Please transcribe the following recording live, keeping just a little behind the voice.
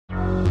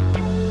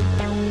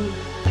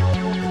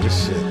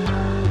this shit.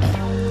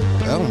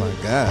 Oh my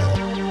god.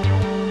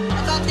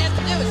 That's all they have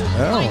to do is Oh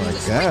fight. my He's a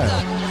street god.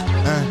 thug.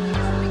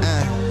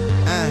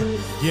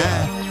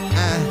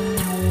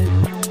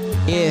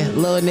 Yeah,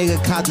 little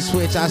nigga caught the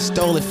switch. I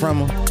stole it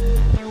from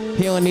him.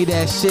 He don't need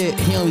that shit.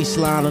 He don't be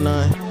sliding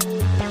on.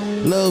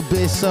 Little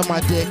bitch suck my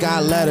dick.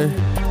 I let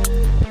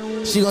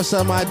her. She gon'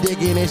 suck my dick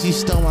and then she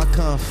stole my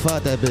cum.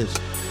 Fuck that bitch.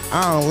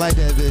 I don't like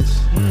that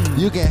bitch.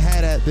 You can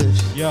have that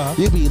bitch. Yeah.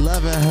 You be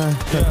loving her.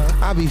 Yeah.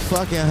 I be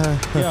fucking her.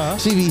 Yeah.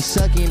 She be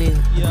sucking it.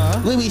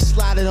 Yeah. We be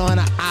sliding on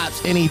the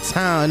ops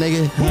anytime,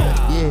 nigga.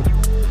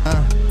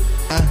 Yeah.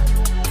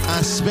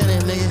 I'm spinning,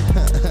 nigga.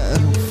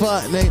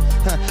 Fuck,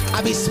 nigga.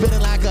 I be spinning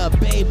like a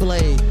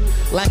Beyblade.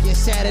 Like it's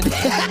Saturday.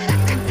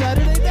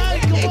 Saturday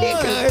night,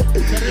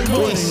 come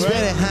on. We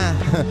spinning,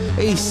 huh?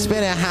 We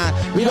spinning,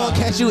 huh? We gon'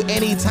 catch you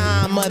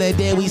anytime, mother.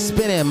 Then we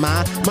spinning,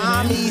 ma.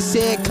 Mommy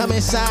said, come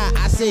inside.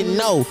 I said,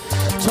 no.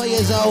 12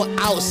 years old,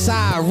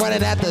 outside,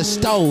 running at the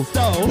stove.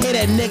 Hit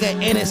a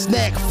nigga in his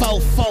neck, fo.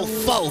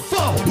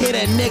 Hit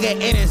a nigga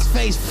in his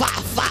face, fa.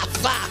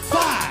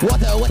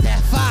 What with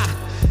that fa?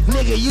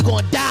 Nigga, you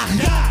gon' die.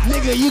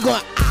 Nigga, you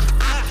gon'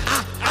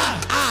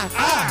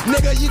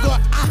 Nigga, you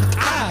gon'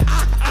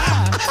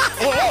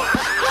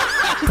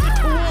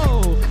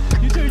 Whoa.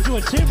 You turned into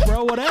a chimp,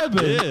 bro. What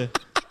happened? Yeah.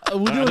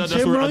 We I doing thought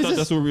chimp I thought noises?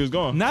 that's where we was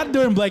going. Not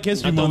during Black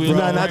History I thought Month, we was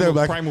bro. on not there,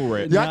 Black. Primal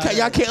Red. y'all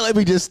can't let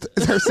me just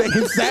start saying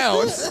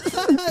sounds.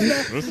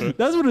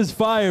 That's what is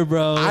fire,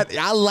 bro.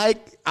 I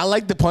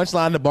like the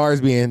punchline, the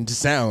bars being just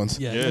sounds.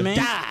 yeah. Man.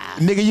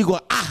 Nigga, you go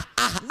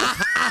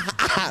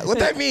What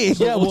that mean?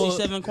 Yeah, well,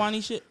 47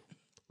 Kwani shit.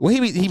 Well, he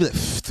be like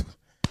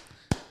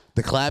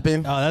the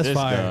clapping. oh, that's This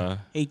fire. guy.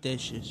 Hate that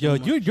shit. Yo,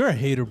 so much. you're a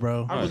hater,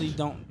 bro. I really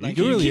don't like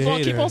You it. really a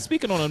Keep hater. on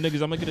speaking on them niggas.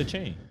 I'm gonna get a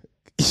chain.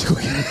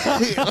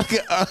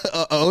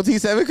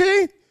 OT7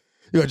 King?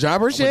 You a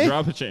jobber I'm gonna shit?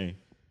 drop a chain.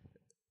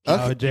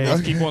 Oh, Jay.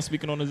 Just keep on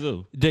speaking on the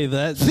zoo. Jay,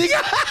 that.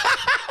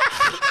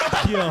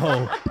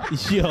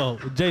 Yo,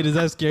 Jay, does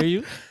that scare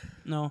you?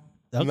 No.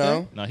 Okay.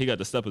 No. Nah, he got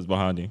the steppers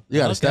behind him. You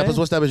got the steppers?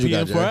 What steppers you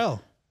got, Jay? PM4L.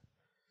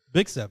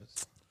 Big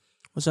steppers.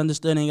 What's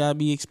understood ain't gotta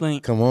be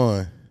explained. Come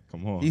on.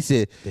 Come on. He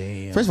said,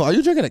 Damn. first of all, are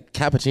you drinking a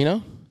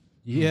cappuccino?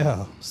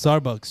 Yeah.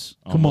 Starbucks.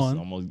 Come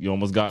on. You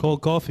almost got me.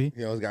 Cold coffee.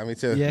 You almost got me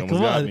too. Yeah, almost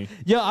come got on. me.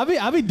 Yo,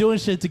 I be doing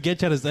shit to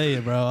get you to say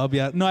it, bro. I'll be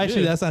out. No,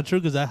 actually, that's not true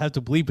because I have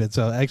to bleep it.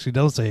 So actually,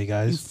 don't say it, You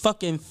guys.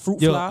 fucking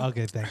fruit Yo, fly.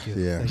 okay, thank you.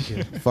 Yeah. Thank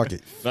you. Fuck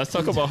it. Let's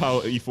talk about how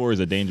E4 is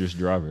a dangerous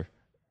driver.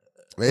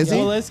 Is he?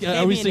 Well, let's. Can't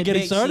Are we be in still the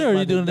getting back started, seat or are by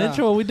you doing the an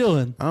intro? What are we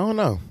doing? I don't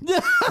know.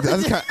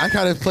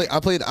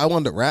 I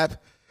wanted to rap,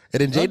 and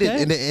then Jay Okay.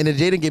 didn't, and then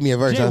Jay didn't give me a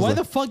verse. I Jay, was why like,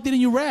 the fuck didn't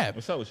you rap?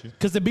 What's up with you?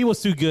 Because the beat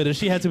was too good, and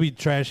she had to be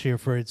trash here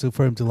for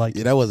him to like.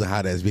 yeah, that was a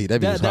hot ass beat.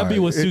 That beat was That hard. beat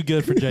was too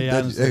good for Jay.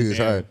 That Honestly, was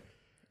hard.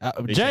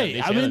 Jay,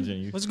 They I mean, challenging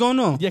you. What's going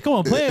on? yeah, come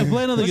on, play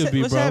another good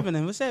beat, What's bro.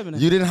 happening? What's happening?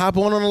 You didn't hop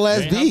on the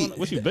last beat.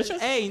 What you bitching?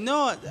 Hey,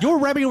 no. You were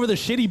rapping over the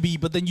shitty beat,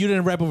 but then you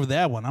didn't rap over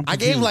that one. I'm I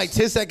confused. gave like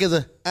 10 seconds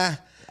of right.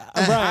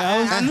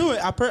 I I knew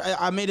it.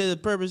 I made a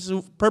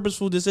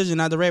purposeful decision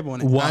not to rap on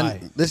it. Why?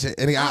 listen,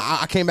 and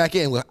I came back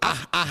in with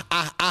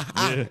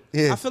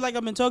yeah. I feel like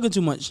I've been talking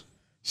too much.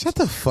 Shut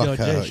the fuck Yo, up.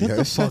 Jay, shut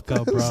the fuck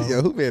up, bro.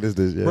 Yo, who mad is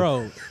this, yo?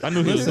 Bro, I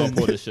knew he was gonna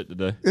pull this shit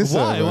today. It's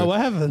why? over. What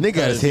happened? Nigga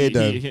got his head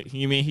done.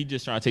 You mean he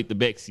just trying to take the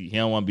back seat? He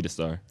don't want to be the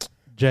star.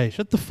 Jay,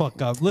 shut the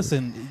fuck up.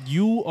 Listen,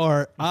 you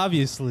are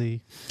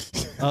obviously.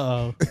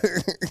 Let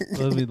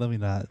me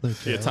not. Let me Yeah,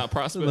 chill. top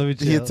prospect. Let me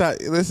He chill.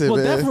 listen,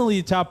 Well, man. definitely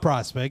a top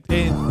prospect.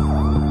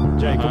 And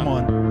Jay, come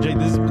on, Jay,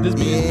 this beat is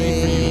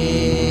made for you.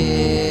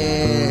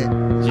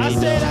 Yeah. I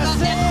said.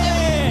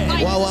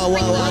 Whoa, whoa, whoa,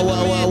 whoa,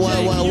 whoa, whoa,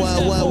 whoa, whoa,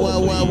 whoa,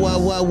 whoa, whoa,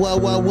 whoa, whoa,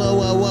 whoa, whoa,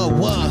 whoa, whoa,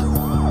 whoa.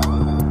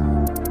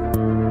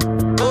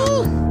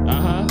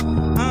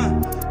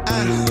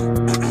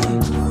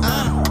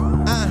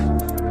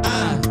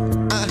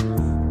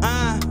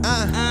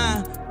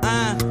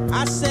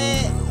 I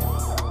said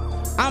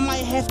I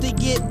might have to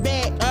get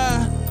back.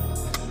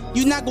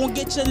 You not gonna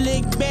get your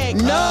leg back.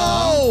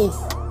 No,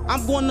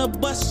 I'm gonna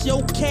bust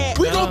your cap.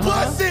 we gon'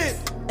 bust it.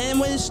 And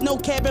when it's no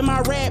cap in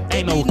my rap,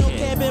 Ain't no no cap.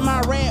 cap in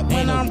my rap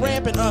when no I'm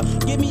cap. rapping.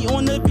 Get me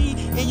on the beat,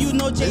 and you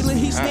know Jalen,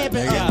 he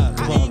snapping. Yeah,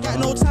 I ain't got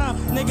no time,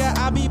 nigga.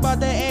 I be about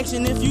that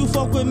action. If you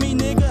fuck with me,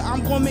 nigga,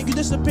 I'm gonna make you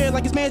disappear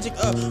like it's magic.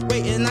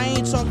 Wait, and I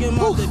ain't talking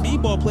about the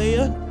b-ball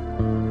player.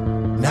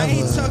 I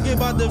ain't talking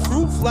about the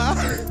fruit fly.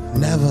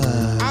 Never.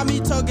 I be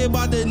talking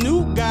about the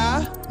new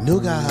guy. New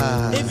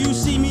guy. If you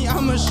see me,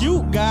 I'm a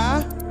shoot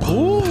guy.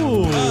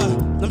 Ooh.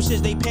 Them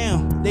shits they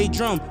pound, they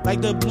drum like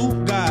the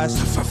blue guys.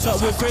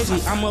 Talk with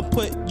crazy, I'ma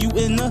put you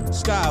in the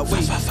sky.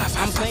 Wait,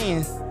 I'm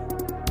playing.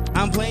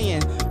 I'm playing.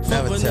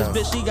 Never Fuck with tell.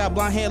 this bitch, she got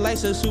blonde hair like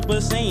a Super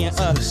Saiyan.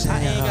 I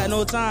ain't got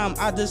no time,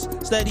 I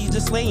just steady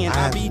just slaying. I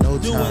have be no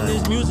doing time.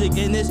 this music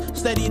and this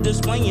steady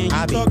displaying. You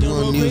I be talking doing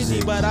real crazy,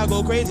 music. but I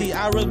go crazy.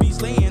 I really be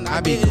slaying.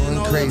 I be getting going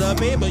all crazy. of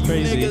the paper. You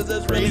Crazy. niggas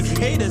just really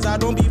haters. I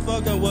don't be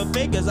fucking with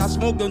fakers. I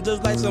smoke them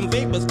just like some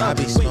vapors. I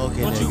be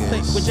smoking Won't you play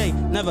niggas. with Jay?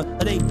 Never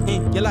a day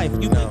in your life.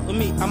 You play with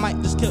me, I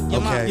might just kill your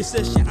mom, Okay. your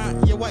sis, your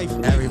aunt, your wife.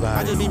 Everybody.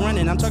 I just be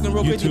running. I'm talking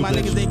real You crazy. too, My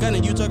bitch. niggas they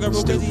gunning. You talking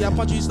real crazy. I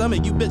punch you in your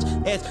stomach. You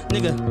bitch ass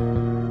nigga.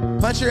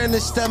 Punch her in the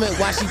stomach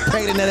while she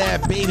pregnant of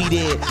that baby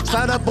dead.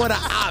 Slide up on the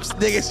ops,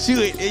 nigga, shoot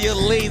it in your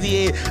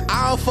lazy head.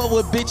 I don't fuck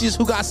with bitches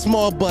who got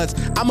small butts.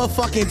 I'm a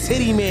fucking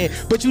titty man,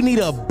 but you need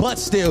a butt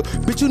still.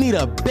 Bitch, you need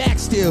a back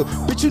still.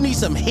 Bitch, you need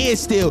some hair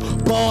still.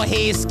 Bald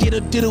head,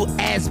 skittle diddle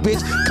ass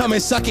bitch. Come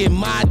and suck in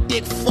my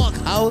dick, fuck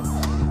hoe.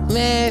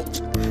 Man,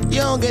 you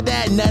don't get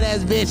that nut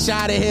ass bitch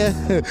out of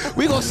here.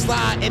 We gon'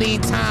 slide any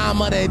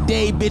time of the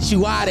day, bitch,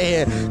 you out of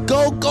here.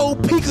 Go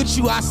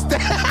Pikachu,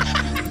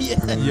 I Yo,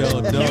 You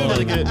about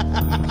to dog. get,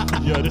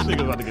 yo, this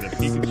nigga's about to get a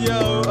Pikachu.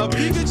 Yo, a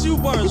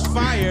Pikachu bar is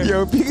fire.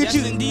 Yo, Pikachu-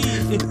 Yes, indeed.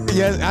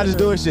 Yeah, I just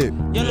doing shit.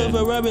 You look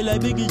for rabbit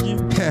like Pikachu.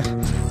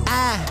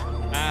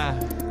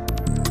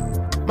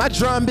 My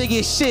drum big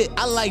as shit.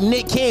 I like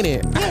Nick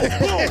Cannon. Boom.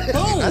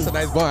 That's a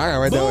nice bar. I got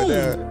right there. Right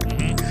there.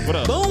 What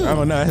up? Boom. I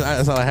don't know.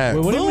 That's all I have.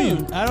 Wait, what do you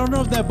Boom. mean? I don't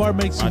know if that bar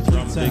makes My complete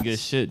drum sense. big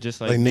as shit,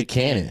 just like Like Nick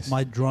Cannon's.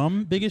 My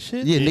drum big as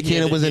shit? Yeah, Nick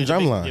Cannon was in the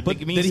big- Drumline. the But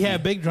big did he Minsky.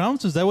 have big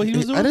drums? Is that what he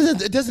was doing?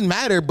 It doesn't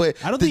matter, but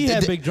I don't think he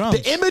had big drums.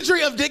 The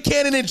imagery of Nick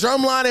Cannon and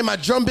Drumline and my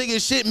drum big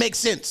as shit makes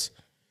sense.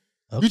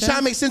 You try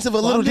to make sense of a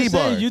Well, little I'm just D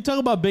bar. saying, you talk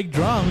about big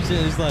drums.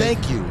 It's like,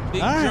 Thank you.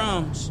 Big all right.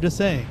 drums. Just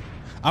saying.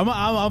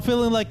 I'm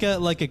feeling like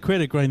a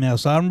critic right now,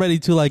 so I'm ready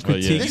to like Oh, yeah.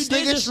 critique. You This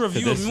did nigga- just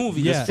review a this-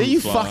 movie. Yeah. Then you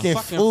Fly. fucking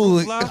Fucking fool.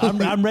 fruit fly.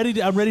 I'm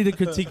ready to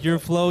critique your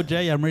flow,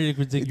 Jay. I'm ready to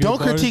critique your Don't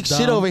bars, critique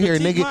shit Dom. over here,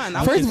 Critique nigga. mine.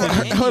 I First of can all,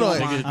 critique hold any on.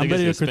 of mine. I'm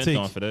ready to spent critique.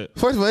 on for that.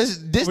 First of all,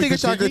 this we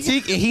nigga trying to critiquing?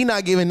 critique and he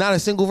not giving not a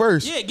single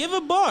verse. Yeah, give a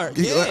bar. I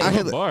Yeah.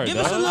 hit- Bar, Give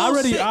dog. us a little I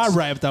already, six. I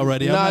rapped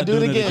already. I'm Nah, not do it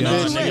doing again, No,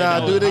 bitch. you Nah,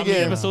 right. do it How many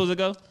again. episodes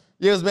ago?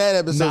 It was mad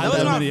episode. Nah, That was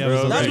How my, many that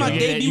episodes? was my You get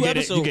that- debut you get that-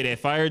 episode. You get that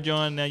fire,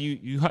 John. Now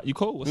you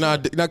cold. What's Nah,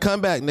 up? now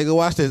come back, nigga.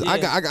 Watch this. I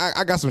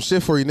Yeah. got some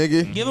shit for you,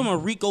 nigga. Give him a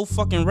Rico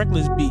fucking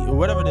Reckless beat or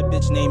whatever the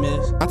bitch name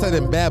is. I tell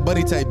them Bad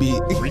Buddy type beat.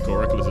 Rico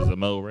Reckless is a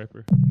male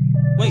rapper.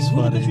 Wait, who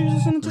the funny. bitch you was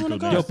listening to in the Rico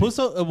car? Yo, put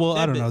so well.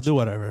 I That don't know. bitch. Do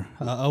whatever.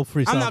 I'll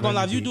freestyle. I'm not gonna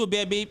lie. If baby. you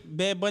do a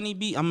Bad Bunny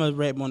beat, I'm gonna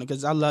rap on it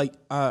because I like.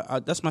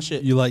 That's my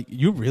shit. You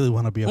really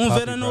want to be a Un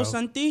poppy, Verano bro.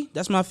 Santi.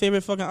 That's my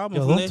favorite fucking album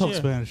Yo, from don't last talk year.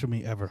 Spanish with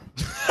me ever.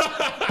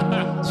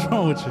 What's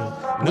wrong with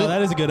you? No,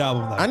 that is a good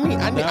album. Though. I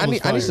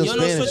need some You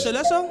know Spanish. Switch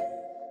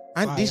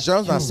Alesso? These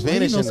drums not Why do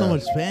Spanish you know so enough.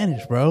 much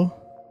Spanish, bro?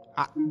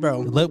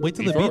 Bro. Wait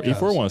till the beat E4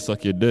 drops. want to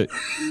suck your dick.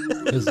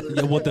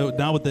 Yeah, with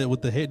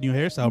the new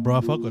hairstyle, bro.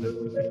 I fuck with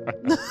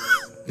it.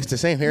 It's the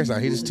same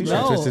hairstyle. He just two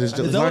No. twisted his Is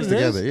that what lines it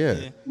is? together.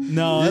 Yeah.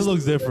 No, it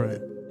looks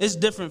different. It's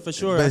different for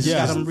sure. But I it's just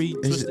got just- them He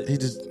re-twisted.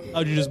 just Oh,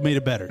 you just made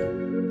it better.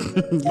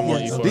 Come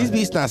on, E4. these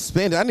beats not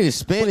Spanish. I need a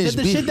Spanish That's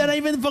the beat. shit that I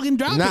even fucking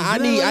dropped. Nah, I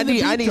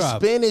need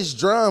Spanish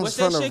drums What's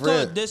from that the shit called?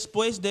 rip.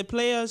 Después de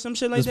Playa or some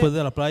shit like Después that?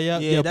 de la playa.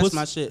 Yeah, that's puss-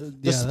 my shit.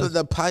 Yeah,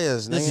 The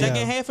payas, The nigga.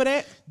 second half of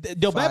that?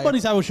 Yo, Bad Fire.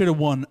 Bunny's album should have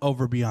won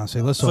over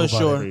Beyonce. Let's talk For about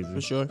sure. it.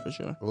 Crazy. For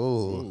sure.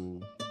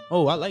 Ooh,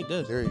 Oh, I like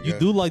this. there you You go.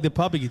 do like the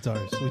poppy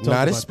guitars. We talked Nah,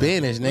 about this that.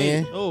 Spanish,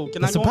 Wait, nigga. oh,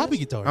 can That's I a go on poppy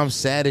this? guitar. I'm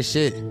sad as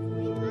shit.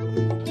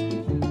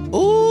 Lo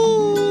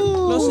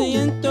Ooh.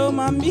 siento,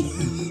 mami.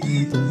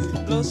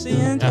 Lo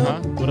siento.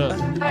 What up?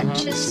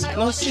 Purchase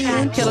Lo your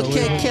siento. Killer,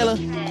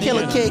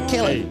 killer.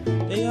 Hey,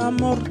 Te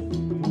amor.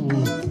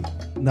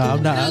 No,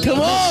 I'm not. Come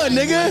on,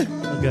 nigga.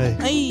 Okay.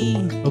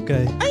 Ay.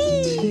 Okay.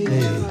 Hey,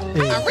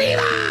 hey.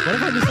 What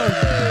if I just start?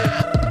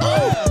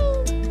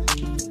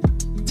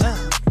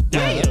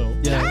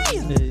 damn. Yeah.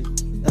 Hey,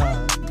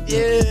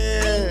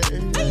 Yeah.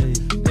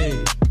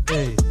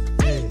 hey.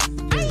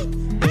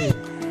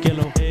 Que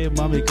lo que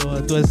mami,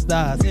 ¿cómo tú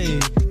estás? Hey,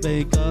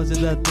 ven,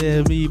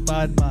 concéntrate, mi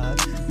palma.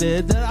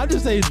 I'm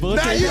just saying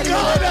bullshit. Nah, you going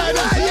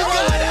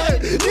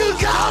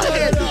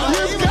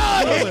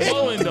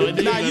Flowing, though. It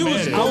didn't Nah, even you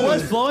was matter. I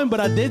was flowing, but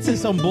I did say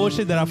some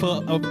bullshit that I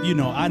felt,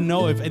 I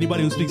know if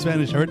anybody who speaks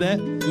Spanish heard that,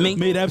 Me?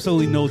 made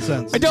absolutely no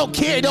sense. I don't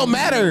care. It don't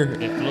matter.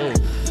 It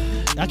flowed.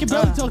 I can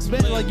barely talk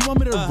Spanish. Like, you want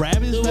me to rap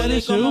in Duele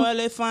Spanish como too?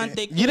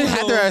 elefante You didn't have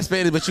to culo. write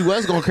Spanish, but you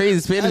was going crazy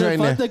Spanish right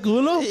now. Elefante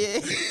culo?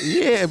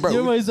 Yeah, bro. You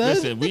know what he said?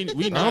 Listen, we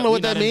not, I don't know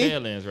what we not that mean. in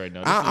Badlands right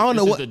now. I don't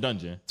know this what- is the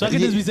dungeon. So I can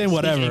just be saying Speak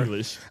whatever.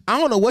 English. I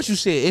don't know what you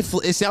said.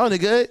 It sounded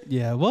good.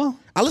 Yeah, well,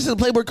 I listen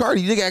to Playboy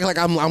Cardi. You nigga act like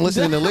I'm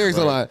listening to lyrics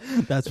a lot.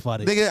 that's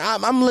funny. Nigga,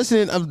 I'm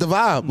listening of the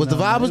vibe. Was the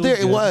No, vibe was it there? was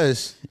It good.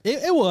 was.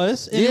 It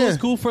was. And it Yeah. was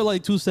cool for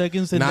like 2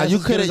 seconds. And Nah, that's you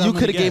as good could as have I'm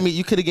gonna gave me get.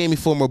 you could have gave me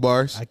 4 more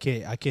bars. I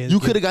can't. You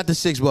could have got the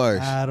 6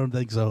 bars. I don't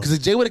think so. Because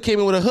Jay would have came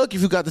in with a hook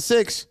if you got the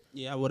 6.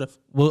 Yeah, I would have.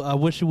 Well, I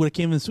wish you would have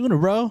came in sooner,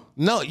 bro.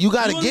 No, you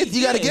gotta You get only-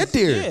 you gotta yes, get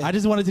there. yeah. I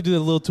just wanted to do the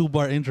little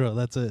 2-bar intro.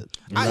 That's it.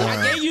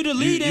 I gave you the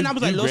lead and I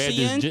was like, Lo grabbed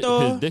his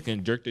siento. dick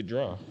and jerked it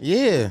dry.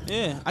 Yeah.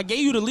 Yeah, I gave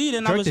you the lead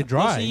and I Jerked was it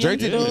dry. Lo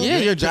Jerked it- siento. yeah,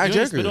 you're a dry You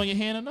ain't spit jerker. on your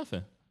hand or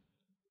nothing.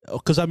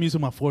 Because I'm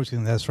using my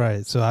foreskin. That's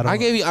right. So I don't. I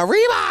gave you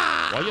Arriba.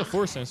 Why your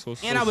forcing so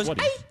And I was,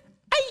 sweaty?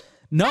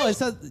 No, it's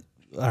not.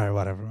 All right,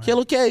 whatever.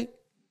 Kilo K.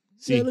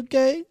 See,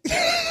 Okay.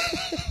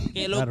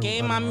 que lo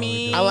que,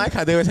 mami. I like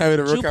how they was having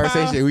a real Chupa.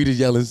 conversation. We just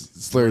yelling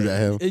slurs at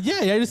him.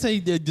 Yeah, I just say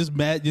just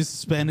mad, just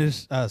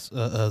Spanish sayings.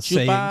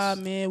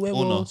 Chupame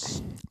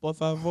huevos, por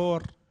favor.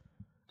 All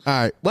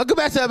right, welcome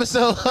back to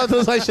episode of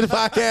the Like Shit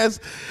Podcast.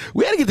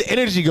 We had to get the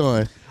energy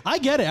going. I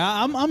get it.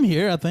 I'm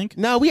here. I think.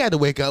 No, we had to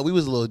wake up. We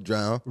was a little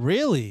drowned.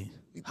 Really?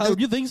 How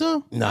you think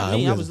so? Nah, I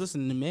mean, we I was- was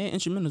listening to mad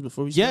instrumentals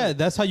before we Yeah, started.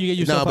 that's how you get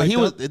yourself. No, but he hyped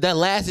was up. that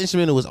last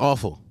instrumental was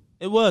awful.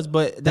 It was,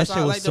 but That that's shit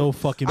why I was like so the,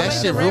 fucking I bad. like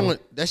That the shit rap. ruined.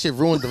 That shit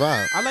ruined the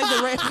vibe. I like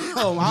the rap.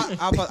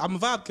 Oh, I'm a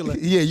vibe killer.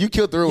 Yeah, you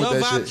killed the room Yo,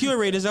 with that vibe shit.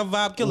 curators, I'm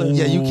vibe killer.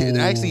 Yeah, you can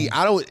actually.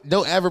 I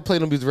don't ever play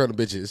no music around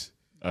the bitches.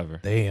 ever.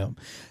 Damn,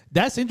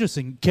 that's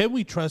interesting. Can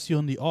we trust you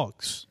on the aux?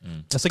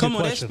 That's a Come good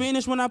on, that question.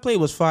 Spanish when I played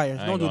was fire.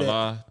 I Don't ain't do gonna that.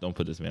 lie. Don't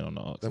put this man on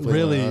the aux. Don't play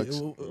Really?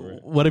 no aux.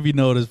 What have you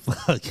noticed?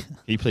 Fuck.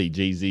 He played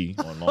Jay-Z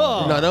on Oh.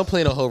 Long. No, don't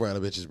play no whole round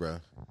of bitches, bro.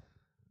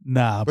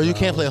 Nah, Bro, bro. you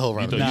can't play a whole You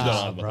round thought of you bitches.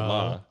 thought I was about bro. to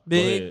lie.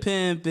 Big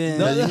pimpin'.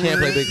 No, you can't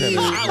play Big Pimpin'.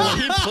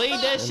 When he played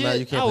that No, you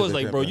shit, can't I play was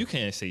Big like, bro, Pimpin'. you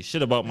can't say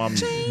shit about my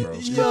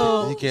music,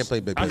 bro. You can't play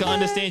Big I can Pimpin'.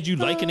 understand you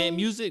liking that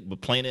music, but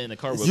playing it in the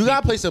car with You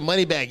gotta people- play some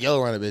money bag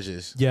yellow around the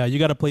bitches. Yeah, you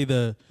got to play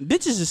the.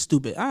 Bitches is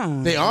stupid. I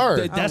don't. They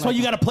are. That's why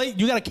you got to play.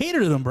 You got to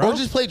cater to them, bro. Bro,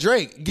 just play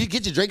Drake.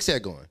 Get your Drake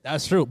set going.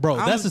 That's true, bro.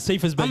 That's the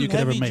safest bet I'm you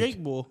could ever heavy make.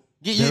 Drake bull.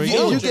 There we You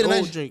go. get a Old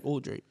nice. Drake,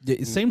 old Drake.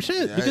 Yeah, same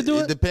shit. You could do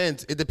it.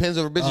 Depends. It depends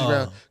over bitches Oh.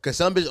 around. Cause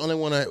some bitches only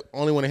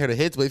wanna hear the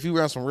hits. But if you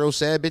around some real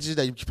sad bitches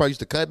that you probably used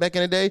to cut back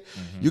in the day,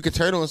 you could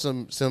turn on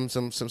some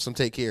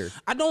take care.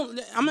 I don't.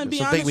 I'm gonna be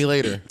So honest. thank me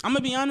later. I'm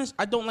gonna be honest.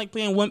 I don't like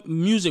playing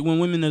music when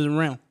women is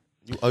around.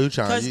 You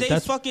trying? Cause You, they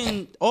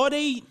fucking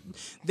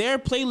their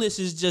playlist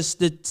is just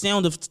the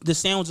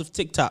sounds of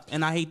TikTok,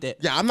 and I hate that.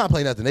 yeah, I'm not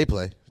playing nothing they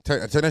play. Turn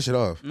that shit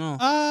off. No,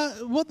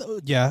 What?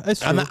 Yeah,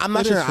 it's true. I'm not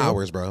It is trying true.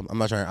 hours, bro. I'm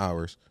not trying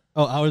hours.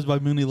 Oh, Hours by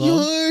Mooney Long.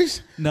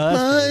 Yours. No, that's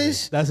mine,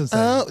 crazy. That's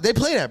insane. They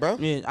play that, bro.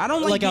 yeah, I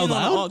don't like, Like being out on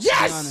loud? the aux, to be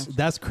Yes! honest.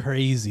 That's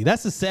crazy.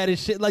 That's the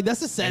saddest shit. Like that's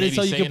the And they saddest be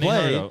song you saying can they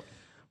heard play, out.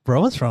 bro.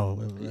 What's wrong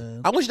with it,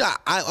 man? I wish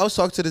that I was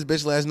talking to this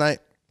bitch last night,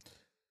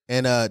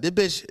 and this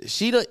bitch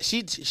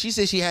she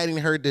said she hadn't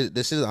heard the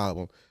SZA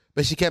album,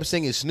 but she kept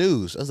singing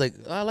Snooze. I was like,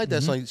 oh, I like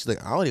that song. She's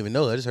like, I don't even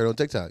know. I just heard it on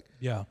TikTok.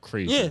 Yeah.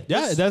 Crazy. Yeah,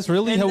 Yeah, that's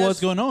really and what's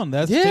going on.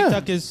 That's Yeah.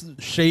 TikTok is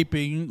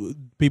shaping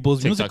people's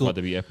TikTok musical. about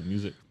to be Apple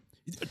Music.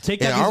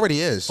 TikTok It already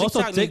is. Also,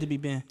 TikTok need to be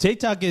banned.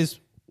 TikTok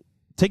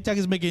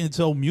is making its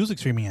own music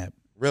streaming app,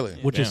 Really?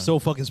 which is Damn. so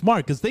fucking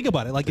smart. Because think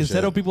about it, like instead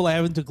sure. of people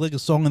having to click a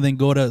song and then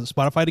go to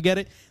Spotify to get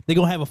it, they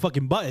gonna have a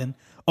fucking button.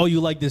 Oh, you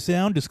like this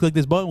sound? Just click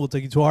this button. We'll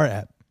take you to our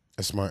app.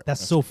 That's smart.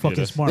 That's so fucking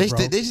that's- smart, they, bro.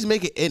 they just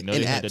make it in know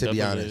they app, had to the be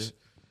double honest.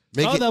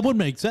 Make Oh, it, that would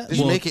make sense.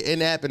 just Well, make it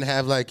in app and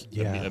have like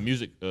yeah. A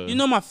music. You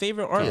know my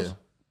favorite artist.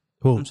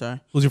 Who? I'm sorry.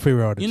 Who's your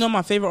favorite artist? You know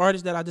my favorite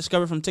artist that I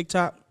discovered from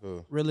TikTok.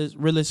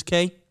 Realist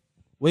K.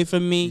 Wait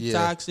for me. yeah,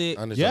 Toxic.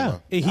 I understand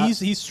yeah, why.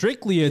 he's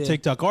strictly a Yeah.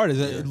 TikTok artist.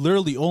 It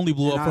literally only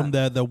blew And up from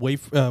the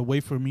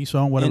Wait for Me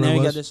song, And whatever then it he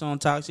got was. this song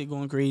Toxic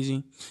going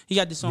crazy. He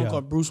got this song Yeah.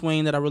 called Bruce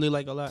Wayne that I really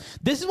like a lot.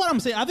 This is what I'm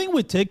saying. I think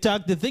with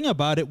TikTok, the thing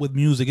about it with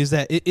music is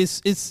that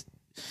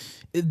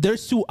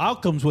there's two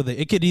outcomes with it.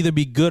 It could either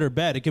be good or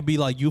bad. It could be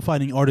like you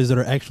finding artists that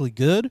are actually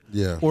good,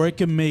 Yeah. or it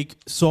can make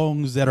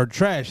songs that are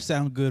trash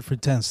sound good for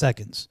 10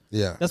 seconds.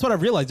 Yeah. That's what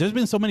I've realized. There's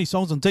been so many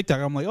songs on TikTok.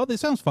 I'm like, oh, this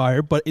sounds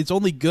fire, but it's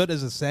only good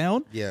as a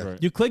sound. Yeah.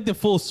 Right. You click the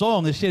full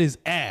song, the shit is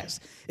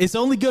ass. It's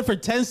only good for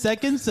 10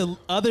 seconds. The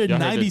other Y'all heard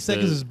 90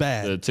 seconds is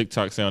bad. The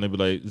TikTok sound, they be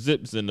like,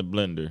 zips in the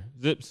blender.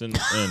 Zips in the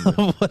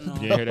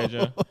blender. You ain't hear that,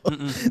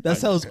 John? That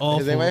sounds awful.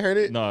 Has anybody heard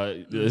it?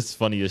 No, it's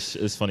funny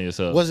as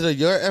hell. Was it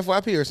your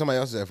FYP or somebody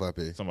else's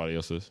FYP? Somebody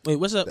else's. Wait,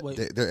 what's up?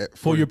 Wait, They're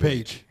For your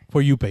page.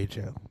 For you page,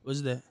 yeah.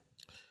 what's that?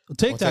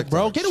 TikTok,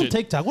 bro. TikTok. Get on Shit.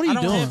 TikTok. What are I you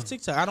don't doing? have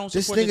TikTok. I don't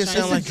This support the nigga Chinese.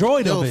 sound like It's a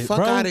droid yo, of it, fuck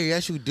bro. out of here.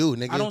 Yes, you do,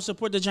 nigga. I don't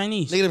support the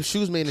Chinese. Nigga, them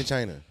shoes made in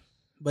China.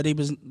 But they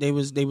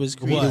was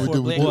created What? for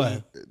a black What?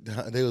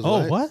 man. They was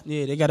Oh, what?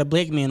 Yeah, they got a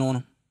black man on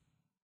them.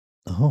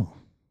 Oh,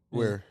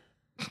 Where?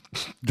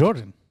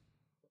 Jordan.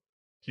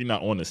 He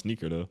not on the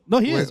sneaker though. No,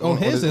 he Wait, is. On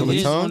his, on at the He least.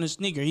 is tongue? on the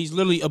sneaker. He's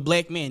literally a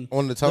black man.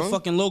 On the The tongue?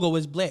 fucking logo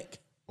is black.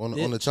 On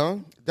the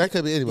tongue? That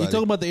could be anybody. You're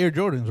talking about the Air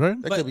Jordans,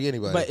 right? that could be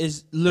anybody. But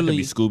it's That could literally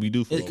be Scooby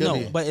Doo. no,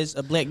 be. but it's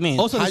a black man.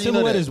 Also, How the you know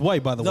silhouette that? is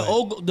white, by the way.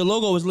 the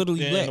logo is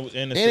literally black.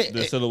 And And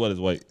the silhouette is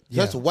white.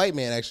 That's a white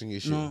man action your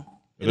shit. No,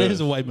 It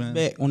is a white man.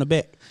 back on the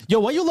back. Yo,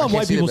 why you love can't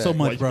white see the people so back.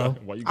 much, bro?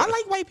 Why you I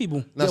like white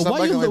people. Now, Yo, stop why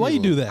liking white you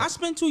do people. I that?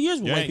 spent 2 years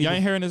with Y'all white ain't, people. y'all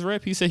ain't hearing his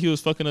rap? He said he was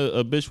fucking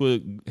a bitch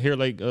with hair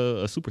like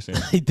a Super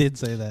Saiyan. He did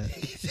say that.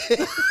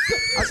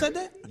 I said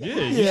that. Yeah,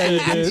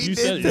 he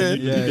did that.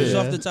 you Yeah, did. It's yeah.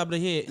 off the top of the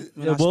head.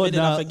 When Yeah, I well, spit it,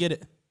 nah. I forget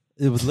it.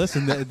 It was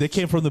listen. They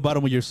came from the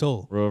bottom of your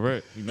soul. Real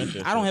right. You meant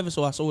that. I don't have it,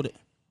 so I sold it.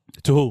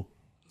 To who?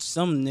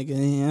 Some nigga,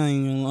 I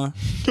ain't gonna lie.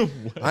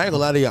 I ain't gonna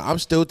lie to you. I'm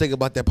still thinking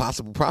about that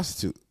possible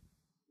prostitute.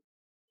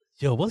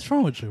 Yo, what's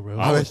wrong with you, bro?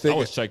 I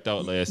was checked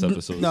out last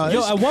episode. No,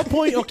 Yo, at what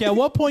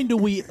point do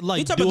we like?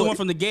 He talking about the one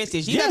from the gas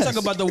station. He not talking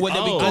about the one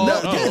that we call.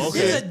 okay. This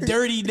is a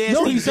dirty, nasty.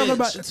 No, he's talking bitch.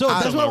 about. So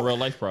That's that's my what real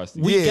life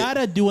prostitute. we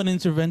gotta do an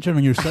intervention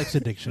on your sex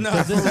addiction. Nah,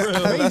 'Cause this for is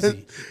real.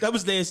 crazy. That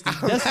was nasty.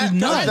 That's I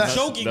nuts.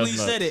 jokingly That's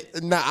nuts. said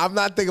it. Nah, I'm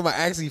not thinking about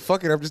actually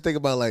fucking. I'm just thinking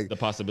about like The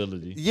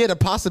possibility. the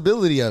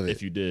possibility of it.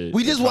 If you did.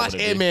 We just watched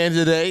Probably did. Ant-Man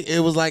today. It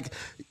was like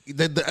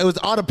it was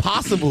all the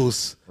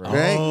possibles,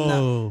 right?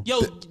 Oh.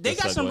 Yo, they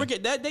got some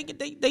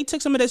segue. they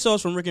took some of that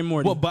sauce from Rick and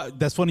Morty. Well, but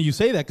that's funny you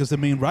say that because the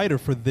main writer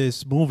for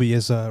this movie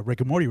is Rick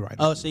and Morty writer.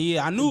 Oh, so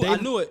yeah, I knew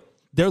it.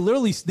 They're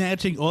literally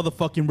snatching all the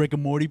fucking Rick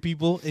and Morty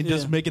people and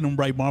just Yeah. making them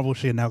write Marvel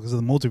shit now because of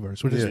the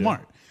multiverse, which is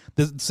smart.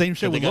 The same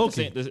shit They with got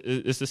Loki. the same,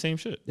 it's the same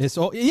shit. It's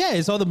all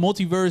it's all the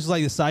multiverse,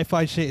 like the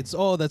sci-fi shit.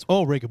 That's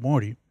all Rick and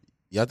Morty.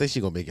 Y'all think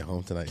she gonna make it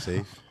home tonight,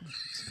 safe?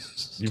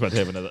 You about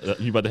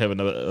to have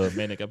another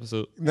manic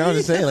episode? No, I'm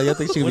just saying. Like, y'all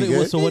think she gonna be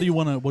good? So what do you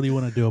want to do about? You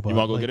want to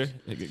go like, get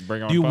her?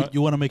 Bring her on Do the pod?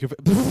 you want to make her?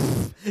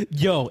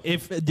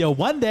 Yo,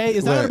 one day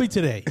it's not gonna be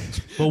today,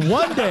 but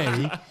one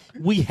day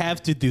we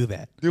have to do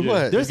that. Do Yeah.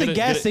 what? There's Get a it-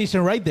 gas get it.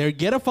 station right there.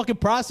 Get a fucking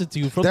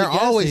prostitute from They're the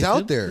gas always station.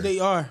 out there. They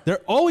are.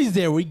 They're always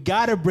there. We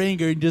gotta bring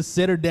her and just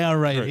sit her down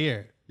right Right.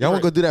 here. Y'all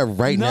want to go do that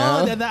right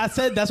now? No, that's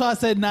why I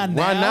said not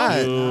now. Why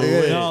not? Do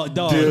Yeah. No, Do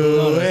stop,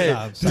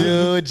 it. stop.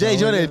 Do it. Jay,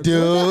 you want to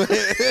do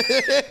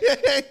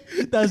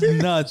it? That's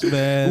nuts,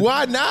 man.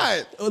 Why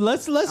not?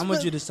 Let's. I'm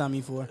with you this time,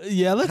 E4.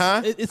 Yeah, let's.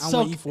 Huh? It's I'm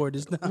so. with E4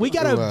 this time. We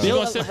gotta Wow. You build.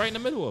 gonna sit right in the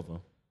middle of them?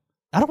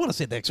 I don't want to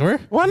sit next to her.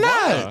 Why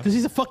not? Because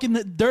he's a fucking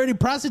dirty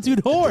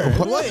prostitute whore.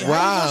 Wait, Wow,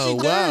 how you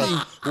know she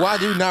wow. Why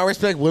do you not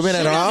respect women at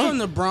She not all? from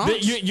the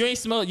Bronx. You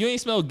ain't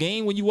smell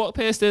game when you walk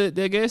past that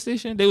gas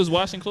station. They was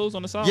washing clothes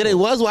on the side. Yeah, they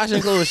was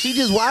washing clothes. She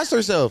just washed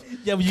herself.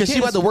 Yeah, but you because she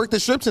can't- about to work the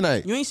strip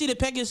tonight. You ain't see the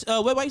package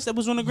wet wipes that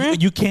was on the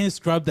ground? You can't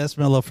scrub that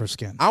smell off her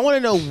skin. I want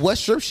to know what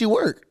strip she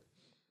work.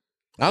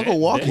 I'll go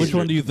walk Which it.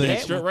 one do you think?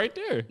 That strip right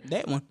there.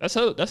 That one. That's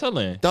her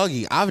land.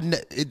 Doggy,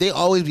 they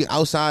always be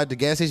outside the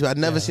gas station, but I've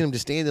never seen them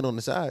just standing on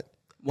the side.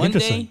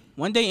 Interesting.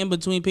 One day in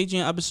between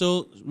Patreon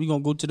episodes, we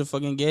gonna go to the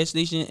fucking gas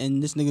station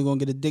and this nigga gonna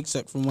get a dick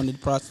suck from one of the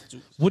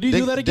prostitutes. Would you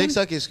do that again? Dick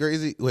suck is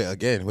crazy. Wait,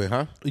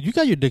 huh? You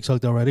got your dick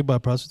sucked already by a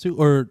prostitute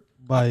or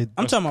by?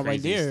 I'm talking about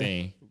right Craziest there.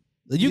 thing.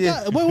 You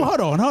Yeah. got. Wait,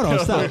 hold on.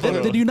 Stop.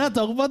 Did you not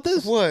talk about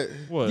this? What?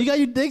 What? You got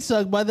your dick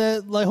sucked by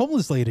that like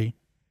homeless lady.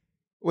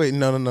 Wait,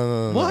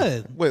 no.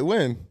 What? Wait,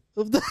 when?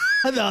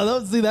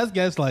 No, see that's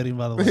gaslighting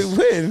by the Wait,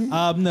 way. when?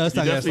 No, it's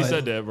You not definitely gaslighting.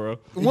 said that, bro.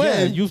 When?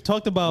 Yeah, you've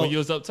talked about. When you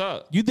was up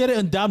top. You did it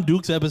in Dom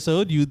Duke's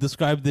episode. You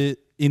described it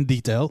in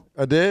detail.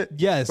 I did?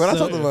 Yes, What I so-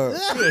 talking about?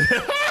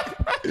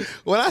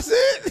 What I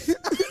said?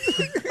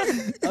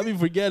 I be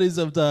forgetting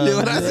sometimes. Yeah,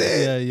 what I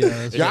said. Yeah.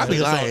 Y'all It's be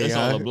all- lying, It's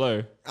y'all. all a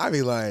blur. I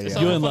be lying. It's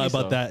y'all. You all ain't lie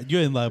funny about stuff. that. You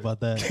ain't lie about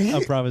that.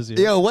 I promise you.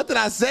 Yo, what did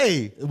I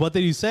say? What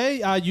did you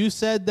say? You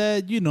said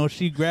that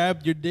she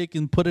grabbed your dick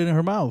and put it in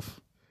her mouth.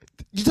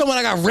 You talking about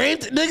I got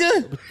raped,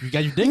 nigga? You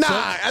got your dick Nah,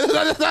 sucked. I'm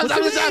just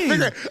you trying to mean?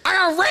 figure. I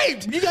got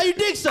raped. You got your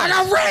dick I sucked.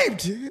 got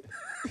raped.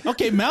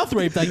 Okay, mouth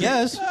raped, I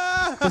guess.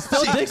 But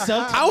still dick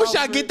sucked. I wish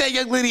I get that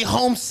young lady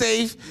home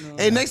safe.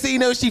 And next thing you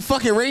know, she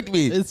fucking raped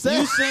me. It's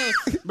You sad.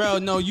 saying, bro?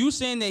 No, you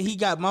saying that he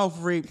got mouth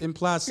raped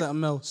implies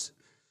something else.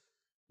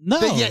 No.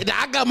 Yeah,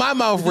 I got my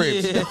mouth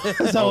raped. Yeah.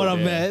 That's not what I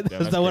damn. meant. Damn,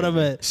 That's that's not what I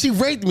crazy. meant. She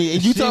raped me,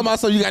 and you talking about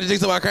something you got to drink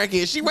some of my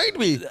crackhead. She raped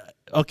me.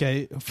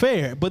 Okay,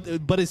 fair. But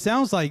it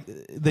sounds like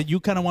that you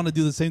kind of want to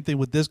do the same thing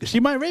with this. She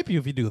might rape you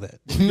if you do that.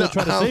 You'll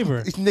try to save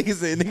her. Niggas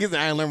said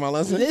I ain't learned my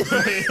lesson. That's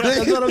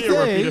what I'm You're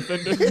a repeat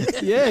saying. offender.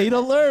 Yeah, you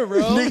don't learn,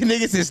 bro.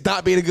 Niggas said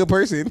stop being a good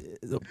person.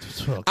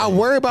 Okay. I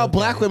worry about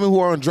black women who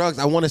are on drugs.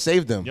 I want to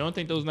save them. You don't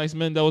think those nice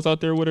men that was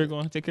out there with her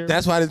going to take care of her?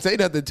 That's why I didn't say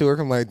nothing to her.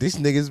 I'm like, these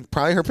niggas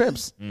probably her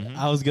pimps.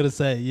 I was gonna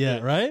say, yeah,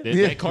 right?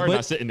 That car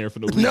not sitting there for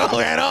no reason. No,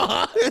 at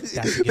all.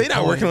 They not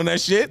point. working on that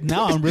shit.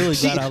 Now I'm really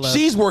glad I left.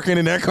 She's working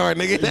in that car,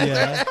 nigga.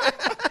 Yeah.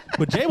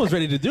 But Jay was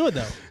ready to do it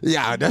though.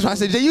 Yeah, that's why I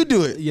said, Jay, you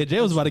do it. Yeah,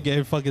 Jay was about to get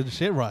her fucking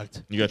shit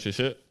rocked. You got your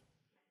shit?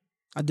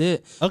 I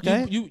did.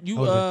 Okay. You That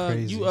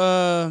would've been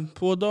crazy.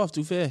 pulled off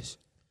too fast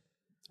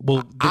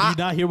Well, did you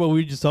not hear what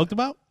we just talked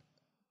about?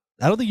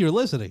 I don't think you were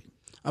listening.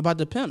 about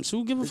the pimps.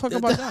 Who give a fuck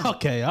about that?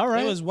 Okay, all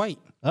right. It was white.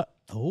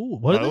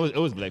 What? No, it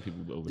was black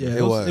people over Yeah, there.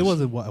 it was.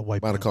 wasn't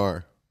white. By the people.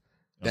 car.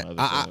 On the other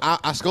I, side.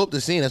 I scoped the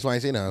scene. That's why I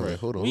ain't saying that. I was like,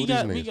 hold on. We Who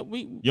got these we niggas? got we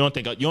You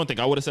don't think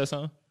I would have said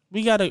something?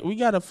 we got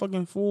a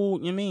fucking full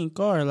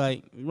car,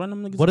 like run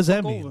them niggas. What does the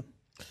that fuck mean? over.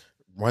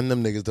 Run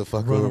them niggas the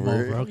fuck Run 'em over.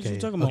 over. What you Okay.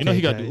 talking about? You know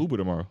he got okay. to do Uber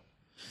tomorrow.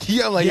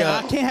 Yeah, I'm like, Yeah,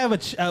 I yeah. can't have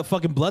a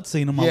fucking blood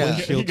stain on my Yeah.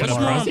 windshield He got, What's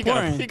tomorrow. more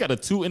important? he got a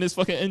toot in his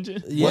fucking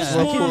engine. Yeah, What's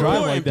I more can't More drive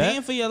important, like that.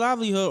 paying for your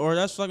livelihood or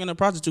that's fucking a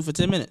prostitute for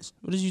 10 minutes.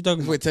 What is you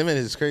talking about? Wait, 10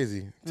 minutes is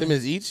crazy. 10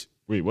 minutes each?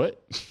 Wait,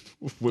 what?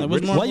 what's Where more-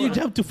 did Why you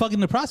jump to fucking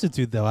the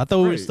prostitute though? I thought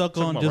we were Right. stuck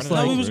Talking on about just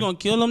running No, like. we was gonna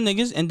kill them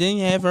niggas and then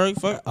have her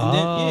fuck. And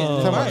then, Oh.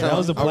 yeah, Right, that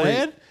was the Oh, wait.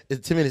 plan? Is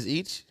it 10 minutes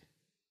each?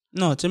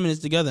 No, 10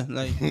 minutes together.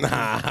 Like, Nah,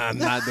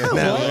 not that. we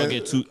all Nah,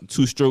 get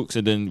two strokes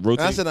and then rotate.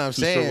 that's what I'm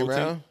 2 stroke saying,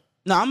 rotate? bro.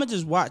 no, I'm gonna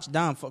just watch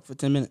Dom fuck for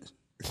 10 minutes.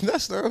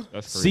 That's thorough.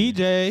 That's crazy.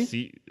 CJ,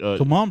 C,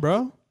 come on,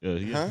 bro. Yeah,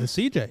 he- Huh? It's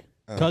CJ.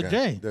 Cook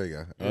J. There you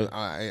go. Yeah.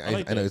 I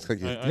like know that. it's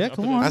cookie. Yeah, come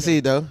forget on. I see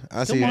it though.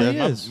 I see Come on, it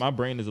yeah. though. is. My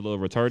brain is a little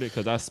retarded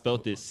because I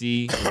spelt it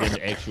C and then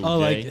the actual Oh,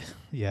 J. like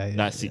yeah,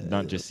 Not C,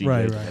 not just C.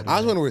 Right, J. right. I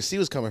was wondering where C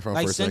was coming from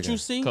Like for a Central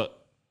second. C?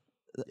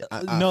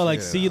 No, like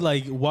yeah. see,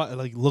 like what,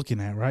 like looking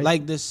at, right?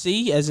 Like the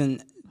C as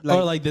in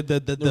or like the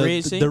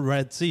Red Sea? the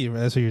Red Sea. Right?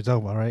 That's what you're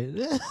talking about, right?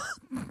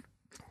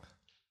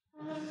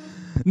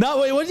 No,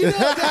 wait, what you doing?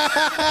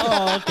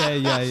 Oh, okay,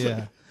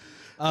 yeah.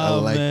 I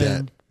like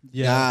that.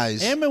 Yeah,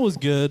 Guys. Ant-Man was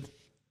good.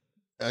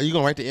 Are you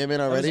gonna write the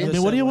Ant-Man already? I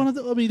mean, what do you want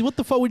to do? I mean, what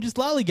the fuck? We just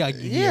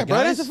lollygagging. Yeah, here, bro.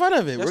 guys. That's the fun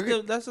of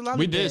it. that's a lot.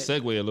 We did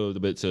segue a little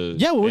bit to.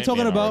 Yeah, we were Ant-Man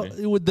talking about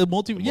already. with the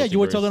multi. Yeah, you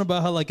were Multiverse. talking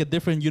about how like a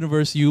different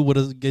universe you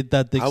would get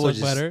that dick I would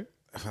sucked just- better.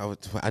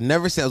 I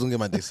never said I was gonna get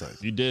my dick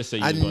sucked. You did say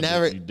you I was gonna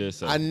never. You did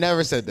say. I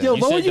never said that. Yo,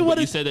 You what said would you that- want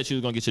you to? said that you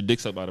was gonna get your dick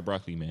sucked by the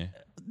broccoli man.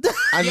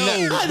 I Yo,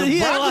 never. He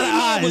the had a lot broccoli of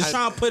man was eyes.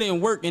 trying to put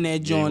in work in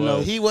that joint he though.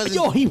 was. He wasn't.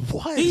 Yo, he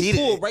was. He he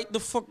pulled did- right the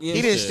fuck. Yeah,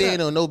 He didn't shit.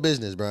 stand on no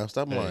business, bro.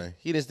 Stop lying.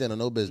 He didn't stand on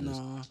no business.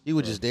 Nah. He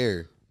was just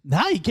there.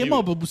 Nah, he came He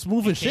up with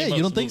smooth as shit. Came You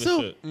up don't think smooth so?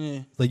 as shit. Yeah.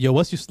 Like, yo,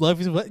 what's your life?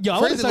 Yo, I want to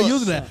First start of all-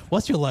 using that.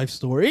 What's your life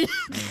story?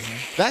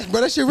 That's bro.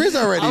 That's your Riz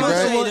already, I was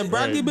bro. say the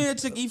broccoli Right. man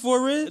took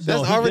E4 ribs.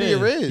 That's No, he already did.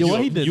 a Riz. Yo,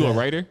 what he did? You a that.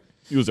 writer?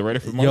 You was a writer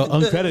for Yo, Marvel?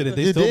 uncredited.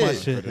 They You stole my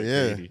did. shit.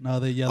 Yeah. No,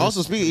 they yelled.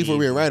 Also, speaking of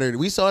E4 writer,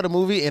 we saw the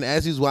movie, and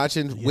as he was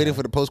watching, waiting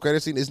for the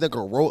post-credit scene, this nigga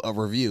wrote a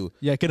review.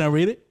 Yeah, can I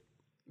read it?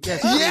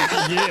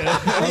 Yeah.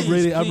 I'm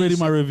reading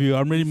my review.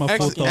 I'm reading my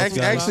full thoughts. guys.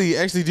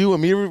 Actually, do you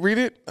want me to read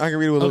it? I can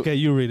read it with Okay,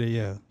 you read it.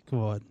 Yeah, come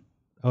on.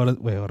 Hold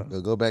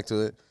on. Go back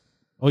to it.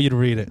 Oh, you to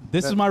read it.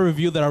 This is my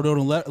review that I wrote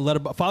on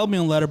Letterboxd. Follow me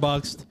on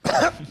Letterboxd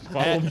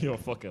Follow me on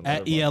fucking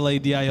at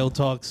Letterboxd. ELADIO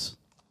Talks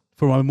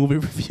for my movie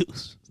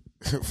reviews.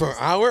 For an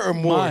hour or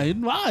more?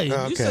 Mine. You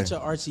Okay. such an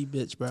artsy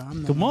bitch, bro.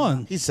 I'm not Come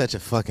on. He's such a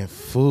fucking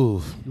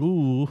fool.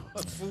 Ooh.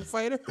 a Foo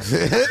Fighter.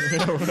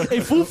 Hey,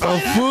 Foo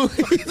Fighter.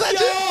 He's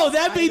such a Yo,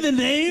 that be the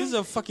name. This is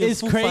a fucking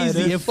It's Foo crazy.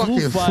 Fighter. A fucking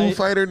Foo Foo Fight.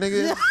 Fighter,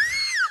 nigga.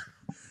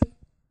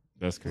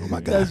 That's crazy. my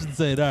God. That's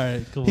insane. All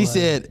right, come He on.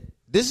 said,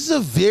 "This is a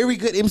very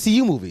good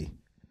MCU movie.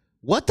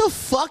 What the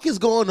fuck is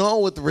going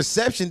on with the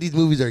reception these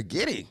movies are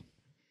getting?"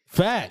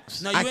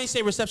 Facts. No, you ain't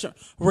say reception.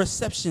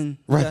 Reception.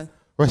 Right. Yeah.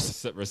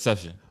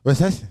 Reception.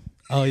 Reception.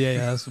 Oh yeah,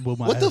 that's what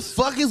my. What the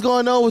fuck is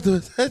going on with the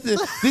reception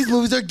these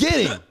movies are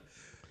getting?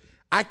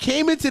 I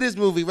came into this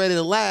movie ready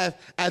to laugh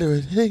at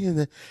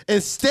the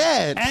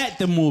instead at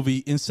the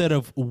movie instead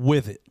of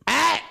with it.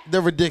 at the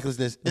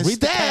ridiculousness. Read the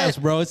Instead,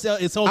 cast, bro. It's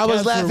all. I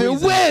was cast for a laughing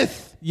reason.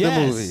 with Yes.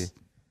 the movie.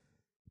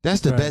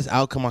 That's the Right. best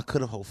outcome I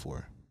could have hoped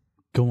for.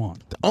 Go on.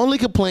 The only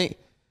complaint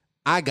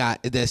I got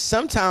is that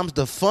sometimes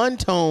the fun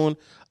tone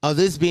of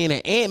this being an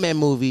Ant-Man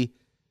movie,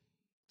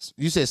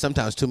 you said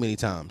sometimes too many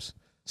times,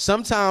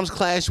 sometimes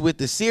clash with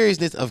the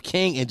seriousness of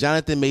King and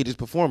Jonathan Majors'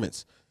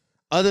 performance.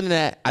 Other than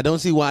that, I don't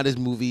see why this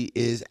movie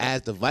is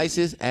as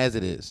divisive as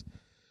it is.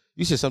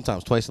 You said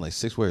sometimes twice in like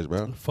 6 words,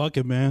 bro. Fuck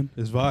it, man.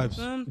 It's vibes.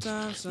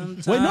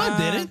 Sometimes. Wait, no, I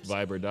didn't.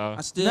 Vibe or die.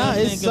 I still Nah,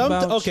 think it's some.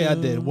 about Okay, you. I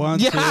did. One,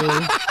 Yeah. two.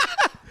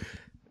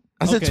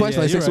 I said Okay, twice yeah,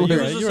 like you're 6 right, you're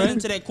words. right. You listening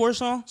to that core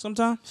song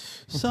sometime?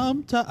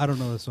 Sometime I don't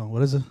know that song.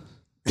 What is it?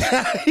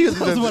 He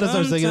was I was about to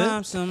start singing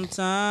it.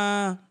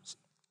 Sometimes.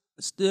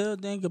 I still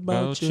think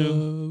about About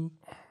you.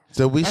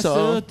 So we I saw.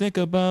 still think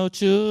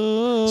about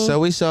you. So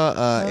we saw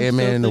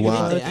Ant-Man and the thinking Wasp.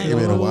 about that.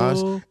 Ant-Man and the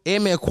Wasp.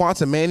 Ant-Man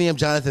Quantumanium.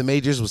 Jonathan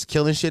Majors was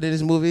killing shit in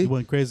this movie. He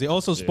went crazy.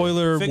 Also,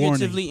 spoiler warning.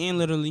 Figuratively and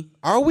literally.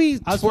 Are we?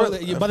 I spoil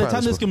it. By the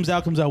time this comes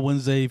out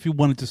Wednesday. If you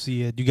wanted to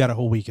see it, you got a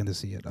whole weekend to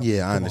see it.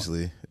 Yeah, Come on.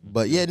 honestly.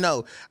 But yeah,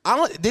 no. I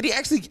don't. Did he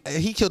actually?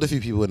 He killed a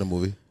few people in the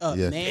movie.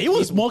 Yeah. Man, He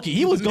was smoking.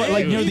 He was going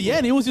like near the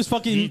end. He was just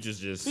fucking. He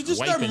just He just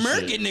started wiping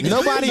murking shit. niggas.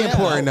 Nobody Yeah.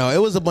 important though.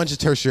 It was a bunch of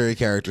tertiary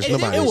characters. And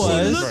Nobody. then It when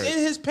important. she was. looked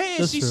in his pants.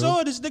 That's She true.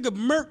 saw this nigga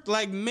murked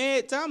like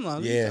mad timeline.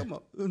 What you Yeah.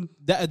 talking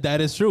about? that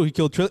is true. He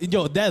killed.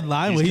 Yo, that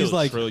line where he's killed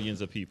like,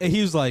 trillions of people.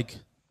 he was like,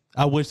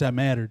 I wish that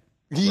mattered.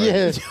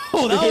 Yeah.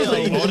 Oh, that was All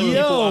like, the people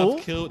yo,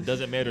 I've killed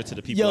doesn't matter to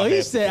the people. yo. I He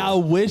have said, I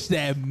killed. wish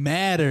that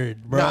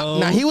mattered, bro.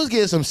 Nah, he was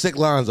getting some sick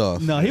lines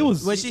off. No, he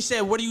was. When she said,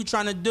 "What are you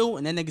trying to do?"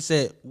 and that nigga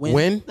said, "Win."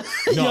 When?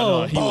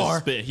 No, he bar.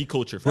 was spit. He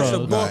cultured That's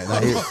for a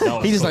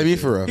bar. He just like me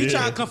for real. He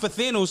trying to come for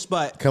Thanos'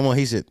 spot. Come on,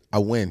 he said, "I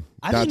win."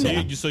 I Dot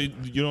think com. So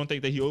you don't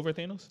think that he over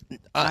Thanos?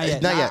 Not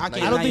yet. Nah, I Not can't-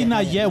 yet. I don't think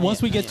not yet. not Once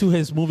yet, we not get yet. to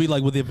his movie,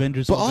 like with the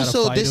Avengers, But we gotta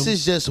also, fight this him.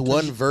 is just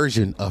one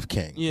version of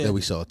Kang Yeah. that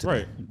we saw today.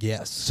 Right.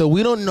 yes. So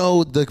we don't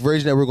know the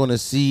version that we're going to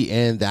see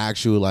in the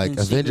actual like In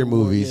Avenger Secret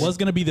War, movies. yeah. Was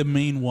gonna be the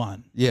main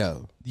one. Yeah.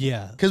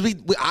 Yeah. Because we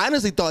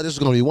honestly thought this was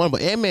going to be one, but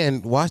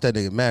Ant-Man watched that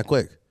nigga mad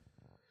quick.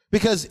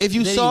 Because if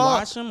you Did he saw,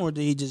 watch him or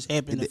did he just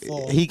happen to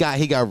fall? they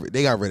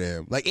got rid of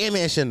him. Like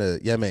Ant-Man shouldn't have.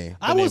 Yeah, man.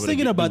 I Been was able to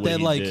thinking do about what that,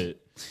 he like, did.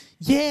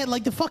 yeah,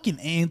 like the fucking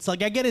ants.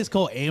 Like, I get it's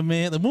called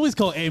Ant-Man. The movie's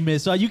called Ant-Man,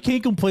 so you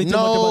can't complain too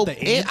much No, about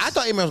the ants. I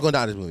thought Ant-Man was going to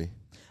die in this movie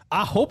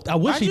I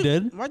wish he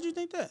did. Why'd you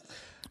think that?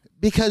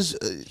 because.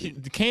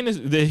 Kane is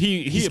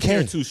he appeared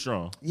Kang. too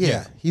strong.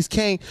 Yeah, he's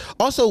Kang.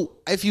 Also,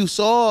 if you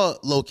saw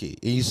Loki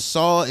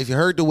and if you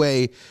heard the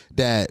way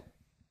that,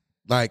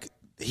 like,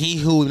 he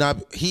who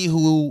Remains.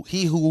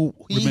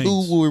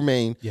 will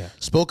remain, Yeah.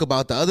 spoke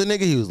about the other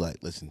nigga, he was like,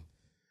 "Listen,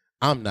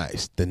 I'm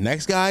nice. The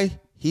next guy,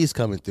 he's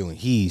coming through and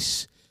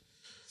he's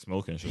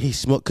Smoking shit. He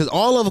smoked because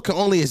all of it can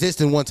only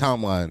exist in one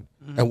timeline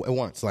at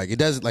once. Like it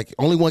doesn't. Like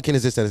only one can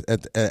exist at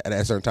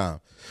a certain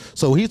time.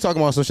 So he's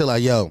talking about some shit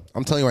like, "Yo,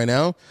 I'm telling you right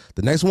now,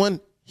 the next one,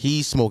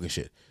 he's smoking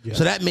shit." Yeah.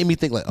 So that made me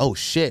think like, "Oh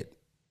shit,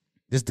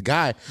 this is the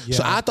guy." Yeah.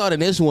 So I thought in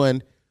this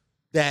one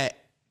that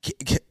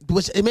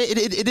which it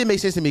didn't make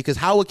sense to me because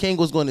Howard King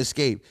was going to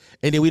escape,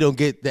 and then we don't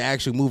get the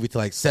actual movie to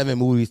like 10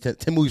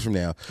 movies from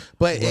now.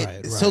 But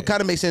it still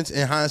kind of makes sense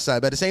in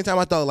hindsight. But at the same time,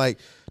 I thought like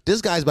this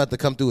guy's about to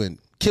come through and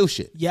kill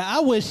shit. Yeah, I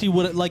wish he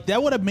would have like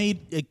that. Would have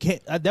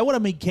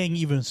made Kang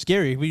even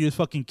scary if we just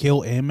fucking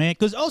kill Ant-Man.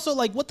 Because also,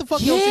 like, what the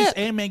fuck else is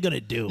Ant-Man gonna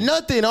do?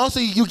 Nothing. Also,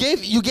 you gave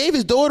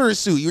his daughter a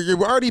suit. You're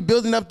already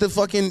building up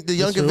the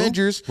Young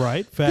Avengers.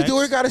 Right. Facts. His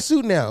daughter got a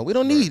suit now. We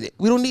don't need it.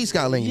 We don't need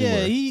Scott Lang anymore.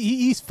 Yeah,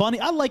 he's funny.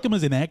 I like him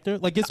as an actor.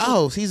 Like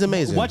he's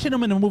amazing. Watching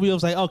him in the movie, I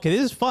was like, okay,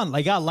 this is fun.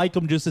 Like I like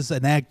him just as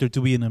an actor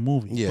to be in a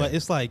movie. Yeah. But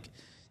it's like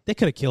they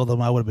could have killed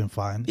him. I would have been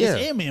fine. Yeah.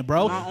 It's Ant-Man,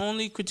 bro. My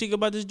only critique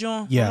about this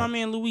joint, Yeah. my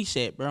man Luis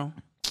said, bro.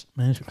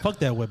 Man, fuck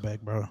that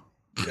wetback, bro.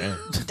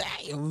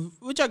 Damn,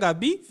 what y'all got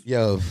beef?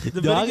 Yo.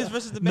 The Vegas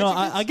versus the No,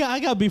 Mexicans? I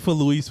got beef for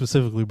Luis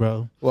specifically,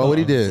 bro. Well, what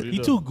he did? He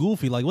too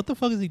goofy. Like, what the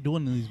fuck is he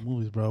doing in these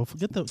movies, bro?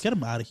 Get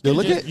him out of Yo, here.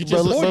 look at You bro,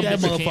 just look, Deport look that at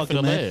the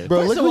motherfucker, man. Bro,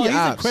 First look of all, at he's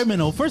your a ops.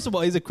 criminal. First of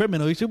all, he's a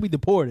criminal. He should be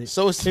deported.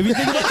 So it's if you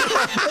think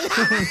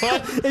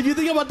about, if you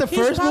think about the He's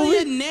first probably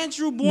movie, a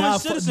natural born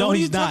citizen. no, What are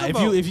he's you not. talking If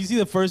about? you see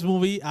the first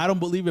movie, I don't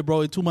believe it,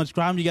 bro. It's too much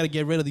crime. You got to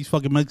get rid of these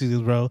fucking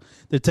Mexicans, bro.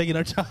 They're taking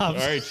our jobs. All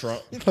right,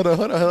 Trump. hold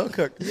on,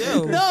 Cook.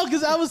 Yo. No,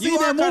 because I was seeing You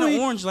that are kinda movie.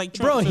 orange like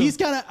Trump, bro, too. he's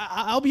kind of.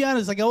 I'll be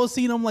honest. Like I was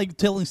seeing him like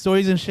telling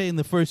stories and shit in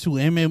the first two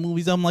Ant-Man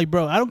movies. I'm like,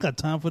 bro, I don't got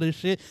time for this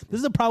shit. This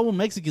is the problem with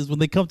Mexicans when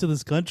they come to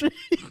this country,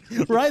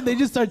 right? They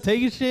just start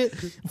taking shit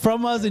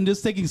from us and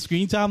just taking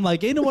screen time.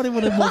 Like, ain't nobody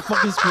want more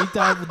fucking screen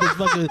time with this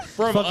fucking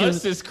From fucking,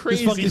 us is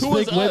crazy. This fucking Who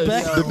is slick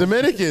wetback. us? The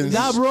Dominicans.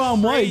 Nah, bro,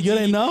 I'm white. You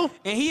didn't know?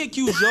 And he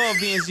accused y'all of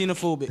being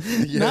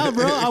xenophobic. Nah,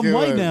 bro, I'm Yeah,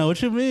 white right. now.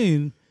 What you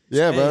mean?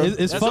 Yeah, bro. It's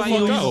That's fuck why he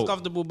Luis. was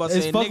comfortable about It's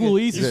saying fuck nigga.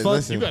 Luis. It's Yeah, fuck.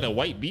 listen. You got a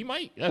white B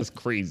mic? That's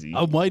crazy.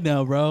 I'm white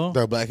now, bro.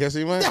 The Black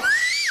History Month.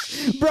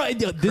 Bro,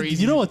 yo,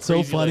 Crazy- you know what's so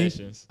crazy funny?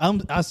 relations.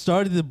 I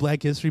started the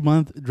Black History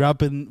Month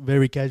dropping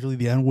very casually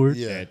the N-word.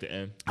 Yeah. At the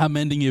end. I'm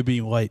ending it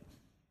being white.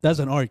 That's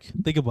an arc.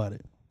 Think about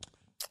it.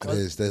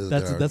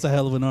 That's a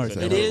hell of an arc. So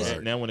It now-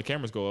 is. Now when the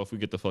cameras go off, we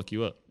get to fuck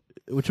you up.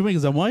 What you mean?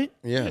 Because I'm white?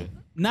 yeah.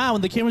 Nah,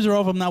 when the cameras are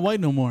off, I'm not white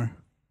no more.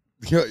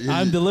 Yo,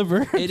 I'm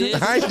delivered. It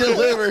is. I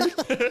delivered.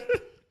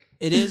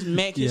 It is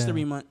Mac Yeah.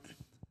 History Month.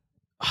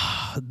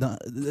 No,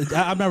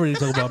 I'm not ready to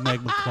talk about Mac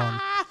McClung.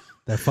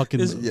 That fucking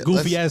Yeah,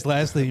 goofy ass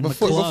last name.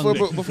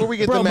 McClung. Before we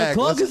get Bro, to Mac,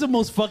 McClung let's- is the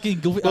most fucking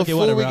goofy. Okay,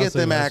 before whatever. we I'll get say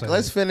to it, Mac, I'll say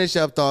let's it. finish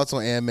up thoughts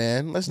on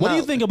Ant-Man. What do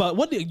you think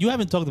about you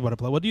haven't talked about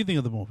it, What do you think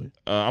of the movie?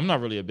 I'm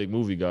not really a big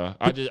movie guy.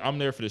 I'm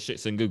there for the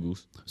shits and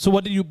giggles. So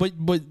what did you? But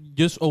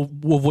just of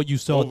what you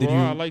saw, did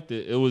Overall, I you? liked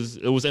it. It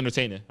was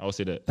entertaining. I would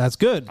say that. That's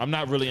good. I'm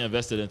not really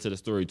invested into the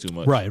story too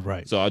much.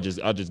 Right. So I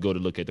just go to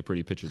look at the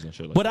pretty pictures and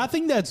shit like But that. I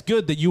think that's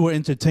good that you were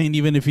entertained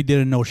even if you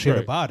didn't know shit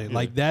Right, about it. yeah.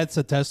 Like that's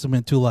a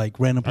testament to like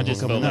random I people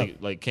just coming felt up.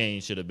 like Kane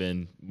should have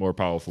been more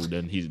powerful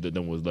than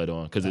was led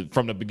on. Because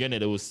from the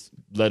beginning, it was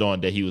led on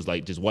that he was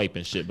like just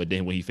wiping shit. But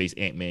then when he faced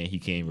Ant-Man, he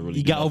can't even really.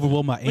 He do got nothing.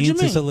 overwhelmed by What you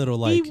ants. It's mean? a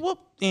little He like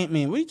whooped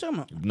Ant-Man. What are you talking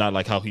about? Not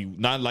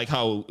like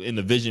how in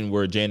the vision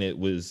where Janet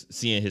was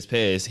seeing his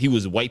past, he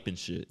was wiping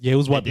shit. Yeah, he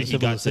was And wiping then he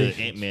got to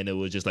civilizations. Ant-Man, it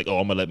was just like, oh,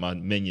 I'm gonna let my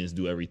minions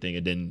do everything,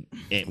 and then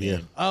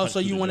Ant-Man. Oh, so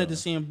you wanted to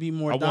see him be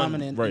more I wanted-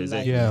 dominant, right, and like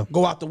exactly. Yeah.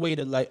 go out the way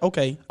to like.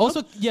 Okay.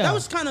 Also, yeah. That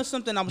was kind of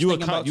something I was You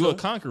thinking about. a too.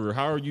 conqueror.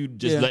 How are you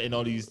just Yeah. letting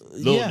all these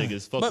little Yeah.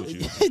 niggas fuck But-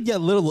 with you? yeah,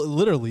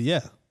 literally,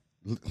 yeah.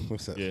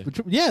 What's up? Yeah.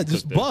 Yeah,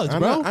 just that. bugs, I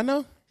bro. know. I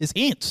know. It's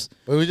ants.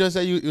 But we just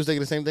say you was thinking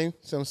the same thing,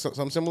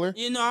 something similar.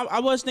 You know, I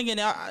was thinking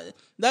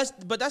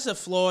that's a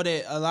flaw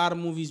that a lot of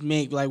movies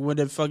make, like where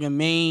the fucking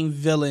main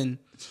villain,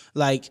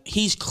 like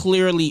he's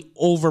clearly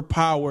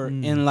overpowered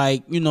and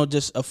like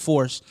just a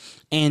force,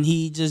 and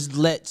he just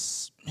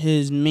lets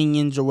his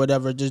minions or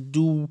whatever just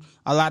do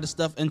a lot of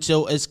stuff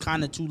until it's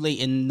kind of too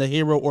late, and the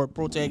hero or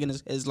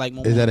protagonist is like,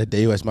 Is that a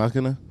Deus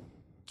Machina?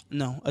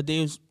 no, a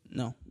Deus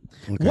no.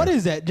 What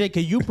is that, Jay?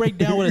 Can you break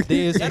down what a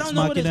Deus I Ex don't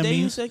know what a Machina Deus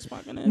means? Ex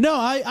Machina is. No,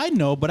 I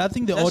know, but I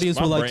think the audience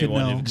my would like to brain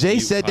won't know. even- Jay You-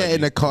 said how that in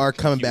you- the car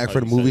coming you- back how for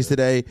the you said movies it.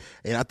 today,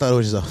 and I thought it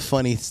was just a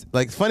funny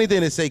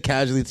thing to say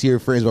casually to your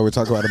friends while we're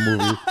talking about a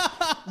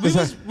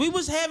movie. We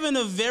was having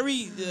a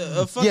very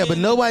fucking Yeah, but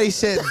nobody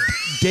said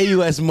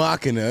Deus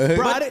Machina.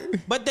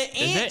 But the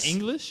Is ants, that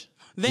English?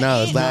 the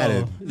No, it's ants,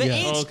 Latin. The Yeah.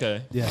 ants, Oh,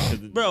 okay. Yeah. 'Cause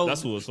Bro.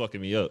 that's what was fucking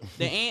me up.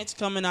 the ants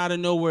coming out of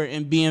nowhere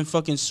and being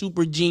fucking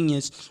super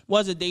genius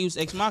was a Deus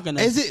Ex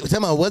Machina. Is it?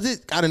 Tell me, was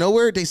it out of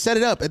nowhere? They set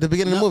it up at the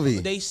beginning of the movie.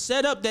 They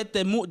set up that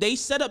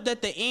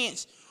the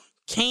ants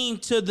came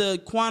to the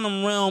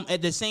quantum realm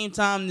at the same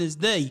time as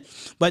they.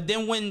 But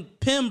then when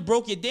Pym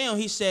broke it down,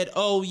 he said,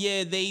 "Oh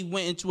yeah, they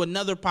went into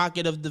another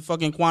pocket of the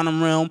fucking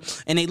quantum realm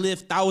and they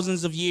lived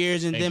thousands of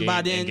years, and then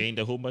by then." gained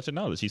a whole bunch of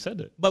knowledge. He said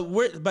that.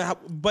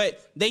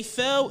 But they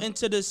fell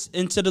into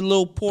the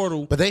little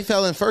portal. But they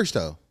fell in first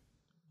though.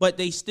 but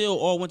they still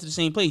all went to the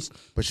same place.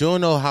 But you don't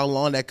know how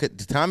long that could.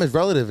 The time is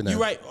relative in that. You're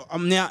right.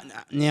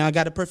 Now I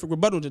got a perfect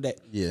rebuttal to that.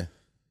 Yeah.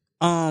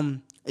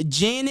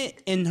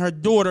 Janet and her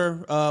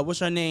daughter, what's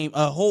her name?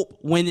 Hope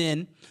went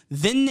in,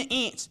 then the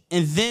aunts,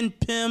 and then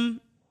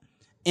Pim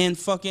and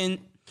fucking.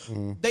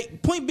 The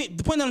point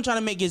that I'm trying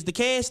to make is the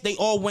cast. They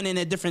all went in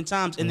at different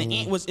times, and the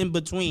aunt was in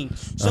between.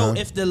 So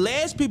if the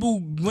last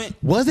people went,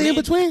 Was they in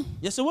between?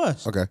 Yes, it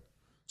was. Okay.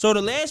 So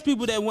the last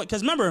people that went,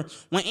 because remember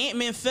when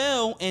Ant-Man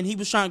fell and he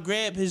was trying to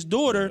grab his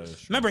daughter,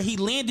 remember he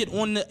landed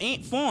on the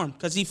ant farm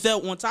because he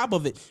fell on top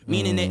of it,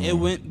 meaning that it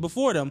went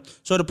before them.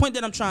 So the point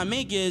that I'm trying to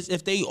make is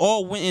if they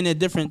all went in at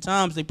different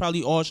times, they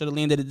probably all should have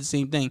landed at the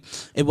same thing.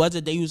 It was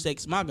a Deus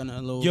Ex Machina a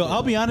little Yo, bit.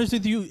 I'll be honest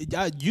with you.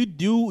 You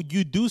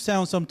do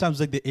sound sometimes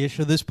like the Ish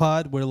of this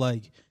pod, where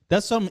like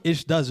that's something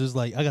Ish does. Is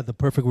like I got the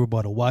perfect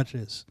rebuttal. Watch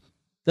this.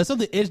 That's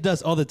something Ish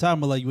does all the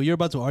time. But like when you're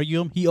about to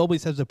argue him, he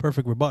always has the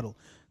perfect rebuttal.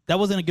 That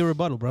wasn't a good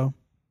rebuttal, bro.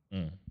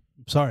 I'm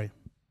sorry.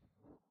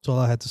 That's all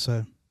I had to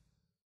say.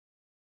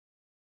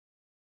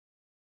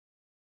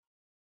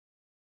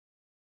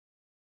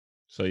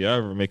 So y'all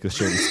ever make a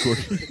show with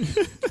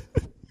Scorpion?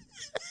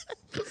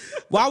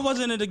 Why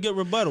wasn't it a good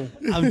rebuttal?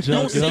 I'm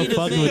joking. say I'm the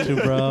fucking thing. with you,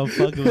 bro. I'm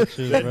fucking with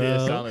you, That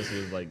bro. silence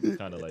was like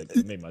kind of like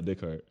it made my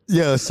dick hurt.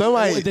 Yeah,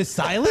 somebody. Wait, the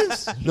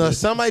silence? No,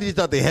 somebody just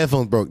thought their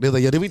headphones broke. They're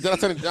like, yo, did I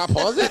turn it? Did I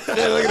pause it?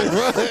 Yeah, look at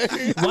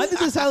this, bro. Why did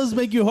the silence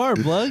make you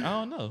hard, blood? I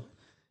don't know.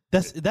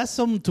 That's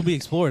something to be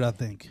explored, I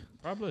think.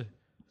 Probably.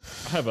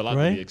 I have a lot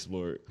Right? to be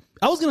explored.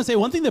 I was gonna say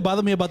one thing that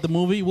bothered me about the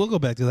movie. We'll go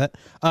back to that.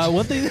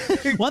 One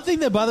thing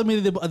that bothered me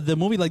the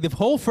movie, like the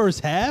whole first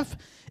half,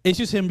 it's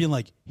just him being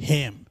like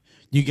him.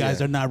 You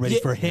guys are not ready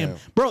for him,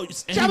 bro. he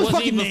Stop his wasn't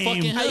fucking even name.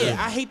 fucking him.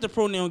 I hate the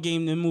pronoun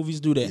game that movies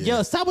do that.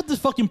 Yo, stop with this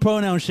fucking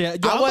pronoun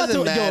shit. Yo, I I'm about wasn't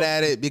to- mad yo,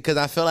 at it because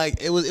I feel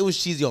like it was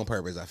cheesy on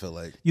purpose. I feel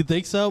like. You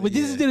think so? But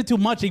this did it too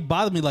much. It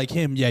bothered me. Like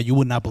him, yeah, you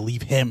would not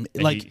believe him.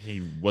 And Like,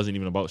 he wasn't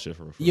even about shit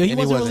for real. yo, he And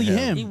he wasn't wasn't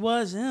really him. him. He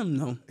was him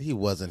though. He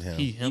wasn't him.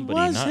 He him, He but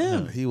was he not him.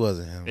 him. He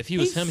wasn't him. If he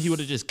was him, he would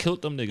have just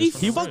killed them niggas. He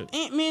from the fucked rip.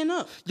 Ant-Man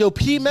up. Yo,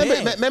 P,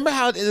 Bad. remember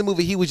how in the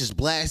movie he was just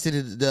blasting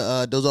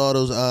all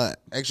those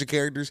extra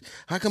characters?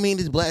 How come he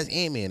didn't just blast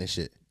Ant-Man and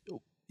shit?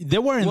 They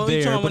weren't What,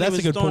 you there, talking but about when that's he a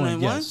was good throwing point.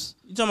 in Yes. ones?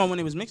 You talking about when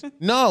he was mixing?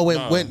 No, when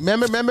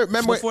remember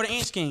Before the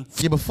ants came.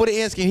 yeah, before the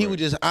ants came, he would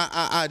just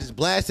just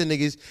blasting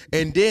niggas,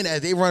 and then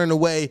as they running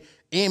away,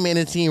 Ant-Man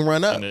and team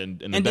run up. And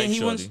the And then back he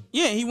shorty.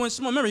 went, he went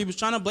small. Remember, he was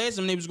trying to blast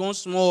them. They was going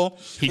small.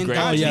 He and grabbed,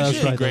 dodging yeah, that's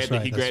shit. right, he grabbed, that's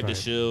right, he that's grabbed the right.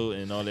 shield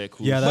and all that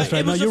cool Yeah, shit. that's But right.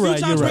 it No, was you're a few right.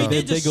 You're times where right. he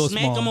They did just go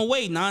smack him small.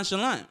 away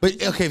nonchalant.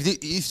 But okay,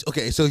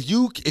 so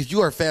if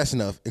you are fast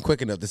enough and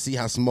quick enough to see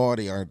how small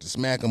they are to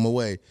smack them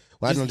away,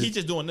 why don't He's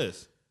just doing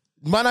this.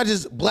 why not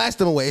just blast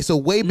them away? It's a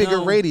way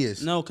bigger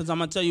radius. No, because I'm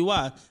gonna tell you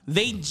why.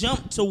 They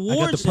jumped I got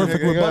towards the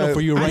perfect him. rebuttal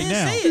for you I right didn't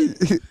now. say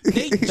it.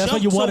 They That's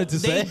what you wanted to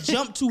They say.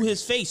 jumped to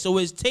his face, so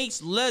it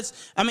takes less.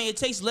 I mean, it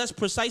takes less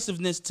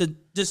precisiveness to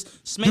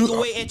just smack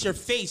away at your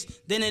face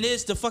than it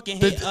is to fucking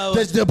hit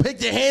To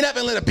pick your hand up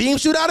and let a beam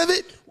shoot out of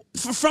it?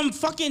 from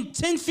fucking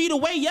 10 feet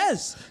away.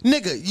 Yes.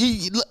 Nigga,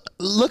 you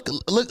look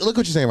what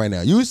you're saying right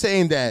now. You were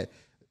saying that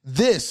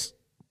this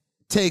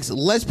takes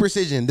less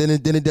precision than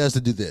it does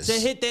to do this. To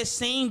hit that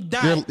same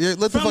dot. What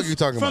the fuck are you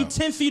talking from about?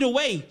 10 feet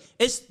away.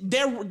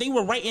 They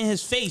were right in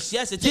his face.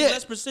 Yes, it takes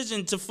less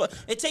precision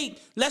it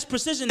take less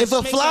precision to If a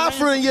smack fly somebody-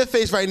 flew in your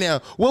face right now,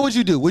 what would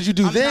you do? Would you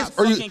do I'm this not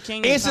or you fucking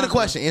king of answer the Congo.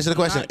 question? Answer the I'm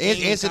question. not king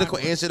of Answer the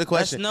Congo. answer the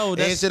question. No,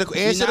 Answer the you're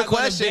answer the not gonna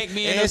question. back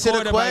me in the Answer the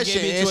court if I give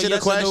question. you a Answer the yes or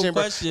no question.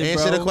 bro. question,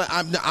 Answer the bro.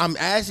 question. I'm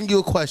asking you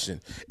a question.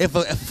 If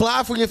a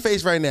fly flew in your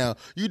face right now,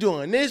 you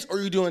doing this or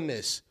you doing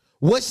this?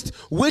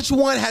 Which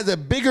one has a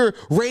bigger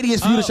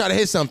radius for you to try to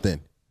hit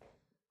something?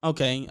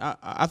 Okay,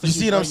 I thought You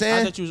see what I'm saying?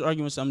 I thought you was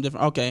arguing something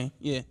different. Okay,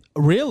 yeah.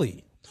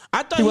 Really?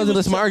 I thought He wasn't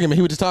listening to my ta- argument.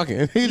 He was just talking.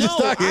 He was No, just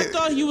talking. I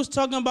thought he was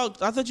talking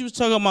about. I thought you was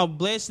talking about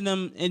blasting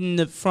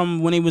them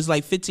from when he was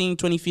like 15,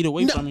 20 feet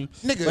away No, from him.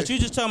 nigga. But you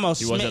just talking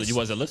about. You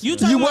wasn't listening. You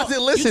talking You about, wasn't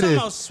You listening. talking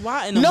about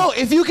swatting them. No,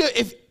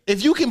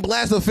 if you can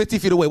blast them 50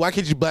 feet away, why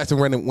can't you blast them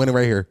running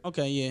right here?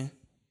 Okay, yeah.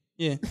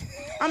 Yeah,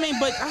 I mean,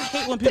 but I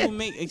hate when people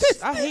make.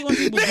 I hate when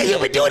people. Nigga, you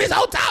been doing this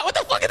whole time. What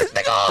the fuck is this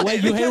nigga on?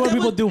 Wait, you hate when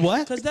people do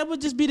what? Because that would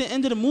just be the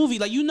end of the movie.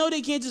 Like, you know, they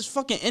can't just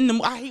fucking end the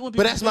movie. I hate when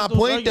people. But that's make my those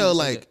point though.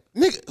 arguments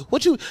Like,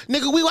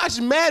 nigga, we watched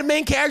mad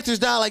main characters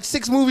die like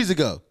 6 movies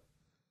ago,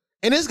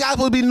 and this guy's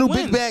supposed to be the new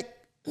When? big bad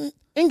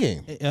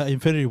Endgame.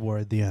 Infinity War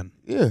at the end.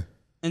 Yeah.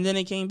 and then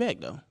they came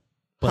back though.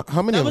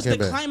 How many That of was them the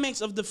came back? climax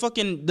of the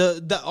fucking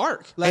the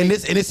arc. Like, And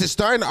it's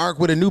starting the arc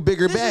with a new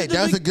bigger This is bag.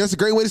 the That's a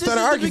great way to this start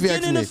is an arc the if you ask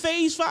beginning me. of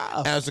Phase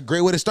 5. That's a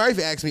great way to start if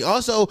you ask me.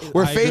 Also,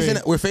 we're I agree.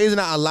 phasing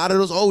out a lot of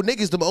those old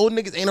niggas. The old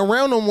niggas ain't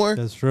around no more.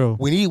 That's true.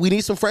 We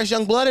need some fresh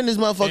young blood in this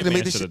motherfucker to Ant-Man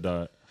make this should shit. have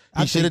died.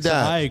 He should have think so.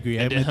 I died. agree.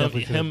 And Ant-Man then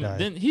definitely should have died.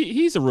 then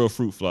he's a real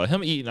fruit fly.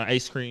 Him eating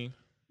ice cream.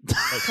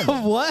 Like, come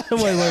on. What?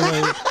 Wait.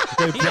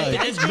 they play.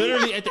 It's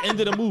literally at the end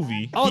of the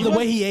movie. Oh, the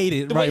way he ate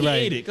it. The right, way he right.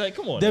 ate it. Like,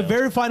 come on. The now.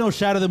 very final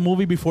shot of the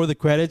movie before the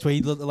credits, where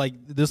he like,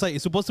 there's like,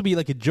 it's supposed to be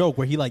like a joke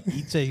where he like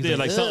eats it. He's Yeah,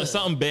 like "Ugh."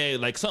 something bad,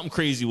 like something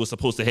crazy was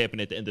supposed to happen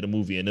at the end of the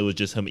movie, and it was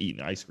just him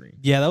eating ice cream.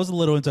 Yeah, that was a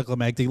little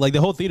anticlimactic. Like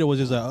the whole theater was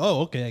just like,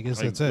 oh, okay, I guess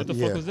Like, that's what it. the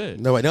fuck was that?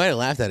 No, wait, nobody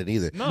laughed at it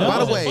either. No, by it the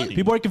wasn't way, funny.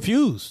 People are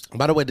confused.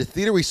 the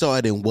theater we saw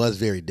it in was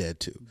very dead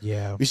too.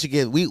 Yeah. We should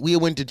get. We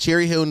went to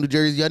Cherry Hill, New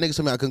Jersey. Y'all niggas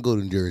told me I couldn't go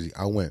to New Jersey.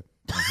 I went.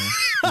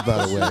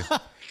 By the way,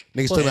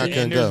 niggas told me I couldn't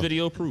And there's go.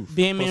 video proof.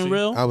 Bandman Pussy.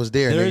 real. I was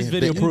there. There nigga. is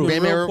video Ba- proof.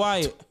 Bandman Real real-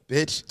 quiet.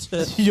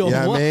 bitch. Yo,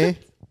 Yeah, what? man.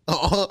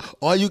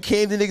 All you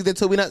Camden niggas that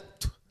told me not.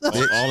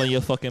 All in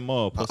your fucking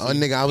mall, pussy.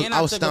 Nigga, And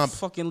I was took a stomping.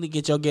 fucking leak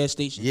at your gas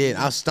station. Yeah,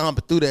 I was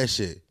stomping through that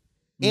shit.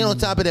 And on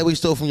top of that, we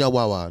stole from y'all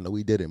Wawa. No,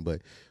 we didn't,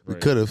 but we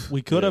Right. could have.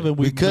 We could have, and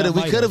We could have.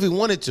 We might could have. We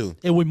wanted to,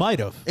 and we might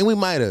have. and we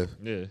might have.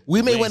 Yeah.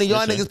 We made We one of ain't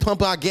y'all snitching. niggas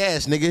pump our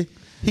gas, nigga.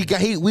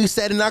 We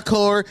sat in our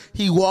car.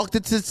 He walked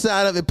it to the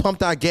side of it,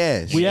 pumped our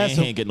gas, We He asked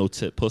him, ain't get no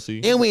tip,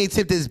 pussy. and we ain't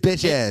tipped his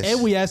bitch ass.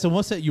 and we asked him,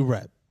 "What's that you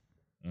rap?"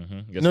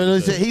 Guess no,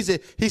 what he said?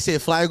 he said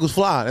fly equals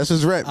fly. That's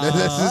his rep. That's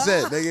his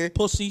set, nigga.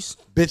 Pussies.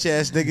 Bitch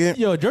ass nigga.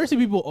 Yo, Jersey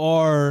people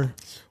are,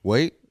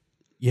 Wait,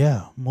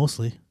 yeah,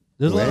 mostly.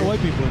 There's a lot of white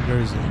people in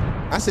Jersey.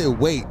 I said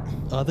wait.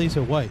 I think you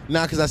said white.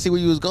 Nah, because I see where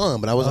you was going,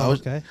 but I was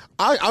okay.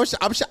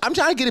 I'm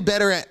trying to get it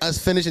better at us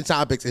finishing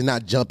topics and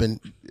not jumping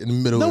in the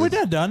middle. No, of we're it.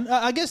 not done.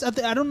 I guess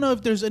I don't know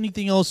if there's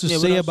anything else to Yeah,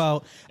 what say else?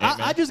 about.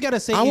 I just gotta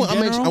say, I in want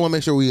general, to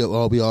make sure we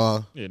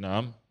all. Yeah, no,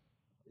 I'm.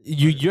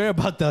 you're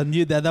about done.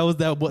 That was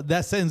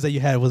that sentence that you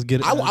had was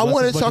good. I That's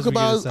want as to much talk as we get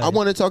to about. say. I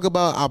want to talk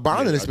about our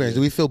bonding Yeah, I experience. did.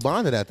 Do we feel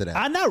bonded after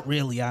that? Not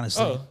really,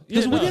 honestly, Oh,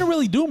 because yeah, we no. didn't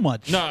really do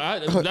much.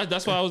 No,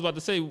 that's what I was about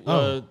to say.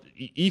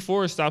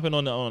 E4 stopping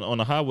on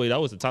the highway.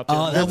 That was the top 10.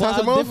 Oh, That's well,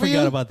 top I moment did for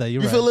forget you? about that.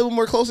 You're You right. feel a little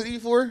more closer to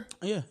E4?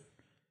 Yeah.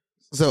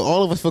 So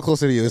all of us feel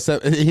closer to you,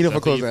 except he don't feel Except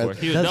for closer. E4. To us.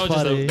 He was- That's that was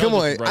just a- funny. that Come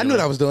was on, just right I knew what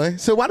I around. was doing.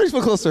 So why do you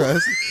feel closer to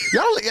us?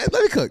 Y'all, let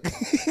me cook.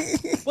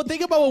 Well,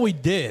 think about what we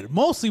did.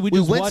 Mostly, we We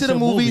just went watched to the some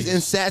movies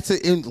and sat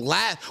in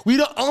laugh. We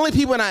the only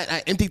people in our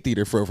empty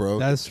theater, bro.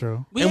 That's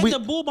true. We And had we- the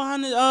bull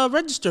behind the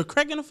register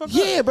cracking the fuck up.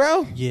 Yeah,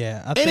 bro.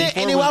 Yeah, I And think.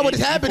 then why would it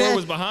happen? E4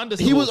 was behind us.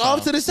 He the was whole off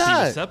time. to the He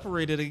side. was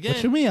separated again.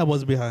 What you mean I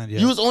was behind you?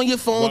 You was on your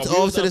phone While we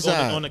off was to the up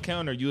side. on the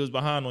counter. You was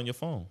behind on your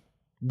phone.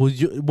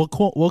 Was you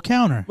what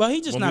counter? Well, he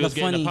just When not we a was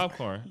getting funny. the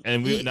popcorn,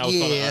 and we that was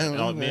Yeah, me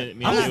and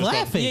I was you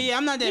laughing. Yeah,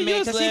 I'm not that You mad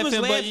was because he was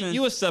laughing, but laughing.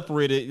 you was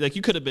separated. Like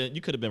you could have been right.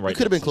 You could have been next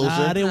to him.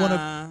 closer. I didn't want to.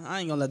 I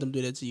ain't gonna let them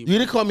do that to you. You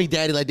didn't call me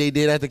daddy like they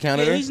did at the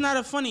counter. Yeah, he's not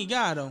a funny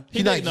guy though. He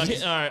He did, like- no, all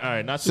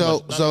right, not too So-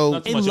 much. Not, so-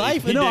 not too In much.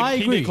 life, he no, did, I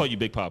He agree. did call you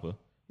Big Papa.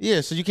 Yeah,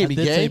 so you I can't be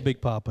did gay. say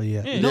Big Papa.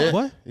 Yeah. Yeah. No, Yeah?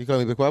 what? You call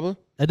me Big Papa?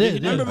 I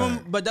did. Remember yeah.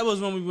 when? But that was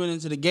when we went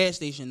into the gas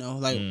station though.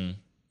 Like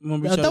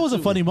when we That was a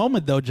showed funny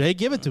moment though, Jay.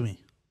 Give it to me.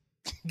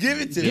 Give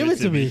it to Give it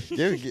to me.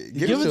 Give it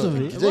Give it to him.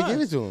 me. Jay, It give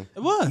was. it to him. It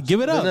was.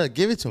 Give it No, up. no,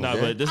 give it to him. Nah,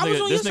 man. but this I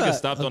was on nigga your side.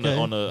 stopped Okay.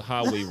 on the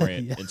highway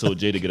rant and told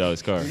Jay to get out of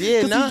his car.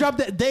 Yeah, Because nah. he dropped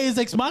that Deus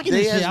Ex Machina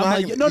Deus shit. Ex I'm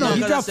like, Machina. no, Yeah, he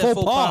because I dropped said faux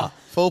faux pas. pas.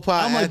 Faux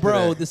pas. I'm like, after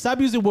bro, that. stop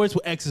using words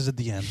with X's at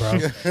the end, bro.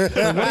 Like,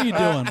 what are you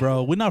doing,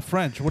 bro? We're not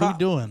French. What are we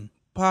doing?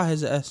 Pa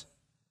has an S.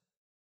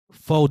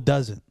 Faux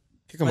doesn't.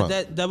 Kick him But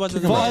out. that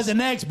wasn't Faux an has S.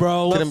 an X,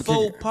 bro. Get But him-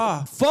 faux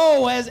pas.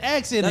 Faux has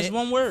X in That's it.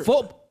 one word.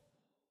 Faux.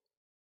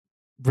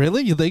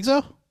 Really? You think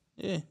so?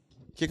 Yeah.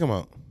 Kick him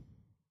out.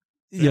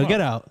 Yo,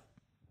 get out.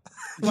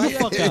 Get the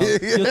fuck out.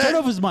 Yo, turn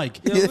off his mic.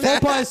 Faux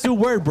pas is two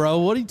word, bro.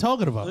 What are you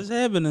talking about? What's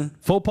happening?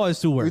 Faux pas is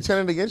two We words.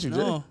 turning it against you, Jay.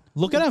 No.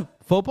 Look it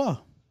up. Faux pas.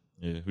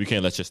 Yeah, we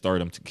can't let your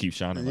stardom to keep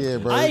shining. Yeah,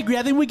 like bro. I agree.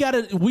 I think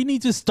we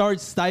need to start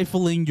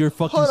stifling your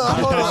fucking Hold on, star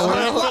hold on,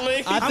 power. hold on.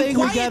 that. I I'm think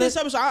we quiet got this it.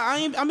 episode.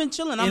 I've been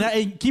chilling.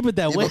 And keep it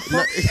that way.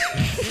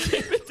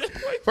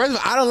 First of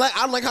all, I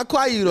don't like how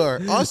quiet you are.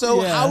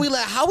 Also, Yeah. how we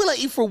let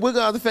E4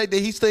 wiggle out the fact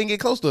that he still didn't get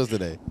close to us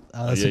today.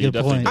 That's Yeah, a you good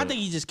definitely point. I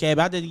think he just cabbed.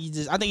 I think he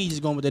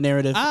just going with the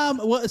narrative.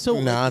 Well, so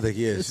Nah, I don't think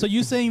he is. so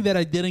you saying that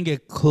I didn't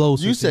get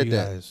closer? You to said you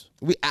that. guys.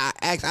 I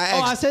asked.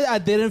 Oh, I said I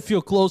didn't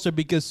feel closer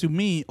because to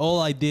me,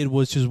 all I did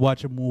was just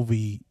watch a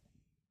movie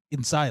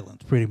in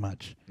silence, pretty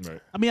much.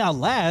 Right. I mean, I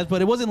laughed,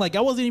 but it wasn't like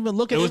I wasn't even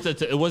looking. It was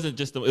at it wasn't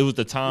just it was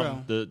the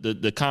time Bro.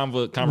 the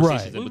conversations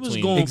Right. in we was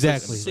between. going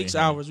Exactly. for 6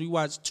 hours. We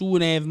watched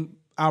 2.5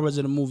 hours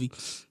of the movie.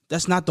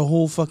 That's not the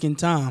whole fucking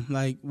time.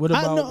 Like, what I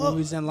about know, when we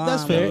was in line?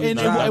 that's fair. when we And-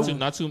 was and-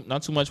 driving?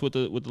 Not too much with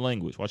the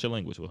language. Watch your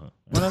language with her.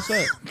 What I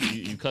said?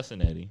 You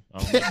cussing at him.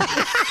 I don't like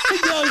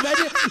it. yo,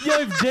 imagine,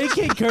 if Jay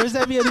can't curse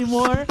at me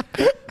anymore,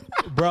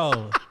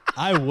 bro,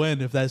 I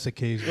win if that's the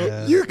case,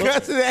 man. You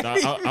got to that.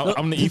 Nah,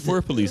 I'm the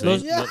E4 police.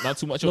 Los- Not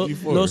too much on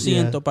E4. Lo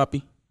siento,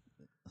 papi.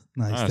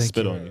 Nice, I thank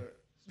spit you. on you.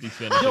 Speak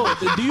Spanish.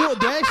 Yo,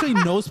 do I actually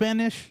know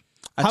Spanish?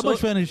 I How told- much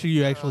Spanish do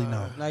you actually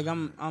know? Like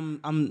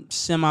I'm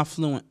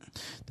semi-fluent,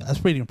 That's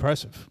pretty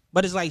impressive.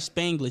 but it's like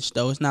Spanglish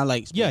though. It's not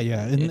like Yeah,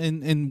 yeah.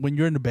 And when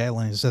you're in the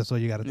Badlands, that's all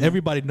you got to.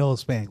 Everybody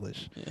knows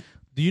Spanglish.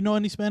 Do you know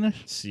any Spanish?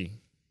 See,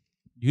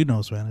 You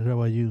know Spanish. How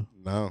about you?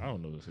 I No.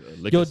 don't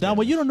know. Yo, Don,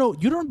 well, you don't know.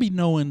 You don't be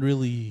knowing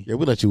really Yeah,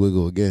 we let you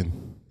wiggle again.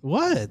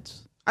 what.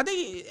 I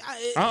think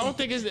I don't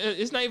think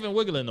it's not even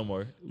wiggling no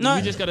more. No.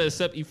 We just gotta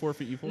accept E4 for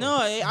E4.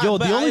 no. Yo,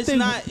 the only it's thing-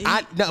 not.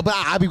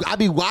 I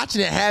be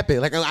watching it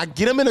happen. Like I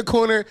get him in the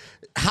corner.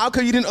 How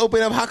come you didn't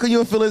open up? How come you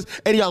don't feel this?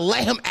 And y'all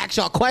let him ask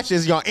y'all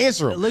questions. Y'all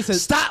answer them. Listen.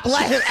 Stop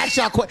letting him ask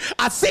y'all questions.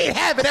 I see it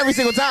happen every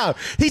single time.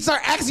 He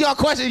start asking y'all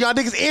questions. Y'all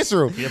niggas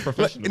answer them. He a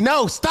professional.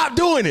 No, stop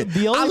doing it.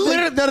 The only I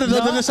literally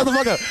thing- no, shut the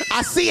fuck up.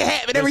 I see it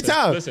happen every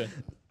time. Listen,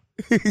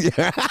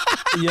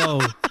 Yo,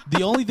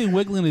 the only thing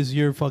wiggling is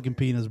your fucking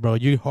penis, bro.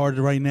 You're hard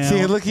right now.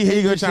 See, look, here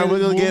you go, trying to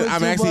wiggle again.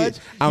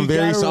 I'm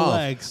very soft.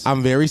 Relax.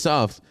 I'm very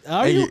soft.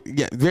 Are you?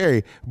 Yeah,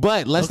 very.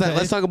 But let's Okay.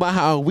 let's talk about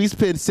how we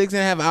spent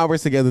 6.5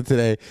 hours together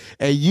today,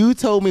 and you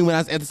told me when I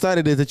was at the start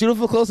of this that you don't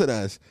feel closer to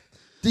us.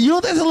 You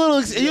know that's a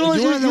little. You want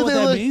to know what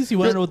that think- means? You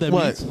want to know what that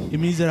means? It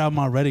means that I'm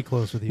already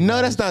close with you. No,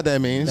 guys. that's not what that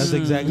means. That's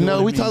exactly No,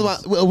 what we it talked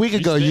means. about a week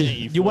ago.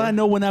 You want to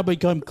know when I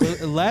become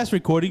last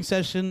recording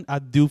session? I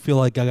do feel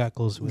like I got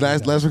close with you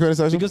last guys. recording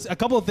session? because a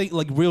couple of things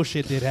like real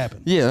shit did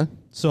happen. Yeah.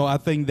 So I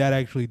think that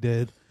actually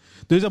did.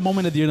 There's a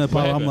moment at the end of the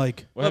What pod I'm happened?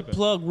 like, What A happened?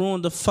 plug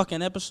ruined the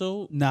fucking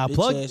episode. Nah, Bitch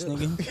plug- ass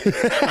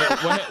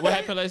nigga. what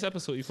happened last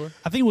episode, E4?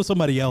 I think it was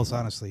somebody else.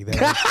 Honestly,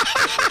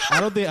 I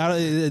don't think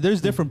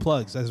there's different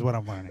plugs. That's what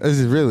I'm learning. This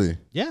is really.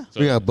 Yeah.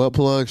 We got butt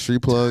plug,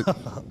 street plug.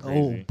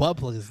 Oh, butt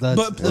plugs.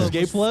 That's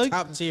gay was plug.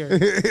 top tier.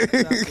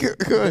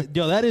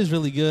 Yo, that is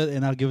really good,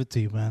 and I'll give it to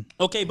you, man.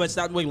 Okay, but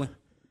stop wiggling.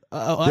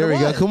 There we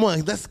go. Come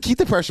on, let's keep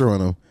the pressure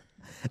on him.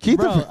 Keep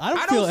Bro, the. I don't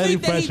I feel don't any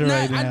think that he's pressure not.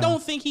 right now. I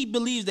don't think he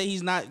believes that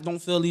he's not. Don't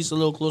feel at least a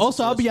little closer.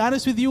 Also, to I'll us. be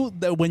honest with you.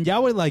 That when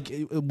y'all were like,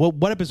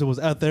 what episode was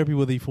out therapy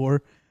with E4?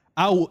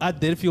 I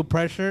did feel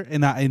pressure,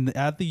 and I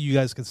think you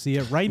guys can see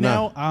it right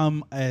Nah. now.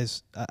 I'm Cool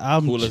as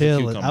a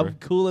chilling. cucumber. I'm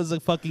cool as a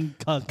fucking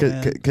cuck,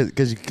 man.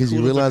 Because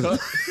you realize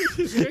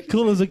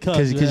Cool as a cuck.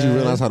 because you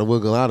realize how to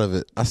wiggle out of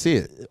it. I see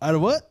it. Out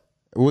of what?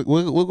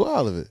 Wiggle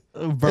out of it.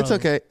 Bro. It's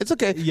okay. It's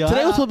okay. Yeah,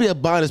 Today was supposed to be a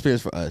bond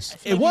experience for us.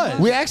 It was.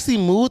 We actually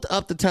moved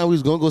up the time we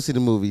was gonna go see the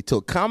movie to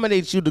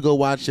accommodate you to go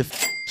watch your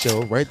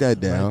show. Write that Write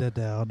down. that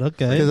down.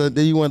 Okay. Because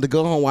then you wanted to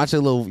go home watch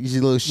your little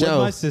With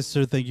show. my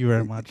sister, thank you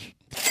very much.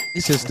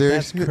 Sister.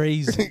 That's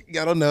crazy.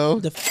 I don't know.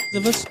 The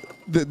of us.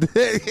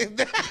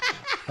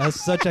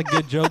 That's such a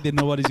good joke that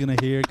nobody's gonna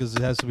hear because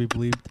it has to be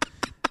bleeped.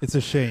 It's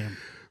a shame.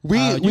 we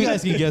You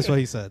guys can guess what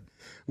he said.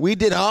 we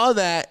did all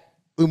that.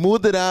 We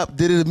moved it up.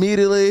 Did it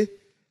immediately.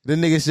 The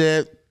nigga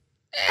said,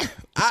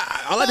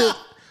 all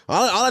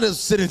I did was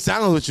sit in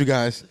silence with you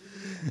guys.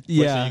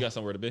 Yeah. You got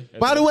somewhere to be.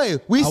 By the way,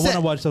 we I want said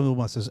to watch something with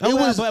my sister. It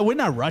was- But we're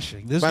not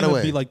rushing. This is By the gonna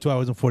way- be like 2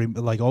 hours and 40,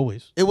 like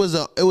always. it was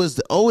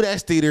the old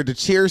ass theater. The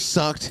chairs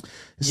sucked,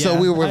 so Yeah,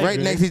 we were I right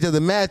agree. next to each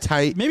other, mad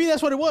tight. Maybe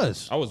that's what it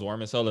was. I was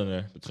warm as hell in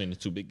there between the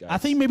two big guys. I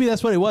think maybe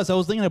that's what it was. I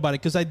was thinking about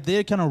it because I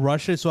did kind of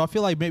rush it, so I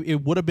feel like maybe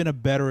it would have been a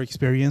better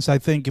experience. I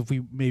think if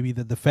we maybe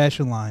the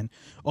fashion line,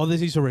 all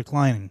this is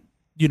reclining.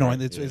 You know,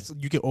 and it's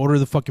you can order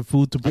the fucking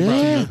food to bring it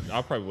to you.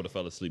 I probably would have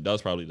fell asleep. That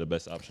was probably the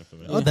best option for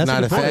me. Oh, that's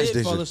Not a a good point. fast I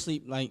did fall station.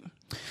 asleep like.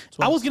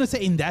 I was gonna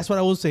say, and that's what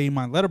I was saying in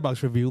my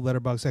Letterboxd review,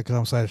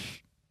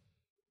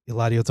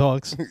 letterboxd.com/Eladio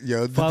Talks.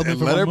 Yo, Follow me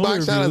for my letterbox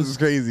movie shout reviews. is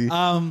crazy.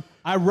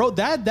 I wrote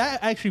that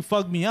actually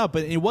fucked me up,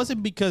 but it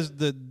wasn't because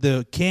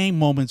the Kang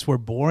moments were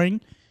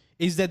boring.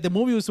 Is that the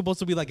movie was supposed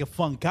to be like a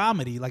fun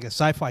comedy, like a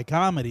sci-fi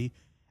comedy,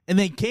 and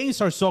then Kang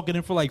starts talking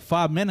in for like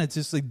 5 minutes.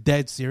 It's like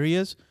dead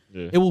serious.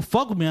 Yeah. It will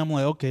fuck with me. I'm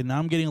like, okay, now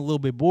I'm getting a little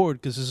bit bored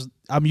because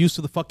I'm used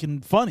to the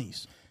fucking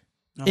funnies.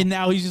 And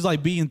now he's just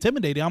like being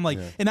intimidating. I'm like,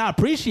 and I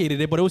appreciated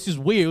it, but it was just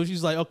weird. It was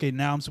just like, okay,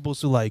 now I'm supposed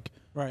to like,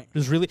 Right.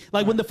 just really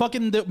like when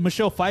the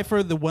Michelle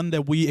Pfeiffer, the one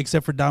that we,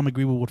 except for Dom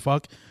McGree, would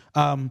fuck.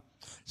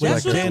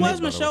 That's who it Janet-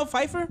 was, Michelle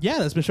Pfeiffer. Yeah,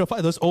 that's Michelle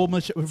Pfeiffer. That's old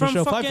Michelle From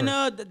Pfeiffer. fucking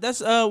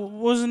that's what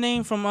was the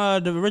name from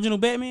the original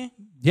Batman?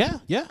 Yeah,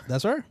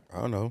 that's her.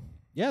 I don't know.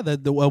 Yeah,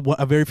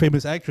 a very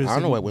famous actress. I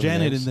don't know what women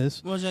Janet names. in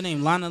this. What was her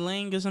name? Lana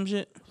Lang or some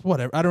shit.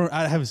 Whatever.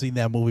 I haven't seen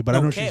that movie, but I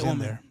No, know she's in Catwoman.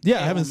 there. Yeah,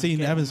 I haven't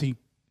Catwoman, seen.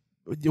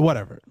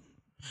 Whatever.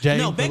 Jay,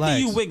 No, back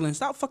relax. to you wiggling.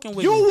 Stop fucking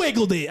wiggling. You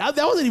wiggled it. That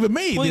wasn't even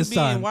me Point this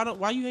being, time.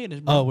 Why you hate us,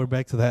 bro? Oh, we're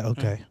back to that.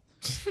 Okay.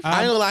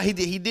 I ain't gonna lie,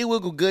 he did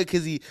wiggle good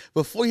because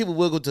before he would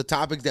wiggle to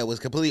topics that was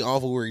completely off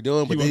of what we were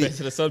doing. He But went then back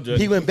to the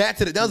subject. He went back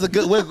to that was a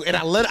good wiggle, and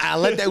I let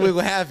that wiggle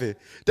happen.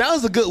 That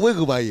was a good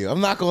wiggle by you. I'm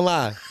not gonna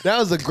lie, that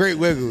was a great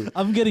wiggle.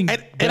 I'm getting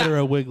better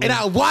at wiggling. And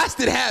I watched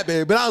it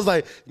happen, but I was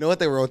like, you know what?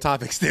 They were on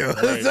topic still.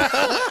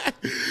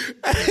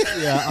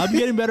 Yeah, I'm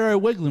getting better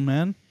at wiggling,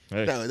 man.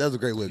 Hey, that was a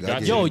great wiggle. I Got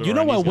get Yo, it. you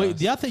know what? These Wait, guys.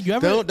 do y'all think you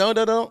ever?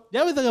 Don't. You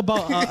ever think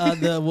about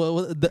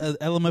the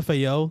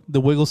LMFAO, the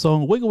wiggle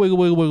song? Wiggle, wiggle,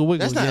 wiggle, wiggle,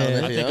 wiggle. That's not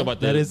yeah. I think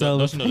about That is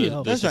don't you know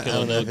LMFAO. the That's not Shaquille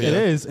O'Neal LMFAO. It kid?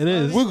 is. It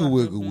is.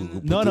 Wiggle.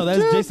 No,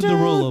 that's Jason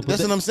Derulo. but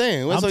That's what I'm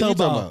saying. What I'm song you talking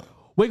talking about.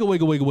 about? Wiggle,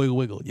 wiggle, wiggle, wiggle,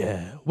 wiggle.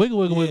 Yeah. Wiggle,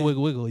 wiggle, wiggle,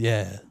 wiggle, wiggle.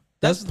 Yeah.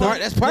 That's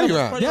That's party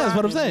rock. Yeah, that's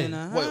what I'm saying.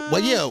 Well,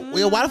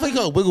 yeah. Why the fuck you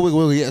call it wiggle, wiggle,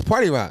 wiggle? Yeah, it's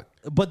party rock.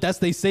 But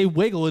they say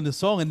wiggle in the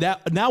song, and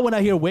now when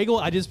I hear wiggle,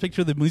 I just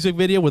picture the music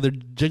video where they're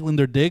jiggling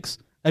their dicks.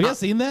 Have y'all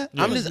seen that?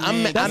 I'm That's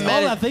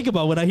mad all I at, think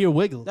about when I hear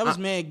Wiggle. That was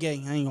mad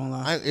gay. I ain't gonna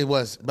lie. it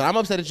was, but I'm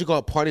upset that you call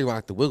Party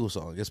Rock the Wiggle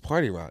song. It's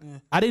Party Rock.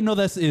 I didn't know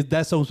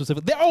that song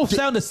specific. They all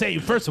sound the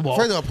same. First of all,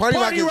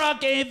 Party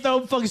Rock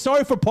anthem. Fucking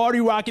Sorry for Party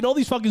Rockin'. All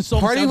these fucking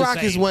songs. Party sound the Rock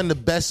same. is one of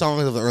the best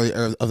songs of the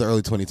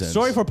early 2010s.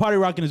 Sorry for Party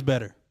Rockin' is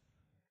better.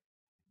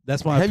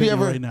 That's my Have you opinion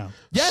ever- right now.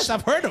 Yes,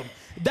 I've heard them.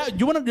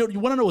 You want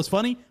to know what's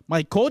funny?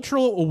 My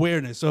cultural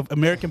awareness of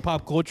American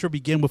pop culture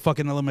began with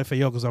fucking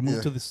LMFAO because I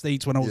moved to the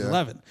States when I was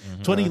 11.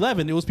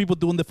 2011, it was people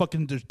doing the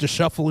fucking the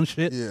shuffle and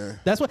shit. Yeah.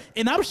 That's what.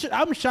 And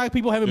I'm shocked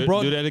people haven't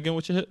brought Do that again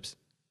with your hips.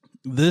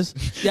 this.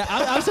 Yeah,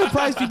 I'm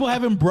surprised people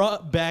haven't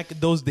brought back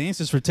those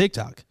dances for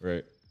TikTok.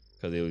 Right.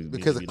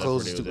 Because the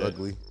clothes is too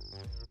ugly.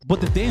 But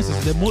the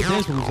dances, the more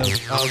dance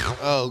moves.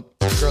 Oh,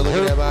 girl, look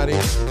at that body.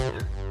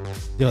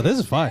 Yo, this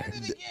is fire.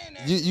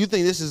 You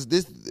think this is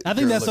this? I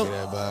think girl, that's look so-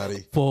 at that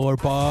body. For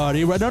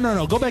party, right?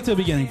 No. Go back to the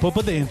beginning. Put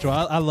the intro.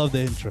 I love the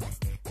intro.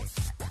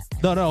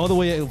 No, all the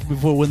way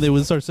before when they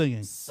would start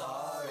singing.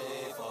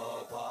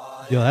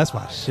 Yo, that's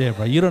my shit,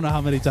 bro. You don't know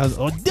how many times.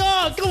 Oh,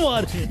 dog, come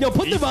on. Yo,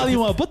 put the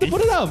volume up. Put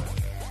it up.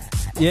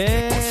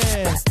 Yeah.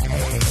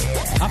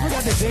 I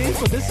forgot the dance,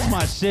 but this is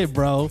my shit,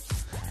 bro.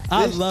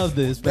 I love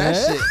this, man.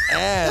 That shit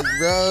ass,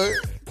 bro.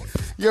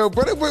 Yo,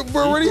 bro, what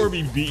are Or you?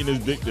 be beating his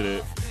dick to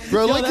that.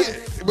 Bro, Yo, look that's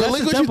at, bro, the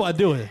look what tempo you. I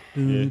do it.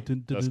 Yeah,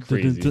 that's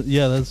crazy.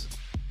 Yeah, that's.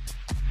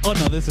 Oh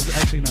no, this is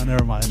actually not.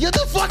 Never mind. What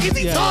the fuck is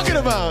he talking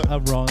about?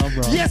 I'm wrong.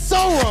 Yeah, so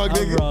wrong,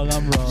 nigga.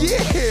 I'm wrong. Yeah,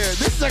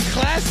 this is a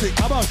classic.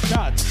 How about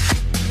shots?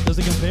 Does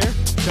it compare?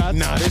 Shots?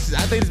 Nah, I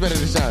think it's better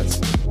than shots.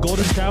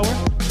 Golden shower?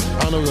 I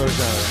don't know what to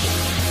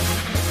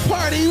shower.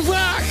 Party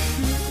Rock.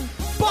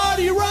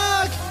 Party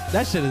rock!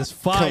 That shit is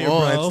fire, Come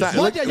on, bro. stop.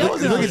 What? Look- Y'all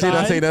wasn't look at you outside.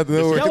 not saying nothing.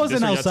 Don't worry. Y'all wasn't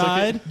This one y'all took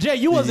outside. Jay,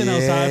 you wasn't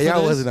outside. Yeah, for y'all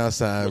this. wasn't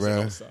outside,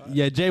 bro.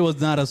 Yeah, Jay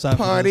was not outside.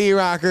 for Party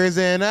rockers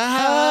in the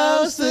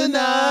house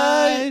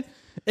tonight.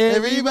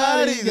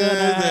 Everybody's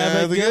gonna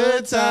have a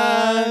good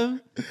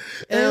time.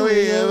 And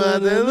we about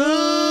to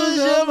lose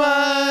your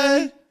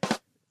mind.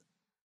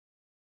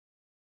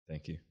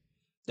 Thank you.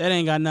 That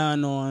ain't got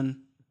nothing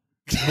on.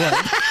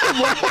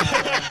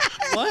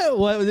 What?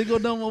 What? They go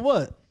down with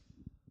what?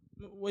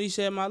 What he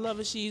said, my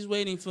lover, she's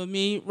waiting for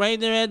me right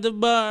there at the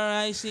bar.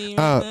 I see.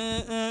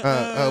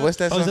 What's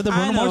that Oh, song? is that the I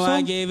Bruno know Mars I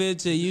song? gave it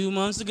to you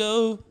months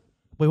ago,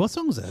 Wait, what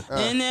song is that?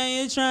 and now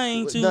you're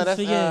trying to No, that's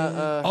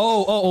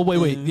forget.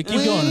 Wait. You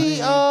keep going.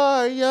 We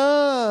are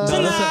young.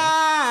 No,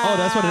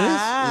 that's what it is?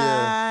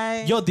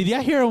 Yeah. Yo, did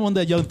y'all hear him on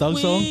that Young Thug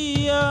song?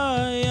 We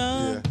are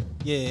young.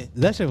 Yeah. Yeah.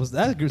 That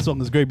song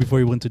was great before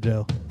he went to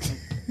jail.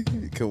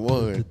 Come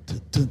on.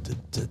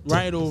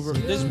 Right over.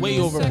 This way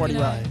over Party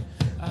Rock.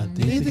 I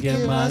need to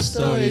get my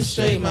story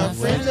straight. My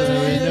friends are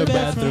in the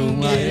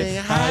bathroom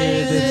getting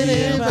higher than the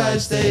Empire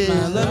State.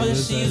 My lover,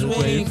 she's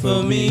waiting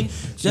for me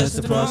just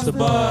across the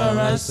bar.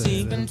 I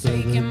see. Been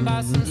taken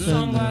by some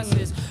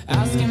sunglasses,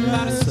 asking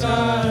about a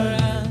star.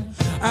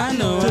 I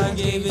know I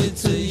gave it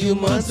to you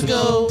months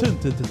ago.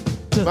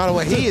 By the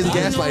way, he is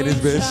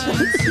gaslighting this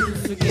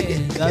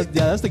bitch.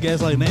 That's the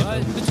gaslight name.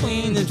 But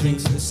between the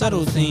drinks and the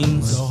subtle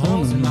things, So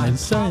holes in my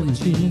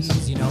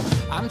apologies. You know,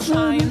 I'm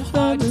trying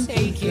hard to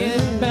take it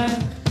back.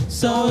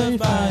 so if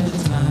by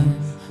the time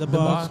the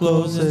bar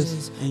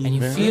closes and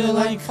you feel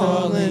like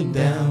falling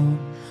down,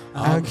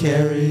 I'll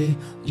carry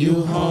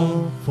you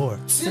home For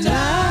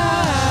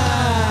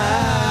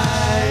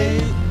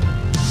tonight.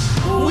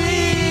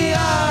 We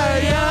are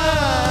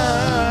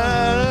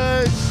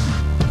young,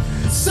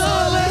 so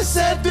let's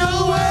set the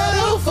world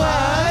on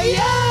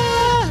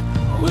fire.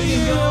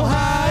 We go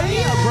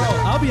higher. bro,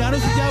 I'll be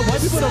honest with y'all.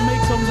 White people don't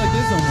make songs like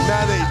this no more.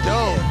 Nah, they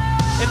don't.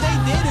 If they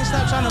did and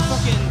stop trying to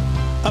fucking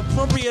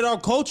appropriate our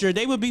culture,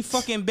 they would be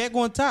fucking back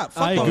on top.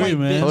 Fuck I them agree, white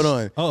man. bitch. Hold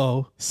on.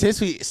 Uh-oh.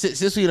 Since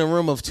we in a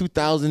room of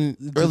 2000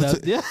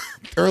 Yeah.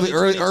 early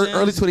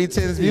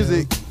 2010s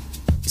music.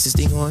 Is this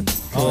thing on?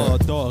 Oh,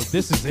 dog,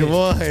 this is it. Come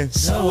on.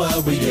 So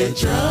what, we get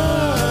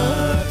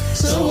drunk.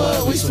 So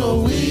what, we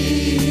smoke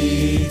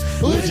weed.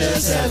 We're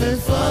just having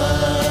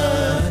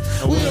fun.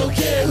 We don't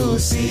care who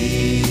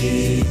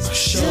sees.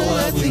 So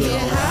what, we get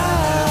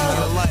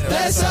high.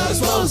 That's how it's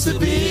supposed to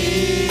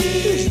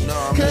be.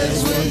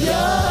 Cause we're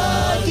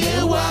young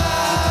and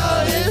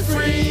wild and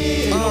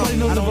free. Nobody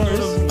knows the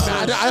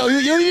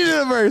verse. You need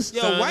the verse.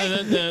 Yo, white.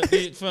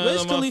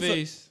 Wiz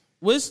Khalifa-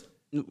 Wiz,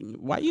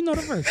 why you know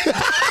the verse?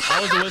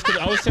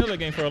 I was Taylor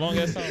Gang for a long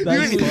ass time.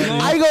 That's funny.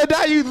 I ain't gonna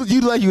die.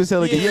 You like you was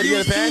telling me. You you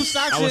had a two patch?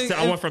 socks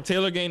I went from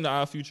Taylor Gang to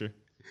Our Future.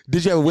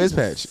 Did you have a whiz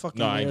patch?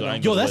 No, I ain't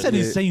Yo, gonna that's let an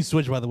it. insane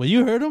switch, by the way.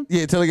 You heard him?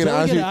 Yeah, Taylor Gang to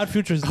Taylor Odd Gang to Future. Odd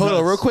Future is Hold on,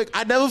 nuts. real quick.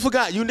 I never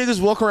forgot. You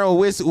niggas walk around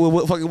with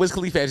fucking Wiz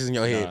Khalifa patches in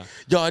your head. Nah.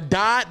 Y'all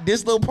dyed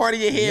this little part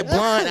of your head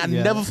blind. I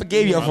Yeah. never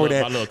forgave y'all My for little-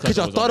 that my little because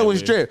y'all cousin was thought on it was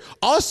that drip.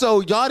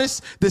 Also, y'all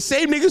the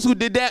same niggas who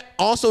did that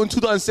also in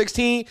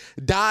 2016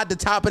 dyed the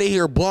top of their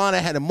hair blonde. I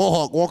had a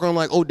mohawk walking around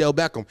like Odell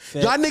Beckham.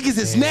 Y'all niggas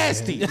is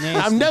nasty.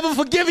 I'm never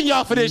forgiving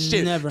y'all for this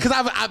shit Never. because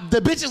the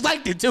bitches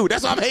liked it too.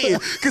 That's why I'm hating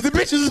because the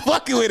bitches was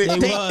fucking with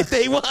it.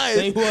 They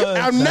was.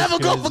 I'm never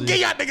gonna crazy. forget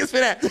y'all niggas for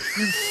that.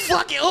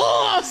 Fucking,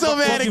 oh, I'm so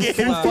mad Fucking again.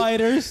 Foo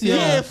Fighters.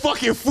 Yeah,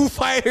 fucking Foo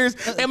Fighters.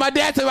 And my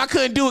dad told me I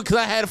couldn't do it because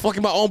I had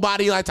fucking my own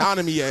bodily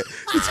autonomy yet.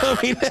 He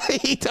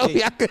told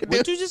me I couldn't do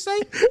What it. you just say?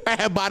 I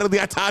had bodily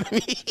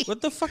autonomy.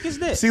 What the fuck is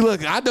that? See,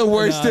 look, I know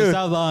words Nah, too.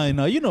 stop lying.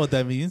 No, you know what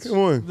that means. Come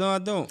on. No, I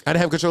don't. I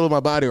didn't have control of my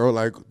body or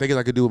like things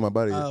I could do with my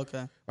body. Oh,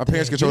 okay. My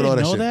parents You controlled all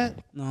didn't that know shit.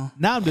 that? No.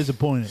 Now I'm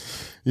disappointed.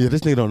 Yeah,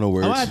 this nigga don't know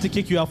words. I might have to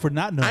kick you out for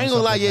not knowing. I ain't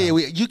gonna lie, something now.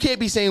 you can't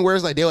be saying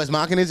words like Deus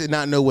Machina and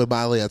not know what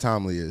bodily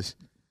autonomy is.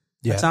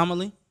 Yeah.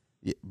 Autonomy?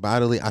 Yeah,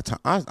 bodily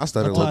autonomy. I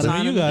stuttered a little bit.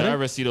 Autonomy, you got Y'all it.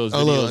 ever see those Oh,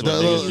 videos look, where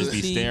look, niggas just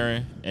be look.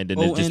 staring and then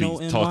they just be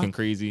O-N-O-N-Y? talking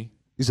crazy?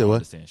 You said what?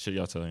 Understand? Shit,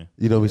 y'all telling.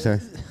 You know what we saying?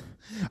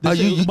 This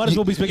shit might as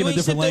well be speaking You a ain't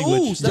different said the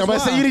language. oohs. Yeah, I'm That's about to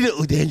say why. you need to.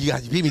 Oh, damn,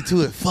 you beat me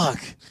to it. Fuck.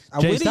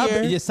 Jay,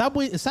 stop,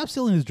 Whittier. stop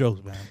stealing his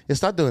jokes, man. Yeah,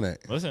 stop doing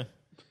that. Listen,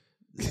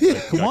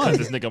 Come on.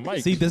 this nigga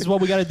Mike. See, this is what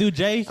we got to do,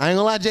 Jay. I ain't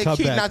gonna lie, Jay. Cut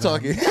Keep back, not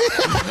man. talking.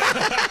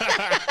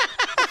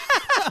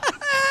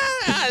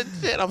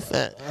 Shit, I'm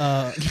fat.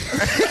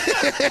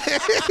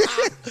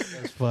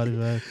 That's funny,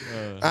 man.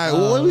 All right,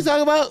 what are we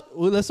talking about?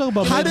 Well, let's talk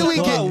about How Made did we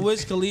in get- Fun.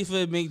 Wiz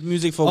Khalifa make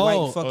music for Oh, white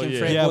oh, fucking yeah.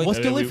 frat Yeah, boys. what's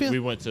And then Khalifa? we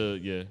went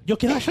to Yo,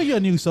 can I show you a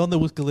new song that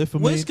Wiz Khalifa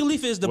Wiz made?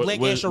 Khalifa is the Black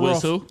Wiz Asher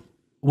who?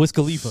 Wiz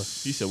Khalifa.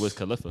 He said Wiz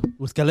Khalifa.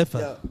 Wiz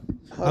Khalifa.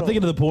 I'm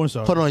thinking of the porn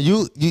star. Hold on,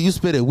 you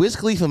spit it. Wiz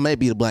Khalifa might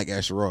be the Black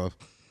Asherov,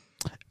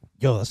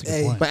 Yo, that's a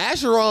good point. but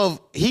Asherov,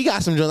 he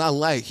got some joints I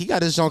like. He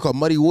got this song called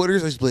Muddy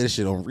Waters. I just play this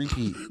shit on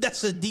repeat.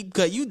 That's a deep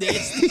cut. You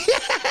nasty.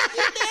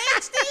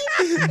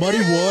 Muddy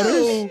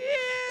Waters.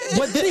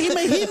 What did he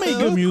make? He made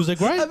good music,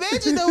 right?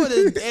 Imagine though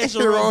with an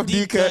Asher Roth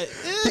deep cut.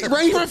 Bro,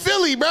 he from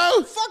Philly,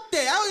 bro. Fuck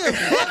that. I don't give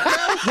a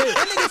fuck, bro.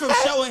 That nigga from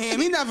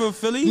Showingham. He not from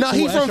Philly. No,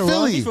 he Who, from Asher Roth?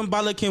 Philly. He from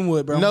Bala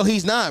Kenwood, bro. No,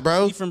 he's not,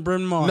 bro. He from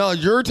Bryn Mawr. No,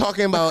 you're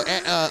talking about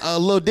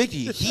Lil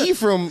Dicky. He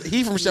from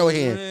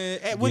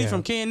Showhand. What, he Yeah.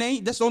 from K&A?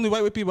 That's the only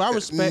white people I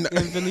respect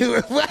in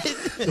Philly. What?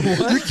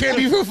 You can't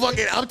be from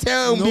fucking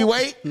Uptown and be Nope.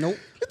 white? Nope.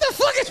 What the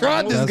fuck is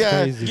wrong with this That's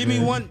guy? crazy. Give me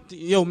man. one.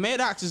 Yo,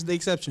 Maddox is the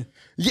exception.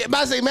 Yeah, but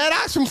I say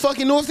Maddox from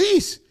fucking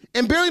Northeast.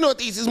 And barely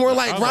Northeast is more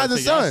like Rising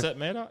Sun. Set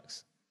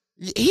Maddox.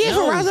 He ain't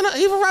No.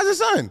 from Rising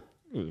Sun.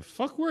 Who the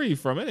fuck, where are you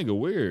from? That nigga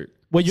weird.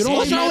 Well, you know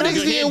What's what? wrong with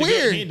Maddox- niggas being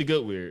weird? He ain't the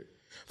good weird.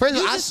 First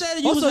of You all, just said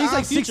you was Also, an he's like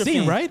Odd Future 16,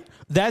 fan. right?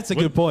 That's a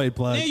good point,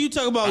 Plug. Then you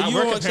talk about you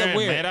We're don't accept comparing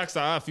weird. Maddox to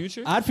Our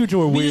Future. Odd Future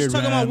were We weird, just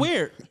talking man. about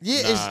weird.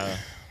 yeah, Nah, it's,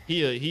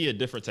 he a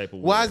different type of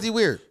weird. why is he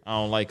weird? I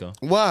don't like him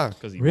Why?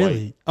 because he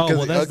Really? white. Oh, well,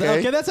 'Cause- that's okay.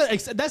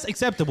 okay. That's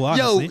acceptable. Yo,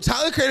 Honestly.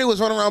 Tyler Creator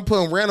was running around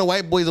putting random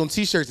white boys on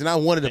T-shirts, and I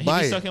wanted to He buy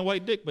be it. sucking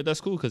white dick, but that's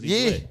cool because he's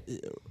Yeah,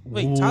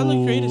 white. Wait,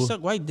 Tyler Creator Ooh.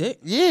 suck white dick?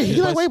 yeah, he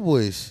Yeah. like white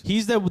boys.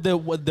 He's a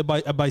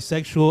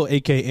bisexual,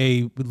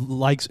 aka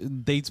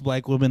dates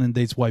black women and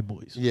dates white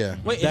boys. Yeah,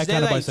 Wait, That is that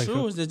kind of like bisexual.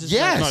 true? Or is that just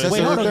Yes, like, that's Wait,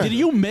 what hold I'm on. saying. Did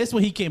you miss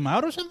when he came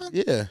out or something?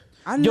 yeah.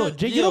 I Yo,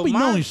 Jay, you don't be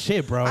knowing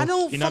shit, bro. I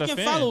don't He not a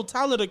fucking fan. follow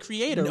Tyler the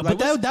Creator. No, Like,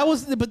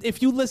 but but if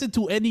you listen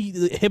to any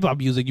hip hop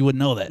music, you would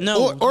know that.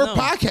 no, Or no.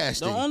 podcasting.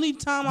 The only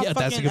time I Yeah, that's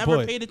a fucking good ever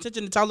point. paid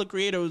attention to Tyler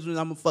Creator was when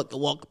I'm a fucking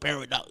walk of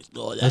paradise.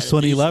 That's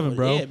 2011,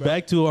 bro. Yeah,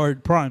 Back to our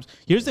primes.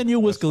 Here's the new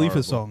Wiz Khalifa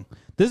horrible. song.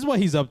 This is what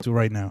he's up to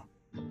right now.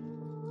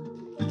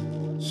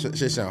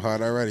 Shit sound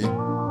hard already.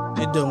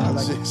 It don't. I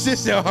like it. Shit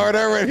sound hard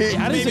already.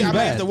 I didn't Maybe say I he's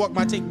might have to bad. walk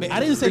my take back.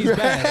 I didn't say he's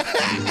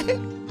bad.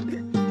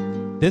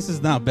 This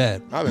is not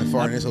bad. I've been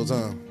farting this whole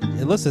time.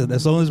 Hey, listen,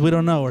 as long as we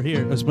don't know or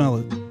hear or smell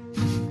it, you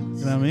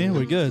know what I mean?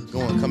 We're good.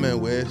 Go on, come in,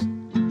 Wiz.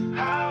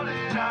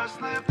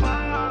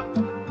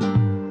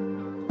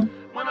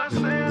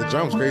 The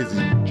drum's crazy.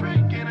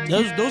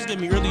 Those give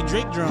me early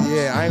Drake drums.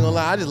 Yeah, I ain't gonna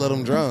lie. I just love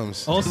them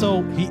drums.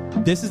 Also,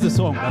 this is the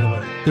song, by the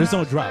way. There's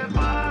no drop.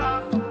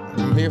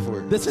 I'm here for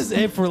it. This is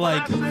it for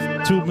like 2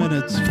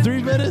 minutes,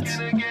 3 minutes.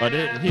 But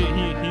he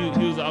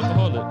was an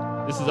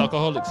alcoholic. This is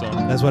alcoholic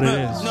song. That's what it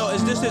is. No,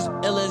 is this his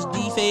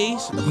LSD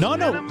phase? No. I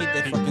hate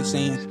that fucking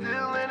saying.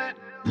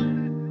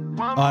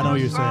 Oh, I know what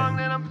you're saying.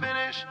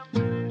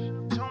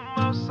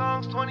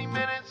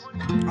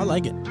 I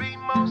like it.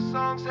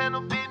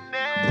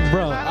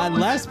 Bro,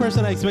 last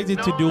person I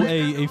expected to do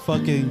a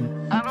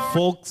fucking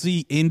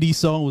folksy indie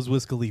song was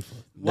Wiz Khalifa.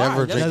 Why?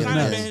 Never That's thinking kind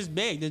of that. been his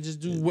bag. They just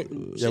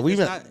do. Yeah,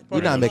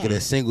 we're not making a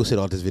single shit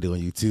off this video on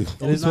YouTube.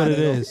 It is what it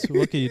is.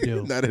 What can you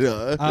do? Not at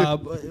all.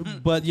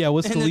 But yeah,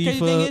 Wiz And the crazy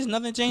thing is, Khalifa.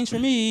 nothing changed for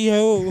me.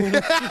 Yo.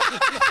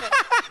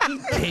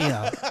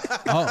 Damn.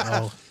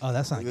 Oh,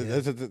 that's not good.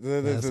 I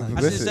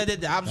just said that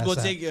the ops gonna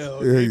That's take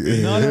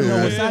it.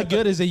 No. What's not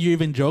good is that you're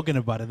even joking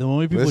about it. The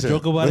moment people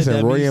joke about it,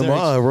 that Roy means and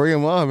Ma, Roy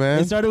and Ma, man.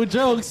 it started with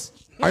jokes.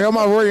 Are y'all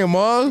my Roy and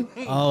Ma?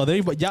 Oh, there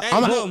you go. Yeah, Hey,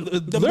 well,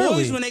 look, the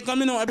literally. boys, when they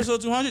come in on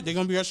episode 200, they're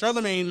gonna be our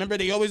Charlemagne. Remember,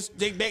 they always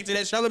dig back to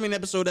that Charlemagne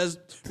episode as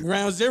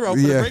ground zero for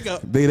the Yeah,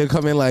 breakup. they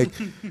come in like,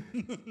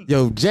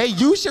 yo, Jay,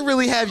 you should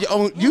really have your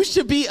own. You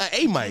should be an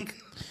A mic.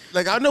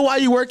 Like I know why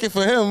you working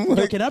for him. Yo,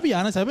 Like, can I be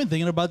honest? I've been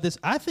thinking about this.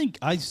 I think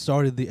I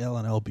started the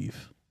LNL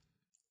beef.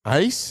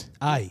 Ice,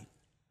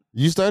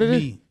 you started Me.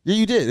 it. Yeah,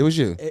 you did. It was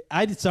you.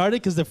 I started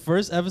because the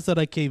first episode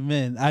I came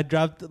in, I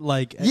dropped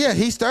like Yeah,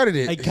 he started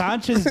it. a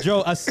conscious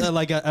joke.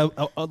 Like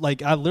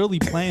I literally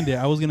planned it.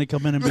 I was gonna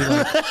come in and be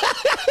like,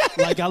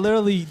 Like I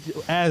literally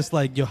asked,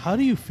 like, yo, how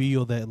do you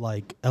feel that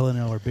like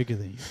LNL are bigger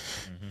than you?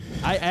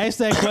 I asked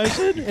that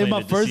question in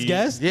my planted the first seed.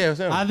 guest. Yeah, it was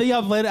him. I think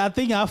I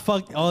think I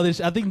fucked all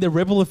this. I think the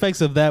ripple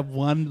effects of that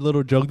one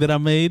little joke that I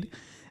made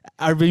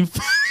are being.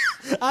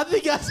 I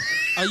think I.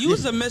 Oh, you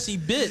was a messy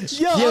bitch.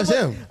 Yo, Yeah, it was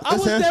I him. I It was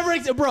was him.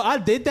 never, bro. I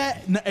did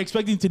that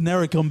expecting to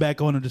never come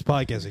back on this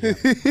podcast again.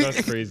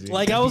 That's crazy.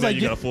 Like, I was Now like,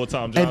 you got a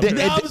full-time job. then-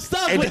 Now I'm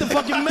stuck with the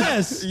fucking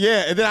mess.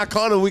 Yeah, and then I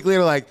called him a week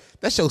later, like,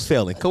 that show's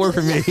failing. Come work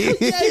for me.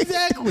 Yeah,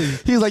 exactly.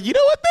 He was like, you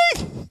know what,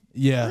 thing?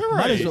 Yeah,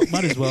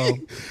 might as well.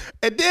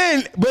 And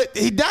then, but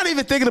he not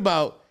even thinking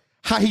about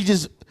how he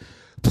just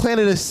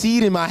planted a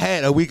seed in my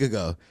head a week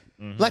ago.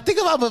 Like, think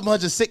about how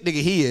much a sick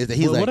nigga he is. That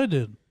he's What like, I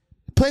did?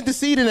 plant the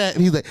seed in that.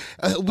 And he's like,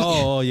 yeah,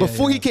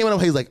 before yeah. he came up,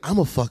 he was like, I'm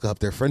gonna fuck up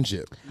their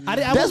friendship. I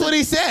That's wasn't- what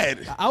he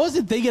said. I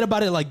wasn't thinking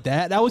about it like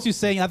that. I was just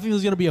saying I think it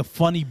was gonna be a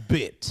funny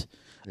bit.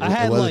 I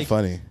had it wasn't like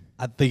funny.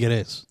 I think it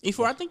is.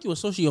 E4, I think you a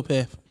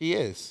sociopath. He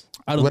is.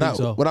 I don't without,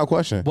 think so. Without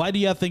question. Why do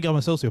y'all think I'm a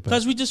sociopath?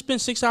 Because we just spent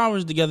 6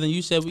 hours together and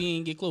you said we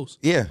ain't get close.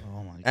 Yeah.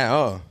 Oh my God. At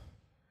all.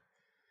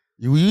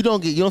 You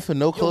don't feel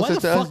no Yo, why closer the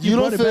to fuck us. you don't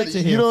brought it feel. back to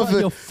You here? don't Fuck-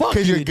 feel. yo, fuck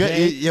 'cause you, you're good.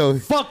 Jay. Yo,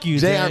 Fuck you,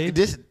 Jay. Jay.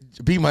 This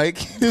B Mike.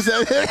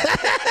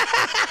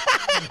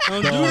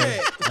 Don't do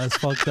that. That's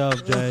fucked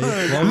up, Jay.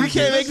 we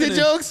can't make the Listen.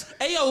 jokes.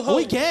 Hey, yo, hold.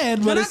 We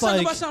can, but I it's talk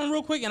like- about something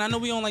real quick? And I know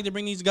we don't like to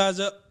bring these guys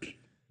up.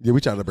 Yeah,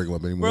 we trying to bring him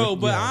up anymore. Bro,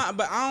 but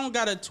I don't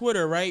got a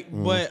Twitter, right?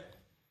 But,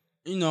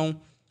 you know,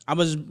 I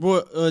was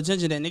brought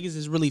attention that niggas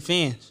is really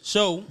fans.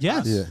 So,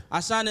 Yes. Yeah.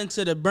 I signed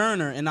into the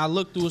burner and I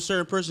looked through a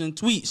certain person's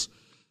tweets.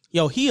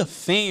 Yo, he a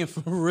fan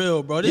for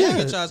real, bro. This Yeah.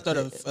 nigga try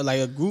to start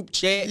a group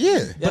chat. Yeah. You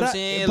know what I'm I,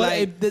 saying?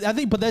 but Like, I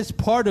think, but that's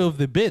part of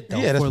the bit, though.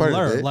 Yeah, that's for part of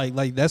the Lur. bit.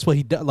 Like that's what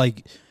he does.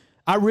 Like,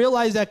 I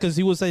realized that because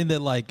he was saying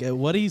that. Like,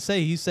 what did he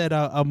say? He said,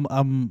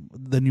 "I'm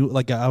the new,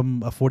 like,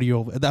 I'm a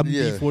 40-year-old. I'm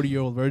Yeah. the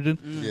 40-year-old virgin."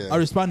 Yeah. I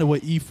responded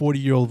with "E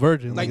 40-year-old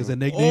virgin," like, as a all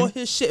nickname.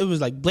 his shit, it was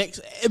like black.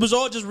 It was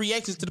all just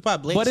reactions to the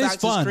pod. Black But it's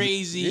Sox fun. is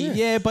crazy.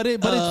 Yeah, but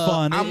it's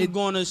fun. I'm It-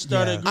 gonna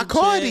start yeah. a group I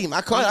called chat. him. I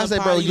I'm said,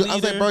 the bro, party I was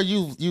like, leader. bro,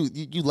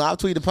 you live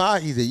tweet the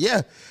pod. He said,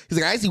 yeah. He's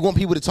like, I actually want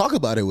people to talk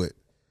about it with.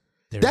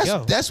 There we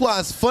go. That's why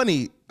it's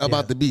funny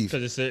about the beef.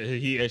 Because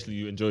he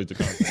actually enjoys the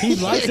content. He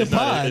likes the It's not-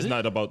 pod. It's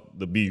not about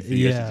the beef.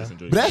 He Yeah. actually just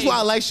enjoys But it. that's why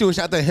I like shooting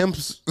shout to him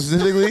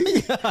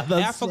specifically.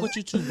 Hey, I fuck with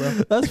you too, bro.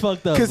 That's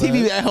fucked up. Because he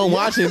man. be at home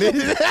watching it.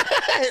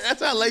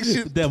 That's why I like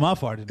shooting. Damn, I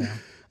farted now.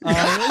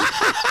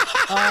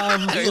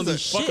 You gonna be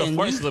Fuck a shitting.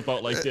 fart slip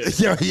out like this.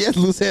 Yo, he has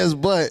loose ass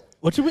butt.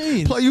 What you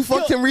mean? Plug, you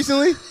fucked him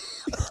recently?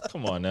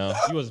 Come on now.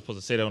 You wasn't supposed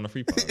to say that on the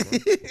free pod, bro.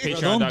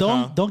 Don't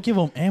Patreon.com. don't give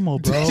him ammo,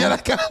 bro. Shut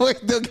up, can't wait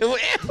to give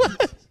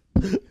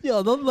him-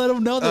 Yo, don't let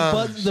him know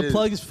the the shit.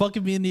 plug is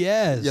fucking me in the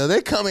ass. Yo,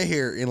 they're coming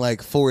here in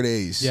like 4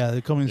 days. Yeah,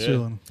 they're coming Yeah.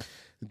 soon.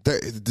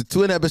 The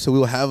 2 in episode, we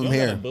will have You them don't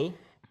got a here. boo?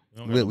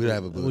 You We don't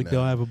have a boo. We now.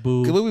 don't have a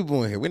boo. What we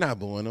booing here? We're not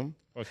booing them.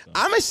 Fuck them.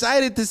 I'm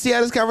excited to see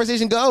how this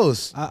conversation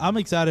goes. I'm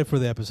excited for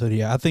the episode.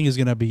 Yeah, I think it's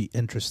gonna be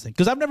interesting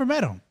because I've never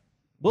met him.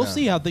 We'll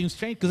see how things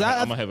change. Because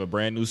I'm gonna have a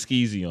brand new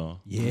skeezy on.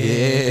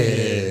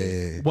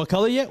 Yeah. What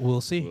color yet?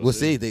 We'll see. We'll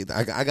see.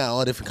 I got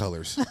all different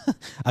colors.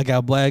 I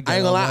got black. I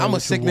ain't gonna lie, I'm a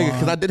sick nigga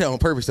because I I did that on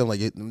purpose. I'm like,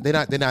 they're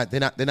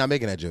not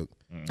making that joke.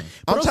 I'm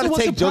also, trying to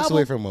what's take the jokes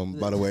away problem? from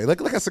them. By the way,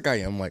 look how sick I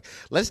am. I'm like,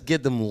 let's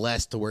get them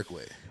less to work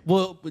with.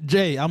 Well,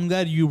 Jay, I'm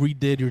glad you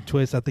redid your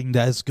twist. I think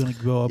that's gonna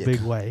go a big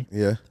way.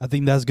 Yeah. I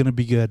think that's gonna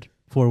be good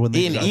for when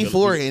they. In come.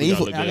 E4 and We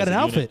gotta E4, look I good got as an a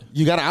outfit.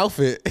 you got an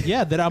outfit.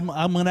 Yeah, that I'm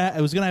gonna.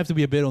 It was gonna have to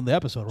be a bit on the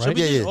episode, right? Should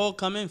we Yeah, just yeah. all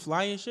come in,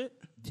 fly and shit?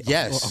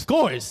 Yes. Of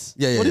course.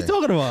 Yeah, yeah, What are yeah. you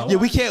talking about? Yeah,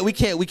 we can't wear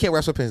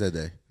sweatpants that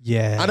day.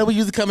 Yeah. I know we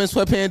usually come in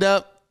sweatpants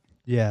up,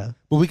 Yeah.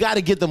 but we got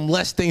to get them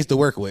less things to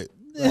work with.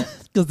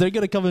 Because they're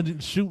gonna come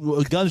and shoot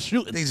guns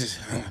shooting. They just,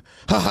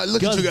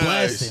 look Guns at you guys.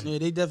 blasting. Yeah,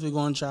 they definitely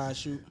gonna try to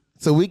shoot.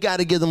 So we got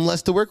to give them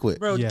less to work with.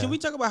 Bro, Yeah. can we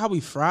talk about how we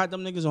fried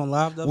them niggas on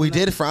live? the other We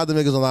night? did fry the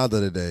niggas on live the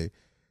other day.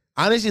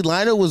 Honestly,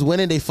 Lionel was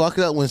winning. They fucked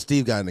up when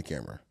Steve got in the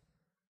camera.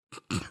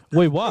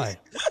 Wait, why?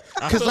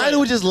 Because Lionel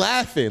was just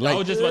laughing. I Like,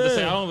 was just about to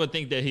say, I don't even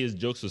think that his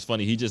jokes was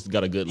funny. He just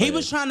got a good laugh. He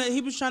was trying to.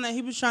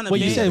 What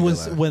you ban- said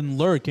was when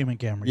Lur came in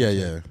camera. yeah,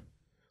 yeah.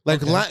 Like,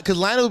 because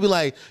Lionel would be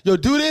like, yo,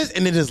 do this,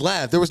 and then just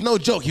laugh. There was no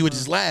joke. He would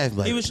just laugh.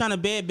 Like, He was trying to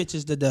bad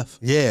bitches to death.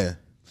 yeah.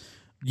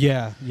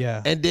 Yeah,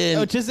 yeah. And then-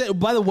 Oh, just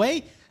by the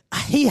way, I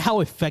hate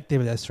how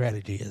effective that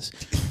strategy is,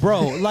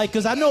 bro. Like,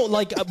 cause I know,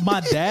 like, my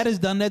dad has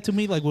done that to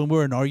me. Like when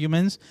we're in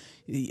arguments,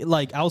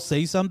 like I'll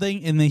say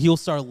something and then he'll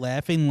start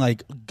laughing,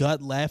 like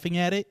gut laughing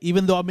at it,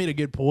 even though I made a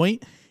good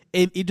point.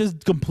 It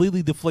just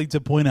completely deflates a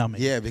point on me.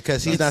 Yeah,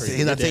 because he's not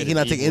taking anything.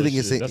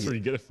 That's where you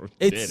get it from.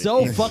 It's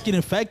so fucking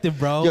effective,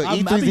 bro. Yo, I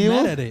E3's be evil?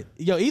 mad at it.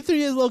 Yo, E3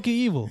 is low key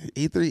evil.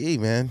 E3E,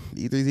 man.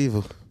 E3's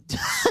evil.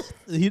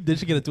 They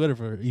should get a Twitter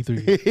for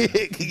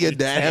E3. Your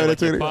dad having a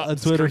Twitter. A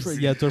Twitter for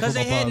Twitter Because for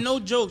they my had pops. no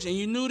jokes, and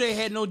you knew they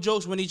had no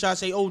jokes when he tried to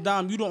say, "Oh,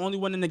 Dom, you the only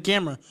one in the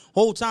camera."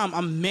 Whole time,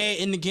 I'm mad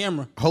in the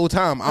camera. Whole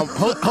time,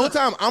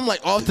 I'm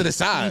like off to the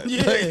side.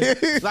 Yeah,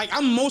 like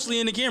I'm mostly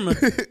in the camera.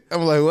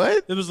 I'm like,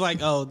 what? It was like,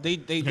 oh, they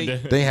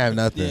They have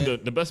nothing. Yeah.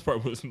 The best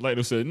part was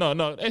Lito said,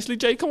 no, actually,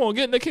 Jay, come on,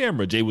 get in the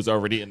camera. Jay was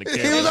already in the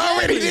camera. He was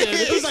already He said-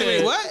 there. He was like,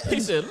 wait, what? He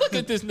said, look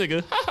at this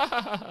nigga.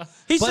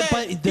 He But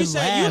said, the he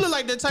said, you laugh look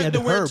like the type get to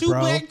wear hurt, two bro.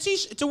 black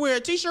t-shirt to wear a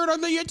t-shirt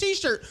under your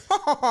t-shirt.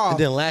 And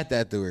then laughed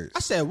afterwards. I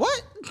said,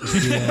 what?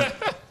 Yeah,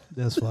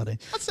 that's funny.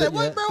 I said,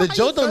 what, bro? The How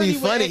joke you don't be 30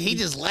 with funny. acne? He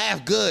just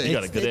laughed good. You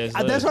got a good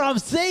ass. That's what I'm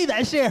saying.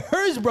 That shit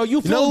hurts, bro. You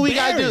You feel know what we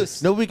gotta do?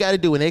 embarrassed. Know what we gotta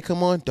do when they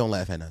come on? Don't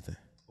laugh at nothing.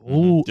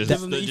 Ooh, Just, that-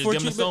 just, the just E4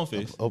 give him a stone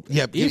treatment? face. Oh,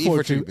 yeah, E4 E4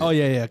 treatment. treatment. Oh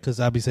yeah, because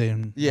I be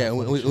saying. Yeah,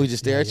 we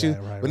just stare at you.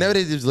 Yeah, right, Whenever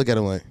they just look at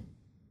him like,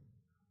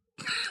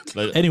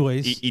 Like,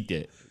 Anyways. eat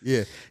that.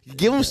 yeah,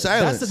 give him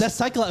silence. That's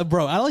psychological,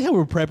 bro. I like how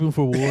we're prepping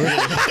for war.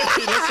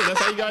 That's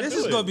how you gotta This do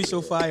is it. gonna be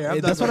so fire. I'm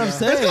That's not what I'm gonna-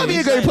 saying. It's gonna be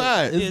a great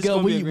pod. It's It's go-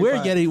 gonna be a great we're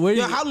pod. getting.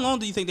 Yo, how long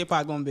do you think they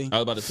pod gonna be? I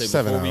was about to say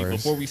 7 before hours.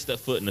 before we step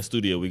foot in the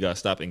studio, we gotta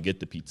stop and get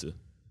the pizza.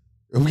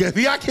 we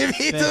got give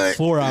me to it.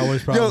 4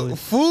 hours probably. Yo,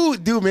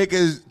 food do make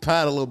his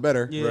pod a little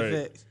better. Yeah, Right.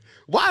 facts.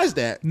 Why is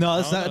that? No,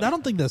 it's not, I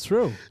don't think that's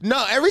true.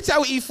 No, every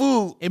time we eat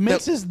food, It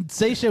makes us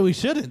say shit we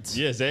shouldn't.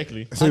 Yeah,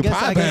 exactly. so your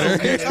pod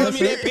better. You're telling me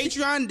that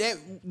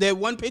Patreon, that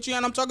one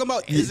Patreon I'm talking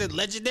about, is it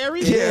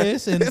legendary?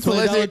 Yes, and It's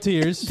 $20 legit.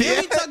 tiers.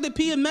 Did we talk to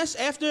PMS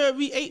after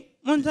we ate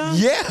one time?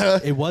 Yeah.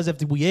 It was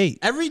after we ate.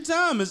 Every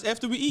time it's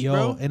after we eat, Yo,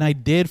 bro. and I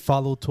did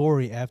follow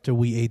Tori after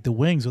we ate the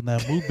wings on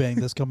that mukbang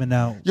that's coming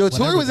out. Yo, Tori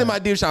whenever was in that- my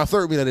DM trying to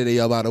flirt with me the other day,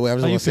 y'all, by the way. I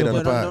just How you want to say that feel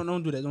on the But pod.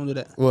 don't do that. Don't do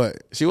that. What?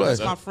 She was.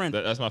 That's my friend.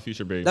 That's my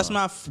future baby. That's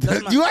mom.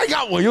 my. You already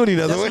got one. You don't need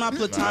another That's one. my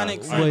platonic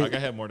I, friend. I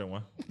have more than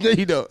one. No,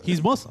 you don't.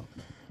 He's Muslim.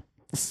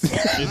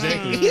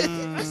 Exactly.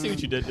 I see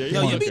what you did there.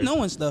 Yo, you be Okay.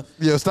 knowing stuff.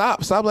 Yo,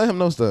 stop letting him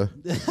know stuff.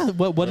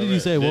 What did you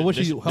say? What was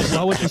she?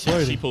 How was she She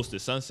flirting?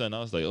 posted sun. I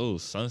was like, oh,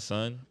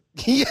 sun.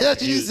 Yeah,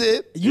 that's what you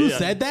said. You Yeah,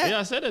 said that? Yeah,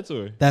 I said that to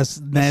her.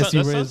 That's nasty,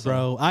 that's Riz,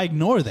 bro. I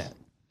ignore that.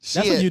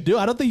 That's Shit. what you do.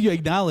 I don't think you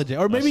acknowledge it,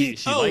 or maybe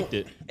She liked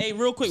it. Hey,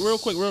 real quick. I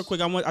just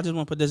want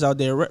to put this out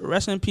there.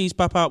 Rest in peace,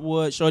 Pop Pop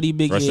Wood, Shorty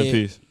Big Rest in Head.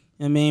 peace.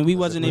 I mean, we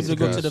wasn't able to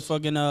go peace. to the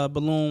fucking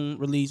balloon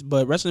release,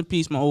 but rest in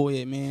peace, my old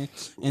head, man.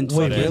 And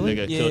Wait, That fucking- really?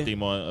 nigga Yeah. killed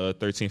him on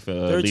 13th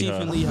and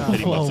 13th and Lehigh. Hit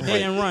him Oh, off the Hit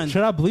bike. and run.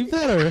 should I believe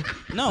that or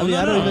No, I mean, no,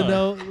 I don't no. even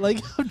know.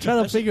 Like, I'm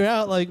trying to figure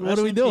out like what Rest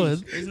are we in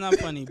doing? peace. It's not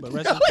funny, but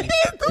rest in peace.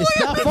 It's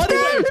not funny.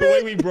 The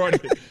way we brought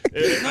it.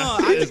 No,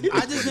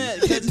 I just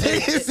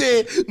He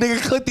said,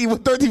 nigga clicked him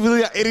with 13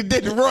 million and it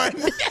didn't run.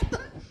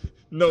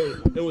 No,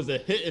 it was a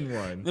hit and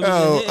run.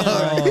 Oh,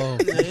 Oh,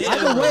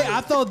 either way,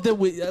 I thought that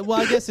we. Well,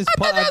 I guess it's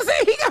part.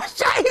 he got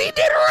shot and he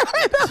didn't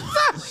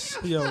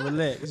run. Yo,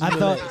 relax. I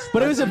thought,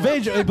 but it was a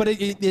vigil. But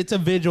it's a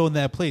vigil in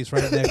that place,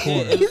 right in that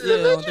corner.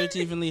 Yeah, on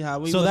 13th and Lehigh.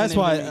 We So wasn't that's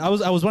able why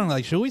to I was wondering,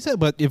 like, should we say?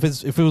 But if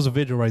it was a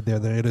vigil right there,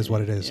 then it is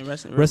what it is. And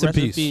Rest in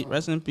peace.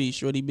 Rest in peace,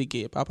 Shorty Big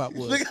Head, Pop Pop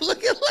Wood.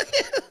 Look at.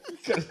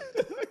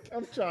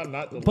 I'm trying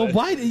not to. But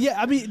why?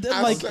 Yeah, I mean,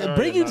 like sorry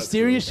bringing not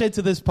serious shit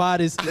to this pod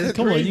is.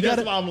 Come on, you That's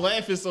gotta. why I'm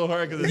laughing so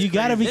hard because You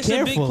gotta be It's a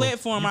big careful.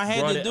 platform. I had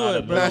brought to it do out it,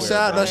 of bro. nowhere.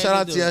 Shout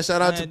out to you.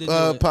 Shout out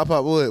to Pop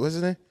Pop Wood. What's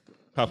his name?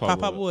 Pop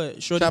Pop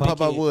Wood. Shorty Shout out Big Pop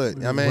Pop Head.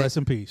 Wood. I mean, Rest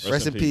in peace.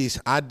 Rest in peace.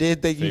 I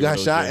did think you got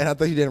Favorite shot, OJ. and I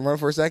thought you didn't run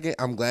for a second.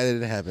 I'm glad it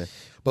didn't happen.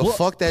 But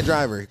fuck that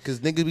driver, because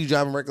niggas be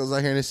driving reckless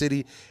out here in the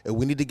city, and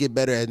we need to get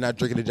better at not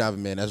drinking and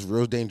driving, man. That's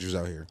real dangerous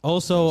out here.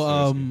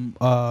 Also,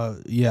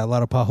 yeah, a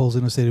lot of potholes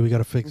in the city. We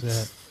gotta fix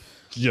that.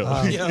 Yo.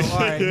 Yo, all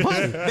right.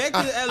 Back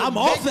to I'm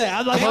off that.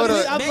 I'm like, Hold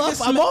on.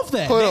 I'm off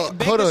that.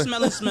 Back Hold to on.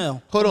 smell and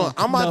smell. Hold on,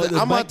 I'm No,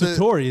 about back to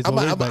Tory is I'm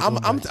what we're back on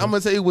back to. gonna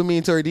tell you what me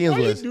and Tory DMs Why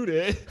you was. do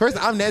that? First,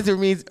 I'm nasty for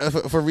me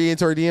for me and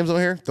Tory DMs on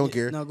here. Don't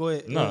care. No, go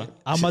ahead. Go Nah. ahead.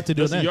 I'm about to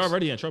do it Listen, next. you're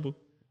already in trouble.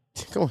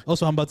 Come on,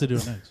 Also, I'm about to do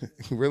it next.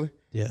 really?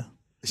 Yeah.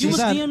 You was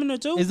DMing her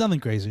too? It's nothing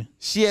crazy.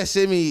 She had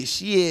sent me.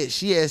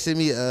 She had sent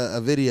me a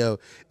video.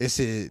 It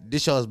said,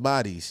 "This y'all's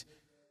bodies."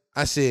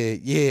 I said,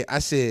 "Yeah." I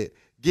said,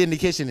 "Get in the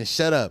kitchen and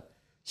shut up."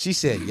 She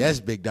said, "Yes,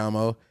 Big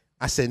Domo."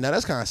 I said, "No,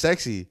 that's kind of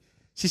sexy."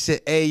 She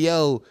said, "Hey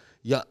yo,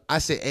 y'all." I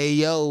said, "Hey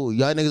yo,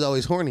 y'all niggas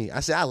always horny." I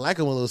said, "I like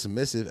them a little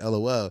submissive."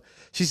 LOL.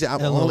 She said,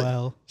 "I'm LOL.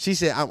 only." She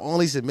said, "I'm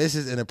only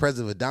submissive in the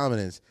presence of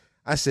dominance."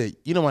 I said,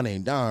 "You know my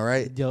name, Don,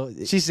 right?" Yo,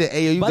 She said,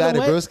 "Hey yo, you By got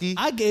the it, way, broski."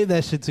 I gave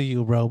that shit to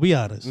you, bro. Be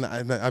honest. Nah,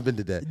 I've been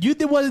to that, You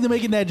wasn't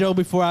making that joke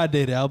before I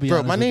did it. I'll be bro.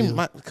 honest. My with name,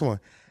 you. come on.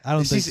 I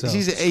don't she, think so.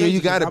 She said, "Hey yo,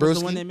 you got it, I was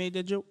the one broski." that made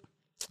that joke.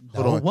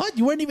 Hold No, on. what?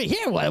 You weren't even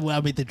here when I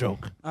made the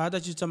joke. I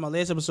thought you were talking about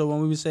last episode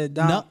when we said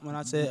Dom. No. When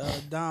I said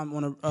Dom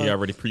on a. He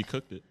already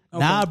pre-cooked it. Okay.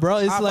 Nah, bro.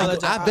 It's I like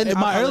apologize. I've been in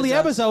I my early apologize.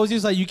 episode. I was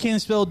just like, you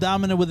can't spell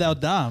dominant without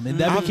Dom, and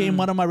that became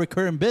one of my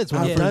recurring bits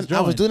when I first I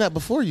was joined. doing that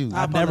before you.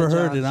 I've never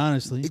heard it apologize.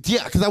 honestly.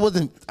 Yeah, because I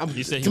wasn't.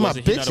 He said to he my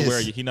wasn't. He not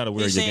aware. bitches. He not aware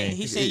He of your said game.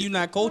 he said you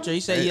not culture.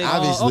 He said yeah.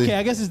 Obviously. Okay,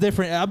 I guess it's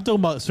different. I'm talking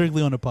about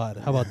strictly on the pod.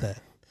 How about that?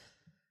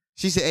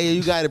 She said, "Hey,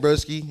 you got it,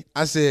 broski."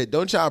 I said,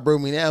 "Don't y'all bro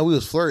me now." We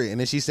was flirting, and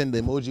then she sent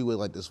the emoji with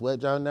like the sweat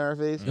dropping down her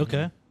face.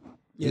 Okay.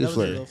 Yeah, He that was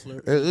was a flirting.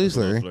 little flirt. It was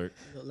flirting. Flirt.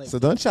 Like, So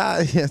don't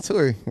try. Yeah,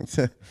 Tori.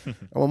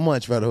 I'm a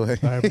munch, by the way.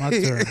 All right,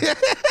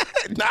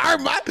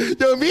 my turn.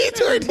 No, me and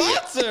Tori.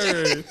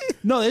 Sir.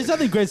 No, there's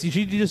nothing crazy.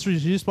 She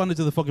responded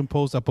to the fucking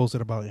post I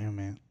posted about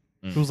Ant-Man.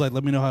 She was like,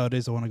 "Let me know how it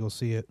is. I want to go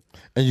see it."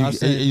 And you I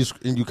said-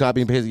 and you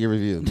copy and paste your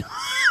review.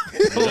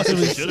 That's what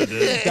you should have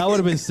did. That would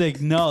have been sick.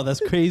 No,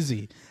 that's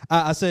crazy.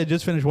 I said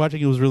just finished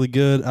watching. It was really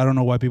good. I don't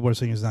know why people are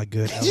saying it's not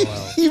good.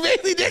 LOL. You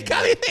basically did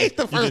copy and paste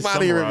the first just part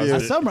of your summarized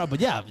review. it. Summer, but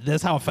yeah,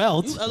 that's how it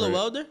felt. you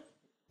LOL'd her?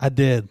 I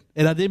did,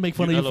 and I did make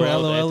fun of you for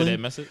LOL after that LOL.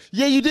 message.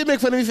 Yeah, you did make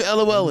fun of me for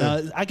LOL.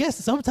 I guess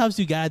sometimes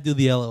you gotta do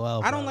the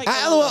LOL. I bro. don't like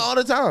I LOL all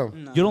the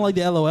time. You don't like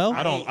the LOL?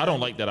 I don't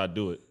like that I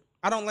do it.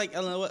 I don't like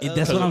LOL. That's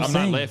Because what I'm I'm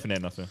saying. not laughing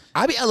at nothing.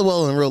 I be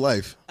LOL in real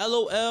life.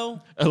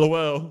 LOL.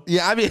 LOL.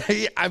 Yeah, I be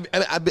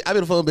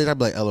the phone bitch. I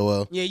be like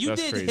LOL. Yeah, you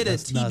That's did crazy. hit a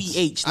That's nuts.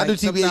 TBH. I do like,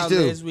 TBH sometime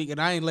too. last week, and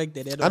I ain't like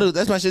that at all. I do.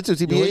 That's my shit too.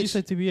 Yo, what you TBH.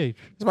 said TBH?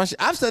 That's my shit.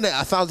 I've said that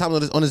 1,000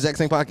 times on this exact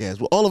same podcast.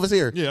 Well, all of us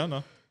here. Yeah, I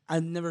know. I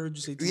never heard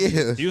you say TBH.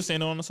 Yeah. You were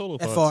saying it on the solo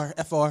pod.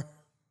 FR.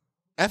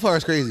 FR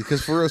is crazy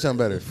because for real sound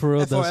better. For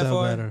real, does FR.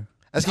 sound better.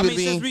 Let's I keep mean,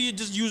 it since being. we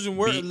just using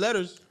word B-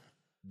 letters.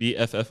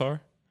 BFFR.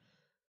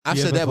 I've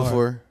said that BFFR.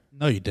 before.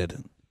 No, you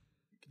didn't.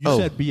 You Oh.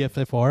 said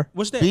BFFR.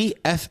 What's that?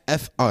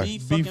 BFFR. Be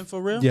fucking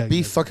for real? Yeah.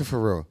 Be fucking for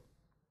real.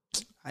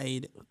 I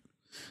hate it.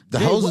 The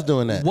Jay, hoes is what-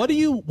 doing that. What do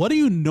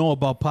you know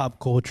about pop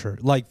culture?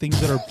 Like things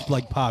that are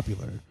like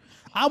popular.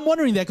 I'm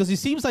wondering that because it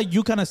seems like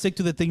you kind of stick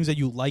to the things that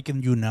you like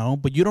and you know,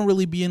 but you don't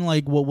really be in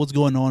like what's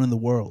going on in the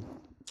world.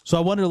 So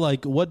I wonder,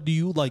 like, what do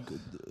you like?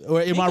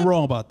 Or am I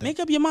wrong about that? Make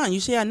up your mind. You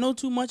say I know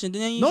too much, and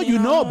then you No, say, you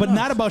I know, don't but know.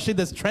 not about shit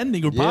that's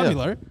trending or Yeah.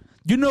 popular.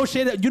 You know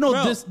shit. That, you know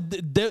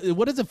Bro.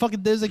 what is it?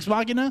 Fucking Deus Ex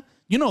Machina.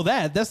 You know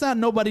that. That's not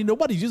nobody.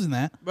 Nobody's using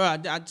that. Bro,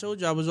 I told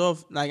you I was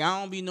off. Like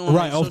I don't be knowing.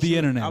 Right, like, off the social-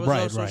 internet. I was Right,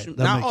 off right. social-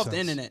 That Not makes off the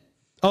sense. internet.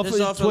 Off Just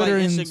of off of like Twitter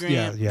and- Instagram.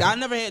 yeah, yeah. I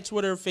never had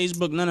Twitter,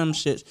 Facebook, none of them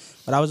shits.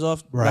 But I was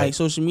off Right. like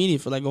social media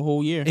for like a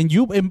whole year. And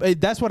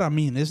that's what I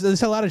mean.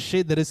 There's a lot of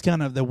shit that is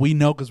kind of that we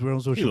know because we're on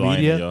He social lying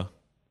to media. y'all.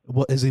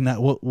 What is he not?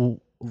 What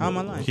How am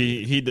I lying?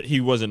 He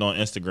wasn't on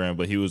Instagram,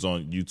 but he was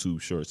on YouTube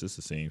Shorts. It's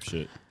the same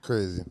shit.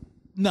 Crazy.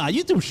 Nah,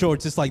 YouTube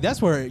Shorts. It's like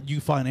that's where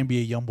you find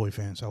NBA YoungBoy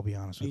fans. I'll be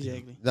honest with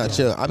Exactly. Nah,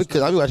 chill. I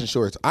be watching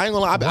shorts. I ain't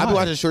gonna lie. I be Why?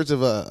 watching shorts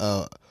of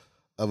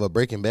a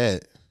Breaking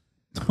Bad.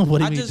 you. What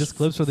do you I mean? Just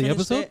clips for the finished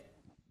episode? that,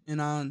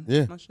 and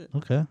Yeah. my shit.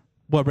 Okay.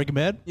 What Breaking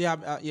Bad? Yeah,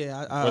 What,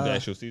 the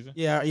actual season?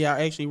 yeah.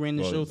 I actually ran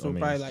the Well, show I for mean,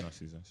 probably it's like. not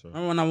season, sorry.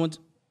 Remember when I went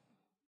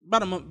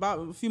about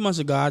a few months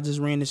ago? I just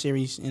ran the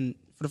series and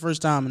for the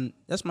first time, and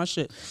that's my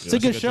shit. It's a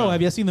good show.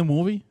 Have you seen the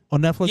movie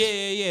on Netflix?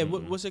 Yeah.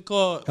 What's it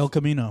called? El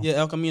Camino. Yeah,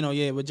 El Camino.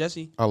 Yeah, with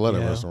Jesse. I love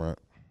that Yeah. restaurant.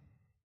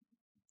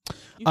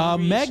 You can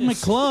read Meg shit.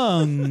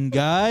 McClung,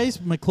 guys.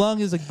 McClung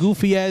is a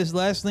goofy ass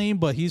last name,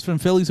 but he's from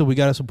Philly, so we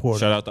gotta support him.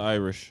 Shout out to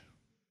Irish.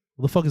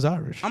 Who the fuck is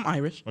Irish? I'm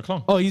Irish.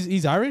 McClung. Oh,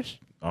 he's Irish?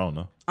 I don't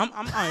know. I'm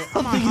I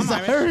think he's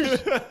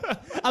Irish.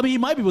 I mean, he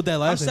might be with that I'm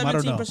last name. I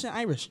don't know. 17%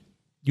 Irish.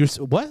 You're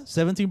what?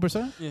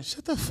 17%?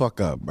 Shut the fuck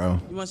up, bro.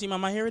 You want to see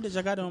my heritage?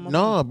 I got it on my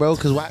No, bro.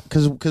 Cause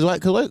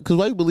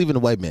why you believe in a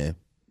white man?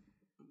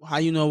 phone. How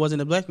you know it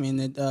wasn't a black man?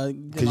 That,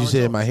 Cause you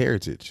said my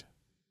heritage.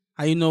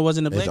 How you know it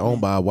wasn't a black It's owned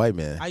man? by a white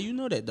man. How you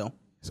know that though?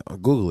 So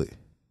Google it.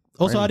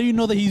 Also, how do you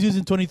know that he's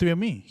using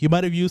 23andMe? He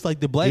might have used like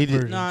the black He did-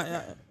 version.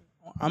 Nah,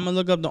 I'm gonna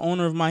look up the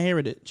owner of my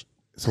heritage.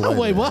 It's a white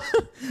Wait, man. what?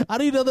 How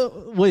do you know the?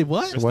 Wait,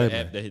 what? It's White the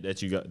man.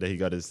 app that he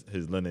got his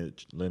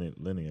lineage.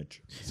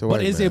 It's a But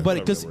white is man. it? But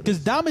Whatever because it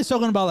is. Dom is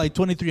talking about like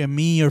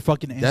 23andMe or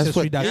fucking That's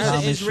what- Ancestry.com He's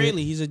and an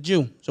Israeli. shit. He's a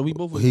Jew. So we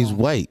both. was He's wrong.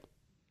 white.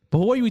 But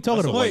what are we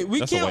talking That's a about? Wait, we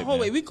That's a count. white Hold,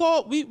 wait,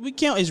 man. we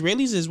count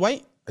Israelis as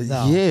white.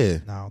 No, Yeah,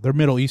 no, they're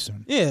Middle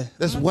Eastern. Yeah,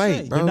 that's I'm white,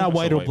 saying. bro. They're not That's a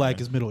white or white black.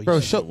 man. It's Middle Bro,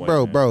 Eastern. white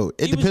bro, man. bro.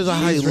 It He was depends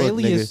on how you look,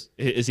 Israeli nigga. is-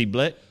 Is he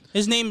black?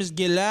 His name is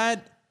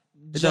Gilad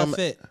don't-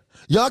 Jafet.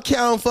 Y'all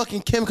count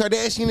fucking Kim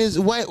Kardashian as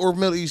white or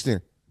Middle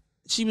Eastern?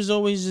 She was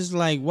always just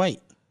like white.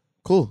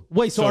 Cool.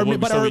 Wait, so, So Arme- we-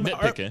 but so we Ar-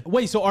 nitpicking.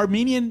 wait, so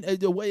Armenian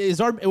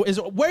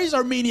where is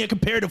Armenia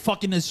compared to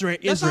fucking Israel?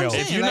 That's what I'm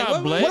saying. If you're Like, not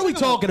what- black What are we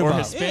talking or about?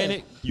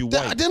 Hispanic, you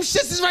Th- white. them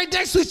shits is right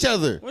next to each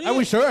other. What Are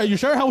we sure? Are you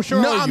sure? How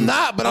sure No, are you? I'm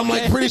not, but I'm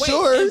like pretty Wait,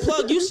 sure. and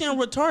Plug, you sound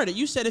retarded.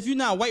 You said if you're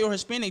not white or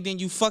Hispanic, then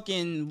you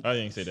fucking. I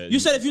didn't say that. You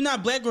said if you're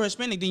not black or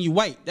Hispanic, then you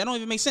white. That don't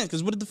even make sense.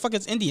 Because what the fuck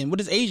is Indian? What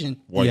is Asian?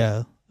 white.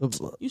 Yeah.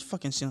 You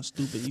fucking sound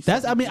stupid. You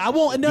That's. I fucking- mean, I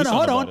won't. No, Do no.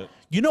 Hold something on. about it.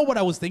 You know what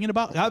I was thinking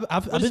about? I've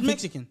What is been think-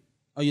 Mexican?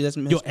 Oh yeah, that's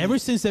Yo, Mexican. ever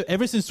since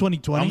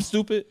 2020. I'm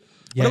stupid.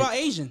 yeah, What about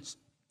Asians?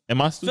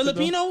 Am I stupid? though?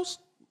 Filipinos?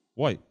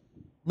 White.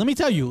 let me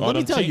tell you. Let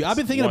me them tell you. chicks, I've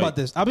been thinking white. about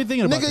this. I've been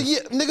thinking about Nigga, this.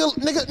 yeah,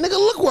 nigga,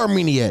 look where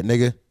Armenia at,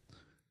 nigga.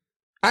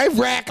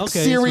 Iraq, Okay, it's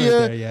Syria.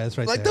 right there. Yeah, it's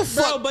right like there. the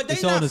fuck. Bro, but they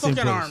It's all in not the same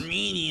fucking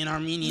place.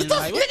 Armenian. The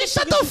Like, nigga,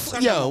 shut the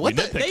fuck. Yo, what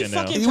the? nitpicking They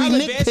now. fucking We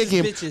Calabasas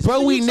nitpicking, bitches. bro.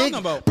 What We are you talking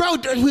nick, about? bro. We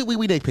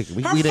nitpicking.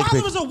 We Her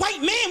father was nitpicking. a white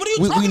man. What are you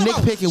We talking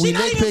about? nitpicking, She we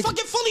not even nitpicking.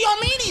 fucking fully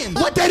Armenian.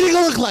 What that nigga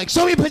look like?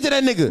 Show me a picture of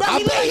that nigga. Bro, I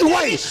he bet look he like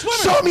white. David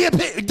Schwimmer. Show me a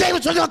picture.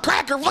 David Schwimmer a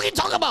cracker. What are you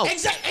talking about?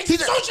 Exactly.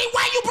 He's So she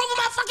white. You proving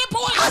my fucking point.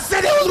 course. I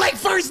said it was white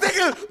first,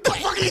 nigga. The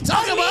fuck are you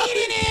talking about?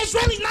 Armenian and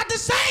Israeli's not the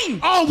same.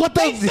 Oh, what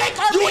the? They fake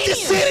You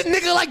just said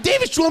Armenians. a nigga like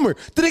David Schwimmer,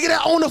 the nigga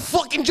that owned the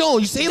fucking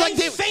Jones. You say he They like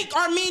David? fake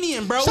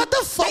Armenian, bro. Shut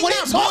the fuck. They What are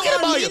you not talking real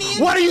about? Armenians.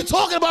 What are you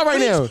talking about right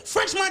now?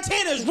 French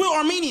Montana is real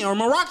Armenian or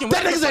Moroccan.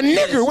 That whatever nigga's the a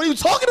fuck it nigger. is. What are you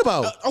talking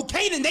about?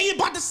 Okay, then they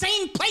about the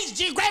same place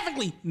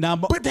geographically. Now,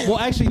 But then- well,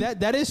 actually,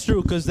 that is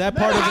true because that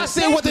part Remember of how I it.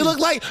 said what they look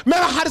like?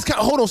 Remember how this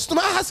hold on.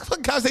 Remember how this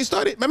fucking conversation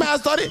started? Remember how it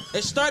started?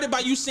 It started by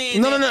you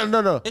saying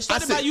No. It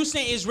started by you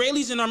saying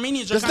Israelis and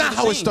Armenians are That's kind not of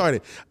the how it same.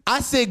 started. I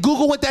said,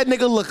 Google what that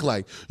nigga looked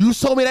like. You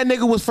told me that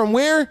nigga was from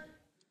where?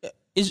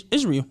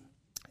 Israel.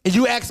 And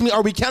you asked me,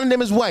 are we counting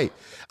them as white?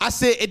 I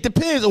said, it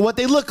depends on what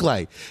they look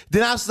like.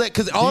 Then I was like,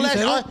 because all you say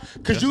that,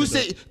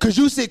 that?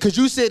 because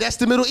you said that's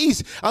the Middle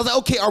East. I was like,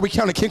 okay, are we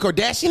counting Kim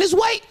Kardashian as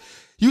white?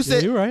 You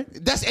said you're right.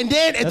 That's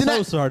That's how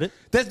it started.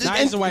 That's Nah,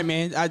 he's a white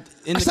man. Shut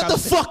the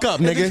fuck up,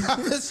 nigga.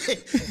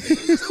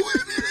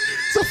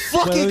 It's a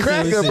fucking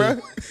cracker, bro.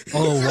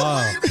 Oh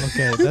wow.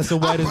 Okay, that's the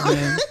whitest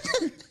man.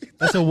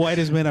 That's the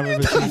whitest man I've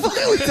ever seen. What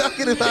are we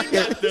talking about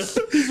here?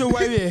 He's a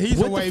white man. He's With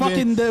a the white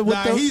fucking- man. with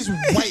Nah, the- he's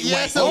white.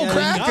 Yeah, white. so Oh,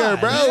 cracker, God.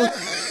 bro.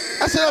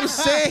 That's what I'm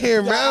saying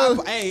here,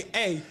 bro.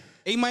 Hey,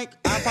 Mike.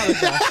 I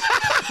apologize.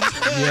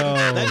 Yo,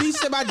 Let me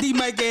say my D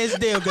Mike ass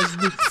down because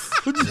that's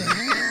crazy.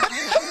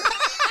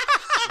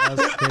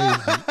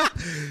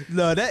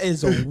 no, that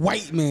is a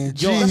white man.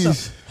 Yo,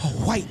 That's a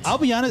white. I'll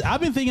be honest.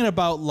 I've been thinking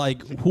about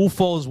like who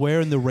falls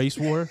where in the race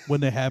war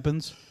when it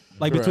happens.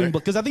 Like between, Right.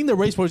 because I think the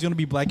race war is going to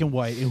be black and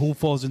white, and who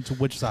falls into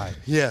which side.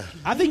 Yeah.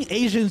 I think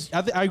Asians.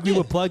 I agree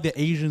with Plug that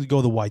Asians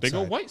go the white They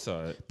side. go white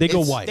side. They go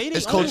It's- white. They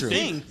It's didn't own cultural. the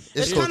thing. It's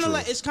It's kind of cultural.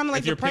 like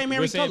If you're the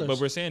primary we're saying, colors.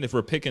 but we're saying if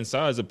we're picking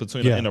sides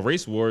between Yeah. in a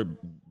race war,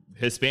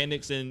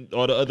 Hispanics and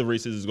all the other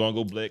races is gonna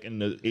go black, and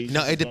the Asians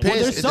No, it is gonna depends.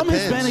 go- There's It some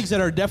depends. Hispanics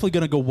that are definitely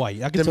going to go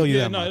white. I can tell you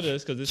Yeah, that no, much. it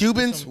is because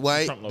Cubans,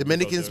 white.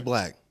 Dominicans,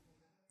 black.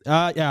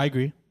 Yeah, I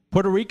agree.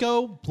 Puerto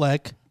Rico,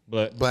 black,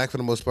 But Black for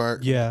the most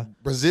part. yeah,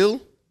 Brazil,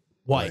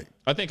 white.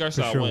 I think our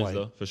side sure wins white.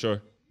 though, for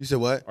sure. you said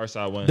what? Our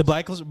side wins. The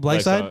black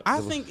side. side.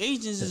 I think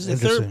Asians is the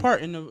Interesting. third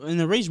part in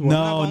the race war.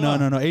 I'm not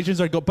gonna lie. No.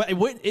 Asians are go, but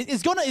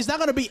it's not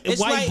gonna be It's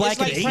white, like, black, it's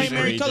like and Asian.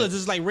 primary Asian. colors.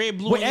 It's like red,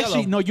 blue, Wait, and actually,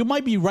 yellow. no, you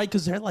might be right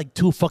because there are like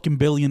 2 fucking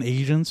billion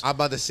Asians. I'm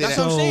about to say That's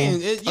that. what I'm So-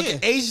 saying. Yeah. Okay,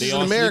 Asians They in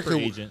all America.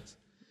 sleeper agents.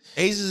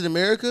 Asians in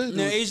America.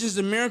 Now, Asians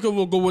in America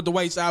will go with the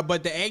white side,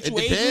 but the It actual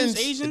depends.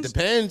 Asians, It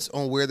depends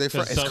on where they're from.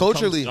 'Cause It's some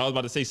culturally. I was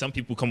about to say some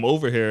people come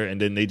over here and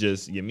then they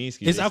just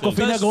Yaminski. Is they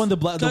Aquafina still- going the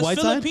white side?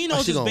 Filipinos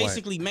Oh, she is going white.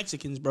 basically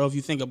Mexicans, bro. If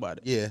you think about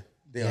it. Yeah,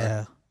 they are.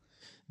 Yeah,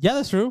 yeah,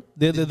 that's true.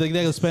 They got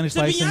a Spanish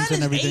To be license honest,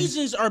 and everything.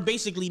 Asians are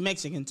basically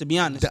Mexican. To be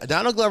honest,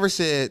 Donald Glover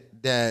said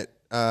that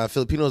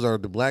Filipinos are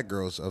the black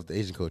girls of the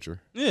Asian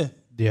culture. yeah.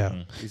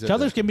 Yeah, said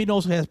Childish Gambino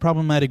also has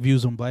problematic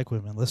views on black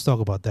women. Let's talk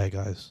about that,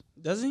 guys.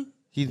 Does he?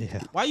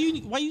 Yeah. Why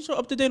you so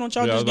up to date on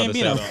Yeah, I Childish was about to say,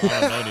 Gambino?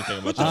 I don't know anything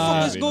about What the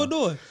fuck is Gambino. going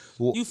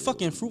on? You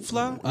fucking fruit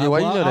fly. Yeah, why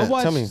you know I that?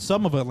 watched Tell me.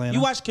 some of Atlanta.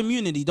 You watch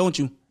Community, don't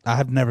you? I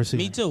have never seen.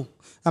 Me it. too.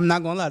 I'm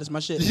not gonna lie, that's my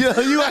shit. Yeah,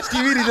 you watch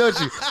TV, don't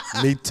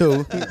you? Me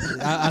too.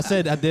 I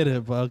said I did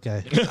it, but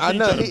okay. I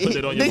know. trying to put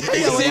it on your Nigga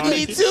profile. said me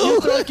You too.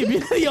 throw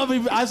community on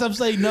me as I'm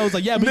saying no. It's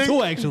like, yeah, me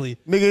too, actually.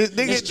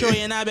 It's Troy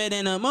and I bet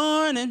in the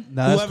morning.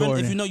 Nah, that's Whoever,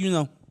 corny. if you know, you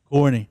know.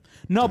 Corny.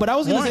 No, but I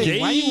was going to Horny. say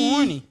Why you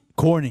horny?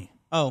 corny.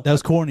 Oh. That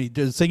was corny.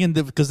 Just singing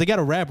because they got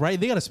a rap, right?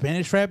 They got a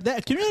Spanish rap.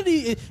 That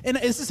community, and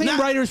it's the same Nah,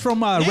 writers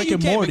from Yeah, Rick you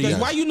and can't, Morty. because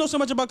why you know so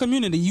much about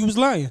Community? You was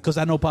lying. Because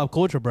I know pop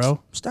culture, bro.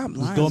 Stop It's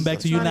lying. going back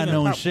to It's you not even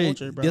knowing pop shit.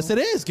 culture, bro. Yes, it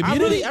is. I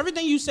Community. really,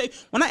 everything you say,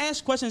 when I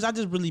ask questions, I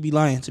just really be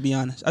lying, to be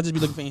honest. I just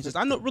be looking for answers.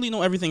 I really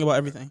know everything about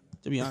everything,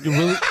 to be honest. You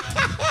really?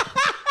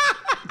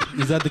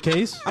 Is that the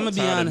case? I'm going to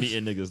be Tired of honest.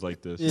 meeting niggas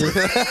like this.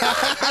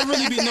 I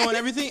really be knowing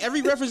everything.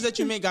 Every reference that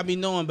you make, I be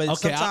knowing, but Okay,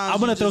 sometimes I'm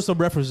gonna you throw just- some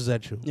references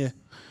at you, Yeah.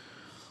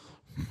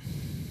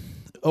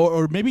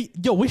 or maybe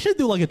we should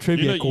do like a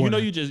trivia corner.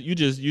 You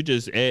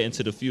just add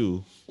into the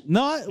fuel.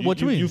 No,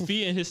 what you mean? You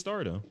feeding his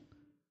stardom.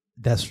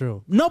 That's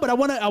true. No, but I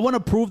want to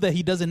prove that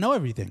he doesn't know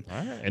everything. All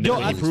right. And Yo,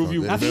 then I- when he prove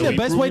you, I think when the he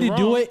best prove way to you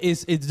do wrong, it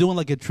is it's doing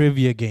like a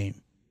trivia game.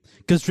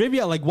 Because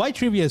trivia, like white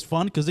trivia is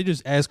fun because they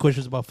just ask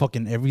questions about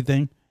fucking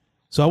everything.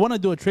 So I want to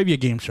do a trivia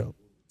game show.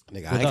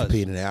 Nigga, With I ain't us.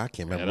 competing in there. I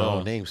can't remember At my all.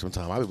 own name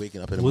sometimes. I be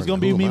waking up in the It's morning.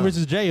 gonna be who me am I?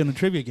 versus Jay on the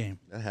trivia game.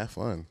 Have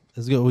fun.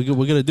 Let's go. We're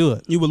gonna do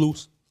it. You will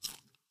lose.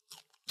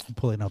 I'm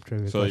pulling up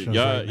trivia So questions.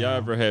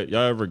 y'all right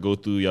now. ever go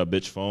through your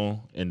bitch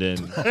phone and then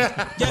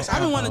Yes,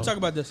 I've been wanting to talk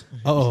about this.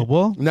 Oh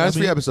well. No, it's I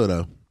free mean, episode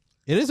though.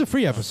 It is a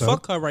free episode.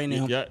 Fuck her right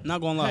now. yeah,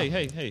 Not gonna lie.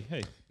 Hey,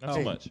 not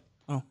so much.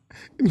 Oh.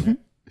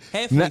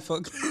 Halfway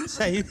fuck.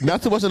 Say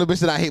Not too much on the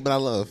bitch that I hate, but I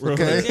love.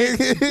 Okay,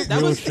 that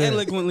was shit.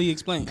 eloquently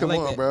explained. come I like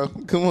on, that. bro.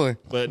 Come on.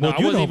 But Well, no, I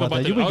you wasn't know even about about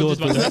that. to. You been I was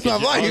going just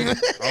about through to that. make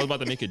That's it- my I was about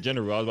to make it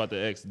general. I was about to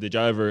ask, did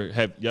y'all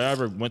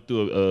ever went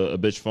through a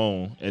bitch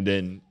phone and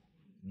then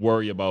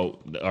worry about,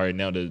 all right,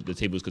 now the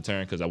table's could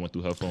turn because I went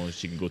through her phone,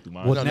 she can go through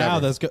mine. Well, No, now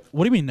never. that's good.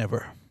 What do you mean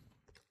never?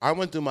 I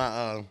went through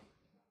my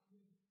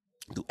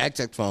through X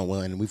phone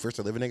when we first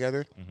started living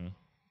together.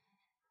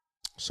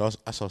 So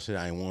I saw shit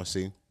I didn't want to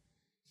see.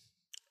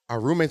 Our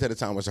roommates at the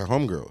time was our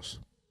homegirls.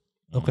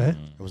 Okay.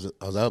 I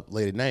was up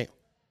late at night.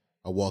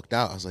 I walked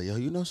out. I was like, yo,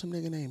 you know some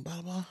nigga named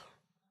blah, blah?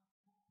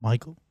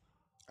 Michael.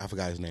 I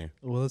forgot his name.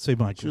 Well, let's say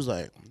Michael. She was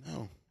like,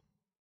 no.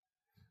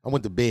 I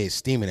went to bed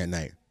steaming at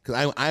night. Because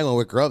I ain't going to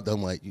wake her up, though.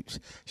 I'm like,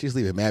 she's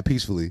sleeping mad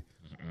peacefully.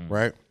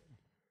 Right?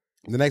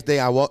 The next day,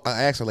 I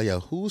asked her, like, yo,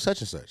 who's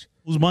such and such?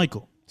 Who's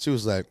Michael? She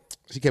was like,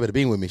 she kept it a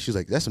being with me. She was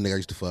like, that's some nigga I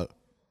used to fuck.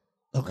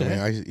 Okay.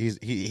 I mean,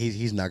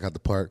 he's knocked out the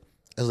park.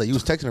 I was like, you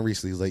was texting him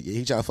recently. He was like, yeah,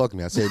 he tried to fuck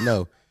me. I said,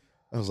 no.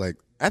 I was like,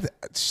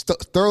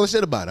 throwing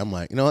shit about it. I'm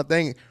like, you know what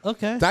thing?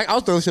 Okay. I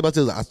was throwing shit about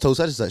it. I told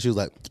such and such. She was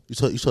like, you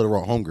told the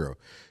wrong homegirl.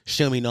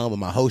 She don't be knowing about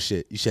my whole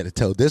shit. You should have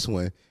told this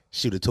one.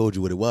 She would have told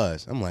you what it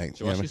was. I'm like,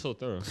 So why she's so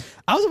thorough?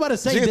 I was about to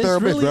say She a this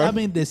therapist, really. bro. I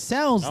mean, this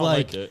sounds I don't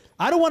like it.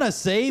 I don't want to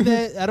say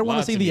that. I don't want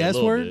Lied to say to the me a S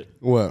little word, bit.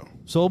 what?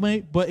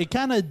 soulmate, but it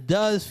kind of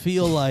does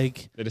feel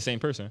like They're the same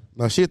person.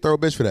 No, she a thorough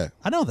bitch for that.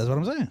 I know that's what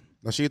I'm saying.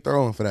 No, she a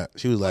thorough one for that.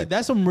 She was like, Like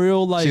that's some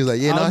real like. she was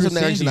like, yeah, no, I some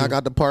nigga I used to understand knock you.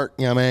 out the park.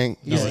 You know what I mean?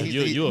 No,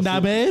 you a Nah,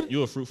 fruit, man.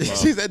 You a fruit fly.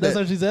 She said That's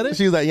that. how she said it?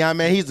 She was like, yeah,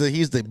 man, he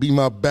used to beat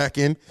my back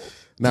in.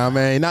 Nah,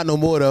 man, not no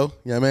more though.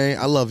 You know what I mean?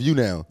 I love you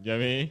now. You know what I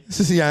mean?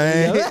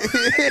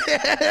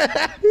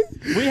 Yeah, I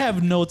mean? We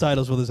have no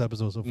titles for this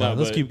episode so far. Nah,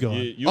 Let's but keep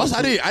going. You Also,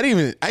 I didn't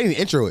even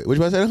intro it. What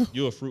you about to say?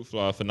 You a fruit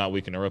fly for not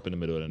waking her up in the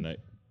middle of the night.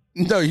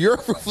 No, you're a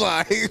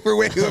fly for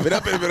waking up in the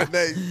middle of the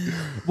day.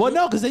 Well,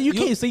 no, because then you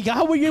can't see.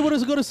 How were you able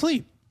to go to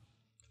sleep?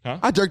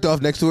 I jerked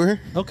off next to her.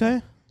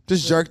 Okay.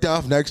 Just jerked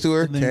off next to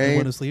her. And then you came.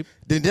 went to sleep.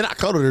 Then I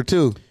cuddled her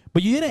too.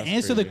 But you didn't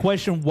answer the crazy.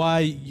 question why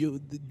you're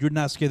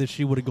not scared that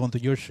she would have gone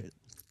through your shit.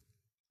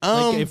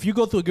 Like, if you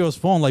go through a girl's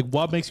phone, like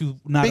what makes you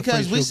not afraid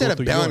because we she'll set go a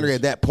through boundary yours?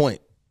 at that point.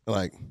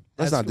 Like,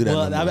 let's not do that.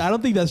 Well, no more. I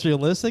don't think that's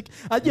realistic.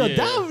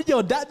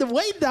 The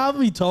way Dom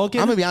be talking,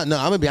 I'm gonna be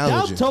honest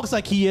Dom with you. talks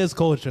like he is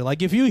culture.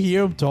 Like if you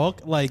hear him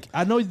talk, like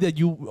I know that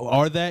you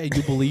are that and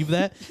you believe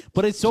that,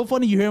 but it's so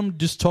funny you hear him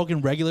just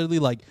talking regularly,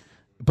 like.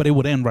 But it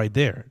would end right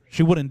there.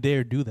 She wouldn't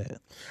dare do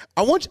that.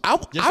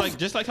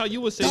 Just like how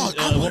you would say Dog,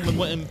 a woman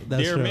wouldn't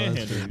That's dare true,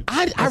 manhandle that's you.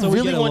 I That's how we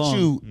really get want along.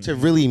 you to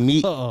really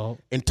meet Uh-oh.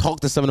 and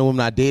talk to some of the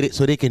women I dated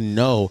so they can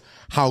know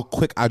how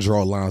quick I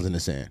draw lines in the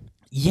sand.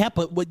 Yeah,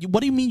 but what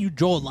do you mean you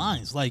draw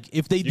lines? Like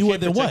if they You do it,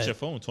 can't then protect what? your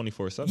phone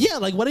 24/7. Yeah,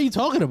 like what are you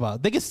talking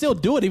about? They can still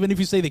do it even if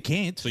you say they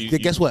can't. So you, Yeah,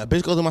 guess what? A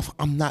bitch goes on my phone.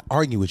 I'm not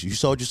arguing with you. You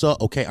saw what you saw.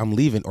 Okay, I'm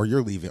leaving, or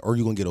you're leaving, or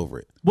you gonna get over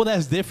it. Well,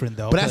 that's different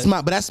though. But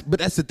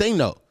that's the thing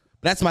though.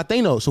 That's my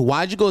thing though. So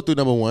why'd you go through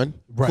number one?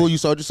 Right. Cool, you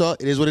saw what you saw.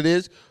 It is what it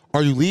is.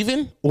 Are you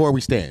leaving or are we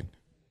staying?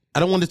 I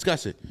don't want to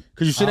discuss it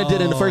because you shouldn't have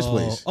did it in the first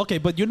place. Okay,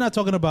 but you're not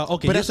talking about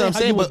okay. But that's you're what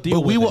I'm saying. saying. How you would But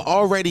deal we with will it.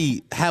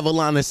 already have a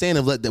line in the sand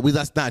of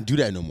let's not do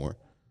that no more.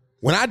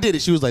 When I did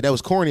it, she was like, "That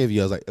was corny of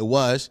you." I was like, "It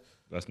was.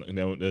 that's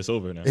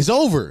over now. It's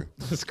over."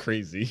 That's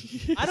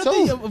crazy. I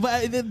don't think.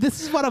 But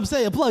this is what I'm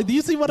saying. Plug. Do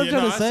you see what I'm Yeah,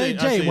 trying no, to I say, see-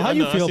 I Jay? see. How I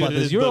you know, I feel see about what it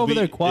this? is, You're but over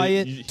there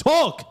quiet.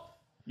 Talk.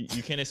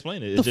 You can't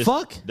explain it. The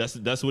fuck?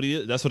 That's what he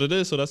is. That's what it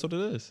is. So that's what it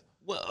is.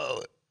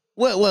 Well.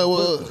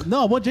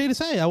 No, I want Jay to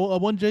say. I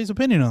want Jay's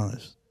opinion on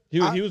this. He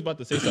was about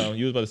to say something.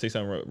 He was about to say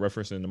something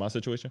referencing to my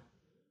situation.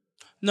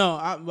 No,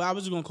 I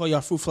was just gonna call y'all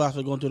fruit flies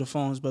for going through the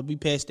phones, but we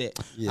passed that.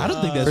 I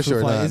don't think that's For fruit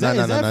sure. fly. Nah, Is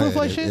that nah, fruit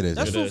fly it shit? is.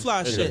 That's It fruit is.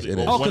 fly It shit. is. It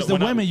is. Oh, because the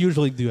When I- women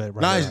usually do it,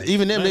 right? Nah, right.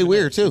 even them, they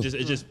weird too.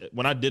 It just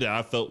when I did it,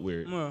 I felt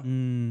weird.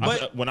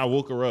 But When I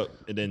woke her up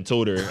and then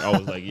told her, I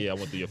was like, "Yeah, I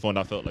went through your phone."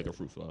 I felt like a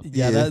fruit fly.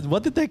 Yeah, Yeah.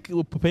 what did that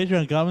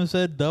Patreon comment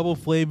said? Double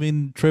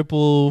flaming,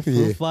 triple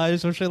fruit Yeah. fly or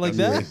some shit like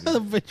that. The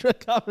Patreon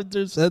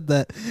commenter said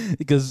that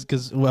because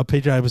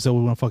Patreon episode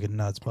we went fucking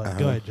nuts. But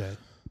go ahead, Jay.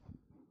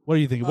 What are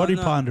you thinking? What are you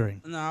no,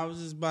 pondering? No, I was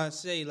just about to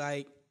say,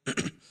 like,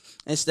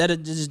 instead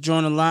of just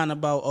drawing a line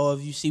about, oh,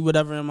 if you see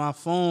whatever in my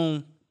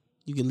phone,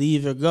 you can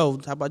leave or go.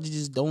 How about you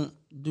just don't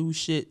do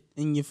shit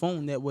in your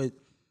phone that would,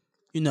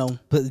 you know.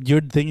 But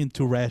you're thinking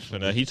too rational.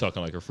 So now he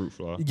talking like a fruit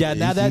fly. Yeah,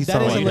 now that he's is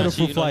talking a like little that.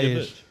 fruit fly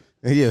ish.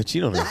 Yeah,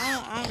 cheat on her.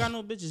 I don't got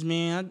no bitches,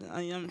 man.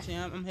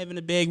 I'm having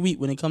a bad week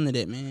when it come to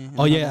that, man.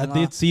 Oh I'm yeah, not I gonna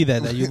lie. did see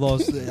that you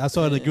lost. I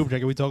saw it in the group chat.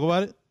 Can we talk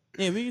about it?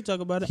 Yeah, we can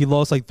talk about it. He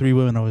lost like 3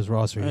 women on his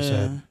roster. He Yeah.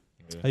 said.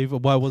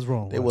 Why was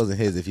wrong? It wasn't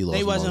his if he lost. They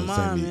them all wasn't in the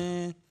same mine, week.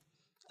 man.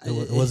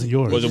 It wasn't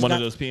yours. Was it just one of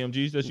got- those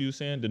PMGs that you were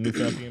saying? The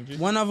newfound PMG?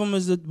 One of them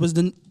was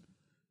the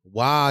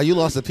Wow, you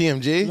lost a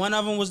PMG. one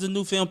of them was the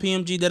new film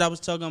PMG that I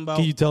was talking about.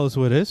 Can you tell us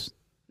who it is?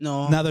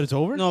 No, Now that it's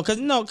over? no,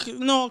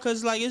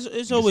 cause like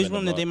it's always send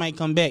room them that they up. might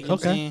come back. You know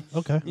what I'm saying?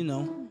 Okay. You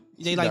know,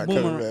 they not like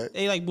coming boomerang. back.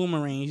 They like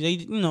boomerangs. They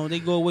they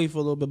go away for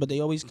a little bit, but they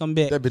always come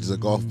back. That bitch is a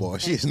golf ball.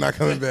 She is not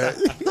coming back.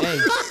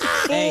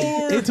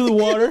 hey, Into the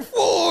water.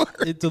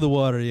 Into the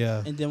water.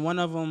 Yeah. and then one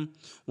of them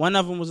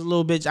was a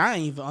little bitch. I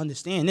didn't even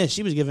understand this.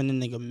 She was giving the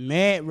nigga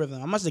mad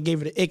rhythm. I must have gave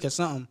her the ick or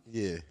something.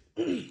 Yeah.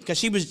 Cause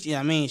she was,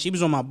 she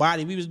was on my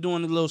body. We was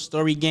doing the little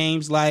story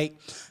games. Like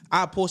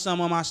I post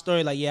something on my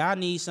story, like, yeah, I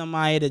need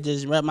somebody to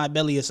just rub my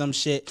belly or some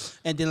shit.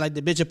 And then like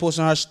the bitch would post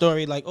on her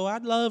story, like, oh, I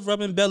love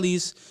rubbing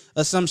bellies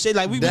or some shit.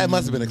 Like That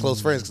must have been a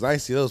close friends because I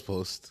didn't see those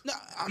posts. No,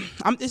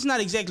 it's not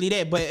exactly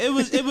that, but it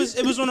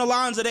was on the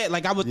lines of that.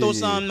 Like I would throw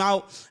something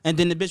out, and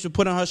then the bitch would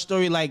put on her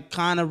story, like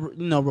kind of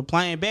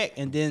replying back,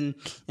 and then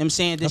I'm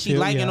saying that she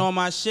liking all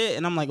my shit,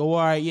 and I'm like, oh,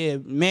 all right, yeah,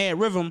 mad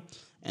rhythm.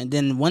 And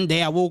then one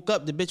day I woke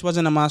up, the bitch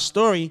wasn't in my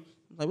story.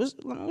 Like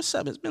what's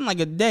up? It's been like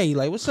a day.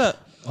 Like what's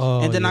up?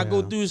 And then I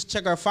go through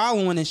check her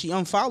following, and she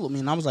unfollowed me,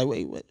 and I was like,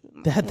 wait, what?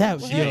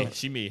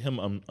 She made him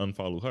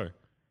unfollow her.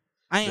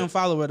 I ain't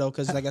unfollow her though,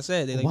 cause like I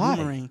said, they like Why?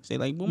 boomerangs. They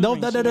like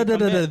boomerangs.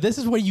 No. This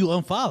is where you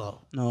unfollow.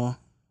 No.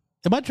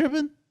 Am I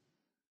tripping?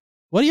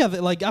 What do you have?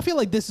 Like, I feel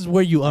like this is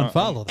where you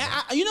unfollow.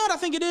 You know what I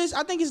think it is?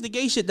 I think it's the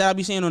gay shit that I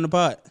be saying on the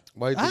pod.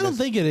 I don't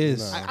think it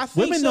is. I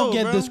think Women don't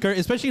get bro. discouraged,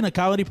 especially in a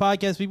comedy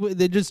podcast. People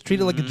they just treat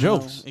it like a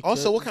joke.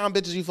 Also, what kind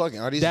of bitches you fucking?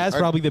 Are these? That's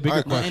probably the bigger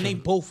are- question. And they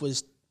both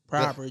was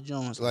proper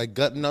Jones. Like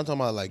gut? No, I'm talking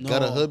about like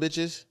gutter hood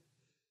bitches.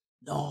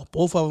 No,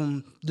 both of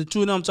them. The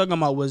two of them I'm talking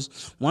about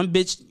was one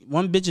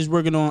bitch is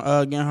working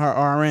on getting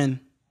her RN.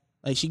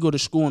 Like she go to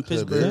school in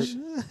Pittsburgh.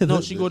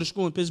 No, she go to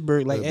school in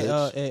Pittsburgh, like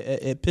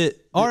at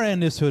Pitt.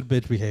 RN is hood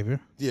bitch behavior.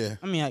 Yeah.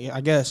 I mean,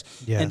 I guess.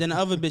 Yeah. And then the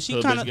other bitch, she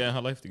So kind bitch of. getting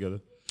her life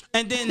together.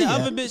 And then the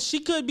other bitch,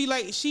 she could be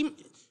like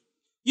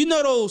you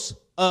know those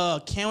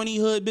county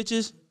hood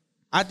bitches.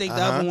 I think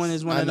the other one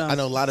is one of them. I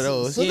know a lot of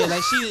those. Yeah,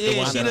 like she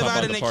One that live pop out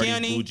out in the parties,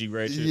 county. bougie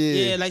ratchet.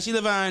 Yeah, like she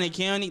live out in the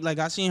county. Like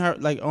I seen her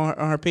like on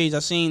her page. I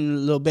seen a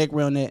little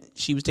background that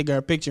she was taking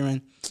her picture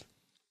in.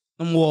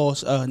 Them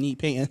walls need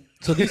painting.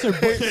 So these are Yo,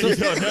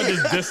 that is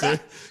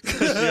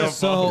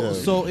dissing.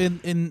 so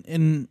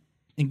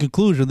in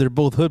conclusion, they're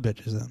both hood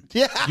bitches. Then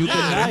Yeah. you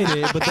denied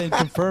it, but then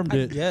confirmed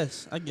it.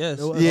 Yes, I guess.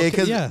 Yeah,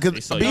 because They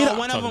saw being you a-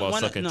 talking about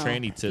sucking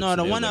tranny tips. No,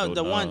 the and they one was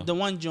like, oh, the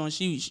one John.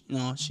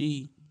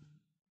 She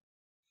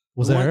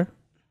Was The that one- her?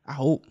 I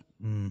hope.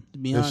 To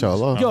be honest.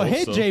 Inshallah. Yo, hope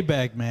hit so. J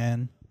back,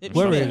 man. It-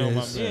 Where yeah, it know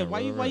my is. man. Yeah,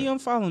 why you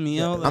unfollow me?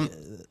 Yo? I'm-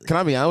 Can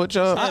I be out with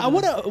y'all? I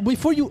want to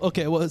before you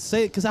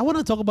say because I want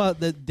to talk about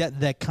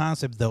that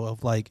concept though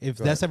of like if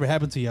that's ever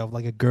happened to you of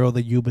like a girl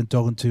that you've been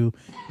talking to,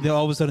 then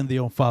all of a sudden they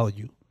don't follow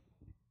you.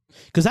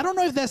 Because I don't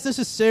know if that's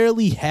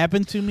necessarily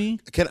happened to me.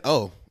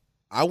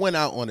 I went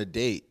out on a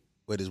date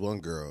with this one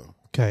girl.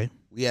 Okay.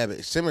 We have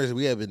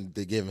been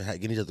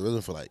getting each other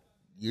rhythm for like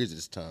years at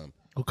this time.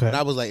 Okay. And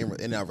I was like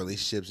in our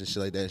relationships and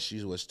shit like that. And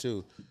she was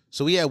too.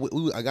 So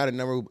I got a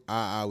number.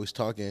 I was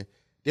talking.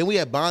 Then we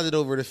had bonded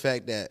over the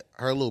fact that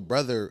her little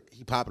brother,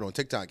 he popping on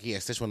TikTok. He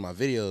had stitched one of my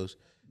videos.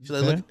 She's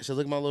like, look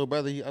at my little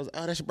brother. I was like,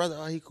 oh, that's your brother.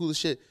 Oh, he cool as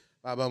shit.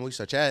 Blah, blah, blah. We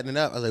start chatting it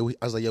up. I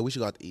was like, yo, we should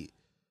go out to eat.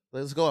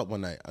 Let's go out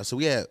one night. So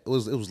it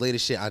was late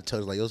as shit. I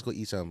told her like, yo, let's go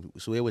eat something.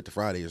 So we went to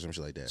Friday or some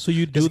shit like that. So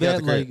you do Just get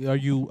out that? the crib.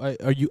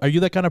 Like, are you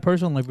that kind of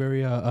person? Like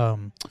very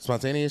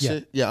Spontaneous Yeah.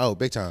 shit? Yeah, oh,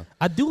 big time.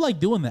 I do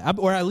like doing that,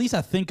 or at least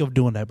I think of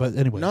doing that. But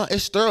anyway, No,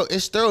 it's thorough.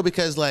 It's thorough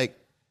because like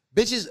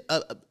bitches.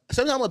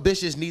 Sometimes a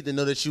bitch just need to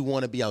know that you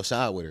want to be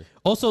outside with her.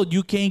 also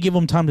you can't give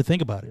them time to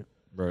think about it.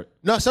 Right.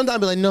 No, sometimes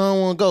be like, no, I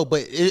don't want to go.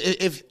 But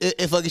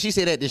if like, she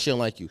say that, then she don't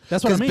like you.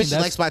 That's what I 'Cause mean. Bitches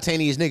like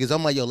spontaneous niggas.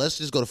 I'm like, yo, let's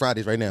just go to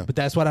Fridays right now. But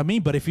that's what I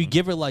mean. But if you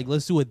give her like,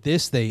 let's do it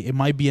this day, it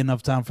might be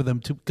enough time for them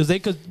to because they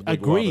could Wiggle out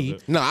of agree.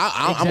 it. No, I'm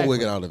Exactly. gonna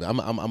wiggle out of it. I'm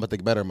gonna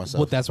think better of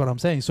myself. But that's what I'm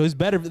saying. So it's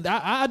better.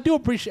 I do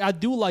appreciate. I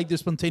do like the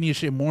spontaneous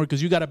shit more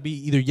because you got to be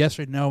either yes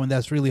or no, and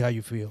that's really how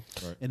you feel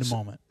in the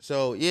moment.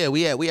 So yeah,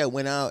 we had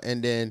went out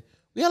and then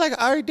we had like an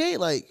alright date.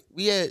 Like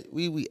we ate,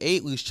 we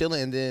was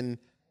chilling, and then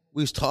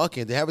we was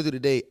talking. To have her through the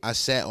date, I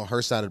sat on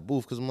her side of the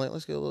booth because I'm like,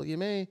 let's get a little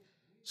man.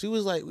 She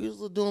was like, we was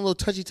doing a little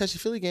touchy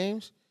Philly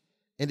games,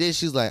 and then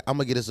she's like, I'm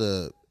gonna get us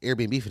a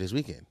Airbnb for this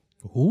weekend.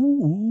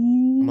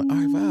 Ooh. I'm like, all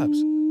right,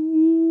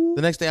 vibes.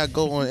 The next day I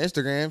go on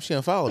Instagram, she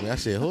unfollowed me. I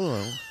said, hold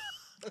on.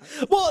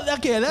 Well,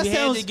 okay, that We had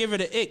sounds. to give her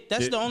the ick.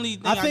 That's the only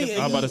thing I I think-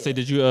 can I'm about to say,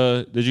 did you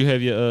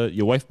have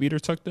your wife beater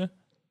tucked in?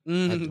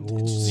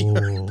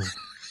 Ooh.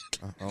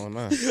 I don't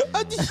know. Yeah,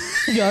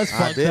 that's I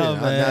fucked did.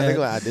 up, man.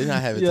 I did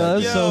not have it. Yeah,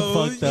 tucked that's in. so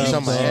fucked up, She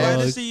Something about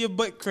dog. to see your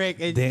butt crack.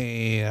 And,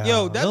 Damn.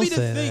 yo, that don't be the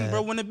say thing, that.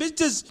 bro. When a bitch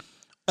just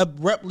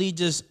abruptly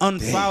just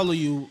unfollow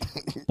you,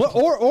 Well,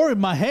 or in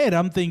my head,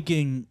 I'm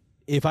thinking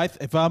if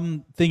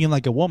I'm thinking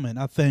like a woman,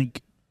 I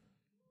think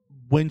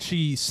when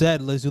she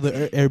said let's do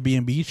the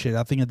Airbnb shit,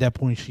 I think at that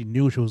point she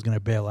knew she was gonna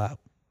bail out.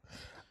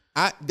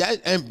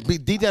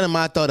 Deep down in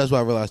my thought, that's what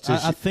I realized too.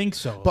 I think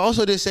so. But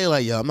also did say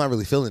like, yo, I'm not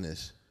really feeling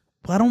this.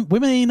 But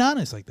women ain't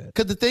honest like that.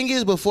 Cause the thing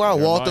is, before I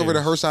They're walked over to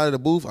liars. her side of the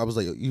booth, I was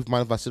like, you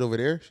mind if I sit over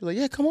there? She was like,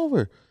 yeah, come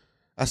over.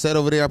 I sat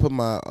over there. I put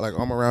my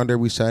arm around her.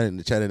 We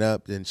chatted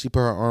up. And she put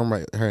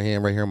her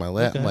hand right here on my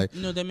lap. I'm like,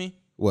 you know what that mean?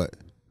 what?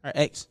 Her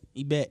ex,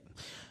 he back.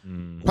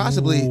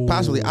 Possibly.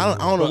 I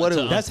don't know what it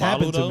was. That's Unfollow,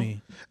 happened to though?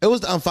 me. It was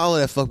the unfollow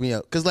that fucked me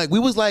up. Cause like we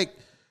was like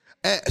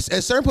at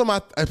a certain point,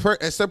 I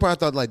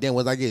thought like, damn,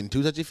 was I getting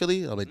too touchy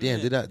Philly? I'm like, damn,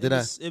 did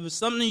I? It was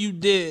something you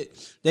did.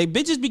 They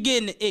bitches be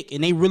getting the ick,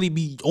 and they really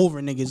be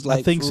over niggas. Like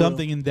I think for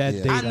something real. in that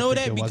Yeah. date. I know think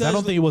that it was. because I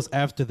don't think it was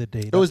after the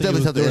date. It was I think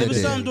definitely something during It in was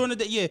the something date. during the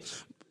day, yeah.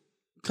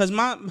 Cause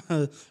my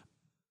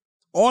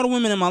all the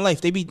women in my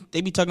life, they be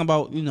talking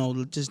about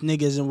just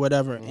niggas and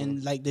whatever,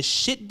 and like the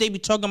shit they be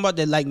talking about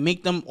that like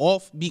make them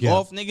off Yeah.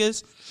 off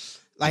niggas.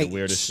 Like The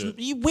weirdest shit.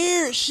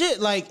 weird shit.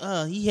 Like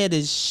he had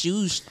his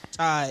shoes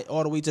tied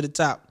all the way to the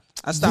top.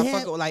 I stopped Yeah.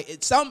 fucking with, like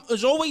it's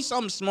always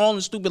something small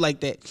and stupid like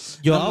that.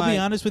 Yo, I'm I'll like, be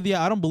honest with you.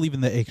 I don't believe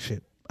in the ick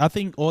shit. I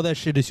think all that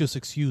shit is just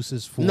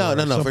excuses for No,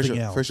 for something sure,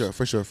 else.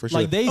 for sure.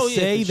 Like they Oh, yeah,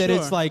 say for that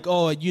it's sure. like,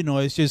 oh, you know,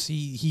 it's just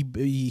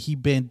he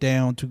bent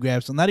down to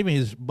grab something. Not even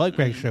his butt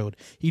crack showed.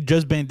 He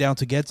just bent down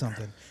to get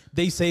something.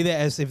 They say that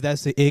as if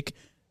that's the ick.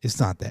 It's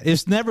not that.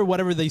 It's never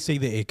whatever they say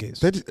the ick is.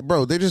 They're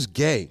just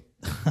gay.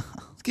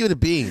 Let's give it a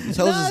bean. These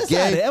hoes No, is it's not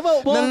gay. it.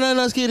 Well- No,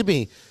 let's give it a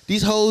bean.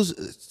 These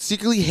hoes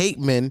secretly hate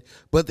men,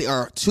 but they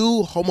are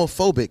too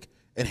homophobic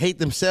and hate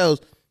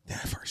themselves.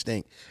 That first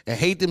thing. And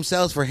hate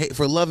themselves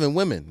for loving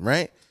women,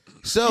 right?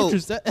 So,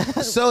 Interesting.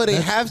 so they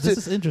have to. This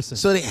is interesting.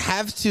 So they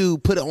have to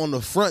put it on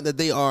the front that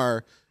they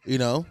are,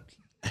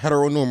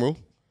 heteronormal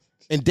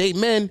and date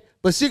men,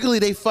 but secretly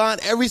they find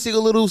every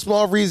single little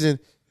small reason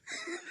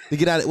to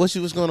get out of it.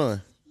 What's going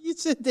on? You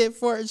sit there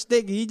for a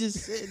stick. He just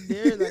sitting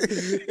there like.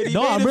 and he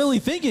No, made I'm it- really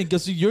thinking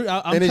because you're.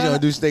 I'm And then kinda, y'all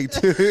do steak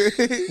too.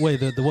 Wait,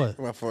 the what?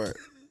 My fault.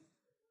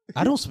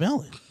 I don't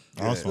smell it.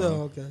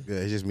 Oh, okay.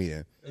 Good, it's just me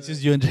then. It's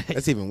just you and Jay.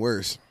 That's even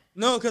worse.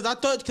 No,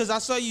 because I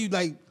saw you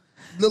like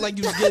look like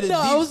you was getting No,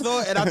 I deep was-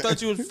 thought, and I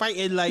thought you was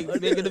fighting like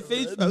making the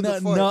face. No,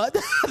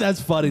 that's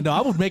funny. No,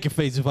 I would make a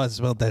face if I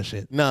smelled that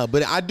shit. No,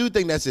 but I do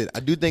think that's it. I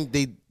do think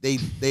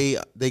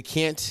they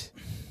can't.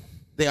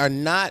 They are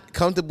not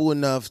comfortable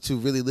enough to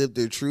really live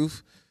their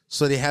truth,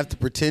 so they have to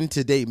pretend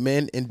to date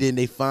men, and then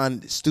they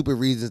find stupid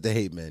reasons to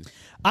hate men.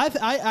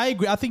 I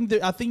agree. I think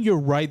you're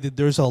right that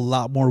there's a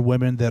lot more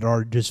women that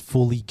are just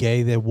fully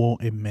gay that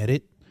won't admit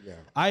it. Yeah.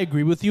 I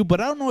agree with you, but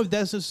I don't know if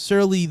that's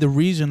necessarily the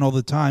reason all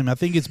the time. I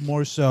think it's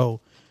more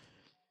so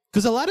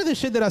because a lot of the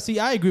shit that I see,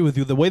 I agree with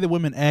you. The way that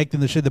women act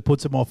and the shit that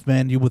puts them off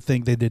men, you would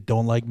think they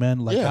don't like men.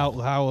 Like Yeah.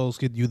 how else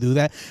could you do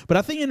that? But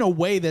I think in a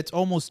way that's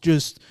almost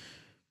just.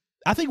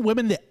 I think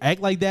women that act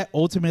like that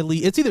ultimately,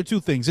 it's either two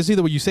things. It's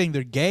either what you're saying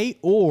they're gay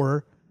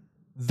or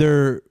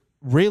they're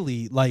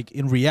really like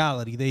in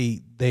reality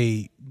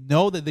they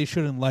know that they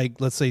shouldn't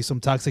like, let's say, some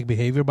toxic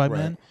behavior by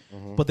men,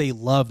 but they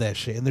love that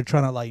shit and they're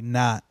trying to like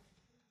not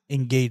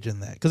engage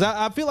in that. Because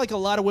I feel like a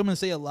lot of women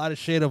say a lot of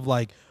shit of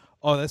like,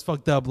 oh, that's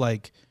fucked up,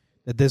 like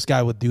that this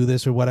guy would do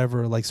this or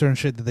whatever, like certain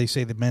shit that they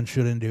say that men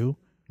shouldn't do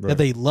that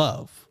they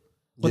love.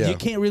 But Yeah. you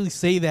can't really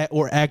say that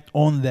or act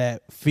on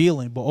that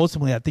feeling. But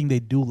ultimately, I think they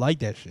do like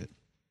that shit.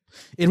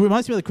 It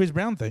reminds me of the Chris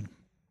Brown thing.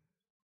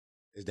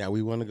 Is that where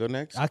we want to go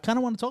next? I kind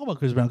of want to talk about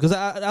Chris Brown because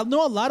I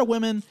know a lot of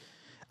women.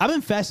 I've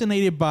been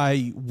fascinated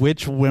by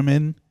which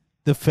women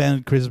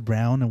defend Chris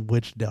Brown and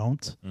which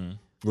don't.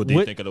 What do you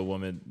What- think of the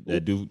women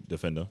that do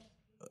defend him?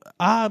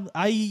 I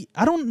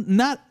don't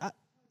not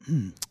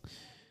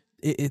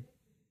it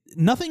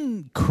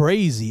nothing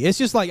crazy. It's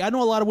just like I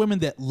know a lot of women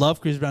that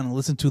love Chris Brown and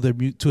listen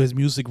to to his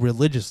music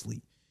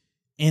religiously,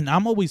 and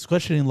I'm always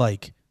questioning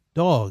like,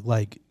 dog,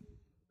 like.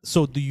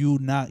 So do you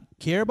not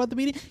care about the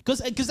meeting?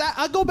 Because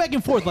I go back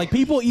and forth. Like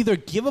people either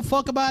give a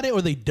fuck about it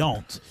or they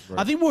don't.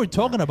 I think we were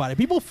talking about it.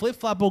 People flip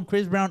flop on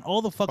Chris Brown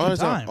all the fucking All the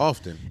time. time,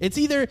 often. It's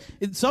either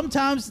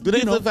sometimes Do they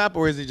you know, flip flop,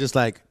 or is it just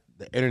like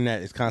the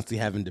internet is constantly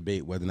having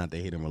debate whether or not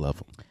they hate him or love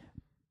him?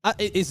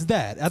 it's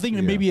that. I think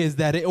maybe it's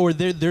that, or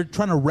they're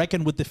trying to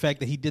reckon with the fact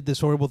that he did this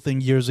horrible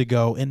thing years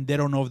ago, and they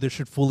don't know if they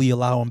should fully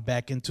allow him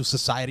back into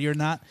society or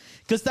not.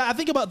 Because I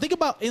think about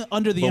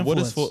under the But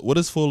influence, what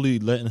is fully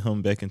letting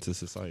him back into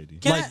society?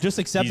 like just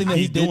accepting that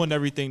he's he did. doing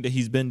everything that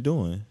he's been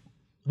doing.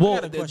 Well,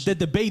 got a the question.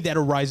 debate that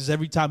arises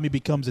every time it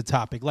becomes a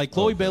topic. Like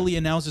Chloe Bailey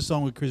announced a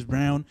song with Chris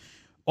Brown.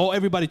 All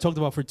everybody talked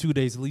about for 2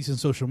 days, at least in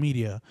social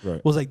media,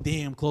 Right. was like,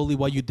 "Damn, Chloe,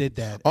 why you did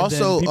that?" And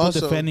Also- then people also-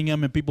 defending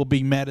him and people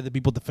being mad at the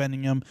people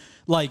defending him.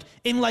 Like,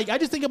 I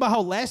just think about how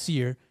last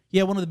year,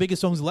 one of the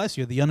biggest songs last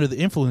year, the Under the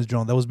Influence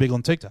joint, that was big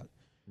on TikTok.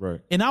 Right.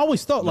 And I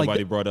always thought Nobody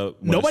like brought up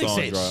when the nobody song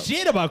said dropped.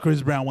 shit about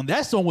Chris Brown when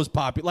that song was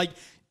popping, like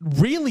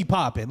really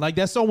popping. Like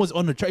that song was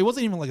on the it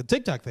wasn't even like a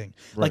TikTok thing.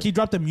 Like he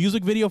dropped a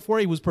music video for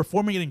it. He was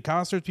performing it in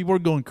concerts. People were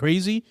going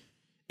crazy.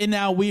 And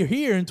now we're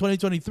here in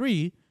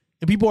 2023,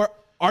 and people are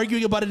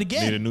arguing about it Need a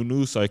again. new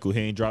news cycle. He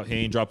ain't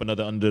drop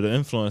another Under the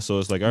Influence. So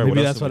it's like, all right, Maybe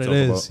what that's else what can it we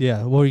is. talk about?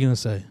 Yeah. What were you gonna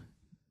say?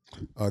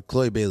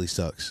 Chloe Bailey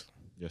sucks.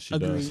 Yes, she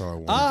Agreed. does. That's all I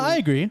want. I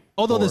agree.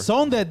 Although the Or-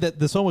 song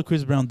the song with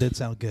Chris Brown did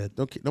sound good.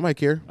 Nobody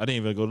care. I didn't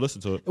even go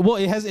listen to it. Well,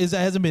 it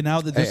hasn't been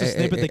out. There's a Hey,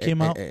 snippet hey, that came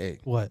hey, out. hey.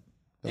 What?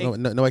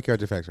 Nobody cares about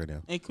your facts right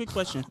now. Hey, quick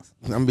question.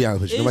 I'm gonna be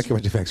honest with you. Nobody cares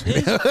about your facts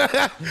right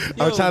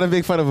now. I'm Yo. trying to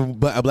make fun of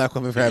a black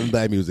woman for having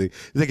black music.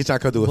 You think you're trying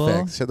to come through with Well,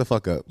 facts? Shut the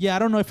fuck up. Yeah, I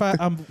don't know if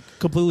I'm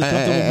completely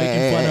comfortable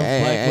making fun of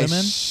black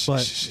women,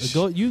 but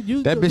go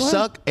you. That go bitch ahead.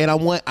 suck, and I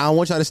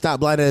want y'all to stop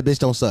blinding that bitch.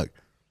 Don't suck.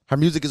 Her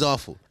music is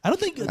awful. I don't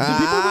think do people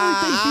really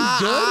think she's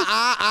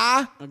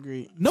good.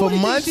 Agreed. Nobody for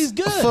thinks months, she's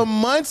good. For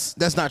months,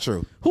 that's not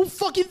true. Who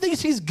fucking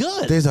thinks she's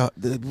good? There's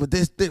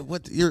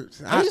what you're.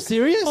 Are you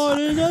serious?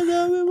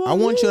 I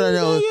want you to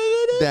know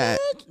that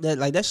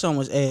that song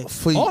was ass.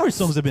 for All her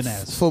songs have been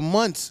ass. for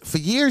months, for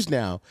years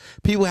now,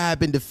 people have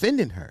been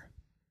defending her,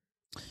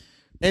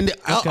 and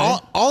Okay.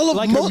 all of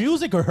like her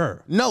music or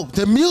her. No,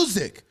 the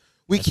music.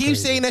 We keep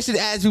saying that shit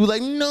as people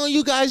like, no,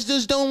 you guys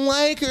just don't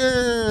like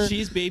her.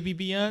 She's baby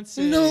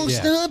Beyonce. No, Yeah.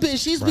 stop it.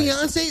 She's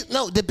Beyonce.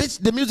 No,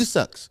 the music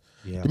sucks.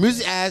 Yeah. The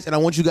music ass, and I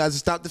want you guys to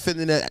stop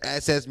defending that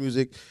ass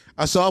music.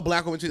 I saw a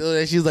black woman tweet the other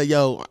day. She's like,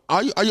 "Yo,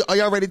 are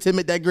y'all ready to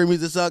admit that green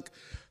music suck?"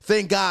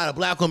 Thank God a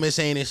black woman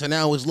saying it, so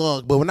now it's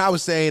logged. But when I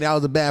was saying I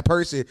was a bad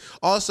person,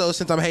 also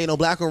since I'm hating on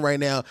black women right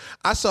now,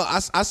 I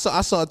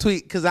saw a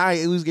tweet because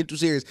it was getting too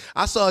serious.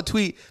 I saw a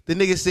tweet. The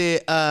nigga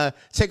said,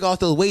 "Take off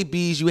those weight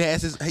beads you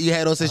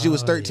had on since you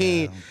was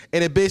 13,"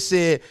 and the bitch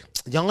said,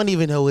 "Y'all don't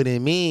even know what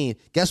it mean."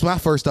 Guess what my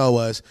first thought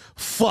was?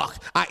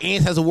 Fuck, our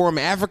ancestors war in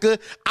Africa.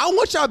 I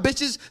want y'all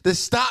bitches to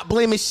stop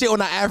blaming shit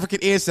on our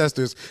African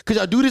ancestors because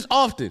y'all do this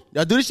often.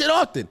 Y'all do this shit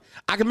often.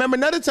 I can remember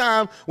another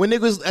time when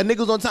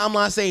niggas on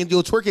timeline saying,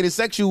 "Yo, twerking is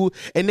sexual,"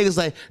 and niggas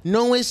like,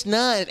 "No, it's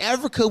not. In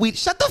Africa, we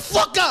shut the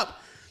fuck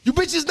up. You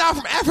bitches not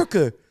from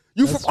Africa.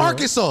 You from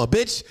Arkansas,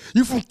 bitch.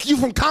 You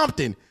from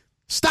Compton.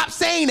 Stop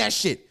saying that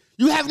shit.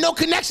 You have no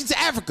connection to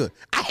Africa.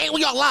 I hate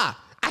when y'all lie.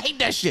 I hate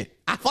that shit.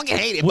 I fucking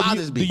hate it. It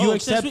bothers me. Do you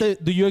accept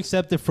it? Do you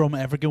accept it from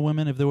African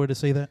women if they were to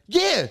say that?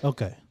 Yeah.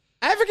 Okay.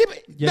 African.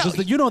 Yeah, no,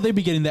 because they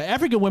be getting that.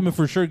 African women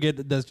for sure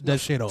get that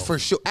shit off. for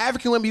sure.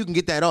 African women, you can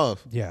get that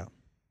off. Yeah.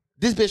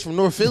 This bitch from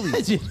North Philly.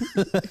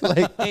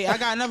 Like, Hey, I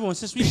got another one.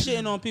 Since we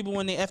shitting on people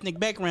in their ethnic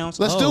backgrounds,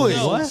 let's do it.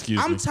 yo, What? Excuse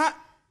I'm me. tired.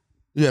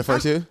 Yeah,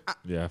 first here.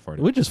 Yeah, I farted.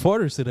 We're just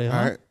farters today, huh?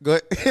 All right, go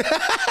ahead.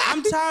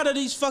 I'm tired of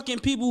these fucking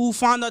people who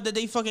find out that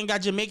they fucking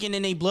got Jamaican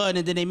in their blood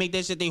and then they make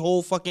that shit their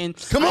whole fucking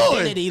Come on.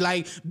 identity.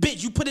 Like,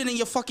 bitch, you put it in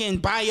your fucking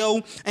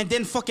bio and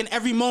then fucking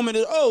every moment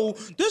is, oh,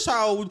 this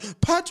how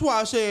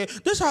Patois said,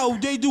 this how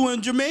they do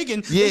in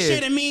Jamaican. Yeah. They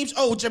share the memes,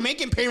 oh,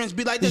 Jamaican parents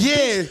be like this. Yeah.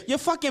 Bitch, your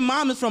fucking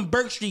mom is from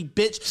Burke Street,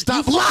 bitch.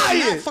 Stop you fucking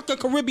lying. not fucking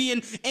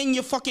Caribbean in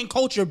your fucking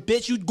culture,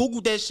 bitch. You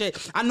Googled that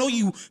shit. I know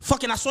you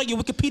fucking, I saw your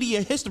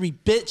Wikipedia history,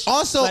 bitch.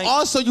 Also, Like,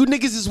 you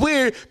niggas is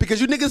weird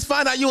because you niggas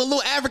find out you a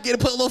little African and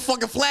put a little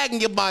fucking flag in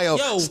your bio.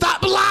 Yo.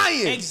 Stop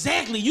lying.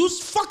 Exactly. You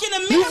fucking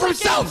American. You from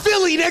South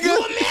Philly, nigga.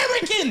 You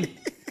American.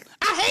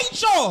 I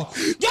hate y'all.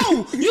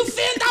 Yo, you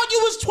found out you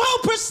was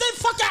 12%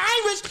 fucking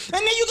Irish, and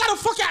then you got a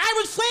fucking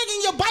Irish flag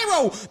in your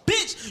biro.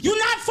 Bitch, you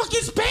not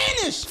fucking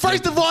Spanish.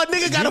 First of all,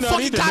 nigga got a not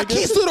fucking either, nigga.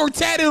 conquistador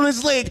tattoo on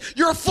his leg.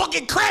 You're a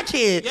fucking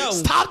crackhead. Yo.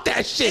 Stop that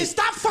And shit.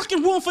 stop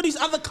fucking rooting for these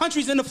other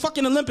countries in the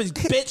fucking Olympics,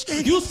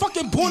 bitch. You was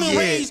fucking born and Yeah.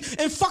 raised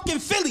in fucking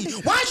Philly.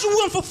 Why is you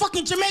rooting for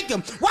fucking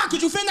Jamaica? Why?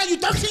 Could you find out you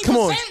 13%? Come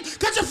on.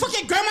 Cause your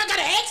fucking grandma got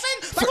an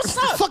accent? Like, what's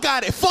up? Fuck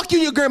out of it. Fuck you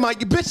and your grandma.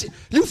 You bitch.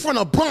 You from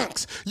the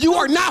Bronx. You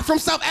are not from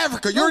South Africa.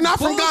 You're not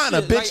from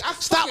Ghana, Bullshit. bitch. Like, I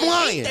Stop fucking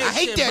lying. I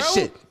hate that bro.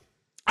 shit.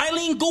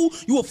 Eileen Gu,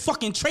 you a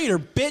fucking traitor,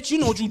 bitch. You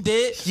know what you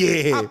did.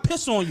 Yeah. I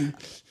piss on you.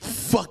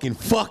 Fucking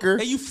fucker.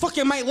 And you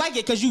fucking might like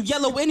it because you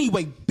yellow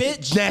anyway,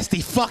 bitch. Nasty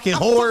fucking I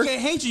whore. fucking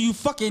hate you, you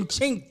fucking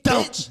chink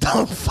bitch.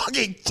 Don't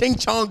fucking ching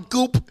chong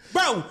goop.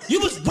 Bro, you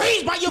was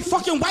raised by your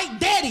fucking white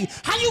daddy.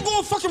 How you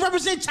gonna fucking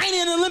represent China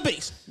in the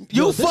Olympics? You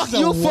Yo, this fuck is a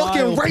you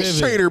fucking wild race pivot.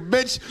 trader,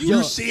 bitch.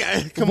 You see,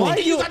 come why on.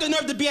 And you got the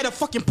nerve to be at a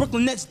fucking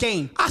Brooklyn Nets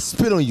game. I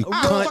spit on you,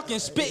 I cunt. fucking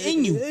spit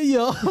in you.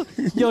 Yo,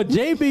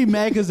 JB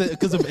mad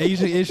because of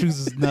Asian issues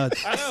is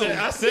nuts.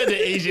 I said the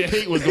Asian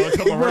hate was going to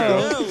come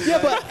around. Yo. Yeah,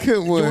 but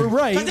Good one. you're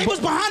right. Cause they was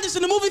behind us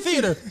in the movie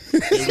theater.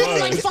 It smelled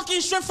like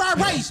fucking shrimp fried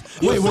rice.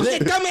 You Wait, were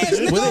fucking they- dumbass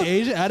Were they nigga.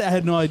 Asian? I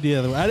had no idea.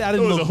 I There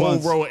didn't was a look whole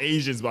once. row of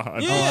Asians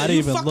behind. Yeah, me. I didn't you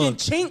even fucking look.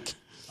 chink.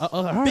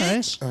 All right.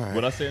 Bitch.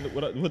 What I say?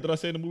 What did I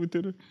say in the movie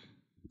theater?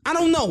 I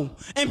don't know.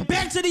 And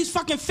back to these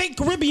fucking fake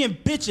Caribbean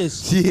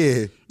bitches.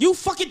 Yeah. You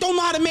fucking don't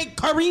know how to make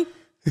curry.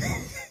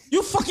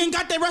 You fucking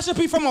got that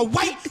recipe from a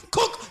white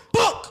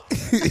cookbook.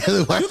 You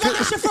got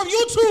that shit from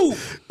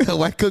YouTube.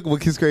 White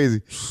cookbook is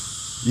crazy.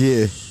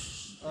 Yeah.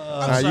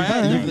 I'm sorry, I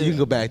had to You can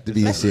go back to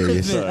being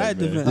serious. vent. I had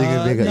to vent. You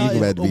can go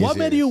back to being what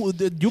made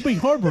serious. you've been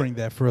harboring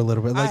that for a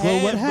little bit? Like, I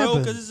had, what bro,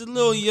 happened? because it's a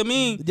little, you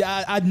mean?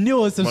 Yeah, I knew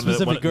it was a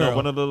specific girl.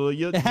 One of the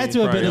little It had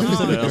to have been a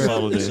specific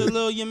girl. It's a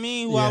little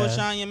Yamin who I was Yeah.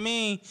 trying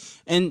Yamin.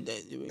 And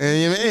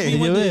And you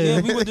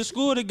mean? we went to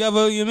school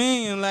together,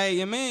 Yamin. Like,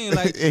 Yamin.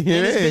 Like, and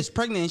Yeah. this bitch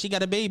pregnant and she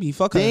got a baby.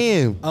 Fuck her.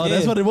 Damn. Oh,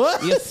 that's what it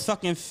was? You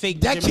fucking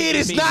fake That kid Jamaican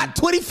is baby. not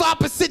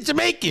 25%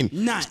 Jamaican.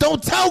 Not.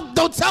 Don't tell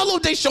them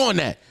they showing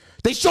that.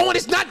 They showing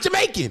it's not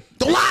Jamaican.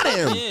 Don't lie to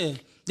him. Yeah.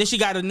 Then she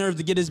got the nerve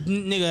to get this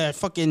nigga a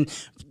fucking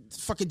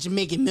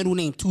Jamaican middle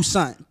name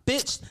Toussaint.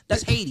 Bitch,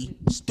 that's Haiti.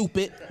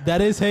 Stupid.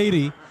 That is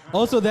Haiti.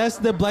 Also, that's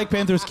the Black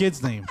Panther's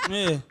kid's name.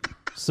 Yeah.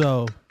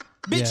 So,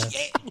 Bitch,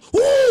 yeah.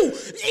 woo!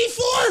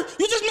 E4!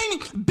 You just made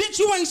me. Bitch,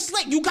 you ain't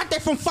slick. You got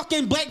that from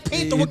fucking Black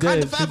Panther. You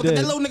Wakanda did, forever. you 'Cause that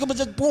did. little nigga was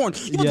just born. You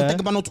wasn't Yeah. thinking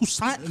about no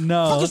Toussaint.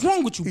 No. Fuck is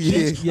wrong with you,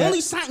 bitch? Yeah. Only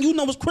sign you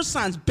know is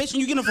croissants, bitch,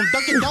 and you get them from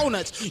Dunkin'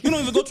 Donuts. You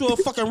don't even go to a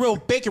fucking real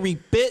bakery,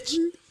 bitch.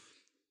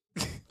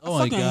 Oh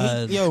my Fucking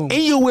God. yo, And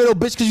you a weirdo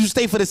bitch because you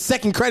stay for the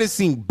second credit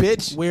scene,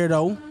 bitch.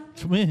 weirdo.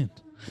 Man.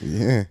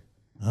 Yeah.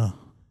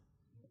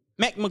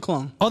 Mac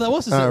McClung. Oh, that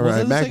was the second, All was right,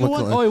 that the Mac second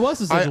one? McClung. Oh, it was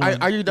the second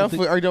one. Are you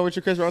done with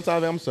your Chris Brown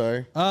topic? I'm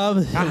sorry. I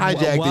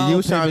hijacked it. You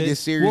was trying to get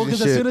serious Well, and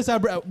because as shit. soon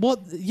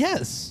as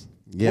yes.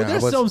 Yeah, Well,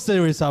 there's I was- some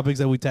serious topics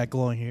that we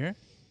tackle on here.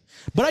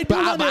 But I do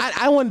But wonder.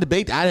 I want to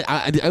debate.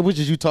 I was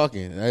just you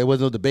talking. There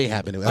was no debate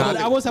happening. But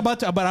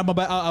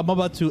I'm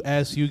about to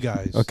ask you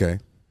guys. Okay.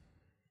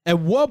 At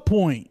what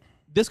point,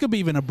 this could be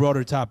even a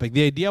broader topic,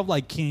 the idea of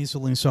like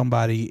canceling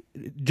somebody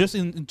just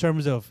in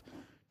terms of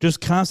just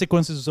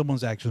consequences of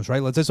someone's actions,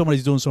 right? Let's say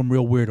somebody's doing some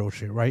real weirdo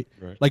shit, right?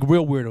 Like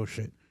real weirdo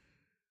shit.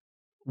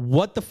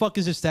 What the fuck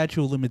is the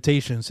statute of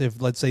limitations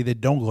if, let's say, they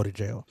don't go to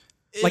jail?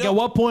 Like, at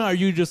what point are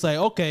you just like,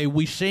 okay,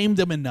 we shamed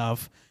them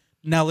enough,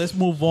 now let's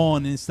move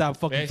on and stop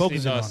fucking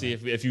focusing on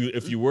it?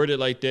 If you word it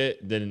like that,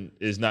 then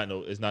it's not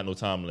no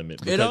time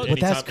limit. Because But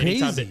that's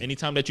crazy.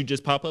 Anytime that you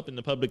just pop up in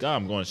the public eye,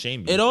 I'm going to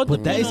shame you.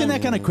 But isn't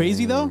that kind of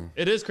crazy though?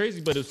 It is crazy,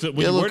 but when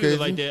you worded it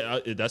like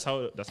that, that's how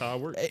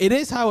it works. It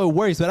is how it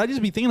works, but I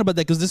just be thinking about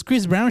that because this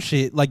Chris Brown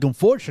shit, like,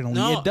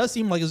 unfortunately, it does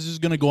seem like it's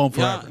just gonna go on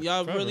forever.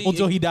 Y'all really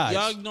until he dies.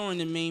 Y'all ignoring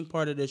the main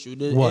part of the issue.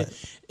 What?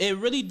 It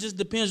really just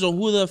depends on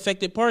who the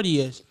affected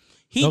party is.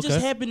 He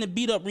just happened to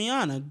beat up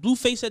Rihanna.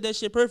 Blueface said that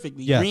shit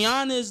perfectly. Yes.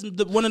 Rihanna is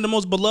one of the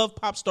most beloved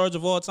pop stars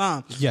of all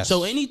time. Yes.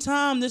 So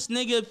anytime this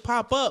nigga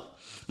pop up,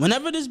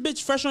 whenever this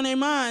bitch fresh on their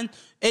mind,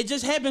 it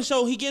just happens.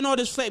 So he getting all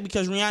this flack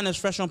because Rihanna's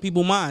fresh on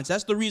people's minds.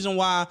 That's the reason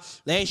why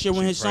last year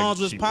when his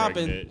songs was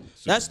popping.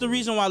 That's the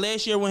reason why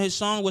last year when his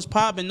song was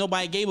popping,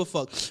 nobody gave a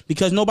fuck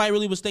because nobody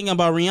really was thinking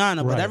about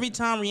Rihanna. But every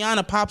time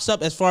Rihanna pops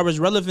up as far as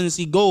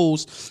relevancy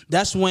goes,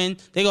 that's when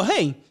they go,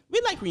 "Hey, we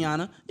like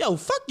Rihanna. Yo,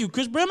 fuck you,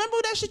 Chris Brown. Remember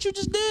that shit you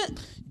just did?"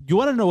 You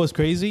want to know what's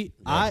crazy?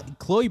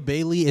 Chloe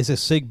Bailey is a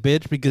sick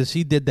bitch because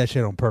she did that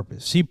shit on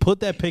purpose. She put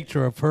that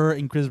picture of her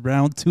and Chris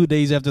Brown 2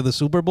 days after the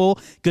Super Bowl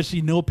because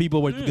she knew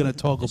people were gonna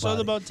talk It's about all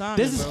it. about timing,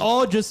 This is bro.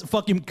 all just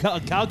fucking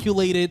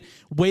calculated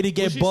way to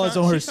get buzz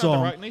on her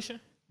song. Rock Nation?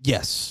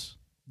 Yes.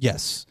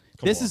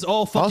 This is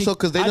all fucking. Also,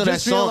 'cause they know I that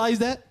just song-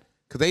 realized that.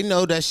 Because they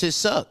know that shit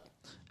suck.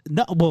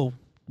 No, well,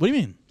 what do you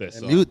mean?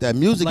 That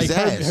music Like is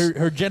ass.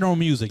 her general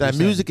music. That you're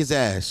saying. music is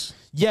ass.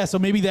 Yeah, so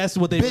maybe that's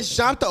what they. Bitch,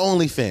 shop the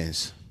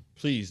OnlyFans.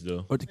 Please,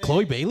 though. Or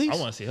Chloe Bailey's? I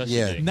want to see her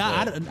Yeah. shit.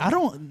 Nah, I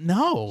don't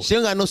know. She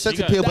don't got no sex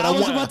She got- appeal, but I I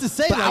was want. about to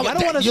say, but like, I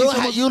don't wanna you see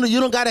don't someone- you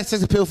don't got that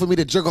sex appeal for me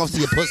to jerk off to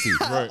your pussy.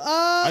 Right.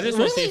 I just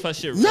want to see if her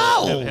shit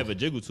No! have a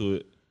jiggle to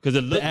it. Because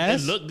it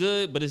ass? look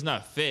good, but it's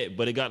not fat.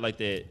 But it got like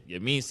that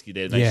Yaminsky,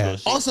 that nice Yeah. little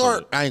shape Also, to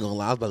it. I ain't gonna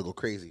lie, I was about to go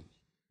crazy.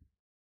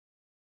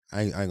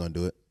 I ain't gonna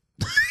do it.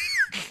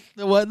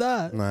 Why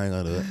not? No, I ain't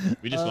gonna do it.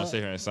 We just gonna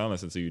sit here in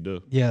silence until you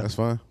do. Yeah. That's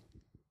fine.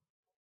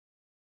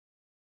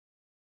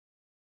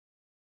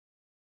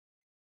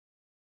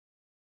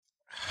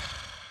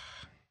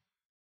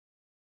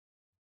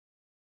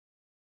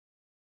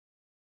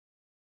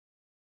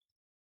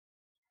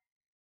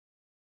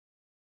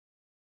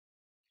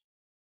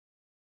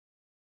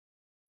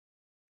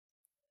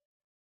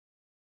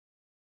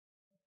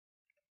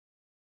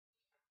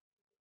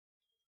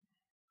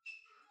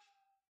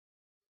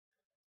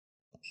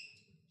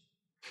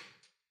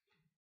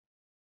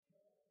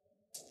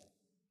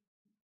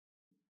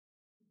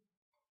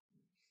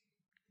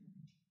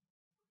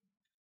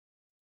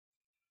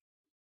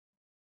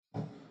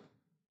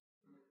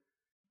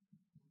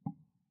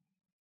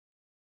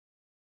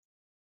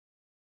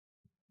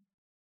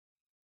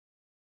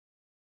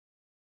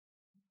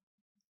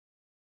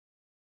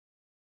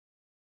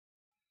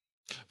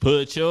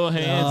 Put your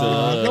hands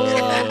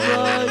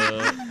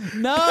up.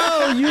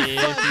 No, you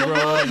If come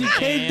on, you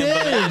caved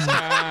in.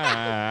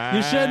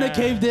 You shouldn't have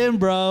caved in,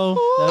 bro.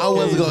 That's I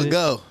wasn't crazy. gonna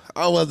go.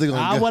 I wasn't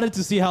gonna I go. wanted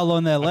to see how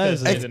long that Can't lasted.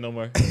 stand it no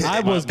more. I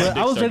was My dick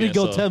I was start ready to getting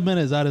go soft. 10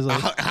 minutes. I was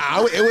like,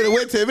 It would have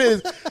went 10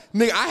 minutes.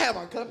 Nigga, I have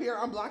my cup here.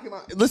 I'm blocking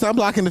my. Listen, I'm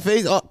blocking the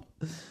face. Oh,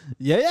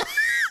 yeah.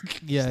 Look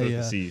to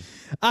Yeah. see.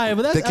 All right,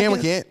 but that's the camera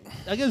I guess, can't.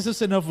 I guess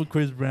that's enough with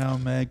Chris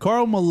Brown, man.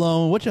 Carl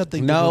Malone, what y'all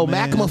think? No, of him,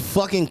 man? Macma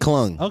fucking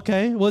clung.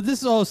 Okay, well,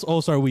 this is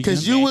All-Star Weekend.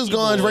 Because you was Mackie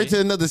going boy. right to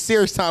another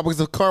serious topic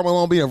of Karl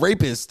Malone being a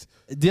rapist.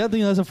 Do you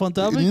think that's a fun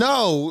topic?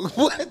 No.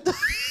 What?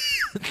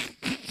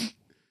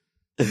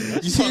 You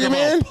see Talking your about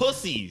man?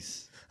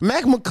 pussies.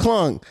 Mac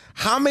McClung.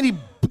 How many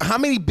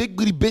big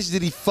booty bitches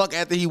did he fuck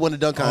after he won the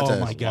dunk contest?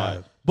 Oh my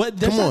god! But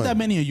there's Come not on. that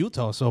many in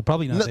Utah, so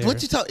probably not. No, there. what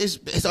you talk?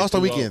 It's All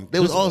Star Weekend.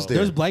 There was All Star.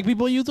 There's black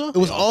people in Utah. It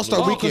was All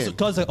Star Weekend.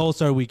 Because of All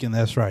Star Weekend.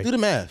 That's right. Do the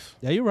math.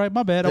 Yeah, you're right.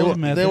 My bad. They I were, was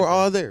mad. they were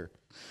all there.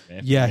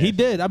 Yeah, he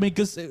did. I mean,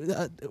 because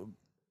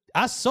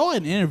I saw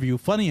an interview.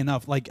 Funny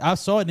enough, like I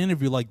saw an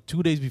interview like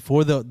 2 days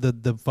before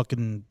the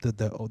fucking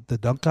the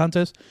dunk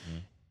contest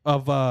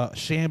of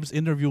Shams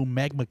interviewing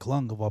Mac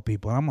McClung of all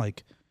people, and I'm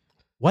like,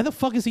 why the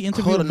fuck is he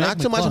interviewing? Hold on, Mac not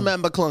too much of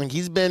McClung? Mac McClung.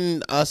 He's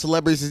been a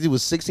celebrity since he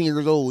was 16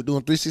 years old,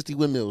 doing 360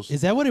 windmills.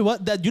 Is that what it was?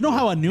 That you know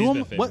how I knew He's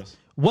him? been What? famous.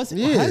 What's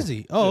Yeah. has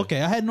he? Oh,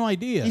 okay. I had no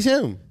idea. He's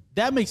him.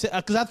 That makes sense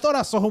because I thought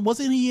I saw him.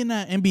 Wasn't he in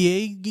that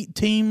NBA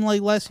team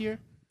like last year?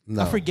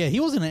 No. I forget. He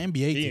was in an NBA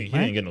He team. didn't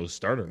right? get no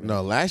starter.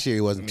 No, last year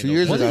he wasn't. 2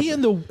 years ago. Wasn't he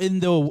in the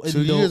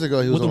 2 years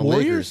ago he was with the on the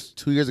Warriors? Lakers.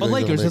 2 years ago Oh, he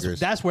was on Lakers. the Lakers.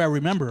 That's where I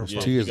remember him. Yeah,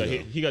 from. 2 years he got,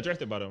 ago. he got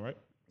drafted by them, right?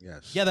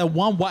 Yes. Yeah, that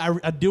one white.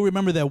 I do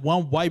remember that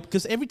one white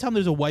because every time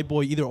there's a white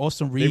boy, either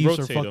Austin They Reeves or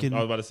rotate fucking. them. I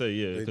was about to say,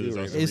 yeah. They 'cause do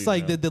Austin It's Reeves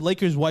like now. the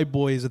Lakers white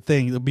boy is a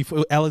thing.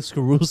 Before Alex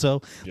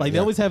Caruso, like they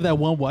always have that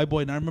one white boy,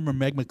 and I remember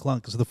Meg McClung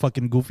because of the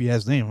fucking goofy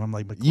ass name. I'm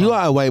like, McClung. You all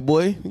right, white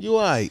boy. You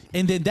all right.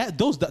 And then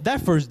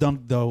that first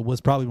dunk though was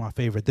probably my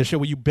favorite. The shit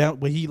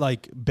where he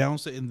like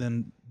bounced it and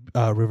then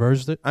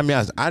reversed it. I mean,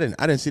 I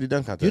didn't see the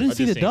dunk contest. You didn't I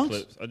see just the seen dunks?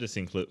 clips. I just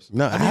seen clips.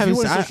 No, I I mean, if you haven't.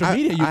 were on social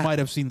media, you I might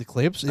have seen the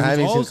clips. It I was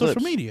haven't all seen social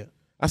clips. media.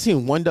 I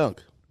seen one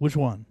dunk. Which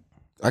one?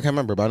 I can't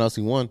remember, but I know I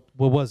seen one.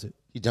 What was it?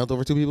 He jumped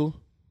over two people.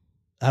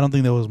 I don't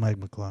think that was Mike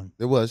McClung.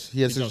 It was.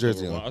 He had He six jumped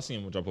jersey over one. on. I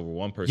seen him jump over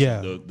one person.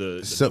 Yeah.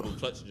 The So- double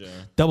clutch jam.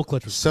 Double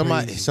clutch was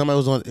crazy. Somebody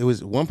was on. It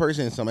was one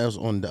person and somebody else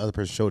on the other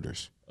person's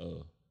shoulders.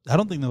 I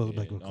don't think that was Yeah,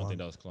 Mike I don't McClung. think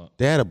that was Clunk.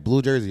 They had a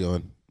blue jersey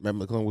on.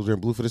 Remember, McClung was wearing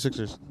blue for the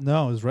Sixers.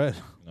 No, it was red.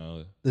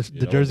 No, The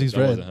that jersey's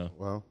wasn't- red. that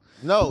wasn't him.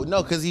 Wow.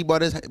 No, because he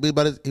bought his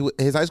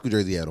high school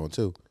jersey he had on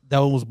too. That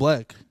one was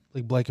black,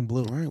 like black and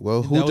blue. All right.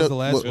 Well, who That was jumped- the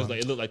last what- It was one. like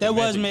it looked like That the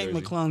was Magic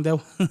Mac jersey.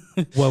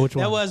 McClung. Which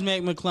one? That was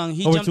Mac McClung.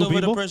 He Oh, with jumped two over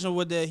people? the person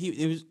with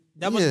the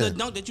that was Yeah. the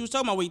dunk that you was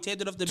talking about where he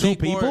teared it off the Two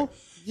backboard. people?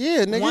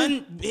 Yeah, nigga.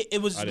 One,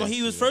 it was I didn't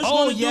he was see first that.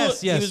 going Oh, to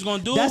yes, do it. yes. He was going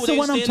to do That's it the when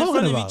one they I'm stand in talking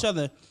front of about. each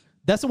other.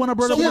 That's the one I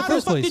brought So up in why the the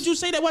first fuck place. did you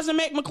say that wasn't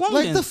Mac McClung?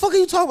 Like then? the fuck are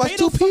you talking about? Pay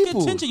Two no fucking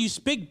people. attention, you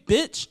big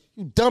bitch.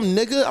 You dumb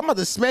nigga. I'm about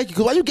to smack you.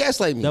 Cause why you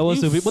gaslight me? That was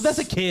You two people. But that's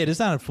a kid. It's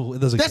not a fool. It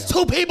doesn't That's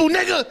count. two people,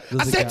 nigga. I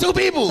Doesn't said count. two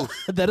people.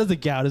 That doesn't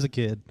count as a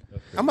kid.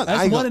 I'm about, That's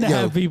I ain't one gonna- and a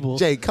half yo, people.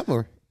 Jay, come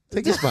on.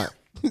 Take your spot.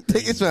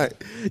 Take your spot.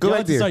 Go You back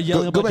have to there. start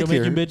yelling Go about back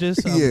here. Jamaican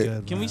bitches. I'm Yeah.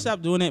 good, Can we man.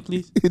 stop doing that,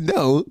 please?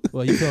 No.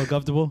 Well, you feel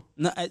uncomfortable?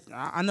 No,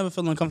 I never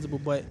feel uncomfortable,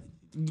 but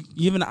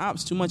giving the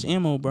ops too much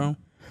ammo, bro.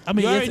 I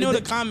mean, You already it's- know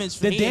the comments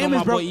The hating dam on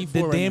is my boy broken. E4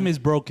 The right dam now. is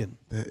broken.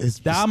 It's,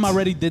 Dom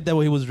already did that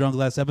when he was drunk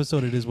last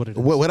episode. It is what it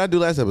is. What I do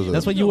last episode?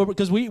 That's what you were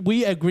because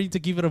we agreed to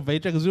keep it on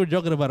Patreon because we were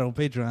joking about it on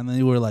Patreon, and then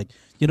you were like,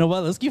 you know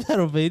what? Let's keep that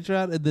on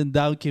Patreon, and then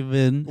Dom came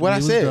in. What and I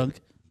he was said?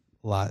 drunk.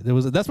 Lie.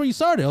 That's where you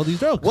started all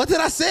these jokes. What did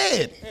I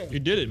say? You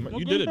did it.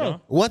 You did it,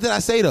 bro. What did I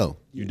say though?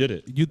 You did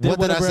it. You did What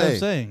did I whatever say? I'm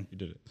saying. You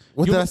did it.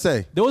 What You- did I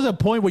say? There was a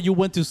point where you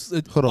went to.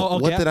 Hold on. Oh,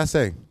 okay, What did I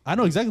say? I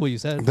know exactly what you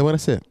said. Then what I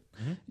said?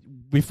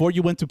 Before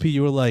you went to P,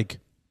 you were like,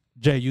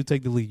 "Jay, you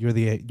take the lead. You're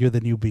the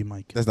new B,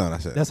 Mike." That's not what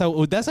I said. That's how it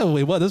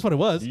was. That's what it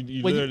was.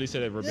 You When literally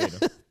said it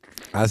verbatim.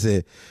 I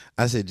said,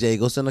 Jay,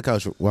 go sit on the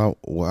couch while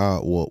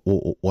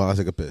I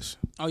take a piss.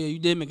 Oh yeah, you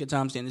did make a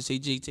timestamp to say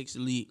Jay takes the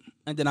lead,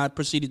 and then I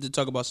proceeded to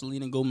talk about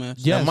Selena Gomez.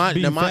 Yes, mind-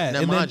 being now mind- fat. now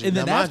And then, mind you- and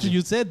then now mind after you.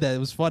 you said that, it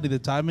was funny the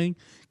timing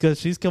because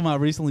she's come out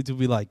recently to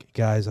be like,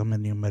 guys, I'm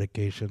in new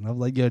medication. I'm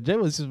like, yo, Jay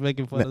was just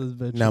making fun of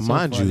this bitch. Now,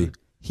 mind you,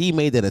 he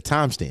made that a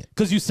timestamp.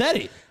 because you said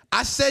it.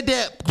 I said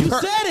that. You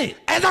said it.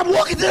 as I'm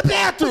walking to the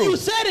bathroom. You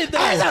said it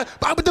though.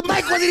 But the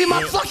mic wasn't in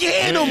my fucking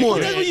hand no more.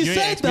 That's what you ain't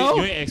said, asked me- though.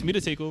 You ain't asked me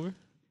to take over.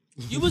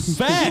 You was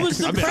Facts. you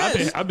was I've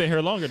depressed. been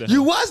here longer than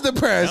You him. was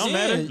depressed. Don't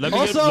matter. Let me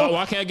Also-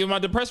 why can't I give my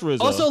depressed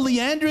results? Also,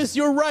 Leandris,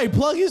 you're right.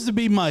 Plug used to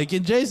be Mike,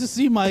 and Jay's to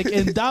C Mike,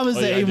 and Dom is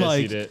Oh, the yeah, I A did see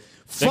Mike. that.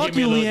 They Fuck gave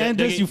me you, a little- they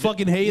Leandris. gave- You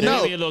fucking hater. No. No,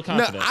 Give me a little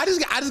no, confidence.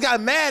 I just got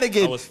mad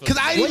again I was because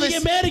I Why didn't you even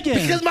get mad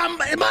again? because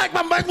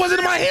my mic wasn't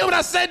in my hand when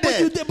I said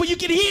that. But you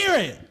can hear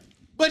it.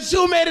 But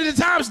you made it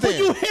a timestamp. But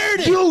you heard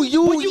it.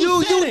 You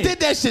But said it. did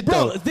that shit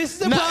Bro, though. this is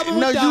the No, problem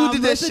no, with you Dom.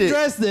 did that Let's shit.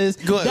 address this.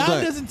 Go ahead, Dom go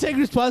ahead. doesn't take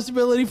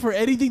responsibility for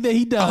anything that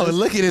he does. Oh,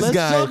 look at this Let's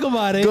guy. talk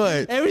about it. Go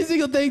ahead. Every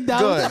single thing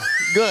Dom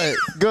Good,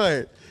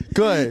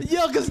 good.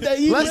 Yo, because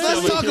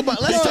Let's talk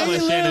about- let's talk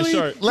about Shannon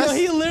Sharp.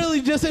 He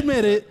literally just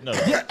admitted. No.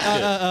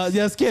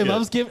 Yeah, Skip. Yeah.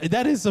 I'm Skip.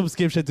 That is some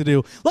Skip shit to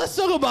do. Let's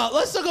talk about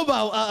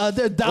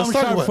the Dom Let's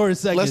talk Sharp about for a it.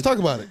 second. Let's talk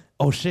about it.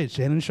 Oh shit,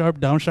 Shannon Sharp,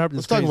 Dom Sharp.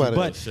 Let's talk about it.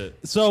 But Oh, shit.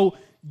 so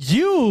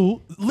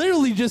you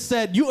literally just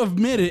said you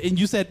admitted and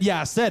you said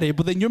yeah I said it,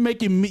 but then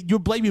you're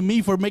blaming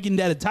me for making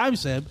that a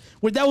timestamp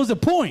where that was the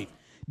point.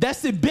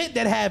 That's the bit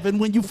that happened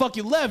when you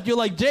fucking left. You're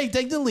like, Jay,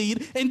 take the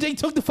lead, and Jay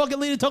took the fucking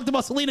lead and talked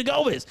about Selena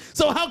Gomez.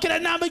 So how can I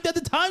not make that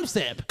the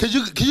timestamp? Cause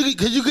you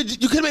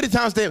could have made a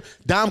timestamp.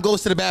 Dom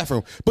goes to the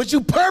bathroom, but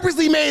you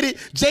purposely made it.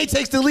 Jay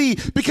takes the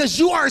lead because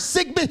you are a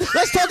sick bitch.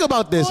 Let's talk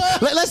about this.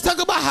 Let's talk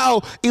about how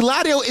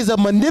Eladio is a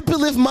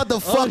manipulative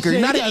motherfucker,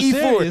 shit, not he an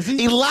got E4. serious.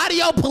 He-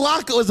 Eladio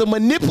Polanco is a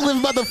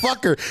manipulative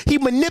motherfucker. He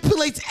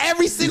manipulates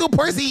every single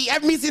person he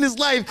ever meets in his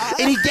life,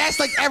 and he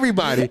gaslights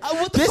everybody.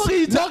 What the fuck are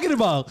you talking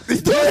about?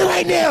 He's doing it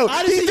right now.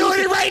 I didn't He's see doing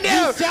you- it right you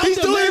now. sound He's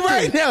doing it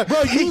demented. right now.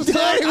 Bro, you He's doing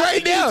sound- it I right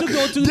think you now. two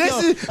go too This far.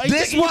 is Are you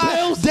this taking why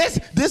pills?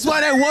 this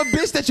why that one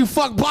bitch that you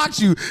fuck blocked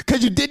you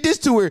because you did this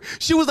to her.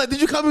 She was like,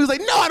 "Did you come?" He was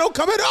like, "No, I don't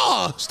come at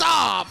all.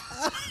 Stop."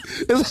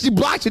 It's like she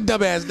blocked your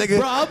dumb ass nigga.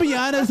 Bro, I'll be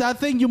honest. I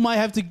think you might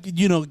have to,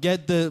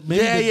 get the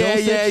maybe Yeah, the yeah,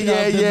 dosage yeah, of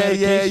yeah, the yeah,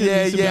 medication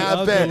yeah, needs to be yeah. I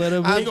upped bet. a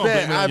little I bit. You gonna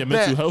blame it on your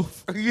mental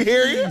health? You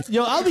hear you?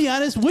 Yo, I'll be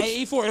honest. Which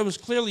Hey, E4, it was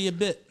clearly a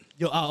bit.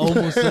 yo, I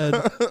almost said.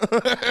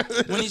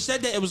 When he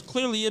said that, it was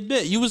clearly a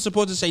bit. You was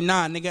supposed to say,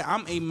 nah, nigga,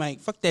 I'm A Mike.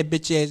 Fuck that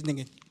bitch ass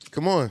nigga.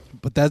 Come on.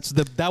 But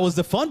that was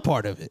the fun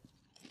part of it,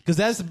 because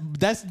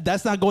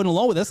that's not going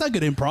along with. That's not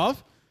good improv.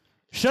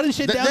 Shutting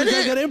shit down That is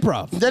is- good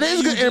improv. That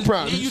is good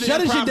improv. And you the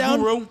Shutting improv shit down.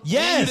 guru.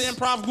 Yes. And you the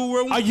improv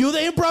guru. Are you the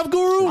improv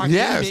guru?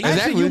 Yes, Actually,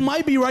 exactly. Actually, you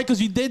might be right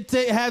because you did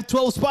have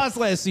 12 spots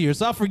last year,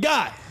 so I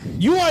forgot.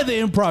 You are the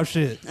improv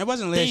shit. It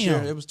wasn't last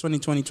Damn. year. It was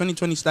 2020.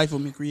 2020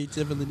 stifled me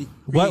creatively.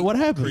 What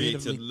happened?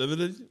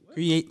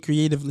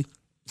 Creatively.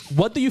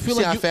 What do you feel See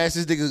like? how You, fast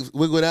this nigga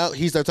wiggled out?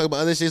 He started talking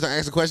about other shit, start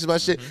asking questions about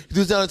shit. He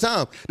does it all the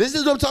time. This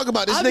is what I'm talking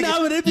about. This I'm nigga,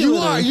 not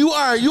manipulative. you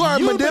are You're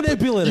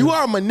manipulative. You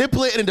are a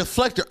manipulator and a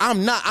deflector.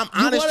 I'm not. I'm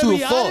honest wanna to a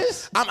be fault.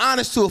 honest? I'm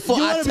honest to a fault.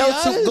 You I wanna tell be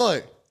to honest?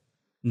 good.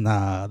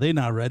 nah, they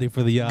not ready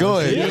for the Go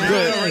ahead. Yeah.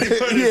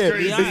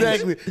 Yeah,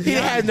 exactly. He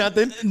had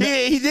nothing.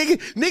 He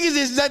niggas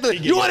is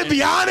nothing. You want to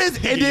be honest?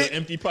 And Give you then an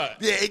empty pot.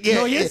 yeah,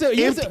 No, here's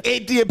the-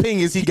 empty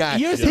opinions he got.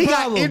 Here's He the got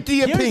problem. empty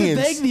Here's opinions.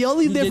 the thing. The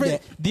only Who did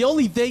difference. that? The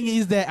only thing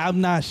is that I'm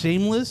not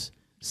shameless.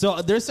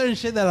 So there's certain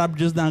shit that I'm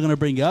just not gonna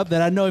bring up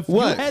that I know if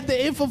What? you had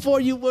the info for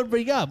you would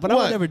bring up, but I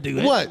would never do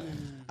it. What?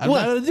 I'm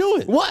What? not gonna do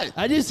it. What?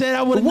 I just said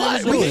I would What?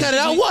 never do We can it. cut it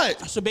out.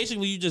 What? So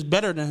basically, you just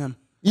better than him.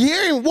 You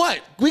hearing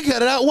what? We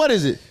cut it out. What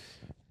is it?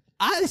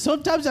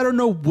 Sometimes I don't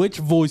know which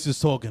voice is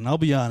talking. I'll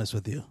be honest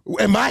with you.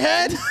 In my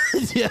head?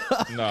 Yeah.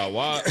 Nah,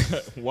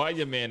 why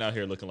your man out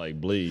here looking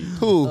like Bleed?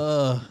 Who?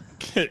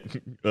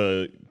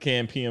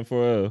 Cam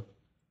PM4L.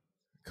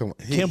 Come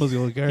on. Campbell's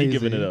going crazy. He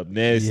giving it up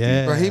nasty.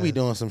 Yeah. Bro, he be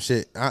doing some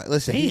shit.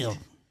 Listen, Damn.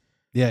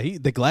 Yeah,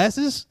 the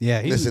glasses.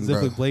 Yeah, he's Listen,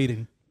 bro. definitely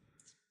blading.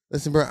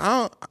 listen, bro.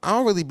 I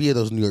don't really be at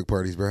those New York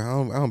parties, bro.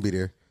 I don't be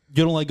there.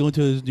 You don't like going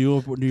to his New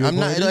York I'm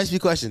not. parties? Don't ask me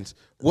questions.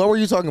 What were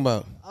you talking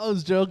about? I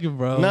was joking,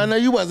 bro. No,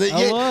 you wasn't.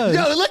 I was.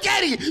 Yo, look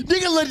at it.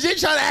 Nigga legit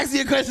trying to ask me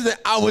a question that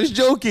I was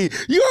joking.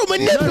 You're a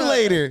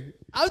manipulator.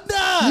 I'm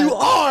not. You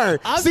are.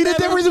 I've See, the never-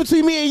 difference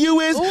between me and you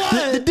is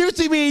What? the difference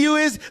between me and you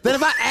is that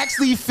if I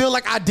actually feel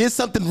like I did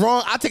something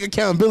wrong, I take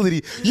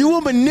accountability. You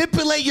will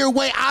manipulate your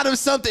way out of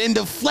something and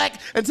deflect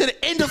until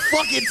the end of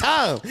fucking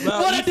time.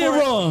 What I did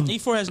wrong?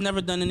 E4 has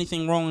never done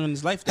anything wrong in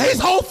his life.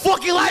 His whole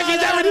fucking life, No, he's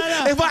no, never. no,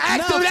 no. If I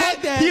asked No, him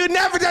fuck that. he would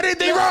never done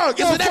anything wrong. It's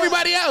No, with fuck-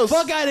 everybody else.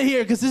 Fuck out of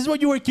here, because this is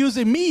what you were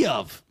accusing me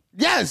of.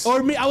 Yes.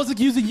 Or me, I was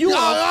accusing you of.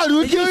 no,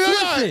 and you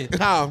switched it.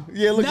 How?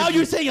 Yeah, look. Now at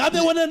you're you. saying I'm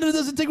the one that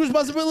doesn't take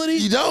responsibility?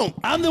 You don't.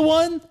 I'm the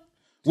one?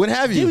 What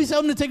have Give me you?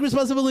 something to take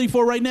responsibility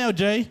for right now,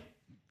 Jay.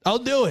 I'll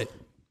do it.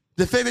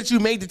 The fact that you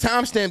made the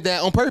timestamp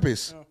that on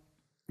purpose.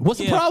 What's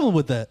the Yeah. problem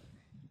with that?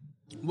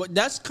 Well,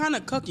 that's kind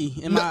of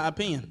cucky, in my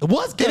opinion.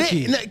 What's It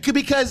cookie? ain't-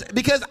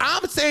 because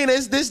I'm saying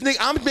this nigga,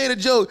 I'm made a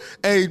joke.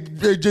 Hey,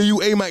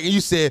 you A Mike, and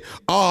you said,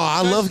 "Oh,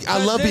 I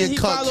love being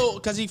cucked."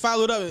 Because he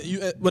followed up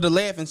with a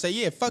laugh and said,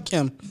 "Yeah, fuck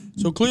him."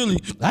 So clearly,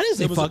 I didn't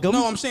say it was fuck him.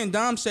 No, I'm saying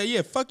Dom said,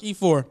 "Yeah, fuck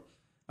E4."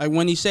 Like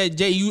when he said,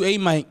 "Jay, you A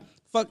Mike,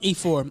 fuck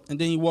E4," and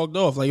then he walked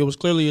off. Like it was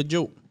clearly a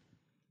joke,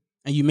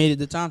 and you made it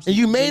the time. And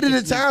you made it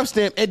a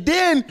timestamp, and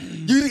then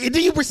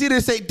you proceeded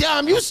to say,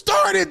 "Damn, you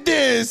started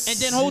this." And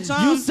then whole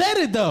time You said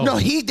it, though. no,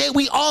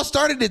 we all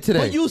started it today.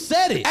 But you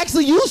said it.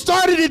 Actually, you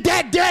started it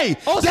that day.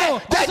 Also-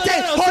 that also, day.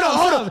 no, Hold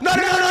stop, on.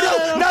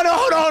 stop. No,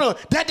 hold on.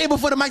 That day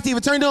before the mic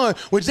even turned on,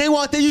 when Jay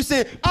walked in, you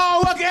said,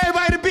 "Oh, welcome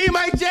everybody to be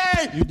Mike J."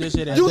 You did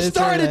say that. You Did say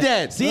started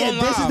that. See, We're and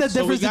this is live, the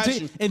so we difference got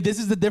between you. and this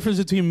is the difference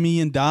between me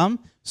and Dom.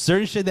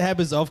 Certain shit that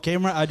happens off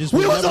camera, I just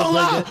We would was never on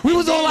bring live. it. We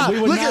was on live. We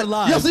were Look not at-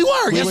 live. Yes, we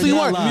were. Yes, we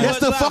not were. live. That's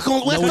the fucking.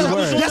 No, we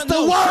weren't. That's the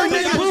No, word, I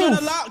nigga. was on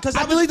the live, 'cause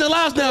I I delete the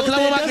lives now because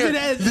I want That my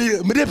doesn't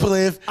the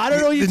manipulative. I don't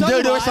know what you're talking No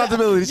about.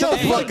 responsibility. Shut Yo,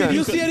 the fuck Did up.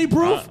 you see any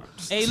proof?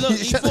 Hey, look,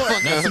 Shut the fuck E4.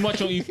 up. Not too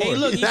much on E4. Hey,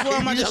 look, E4,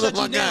 I'm about to Shut the shut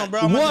you fuck down, up. bro.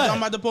 I'm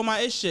about to pull my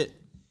ish shit.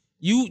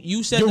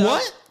 You said Your that-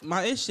 what?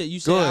 My ish shit. You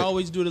said Go I ahead.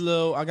 always do the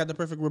little. I got the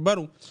perfect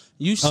rebuttal.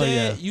 You said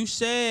yeah. you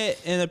said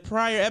in a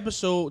prior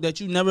episode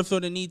that you never feel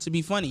the need to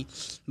be funny,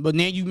 but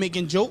now you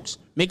making jokes.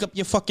 Make up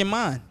your fucking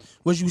mind.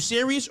 Was you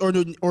serious or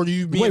do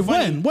you being Wait,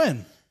 funny?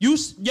 when?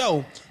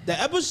 Yo,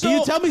 the episode. Can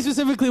you tell me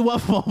specifically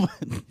what moment?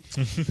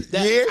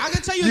 That, hear- I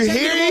can tell you you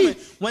exactly hear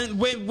the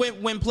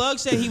moment when Plug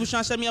said he was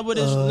trying to set me up with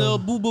his little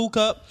boo boo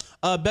cup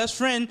best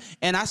friend,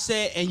 and I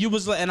said, and you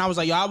was like, and I was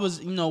like, yo, I was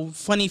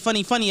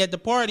funny at the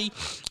party,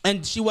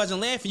 and she wasn't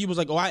laughing. You was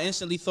like, oh, I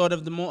instantly thought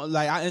of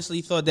I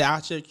instantly thought that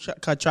I should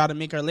try to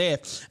make her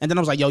laugh, and then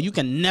I was like, yo, you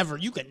can never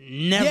Yeah,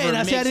 and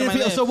I make said I didn't somebody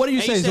feel- laugh. so what are you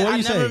And saying? So said, what are "I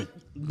you never-" saying?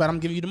 But I'm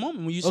giving you the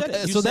moment when you said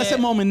Okay, it. You so that's said-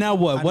 the moment. Now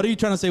what? What are you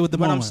trying to say with the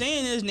What moment? I'm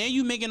saying is now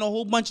you making a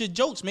whole bunch of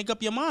jokes. Make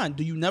up your mind.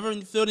 Do you never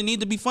feel the need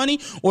to be funny,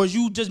 or is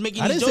you just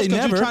making I these didn't jokes say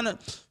because you're never. trying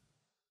to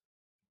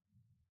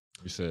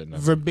You said no.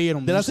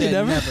 verbatim? Did You I say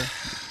said never?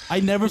 I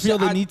never feel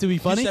said the need to be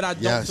funny. You said I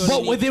don't Yes. feel the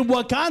But need. within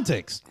what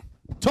context?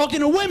 Talking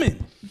to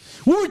women.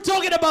 We were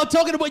talking about.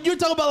 You're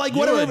talking about like You're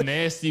whatever. a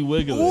nasty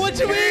wiggler. What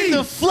you mean?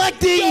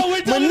 Deflecting, No,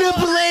 we're talking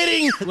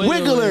manipulating, wait,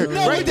 wiggler. wait.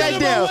 No, we're Write that talking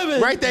about down.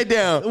 women. Write that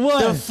down.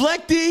 What?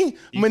 Deflecting,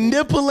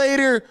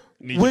 manipulator,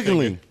 Need your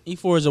wiggling.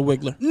 E4 is a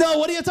wiggler. No,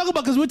 what are you talking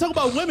about? Because we're talking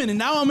about women, and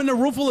now I'm in a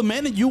room full of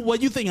men, and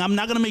what you think? I'm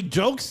not gonna make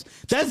jokes?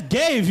 That's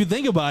gay if you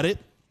think about it.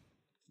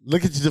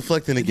 Look at you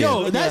deflecting again.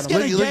 Yo, that's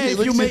kind of gay. If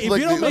you don't make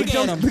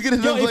jokes, look at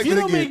it yo, if you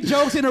don't make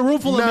jokes in a room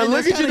full of men,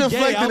 look that's at you kind of gay.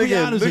 I'll deflecting be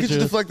again. honest Look with at you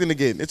you. deflecting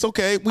again. It's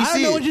okay. We I see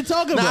don't know it. what you're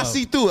talking Nah, I about.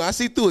 see through it. I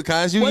see through it, cuz.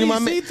 What do You you my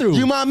see man. through?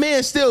 You my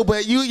man still,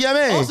 but you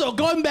man. Also,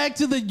 going back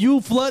to the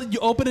you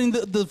opening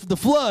the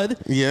flood.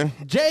 Yeah.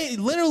 Jay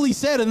literally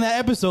said in that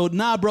episode,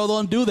 "Nah, bro,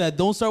 don't do that.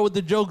 Don't start with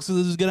the jokes. So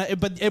this is gonna."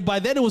 But by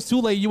then it was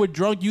too late. You were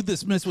drunk. You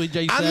dismissed what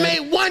Jay said. I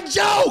made one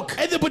joke.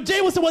 And then, but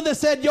Jay was the one that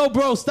said, "Yo,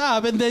 bro,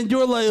 stop." And then you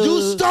were like,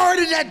 You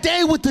started that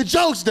day with the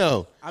jokes,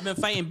 though. I've been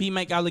fighting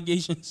B-Mike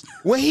allegations.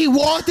 When he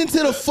walked into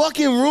the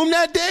fucking room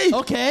that day,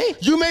 Okay,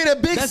 you made a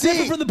big that's scene.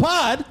 different from the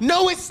pod.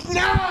 No, it's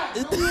not.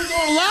 We was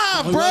on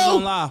live, We bro. was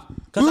on live.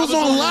 We was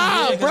on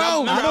live, bro.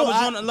 I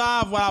was on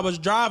live while I was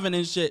driving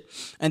and shit.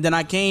 And then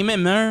I came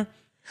in, man.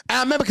 I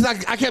remember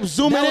because I kept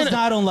zooming That in. was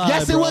not on live,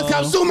 Yes, it was. bro.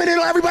 I was zooming in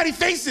on everybody's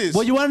faces.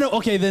 Well, you want to know?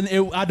 Okay, then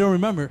I don't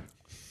remember.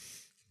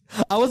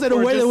 I wasn't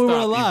aware that we were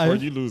alive.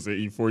 E4, you losing.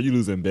 E4, you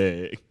losing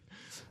bad.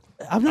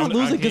 I'm not I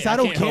losing because can't- I I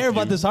don't can't care help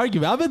about you. this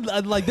argument. I've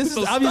been like, this is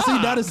So obviously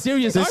stop. not a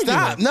serious Just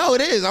argument. stop. No,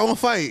 it is. I won't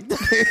fight.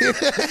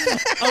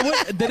 Oh,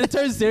 wait, did it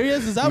turn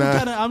serious? 'Cause I'm Nah.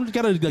 kind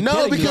of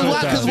No, because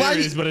why? Because why?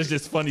 Serious, but it's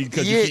just funny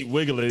because Yeah. you keep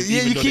wiggling. Yeah,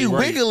 even you though keep they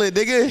right. wiggling,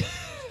 nigga.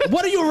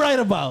 What are you right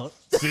about?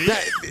 See?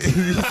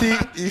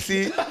 You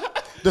see,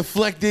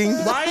 deflecting.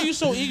 Why are you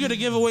so eager to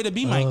give away the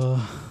B-Mike?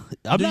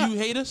 I'm Do not you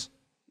hate us?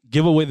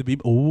 give away the beat.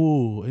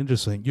 Ooh,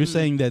 interesting. You're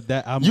saying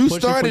that I'm You pushing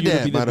started for you that,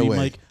 to be by the beat way.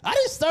 mic. I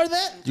didn't start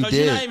that. You Because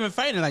you're not did. even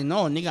fighting. Like,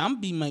 no, nigga, I'm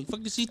B-Mike.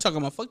 Fuck this he talking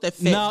about. Fuck that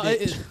fat No,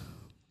 bitch.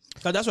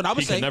 Cause that's what I would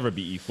He say. could never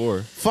be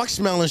E4. Fuck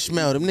smell and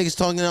smell. Them niggas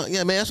talking.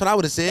 Yeah, man, that's what I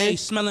would have said. Hey,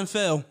 smell and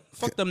fail.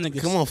 Fuck them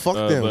niggas. Come on, fuck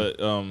them. But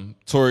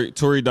Tori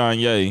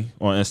Danye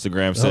on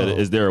Instagram said, Oh.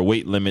 "Is there a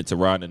weight limit to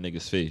riding a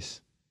nigga's face?"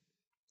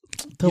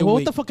 What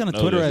wait. the fuck kind of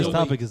No, Twitter there's ass no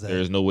topic weight. is that? There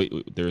is no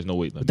weight. There is no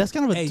weight limit. That's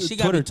kind of a Hey, she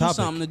got to Twitter do topic.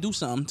 something to do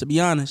something. To be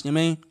honest, you know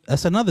what I mean?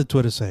 That's another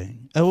Twitter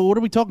saying. What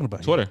are we talking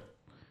about? here? Twitter.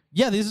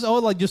 Yeah, this is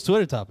all like just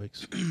Twitter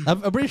topics.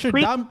 I'm pretty sure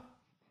Dom.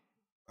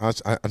 I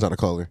tried to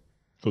call her.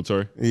 Go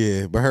Tori.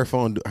 Yeah, but her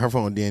phone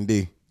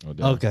D&D. Oh,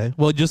 damn. Okay,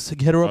 well, just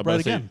hit her I was up about right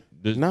to say,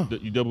 again. No.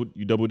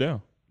 You double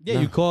down. Yeah,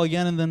 you call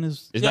again and then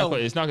it's. It's Yo. not.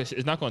 It's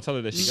not going to tell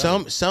her that she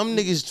got Some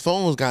niggas'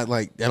 phones got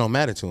like that don't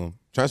matter to them.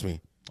 Trust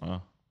me.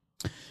 it.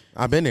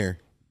 I've been there.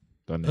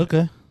 Done that.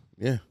 Okay.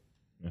 Yeah.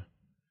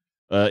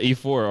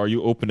 E4, are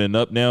you opening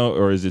up now,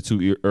 or is it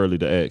too early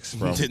to ask?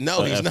 From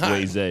No, he's not.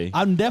 F-Way-Zay?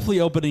 I'm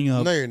definitely opening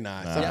up. No, you're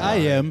not. Yeah, I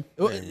am.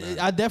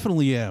 I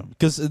definitely am.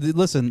 Because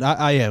listen,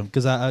 I am.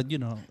 Because I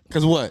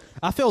Cause what?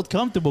 I felt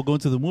comfortable going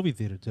to the movie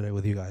theater today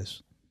with you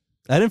guys.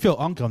 I didn't feel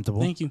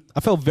uncomfortable. Thank you. I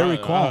felt very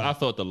calm. I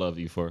felt the love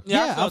E4.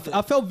 yeah,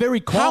 I felt very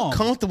calm. How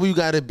comfortable you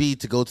got to be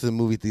to go to the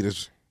movie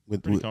theaters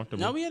with? Pretty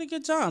comfortable. No, we had a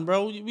good time,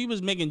 bro. We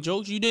was making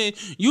jokes. You did.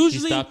 He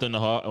Usually, stopped on the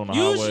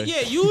highway.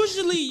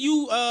 usually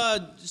you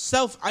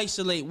self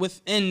isolate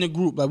within the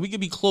group. Like we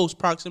could be close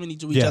proximity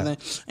to each Yeah. other,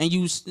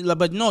 and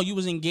but no, you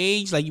was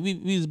engaged. Like we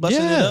was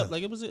busting it Yeah. up.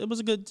 Like it was a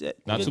good.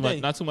 Not good too day.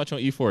 much. Not too much on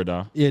E4,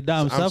 dog. Yeah,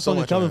 Dom, stop so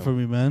fucking much coming around. for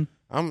me, man.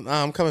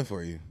 I'm coming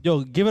for you,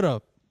 Yo, give it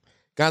up.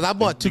 guys. I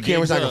bought 2 The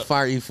cameras. I game's can up.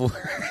 fire E4.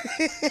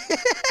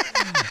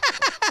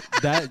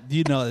 That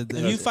If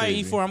you fight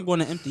crazy. E4, I'm going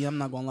to empty. I'm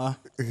not gonna lie.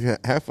 Yeah,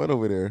 have fun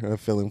over there on a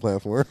filling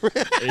platform.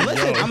 Hey, yo,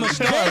 I'm a Jay,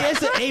 star.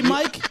 it's a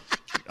Mike.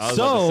 I was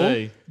about to So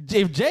say,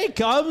 if Jay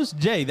comes,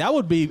 Jay, that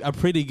would be a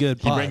pretty good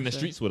he pod. bringing the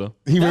streets with him.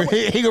 he gonna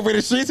bring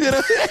the streets with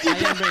him.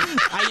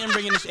 I am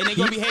bringing this, and they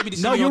gonna be happy to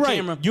see No, me you're on right.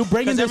 camera. You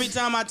bringing 'Cause this- every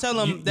time I tell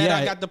them You- that yeah.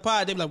 I got the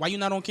pod, they be like, "Why you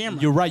not on camera?"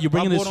 You're right. You're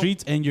bringing I the bought 'em.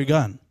 streets and your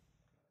gun.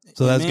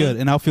 So that's Amen.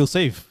 good. And I'll feel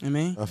safe. I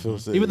mean, I feel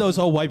sick. Even though it's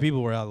all white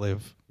people where I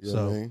live. You know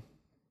So what I mean?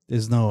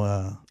 there's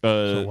no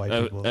so white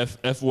people.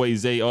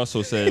 F-Way-Zay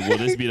also said, will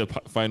this be the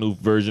final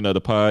version of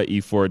the pod,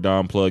 E4,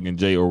 Dom, Plug, and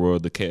J, or will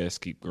the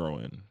cast keep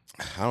growing?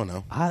 I don't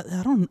know. I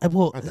don't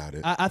well I doubt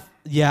it.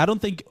 I don't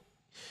think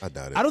I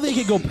doubt it. I don't think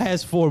it can go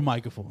past 4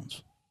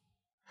 microphones.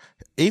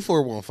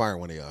 E4 won't fire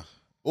one of y'all,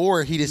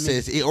 or he just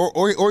says,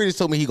 or he just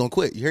told me he gonna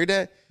quit. You heard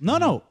that?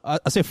 No. I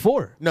said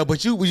 4. No,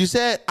 but you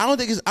said I don't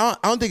think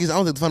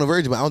the final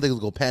version, but I don't think it's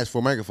gonna pass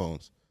 4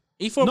 microphones.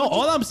 E4. No,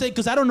 all I'm saying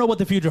because I don't know what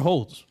the future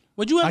holds.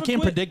 Would you ever I can't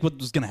quit? predict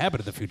what's going to happen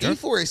in the future.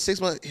 E4 is 6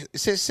 months.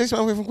 6 months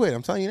away from quit.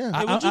 I'm telling you now.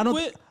 Hey, would you I don't.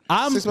 quit?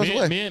 I'm 6 months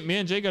away. Me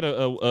and Jay got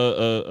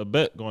a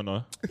bet going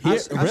on. here, I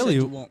said really.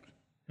 you won't.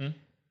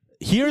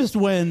 Here's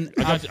when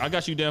I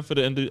got you down for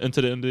the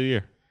into the end of the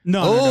year.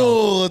 no.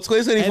 Oh, And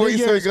 2024. the You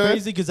year start is good.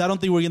 crazy because I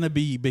don't think we're gonna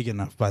be big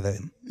enough by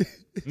then.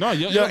 No, it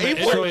Yo, don't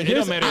E4 it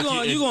don't matter. You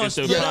gonna- if you gonna if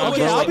the split pod up with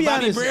Okay, grows. I'll be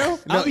Bobby honest. Brill?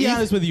 I'll No, be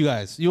honest with you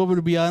guys. You want me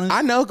to be honest?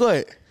 I know. Go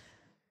ahead.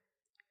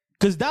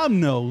 Because Dom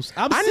knows.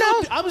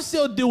 I'm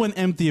still doing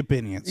empty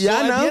opinions. Yeah, so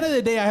I at know. the end of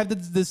the day, I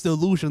have this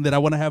delusion that I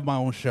want to have my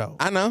own show.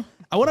 I know.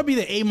 I want to be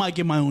the A-Mike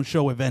in my own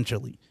show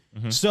eventually.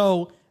 Mm-hmm.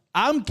 So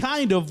I'm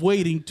kind of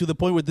waiting to the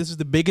point where this is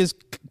the biggest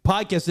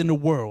podcast in the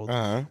world,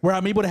 Uh-huh. where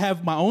I'm able to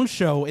have my own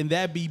show and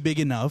that be big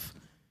enough.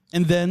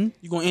 And then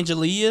You gonna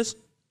Angela Years?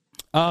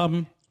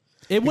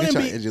 it wouldn't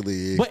try be. Angela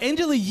Yee. But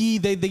Angela Yee,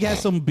 they got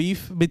some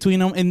beef between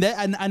them, and that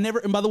and I never.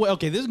 And by the way,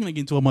 okay, this is gonna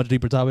get into a much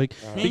deeper topic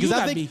Man, because you I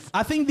got think beef.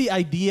 I think the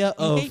idea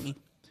You of hate me.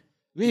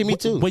 Yeah, me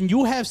too. When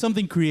you have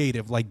something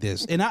creative like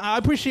this, and I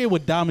appreciate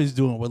what Dom is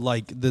doing with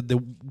like the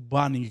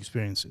bonding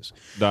experiences.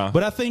 Dom.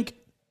 But I think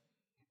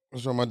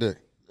What's wrong with my dick?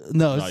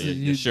 no, No, it's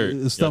your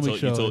shirt. the stomach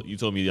show. You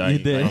told me You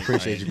did.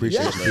 Appreciate you.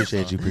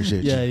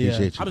 Appreciate you. Yeah, yeah.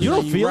 Appreciate You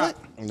don't feel rock.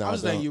 it? No, I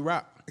was I letting don't. you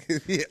rock.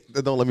 Yeah,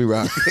 don't let me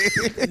rock.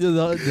 You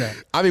know, yeah.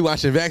 I be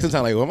watching Vax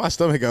sometimes like, well, my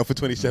stomach out for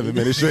 27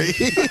 minutes straight.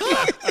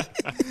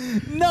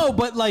 No,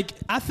 but like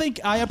I think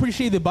I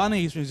appreciate the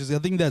bonding experiences. I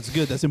think that's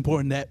good. That's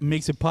important. That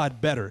makes a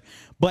pod better.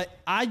 But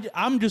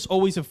I'm just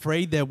always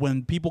afraid that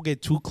when people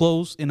get too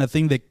close in a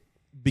thing that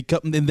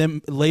and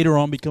then later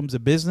on becomes a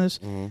business,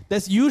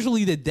 that's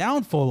usually the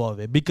downfall of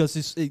it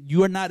because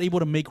you are not able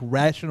to make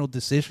rational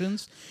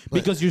decisions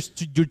because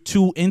you're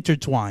too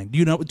intertwined.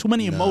 You know, too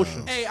many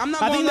emotions. Hey, I'm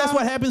not I gonna think that's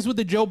lie. what happens with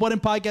the Joe Budden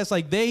podcast.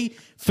 Like they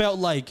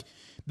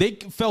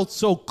felt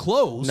so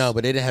close. No,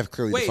 but they didn't have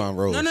clearly Wait, defined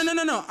roles.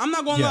 no. I'm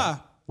not gonna lie.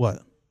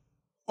 What?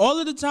 All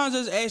of the times I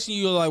was asking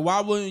you, like,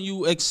 why wouldn't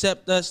you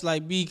accept us,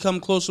 like, become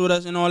closer with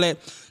us and all that?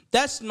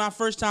 That's my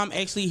first time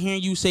actually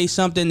hearing you say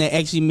something that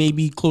actually may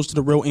be close to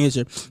the real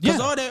answer. Because Yeah.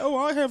 all that,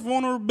 I have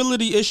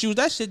vulnerability issues,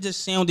 that shit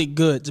just sounded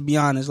good, to be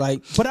honest.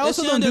 Like, But I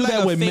also don't do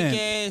that with men.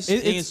 Ass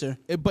It's- answer.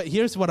 but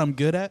here's what I'm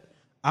good at.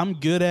 I'm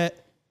good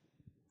at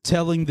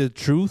telling the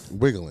truth,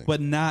 Wiggling.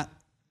 but not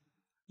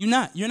You're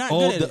not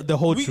all good at it. the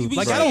whole We- truth. we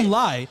Like say I don't it.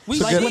 lie. We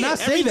like say when it I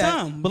say every that,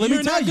 time. but let me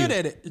You're tell not you. good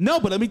at it. No,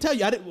 but let me tell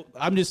you.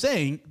 I'm just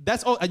saying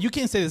that's all. You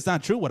can't say it's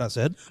not true what I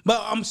said.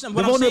 But I'm saying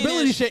The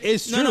vulnerability shit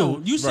is true.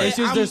 No, you said it's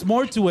just there's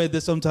more to it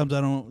that sometimes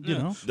I don't. You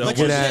know. Like Good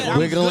you at said, I'm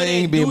good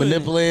wiggling, at being a doing it.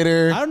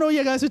 manipulator. I don't know what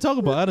you guys are talking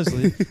about,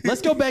 honestly.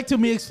 Let's go back to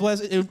me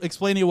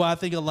explaining why I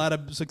think a lot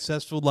of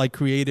successful, like,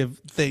 creative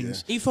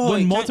things, Efo, when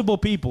can- multiple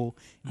people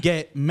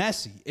get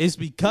messy, is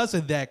because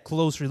of that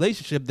close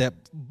relationship that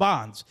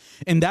bonds.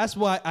 And that's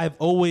why I've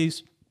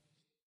always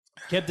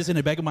kept this in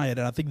the back of my head,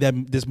 and I think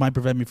that this might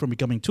prevent me from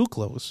becoming too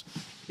close,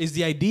 is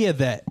the idea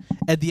that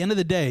at the end of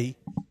the day,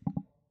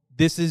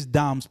 this is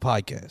Dom's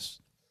podcast.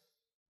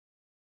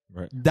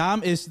 Right.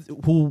 Dom is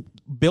who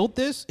built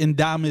this, and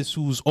Dom is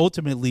who's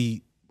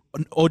ultimately,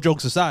 all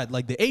jokes aside,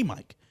 like the A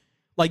mic.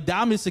 Like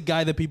Dom is the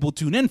guy that people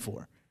tune in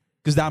for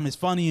because Dom is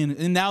funny,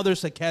 and now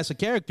there's a cast of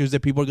characters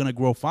that people are going to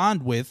grow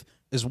fond with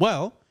as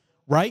well,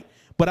 right?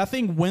 But I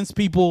think once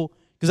people,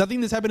 because I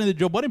think this happened in the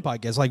Joe Budden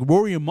podcast, like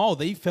Rory and Maul,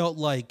 they felt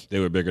like They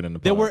were bigger than the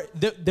they pod.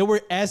 they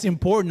were as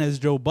important as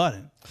Joe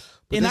Budden.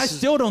 And I this is-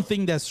 still don't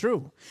think that's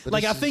true.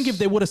 Like, I think if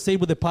they would have stayed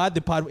with the pod,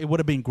 it would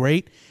have been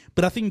great.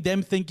 But I think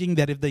them thinking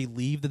that if they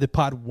leave, that the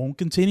pod won't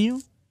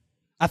continue,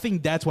 I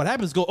think that's what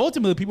happens.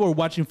 Ultimately, people are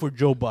watching for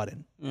Joe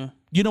Budden. Yeah.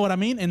 You know what I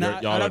mean? And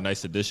Y'all are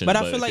nice additions, but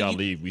but, I feel if like y'all you-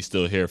 leave, we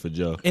still here for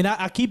Joe. And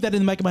I keep that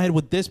in the back of my head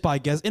with this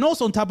podcast. And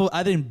also on top of,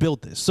 I didn't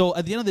build this. So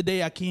at the end of the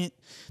day, I can't,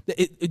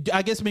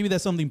 I guess maybe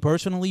that's something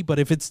personally, but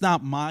if it's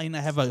not mine,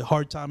 I have a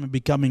hard time in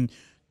becoming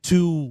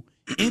too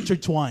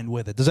intertwined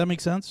with it. Does that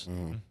make sense?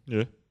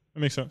 Yeah, that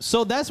makes sense.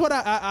 So that's what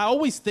I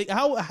always think.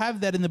 I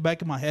have that in the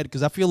back of my head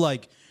because I feel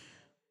like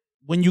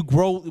when you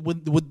grow,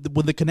 when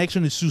the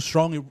connection is too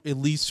strong, it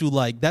leads to,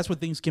 like, that's where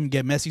things can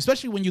get messy,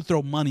 especially when you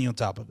throw money on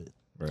top of it.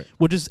 Right.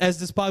 Which is, as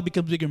this pod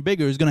becomes bigger and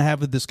bigger, is going to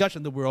have a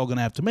discussion that we're all going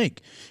to have to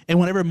make. And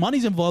whenever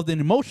money's involved in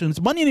emotions,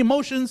 money and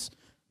emotions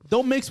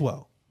don't mix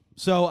well.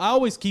 So I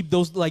always keep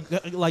those like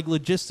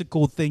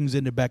logistical things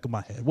in the back of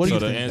my head. What do So you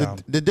the think, answer- Dom?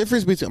 The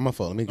difference between my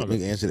fault. Let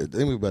me answer that.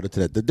 Let me better to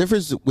that. The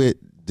difference with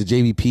the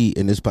JVP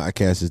in this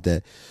podcast is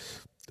that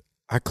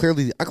I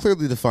clearly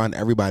define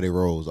everybody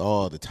roles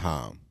all the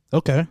time.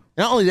 Okay.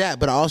 Not only that,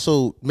 but I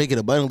also make it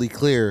abundantly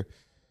clear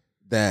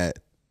that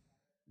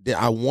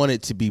I want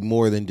it to be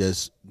more than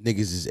just niggas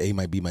is A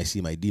might B might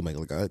C might D might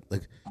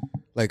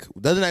like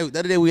the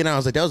other day we went out. I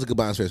was like, that was a good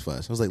bond space for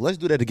us. I was like, let's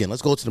do that again.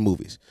 Let's go to the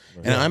movies.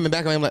 Right. And I'm in the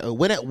back of my mind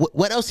like,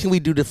 what else can we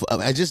do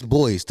as just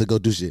boys to go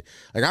do shit?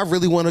 Like I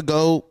really want to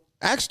go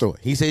axe throwing.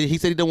 He said he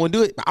don't want to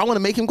do it, but I want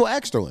to make him go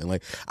axe throwing.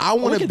 Like I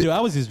want to.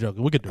 I was just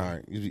joking. We could do it. All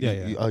right.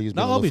 Yeah. I'll use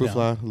No, a I'll little be fruit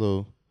down.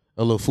 fly,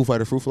 a little Foo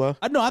Fighter fruit fly.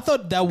 I know. I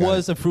thought that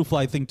was a fruit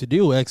fly thing to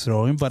do, X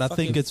throwing, but I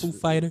think it's Foo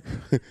Fighter.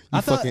 I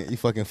thought You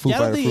fucking Foo Yeah, I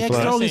don't Fighter think fruit X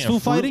fly. throwing is Saying Foo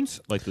fighting.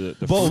 fruits, like the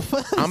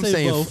Both. I'm Say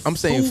saying both. I'm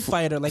saying Foo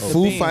Fighter, like the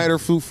Foo band. Fighter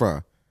fruit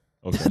fry.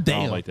 Okay, I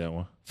Damn. don't like that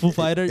one. Foo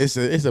Fighter. It's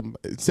a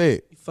say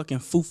it. You fucking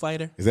Foo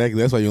Fighter. Exactly.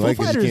 That's why you Foo like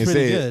it. Fighter You is can't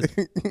say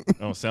pretty it. good. It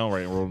don't sound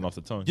right rolling off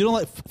the tongue. You don't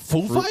like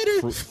Foo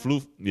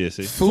Fighter? Yeah,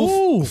 see.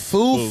 Foo.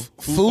 Foo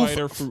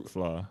Fighter fruit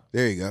fly.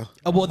 There you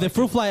go. Well, the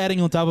fruit fly adding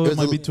on top of it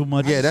might be too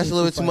much. Yeah, that's a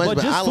little bit too much. But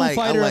But just I Foo like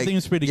Fighter, I I like think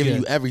it's pretty giving good.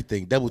 you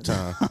everything double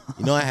time.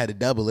 You know I had to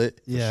double it.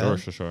 Yeah.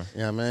 Sure.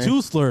 Yeah, man.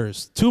 Two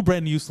slurs, two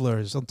brand new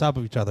slurs on top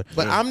of each other.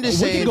 But I'm just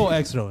we saying. can go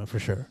X throwing for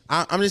sure.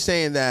 I'm just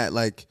saying that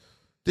like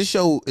this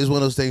show is one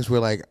of those things where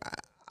like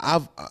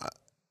I've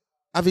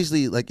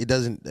obviously like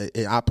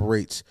it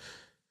operates.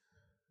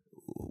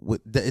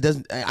 It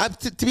doesn't.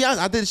 To be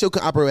honest, I think the show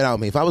could operate without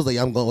me. If I was like,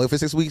 I'm going away for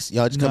 6 weeks,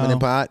 y'all just coming No. in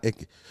pod.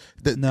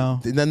 No.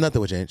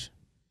 Nothing would change.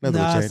 Nothing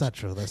would Nah, change. that's not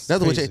true. That's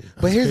Nothing would crazy. change.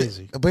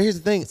 That's But here's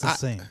the thing. It's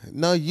insane.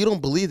 No, you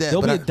don't believe that.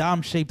 There'll but be a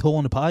dom-shaped hole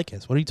in the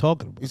podcast. What are you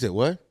talking about? you said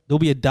what? There'll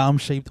be a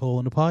dom-shaped hole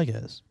in the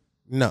podcast.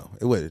 No,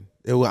 it wouldn't.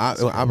 It will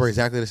operate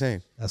exactly the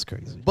same. That's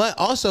crazy. But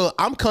also,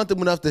 I'm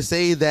comfortable enough to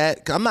say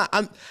that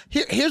 'cause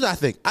here's what I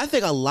think. I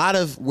think a lot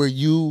of where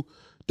you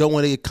don't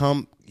want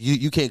to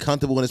you can't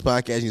comfortable in this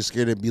podcast. And you're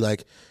scared to be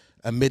like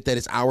admit that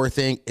it's our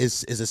thing.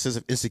 Is a sense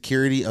of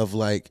insecurity of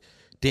like,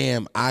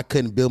 damn, I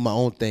couldn't build my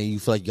own thing. You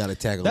feel like you got to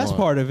tag along. That's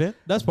part of it.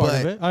 That's part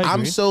of it. I agree.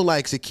 I'm so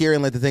like secure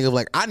and like to think of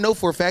like I know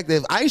for a fact that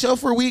if I ain't show up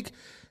for a week,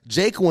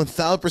 Jake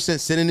 1,000%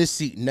 sit in his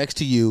seat next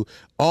to you.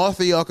 All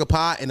three of y'all could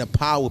pod, and the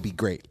pod will be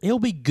great. It'll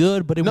be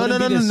good, but it wouldn't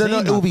be the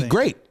same, It will be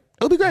great.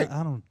 It'll be great.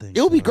 I don't think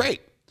it will be so.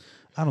 great.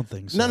 I don't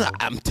think so. No,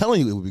 I'm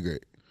telling you, it will be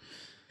great.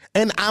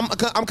 And I'm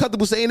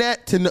comfortable saying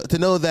that to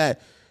know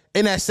that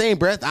in that same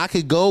breath, I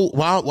could go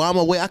while I'm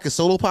away. I could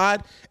solo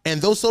pod,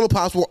 and those solo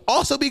pods will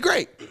also be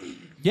great.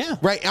 Yeah.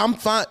 Right. I'm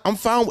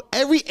fine.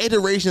 Every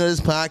iteration of this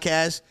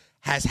podcast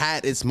has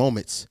had its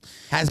moments,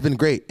 has been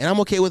great, and I'm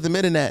okay with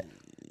admitting that.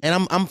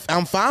 And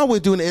I'm fine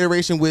with doing the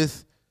iteration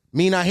with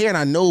me not here, and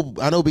I know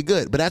it'll be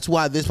good. But that's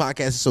why this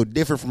podcast is so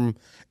different from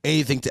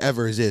anything to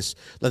ever exist.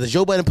 Like the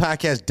Joe Budden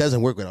podcast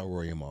doesn't work without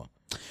Rory and Mal.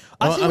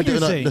 I see what you're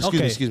saying.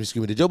 Excuse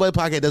me. The Joe Budden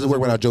podcast doesn't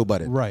work without Joe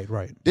Budden. Right.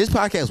 This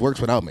podcast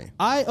works without me.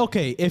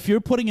 If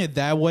you're putting it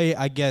that way,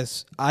 I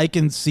guess I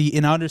can see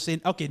and understand.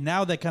 Okay,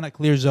 now that kind of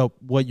clears up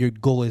what your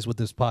goal is with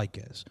this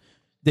podcast.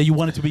 That you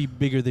want it to be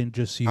bigger than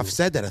just you. I've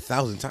said that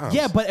 1,000 times.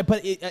 Yeah, but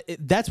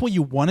that's what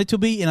you want it to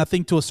be, and I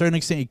think to a certain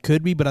extent it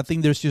could be. But I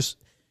think there's just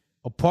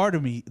a part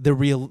of me,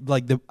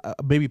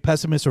 maybe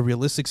pessimist or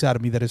realistic side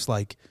of me that is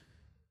like,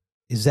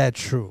 is that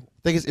true? I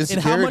think it's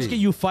insecurity. And how much can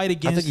you fight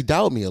against? I think you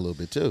doubt me a little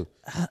bit too.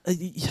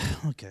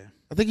 Okay.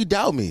 I think you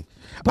doubt me.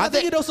 But I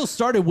think it also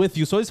started with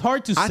you, so it's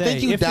hard to say. I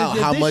think you doubt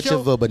how much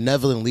of a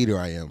benevolent leader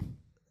I am.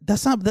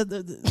 That's not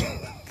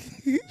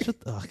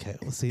okay,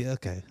 we'll see.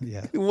 Okay,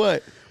 yeah.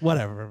 What?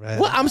 Whatever, man.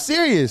 What? I'm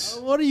serious.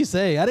 What do you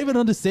say? I don't even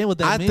understand what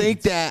that means. I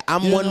think that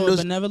I'm You one know of what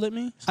those. benevolent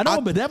means? I know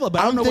what benevolent,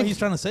 but I don't know what think- he's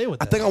trying to say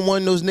with I that. think I'm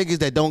one of those niggas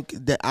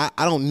that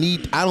I don't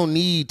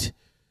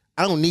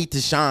need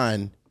to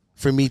shine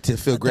for me to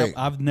feel great.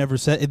 I've never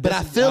said it. But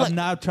I feel I'm like-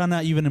 not trying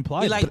to even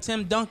imply He that. like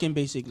Tim Duncan,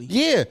 basically.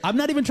 Yeah. I'm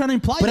not even trying to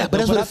imply But that.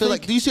 that's though, what I feel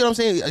like. Do you see what I'm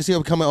saying? I see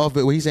what coming off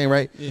it. What he's saying,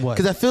 right? What?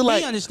 Because I feel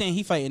like He understand.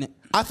 He fighting it.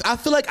 I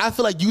feel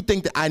like you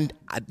think that I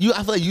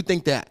feel like you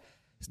think that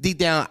deep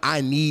down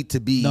I need to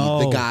be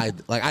No. the guy.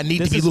 Like I need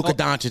This to be is Luka all-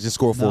 Doncic and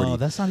score 40. No,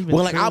 that's not even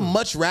Well, like true. I'd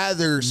much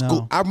rather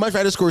No.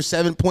 score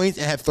 7 points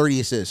and have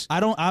 30 assists.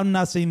 I'm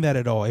not saying that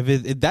at all.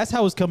 If that's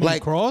how it's coming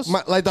Like across,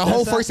 the that's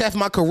whole not- first half of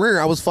my career,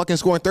 I was fucking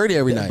scoring 30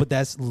 every night. But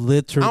that's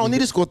literally. I don't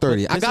need to score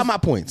 30. I This got is- my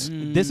points.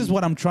 This is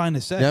what I'm trying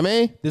to say. You know what I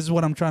mean? This is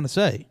what I'm trying to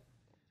say.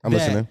 I'm That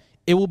listening.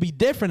 It will be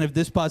different if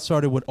this pod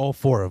started with all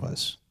four of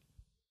us.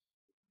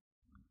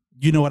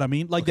 You know what I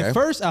mean? Like the Okay.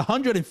 first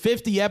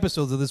 150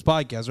 episodes of this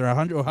podcast, or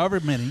 100, or however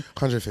many,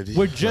 150.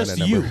 were around just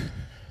that you. number.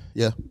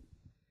 Yeah.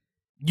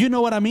 You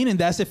know what I mean? And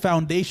that's the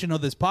foundation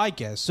of this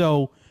podcast.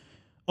 So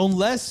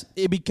unless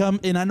it become,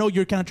 and I know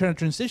you're kind of trying to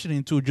transition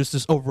into just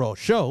this overall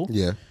show.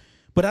 Yeah.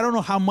 But I don't know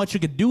how much you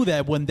could do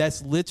that when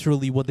that's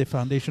literally what the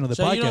foundation of the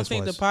So podcast you don't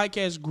think was. the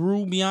podcast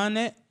grew beyond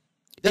that?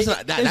 That's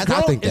It's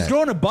that.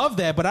 grown above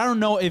that, but I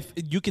don't know if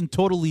you can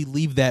totally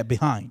leave that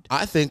behind.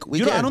 I think we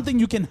You know, can. I don't think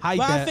you can hide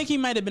Well, that. I think he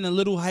might have been a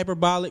little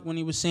hyperbolic when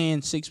he was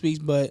saying 6 weeks,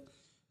 but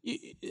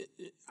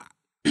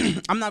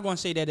I'm not going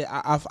to say that.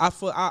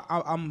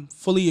 I'm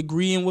fully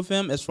agreeing with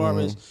him as far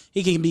as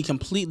he can be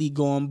completely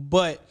gone.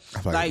 But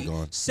feel like he's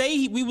gone.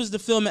 say we was to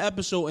film an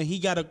episode and he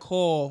got a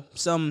call,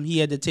 he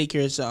had to take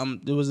care of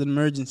something. There was an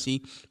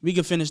emergency. We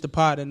could finish the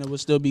pod and it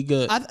would still be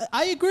good.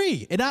 I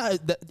agree, and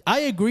I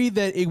agree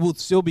that it will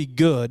still be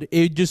good.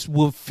 It just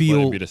will feel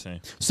Wouldn't be the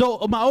same. So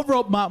my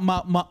overall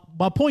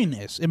my point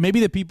is, and maybe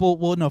the people,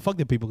 well, no, fuck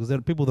the people because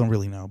the people don't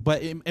really know.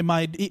 But in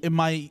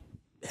my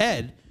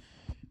head,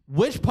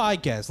 which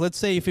podcast? Let's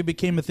say if it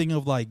became a thing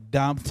of like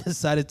Dom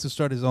decided to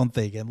start his own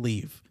thing and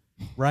leave,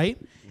 right?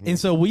 And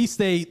so we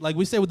stay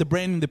with the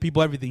branding, the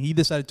people, everything. He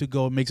decided to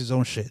go and make his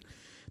own shit.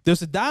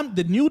 There's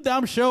the new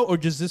Dom show, or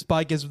just this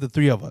podcast with the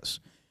three of us.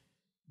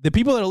 The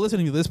people that are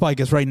listening to this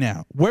podcast right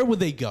now, where would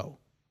they go?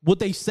 Would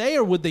they say,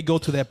 or would they go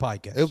to that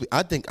podcast?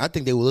 I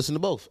think they will listen to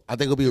both. I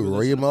think it'll be a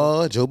Rory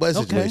Amal, Joe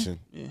Budden situation.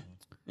 yeah.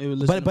 It would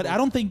listen But to I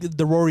don't think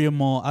the Rory and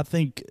Mal. I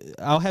think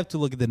I'll have to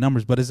look at the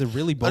numbers. But is it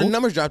really both? But the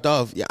numbers dropped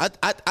off. Yeah, I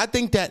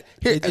think that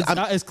here.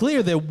 It's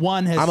clear that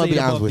one has I'm gonna stayed be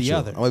honest above with the you.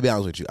 other. I'm gonna be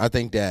honest with you. I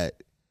think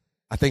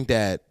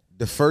that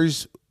the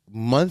first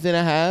month and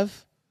a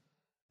half,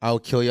 I'll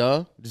kill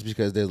y'all just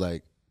because they're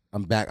like,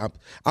 I'm back.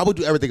 I would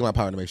do everything in my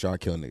power to make sure I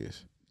kill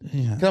niggas.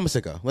 Yeah. Cause I'm a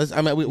sicko.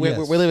 We're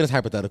Yes. living in this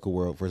hypothetical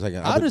world for a second.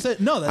 I understand.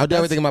 No, I'll do that's-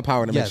 everything in my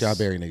power to make yes. sure I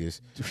bury niggas.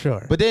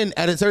 Sure. But then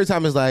at a certain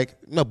time, it's like,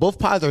 no, both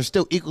pods are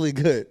still equally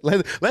good.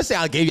 Let's say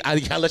I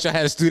let y'all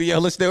have a studio.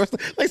 Like so.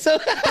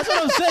 that's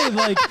what I'm saying.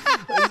 Like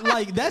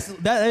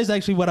that is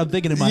actually what I'm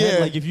thinking in my head. Yeah.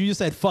 Like if you just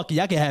said fuck it,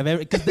 I can have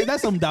everything. Because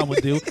that's something Dom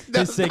would do.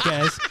 His sick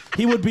ass.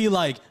 He would be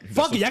like,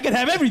 fuck it, I can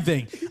have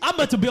everything. I'm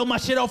about to build my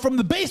shit out from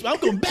the basement.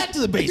 I'm going back to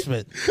the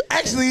basement.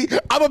 Actually,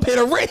 I'm gonna pay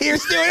the rent here,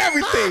 steal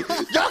everything.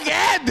 Y'all can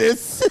have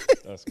this.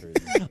 That's crazy.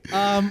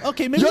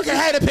 Okay, maybe Y'all can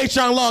have the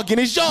Patreon login.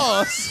 It's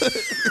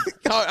yours.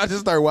 I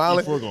just start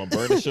wilding. We're gonna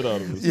burn the shit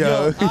out of this.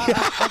 Yo,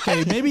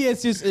 Okay, maybe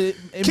it's just it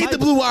keep might, the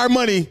Blue Wire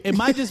money. It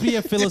might just be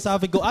a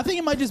philosophical. I think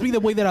it might just be the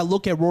way that I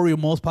look at Rory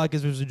and Mo's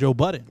podcast versus Joe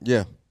Budden.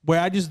 Yeah. Where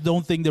I just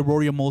don't think the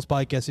Rory and Mo's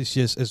podcast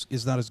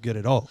is not as good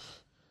at all.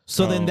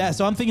 So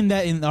so I'm thinking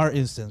that in our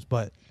instance.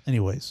 But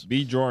anyways,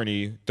 B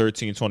Journey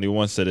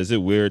 1321 said, "Is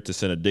it weird to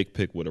send a dick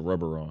pic with a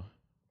rubber on?"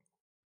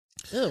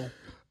 Ew.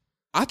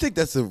 I think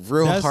that's a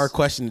real hard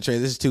question to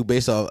transition to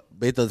based on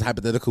the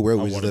hypothetical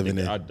world we're just living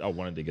in. I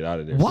wanted to get out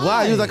of there.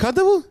 Why? You was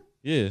uncomfortable?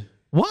 Yeah.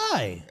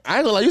 why? I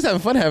ain't gonna lie, you was having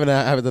fun having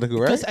a hypothetical,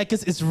 right?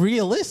 Because it's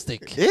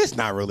realistic. It's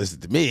not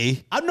realistic to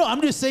me.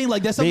 I'm just saying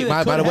like that's something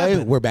that By could the way,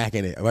 happen. we're back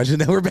in it. Imagine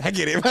that we're back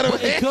in it. By the way,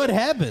 It could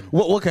happen.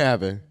 What could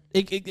happen?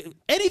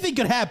 Anything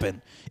could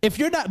happen. If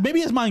you're not,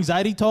 maybe it's my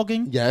anxiety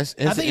talking. Yes,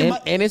 I think it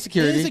might- and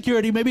insecurity.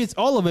 Insecurity, maybe it's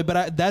all of it,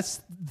 but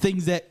that's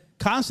things that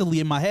constantly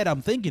in my head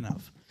I'm thinking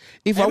of.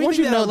 If I want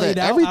you to know that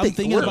everything, I'm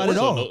thinking about it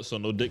all. So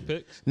no dick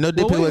pics? no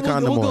dick pic with a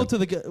condom we'll on. go to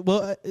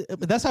the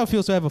that's how it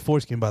feels to have a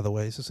foreskin. By the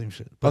way, it's the same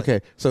shit. But-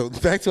 Okay, so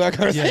back to our Yeah,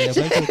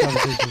 conversation. back to the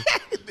conversation.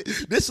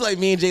 This is like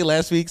me and Jay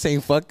last week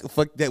saying fuck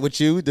that with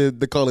you,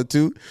 the call it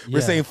two. We're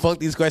Yeah. saying fuck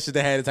these questions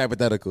that had it's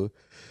hypothetical.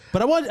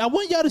 But I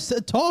want y'all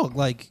to talk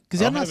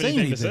because I I'm don't not have saying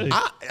anything to anything.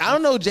 say. I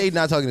don't know Jay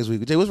not talking this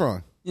week. Jay, what's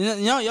wrong?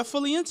 Y'all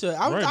fully into it.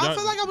 I Right,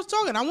 feel like I was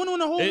talking. I went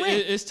on a whole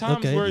rant. It's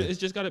times Okay. where it's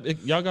just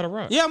y'all gotta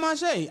rock. Yeah, man,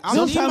 Shay. I'm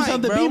Sometimes D-Mike,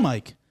 I'm the bro. B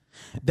mic.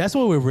 That's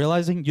what we're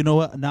realizing. You know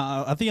what?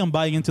 Now I think I'm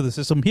buying into the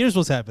system. Here's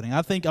what's happening.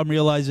 I think I'm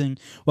realizing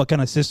what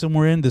kind of system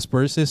we're in, the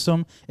Spurs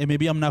system, and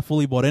maybe I'm not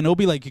fully bought in. It'll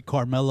be like if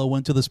Carmelo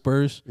went to the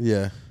Spurs,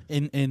 Yeah,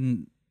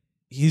 and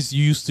he's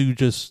used to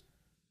just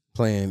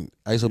playing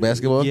ISO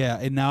basketball. yeah,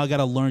 and now I got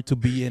to learn to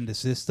be in the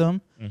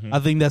system. I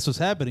think that's what's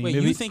happening. Wait,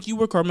 maybe, you think you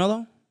were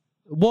Carmelo?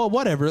 well,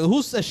 whatever.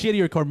 Who's a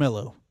shittier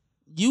Carmelo?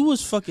 You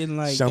was fucking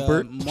like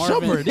Shumpert?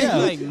 Marvin, Shumpert, yeah.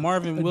 like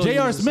Marvin Williams.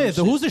 J.R. or Smith.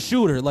 some Who's the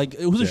shooter? Like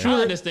who's the I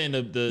shooter? understand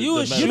the You a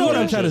metaphor You know what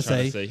I'm that trying you're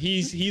to say.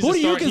 He's Who a do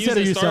you star, consider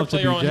he's a star yourself to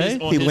be, player on Jay?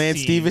 his, on He his Lance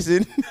team.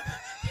 Stevenson.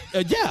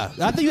 Yeah,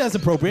 I think that's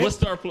appropriate.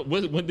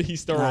 When did he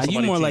start Nah, on you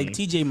somebody's more team? like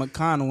T.J.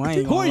 McConnell. I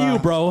ain't Who are gonna lie. you,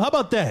 bro? How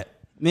about that?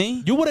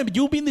 Me?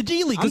 You be in the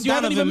G League I'm because you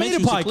haven't even made a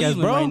Mitchell to podcast,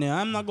 Cleveland bro. right now.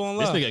 I'm not gonna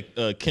This lie.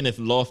 nigga Kenneth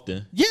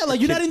Lofton. Yeah, like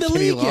you're not in the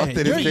Kenny league yet.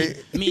 Lofton You're-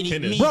 is big.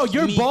 Kenneth. Bro,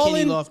 you're me, balling.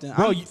 Kenny Lofton.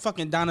 Bro, I'm you-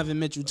 fucking Donovan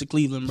Mitchell to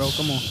Cleveland, bro.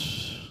 Come on.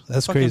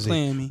 That's fucking crazy,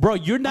 playing me. bro.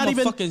 You're not I'm a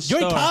even. fucking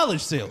You're in star.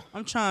 college still.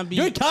 I'm trying to be.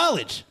 You're in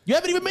college. You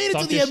haven't even made it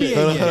Talk to the your NBA shit.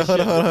 yet. Hold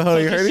on. Talk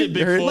You your heard shit, it? big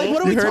You heard fool. it? Like,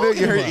 what are we You heard it?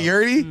 talking You heard it? about? You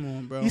heard it? Come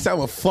on, bro. He's I'm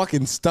a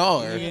fucking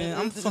star. Yeah,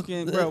 I'm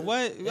fucking, bro.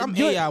 What? I'm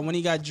AI when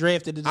he got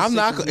drafted. To the I'm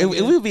not. Sixers, If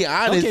nigga. we be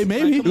honest, Okay,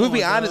 maybe. If we be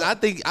Come on, honest,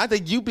 dog. I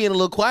think you being a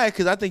little quiet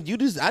because I think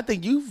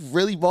you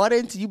really bought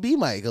into you be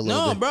Mike a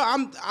little No, bit. bro.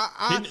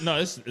 No,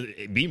 it's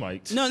B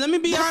Mike. No, let me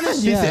be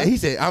honest. He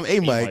said I'm A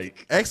Mike.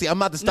 Mike. Actually, I'm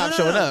about to stop no,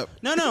 showing no. up.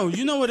 No.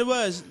 You know what it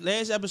was?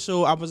 Last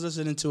episode, I was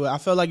listening to it. I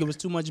felt like it was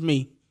too much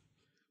me.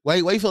 Why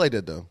you feel like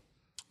that though?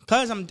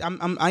 Cause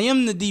I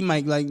am the D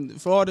Mike. Like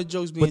for all the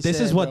jokes being But this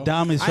said, is what bro.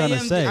 Dom is trying to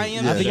say. I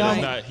am I the think D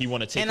I'm- Mike. He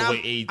want to take And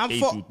away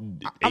I'm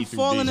I'm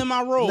falling in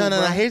my role. No.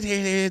 bro. Here's the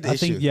I issue.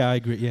 think. Yeah, I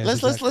agree. Yeah.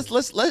 Let's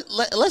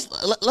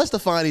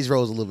define these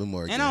roles a little bit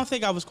more. And again. I don't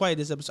think I was quiet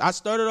this episode. I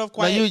started off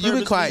quiet. you've been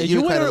purposely. quiet.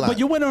 You were went quite a on, lot. but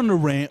you went on the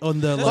rant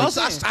on the. That's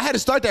Like, also- I had to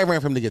start that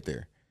rant for him to get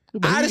there.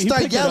 But I had to he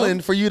start picked it up.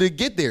 yelling for you to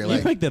get there. you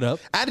Like picked it up.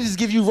 I had to just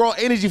give you raw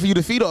energy for you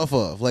to feed off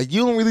of. Like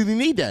you don't really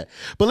need that.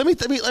 But let me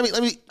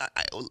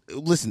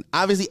listen.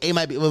 Obviously, A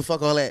might be. Well,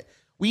 fuck all that.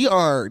 We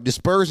are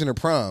dispersed in the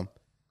prom.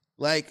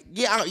 Like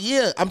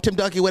I'm Tim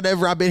Duncan.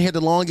 Whatever. I've been here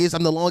the longest.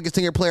 I'm the longest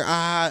tenured player.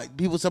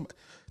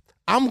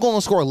 I'm going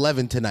to score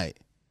 11 tonight.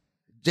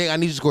 Jay, I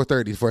need you to score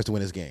 30 for us to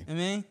win this game. I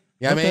mean,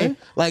 You know what I Okay. mean?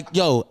 Like,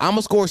 yo, I'm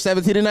gonna score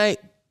 17 tonight.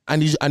 I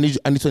need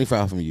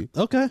 25 from you.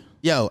 Okay.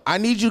 Yo, I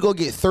need you to go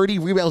get 30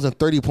 rebounds and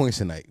 30 points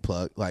tonight,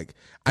 plug. Like,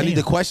 I need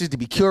the questions to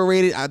be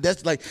curated.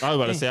 That's like, I was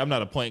about to say I'm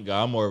not a point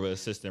guy. I'm more of an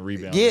assistant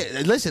rebounder.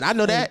 yeah. Listen, I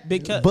know that,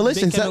 big but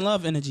listen, big Kevin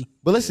Love energy.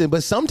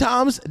 but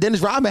sometimes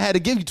Dennis Rodman had to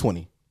give you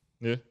 20.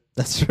 Yeah.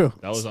 That's true.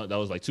 That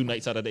was like 2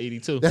 nights out of the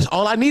 82. That's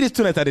all I need is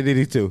 2 nights out of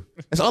 82.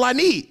 That's all I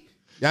need.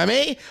 You know what I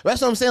mean?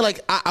 That's what I'm saying.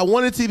 Like, I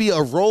want it to be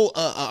a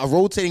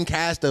rotating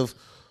cast of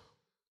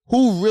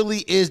who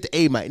really is the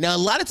A Mike. Now, a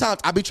lot of times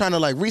I be trying to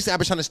recently I've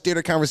been trying to steer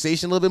the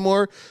conversation a little bit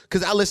more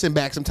because I listen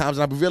back sometimes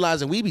and I be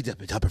realizing we be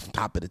jumping from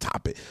topic to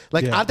topic.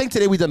 Like, Yeah. I think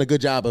today we done a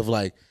good job of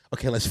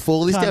okay, let's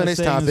fully stay Kinda on this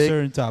stay on a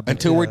certain topic topic,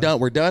 until we're yeah. done.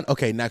 We're done.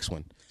 Okay, next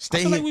one. I Stay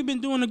feel here. like we've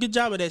been doing a good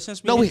job of that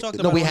since we No, we talked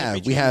about we it on have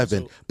the we Patreon have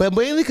been, episode. but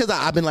mainly because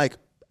I've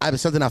been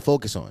something I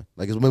focus on.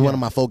 Like it's been one of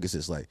my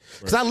focuses. Like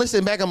because I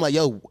listen back, I'm like,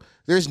 yo,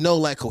 there's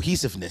no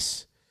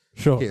cohesiveness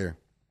Sure. here,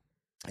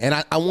 and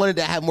I wanted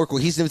to have more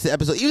cohesiveness to the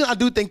episode. Even though I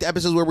do think the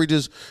episodes where we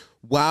just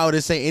wild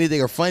and say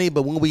anything are funny,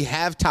 but when we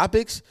have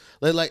topics,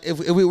 like if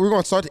we're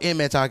going to start the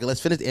Ant-Man talk,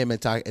 let's finish the Ant-Man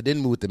talk and then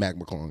move to Mac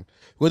McClung.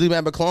 We're going to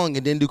do Mac McClung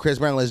and then do Chris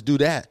Brown. Let's do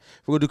that.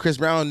 If we're going to do Chris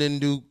Brown and then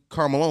do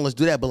Karl Malone. Let's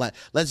do that. But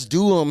let's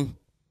do them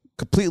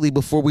completely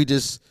before we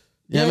just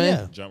you know what I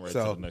mean? Jump right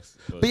So- to the next.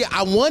 But yeah,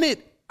 I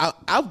wanted.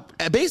 I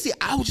basically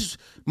I was just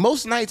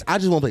most nights I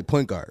just want to play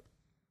point guard.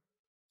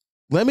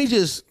 Let me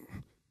just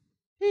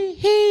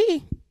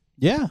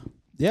Yeah,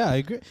 I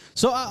agree.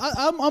 So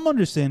I'm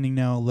understanding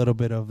now a little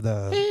bit of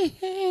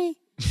the.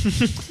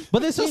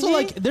 But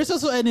there's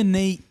also an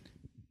innate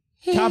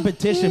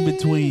competition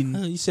between.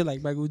 You said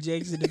like Michael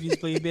Jackson if he's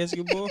playing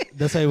basketball.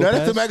 That's how you No,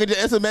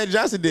 that's what Magic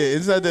Johnson did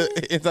inside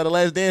the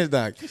Last Dance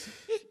doc.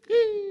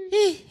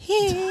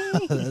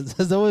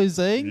 Is that what he's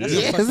saying?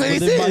 Yeah, that's what he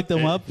They said. mic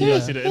them up. You Yeah.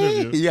 gotta see the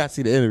interview. You gotta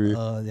see the interview.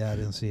 Yeah, I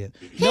didn't see it.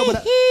 No,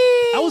 but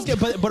I was,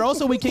 but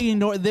also we can't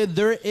ignore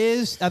there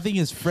is. I think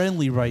it's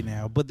friendly right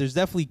now, but there's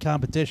definitely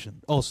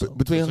competition. Also,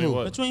 Between Between who?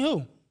 what? Between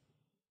who?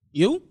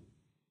 You?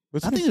 I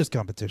think there's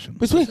competition.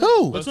 Between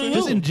who? Between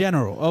Just who? in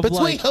general. Of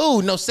Between like,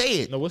 who? No, say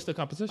it. No, what's the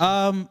competition?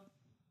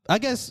 I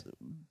guess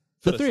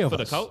the three of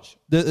for us. the couch?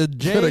 The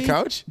Jay, For the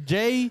couch?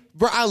 Jay,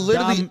 Bro, I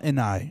literally, Dom,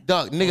 and I.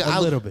 dog, nigga, A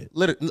little bit.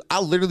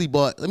 I literally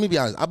bought. Let me be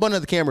honest. I bought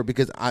another camera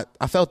because I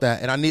felt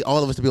that, and I need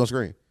all of us to be on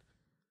screen.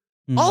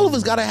 All of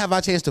us gotta have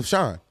our chance to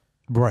shine.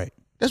 Right.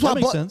 That's why That I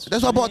makes bought. sense.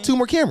 That's why I bought 2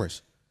 more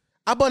cameras.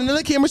 I bought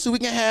another camera so we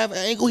can have an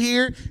angle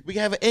here. We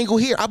can have an angle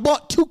here. I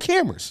bought 2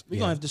 cameras. We're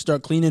gonna have to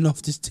start cleaning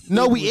off this table.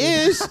 No, we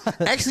is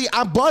actually.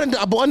 I bought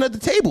another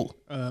table.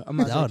 I'm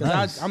not Oh, saying, 'cause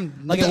nice. I'm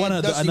like nigga, one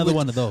of Dusty another with-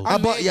 one of those. I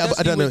bought. Yeah, Dusty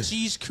I done with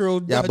cheese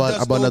curl. Yeah, I bought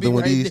Dust another Gobi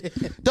one of right these.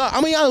 there. Dog,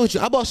 I'm gonna be honest with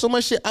you. I bought so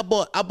much shit. I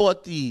bought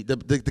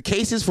the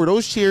cases for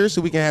those chairs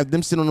so we can have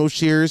them sit on those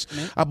chairs.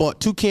 I bought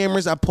 2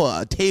 cameras. I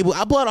bought a table.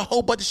 I bought a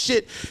whole bunch of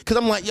shit because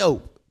I'm like,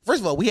 yo.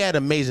 First of all, we had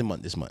an amazing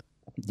month this month.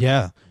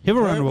 Yeah. Give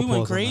a round of We applause.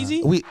 went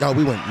crazy. We went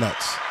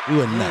nuts. We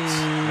went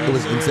nuts. It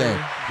was insane.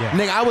 Yeah.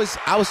 Nigga,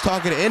 I was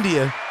talking to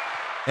India,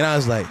 and I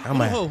was like, I'm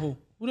like, Who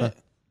that?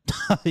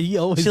 He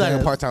always she's like a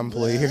has- part-time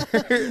employee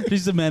here.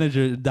 She's the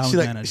manager, down she's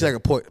manager. like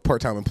a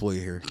part-time employee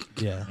here.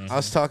 Yeah. I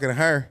was talking to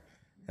her,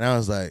 and I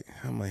was like,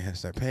 I might have to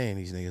start paying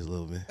these niggas a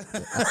little bit.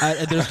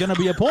 There's gonna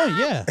be a point.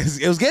 Yeah.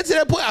 It was getting to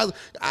that point.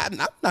 I'm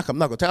not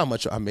gonna tell how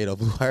much I made off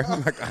Blue Wire. I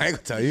ain't gonna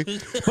tell you.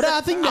 But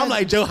I think I'm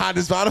like Joe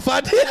Hodges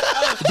Spotify.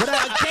 But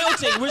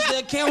accounting. Where's the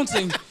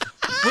accounting?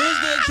 Where's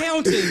the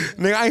accounting?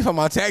 Nigga, I ain't from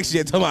my tax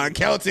yet. Talking about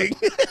accounting.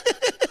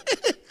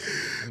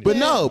 But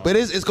no, but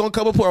it's gonna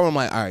come a point where I'm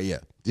like, all right, yeah,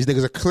 these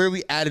niggas are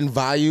clearly adding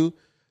value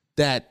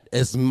that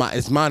is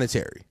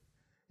monetary.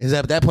 Is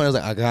at that point I was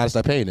like, I gotta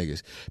start paying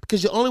niggas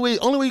because the only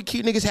way you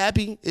keep niggas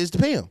happy is to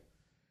pay them.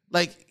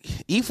 Like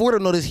E4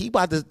 don't notice we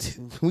about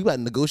to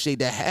negotiate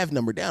that half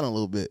number down a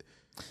little bit.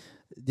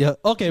 Yeah.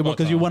 Okay. Well,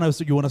 because you want to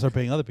start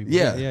paying other people.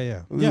 Yeah.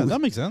 Yeah. That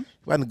makes sense.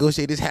 We about to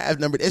negotiate this half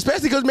number,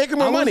 especially because making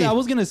more money. I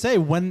was gonna say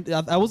when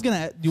I was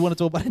gonna. Do you want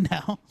to talk about it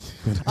now?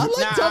 I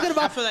like talking I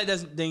about. feel like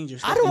that's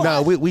dangerous. I don't.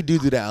 No, we do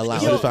that a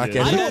lot Yo, on this I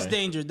podcast. think that's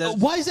dangerous. That's,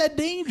 Why is that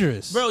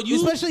dangerous, Bro, you-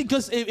 especially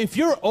because if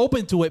you're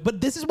open to it.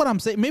 But this is what I'm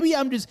saying. Maybe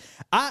I'm just.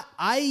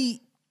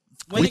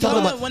 when it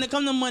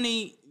comes to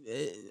money,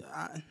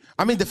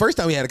 I mean, the first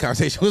time we had a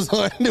conversation was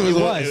on. It was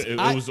on.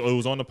 It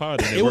was on the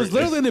pod. It was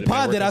literally in the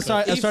pod that I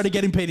started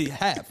getting paid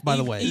half. By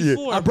the way,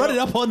 E4, I brought bro. it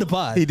up on the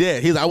pod. He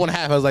did. He's like, I want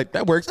half. I was like,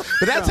 that works.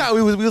 But that's how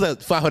we was like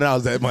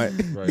 $500 that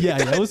month. Yeah,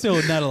 it was still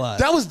not a lot.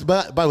 That was,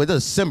 by the way, that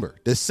was December.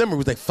 December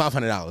was like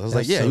 $500. I was like,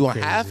 That's yeah, so you want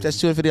crazy. half?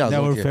 That's $250.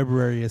 Now Okay. in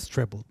February it's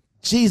tripled.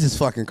 Jesus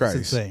fucking Christ.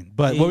 It's insane.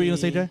 But what were you gonna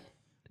say, Jay?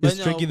 But Is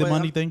no, tricky the but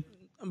money I'm- thing?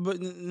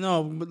 But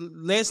no, but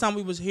last time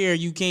we was here,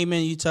 you came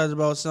in, you talked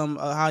about some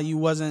how you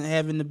wasn't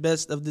having the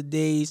best of the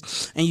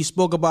days, and you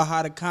spoke about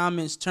how the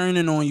comments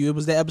turning on you. It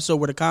was the episode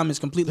where the comments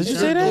completely Did you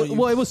turned say that? on you.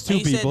 Well, it was two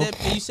And you said people.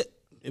 that- and you said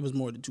it was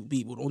more than 2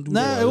 people. Don't do No,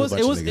 that. it was. bunch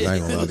It of was. niggas. I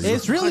ain't gonna lie to you.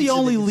 It's really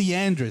only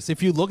Leandris.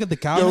 If you look at the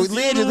Yo, comments,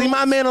 Leandris, leave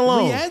my man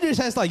alone. Leandris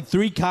has like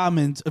 3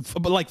 comments,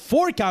 but like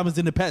 4 comments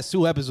in the past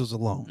 2 episodes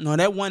alone. No,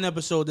 that one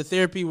episode, the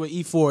therapy with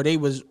E4, they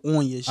was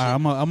on your shit.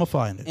 I'm gonna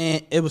find it.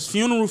 And it was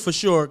funeral for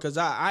sure, because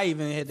I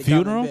even had the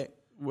Funeral? comment back.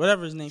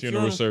 Whatever his name.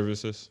 funeral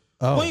services.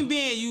 Oh. Point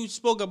being, you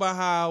spoke about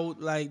how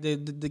like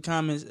the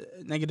comments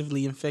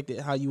negatively infected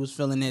how you was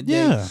feeling that day.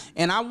 Yeah.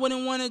 And I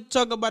wouldn't want to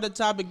talk about a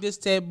topic this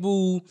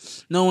taboo,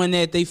 knowing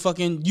that they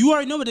fucking you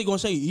already know what they're gonna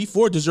say.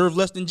 E4 deserve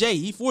less than Jay.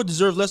 E4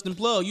 deserve less than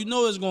Plug. You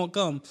know it's gonna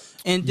come.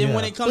 And then Yeah.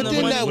 when it comes But to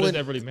then money, that What would does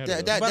that really matter,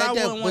 That, though? that, But that, I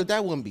that, wouldn't want-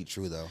 that wouldn't be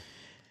true though,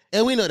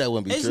 and we know that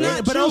wouldn't be it's true.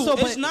 not But true. also-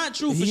 it's but not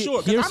true for he- sure.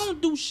 'Cause I here's-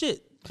 don't do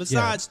shit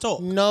besides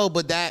talk. No,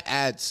 but that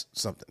adds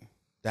something.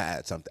 That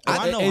adds something. Oh,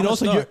 I know. And I'm a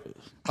also, star. you're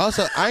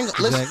Also, I ain't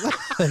listen.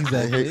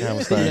 exactly. Here, I'm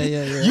a star.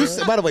 Yeah. You,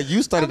 by the way,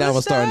 you started down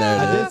a star I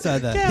narrative. did say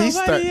that. He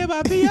start-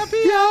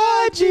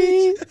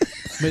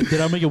 Wait,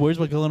 did I make it worse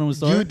by calling him a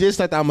star? You did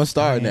start the I'm a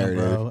star Damn, narrative.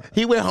 bro.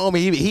 He went home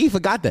and he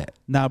forgot that.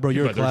 Nah, bro,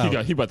 you're a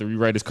clown. He about to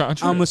rewrite his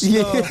contract. I'm a star.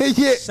 Yeah,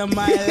 yeah.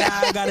 Somebody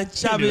lie, got a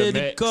chop He need in a the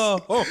max.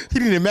 car. Oh. He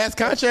need a max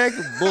contract,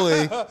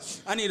 boy.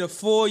 I need a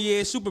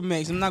 4-year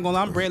Supermax. I'm not gonna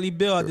lie, I'm Bradley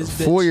Bill at this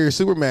bitch. 4-year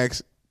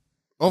supermax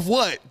of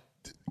what?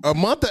 A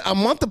month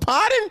of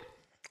potting?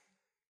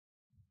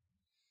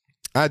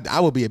 I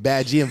would be a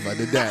bad GM if I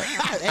did that.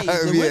 Hey, I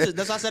the would be a- Wizards,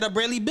 that's why I said a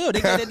Bradley Bill.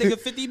 They got that nigga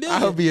 50 I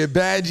billion. would be a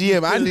bad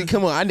GM. I need.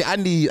 Come on. I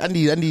need.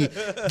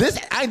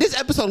 This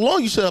episode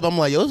long. You shut up. I'm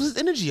like, yo, this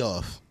energy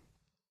off.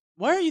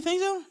 Where you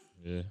think so?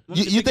 Yeah.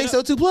 You think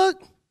so too, Plug?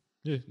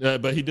 Yeah.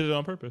 But he did it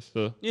on purpose.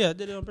 So Yeah, I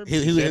did it on purpose.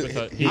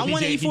 He I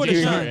want E4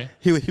 to shine.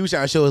 was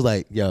trying to show us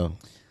like, yo,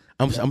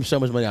 I'm so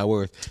much money I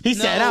worth. He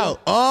sat No.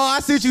 out. Oh, I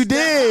see what you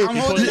did. I'm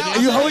holding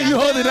out. You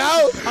hold it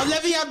out? I'm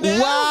letting y'all down.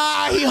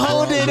 Wow, he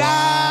hold it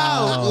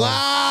out.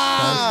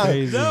 Wow.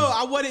 Crazy. No,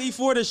 I wanted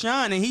E4 to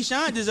shine, and he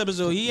shined this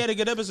episode. He had a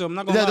good episode. I'm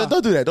not gonna No, lie.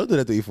 don't do that. Don't do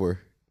that to E4.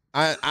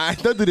 I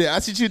don't do that. I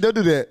see you. Don't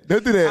do that.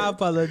 Don't do that. I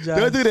apologize.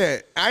 Don't do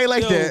that. I ain't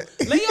like Yo,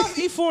 that. lay off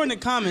E4 in the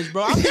comments,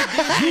 bro. I be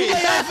You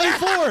lay off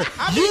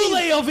E4. You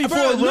lay off E4,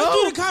 bro. Look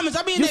through the comments.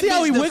 I be in You that see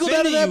how he bitch wiggled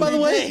out of defending that, by the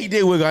you. way? He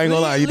did wiggle. I ain't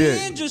gonna lie. You did.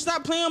 Leandra,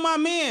 stop playing on my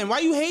man. Why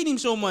you hate him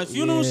so much?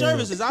 Funeral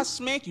services. I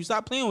smack you.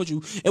 Stop playing with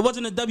you. It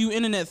wasn't a W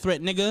internet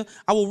threat, nigga.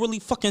 I will really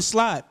fucking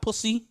slide,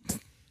 pussy.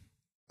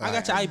 I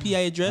got your IP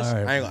address.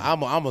 All right. I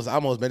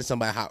almost met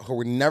somebody who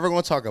we're never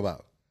gonna talk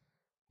about.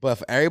 But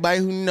for everybody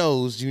who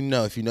knows, you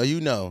know. If you know,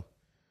 you know.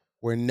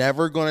 We're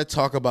never gonna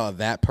talk about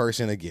that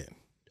person again.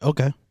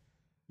 Okay.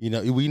 You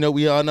know,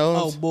 we all know.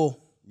 Oh, bull.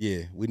 Yeah,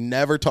 we're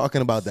never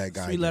talking about that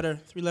guy. Three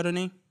letter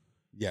name.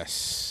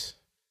 Yes.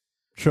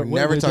 Sure.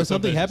 Never Did talk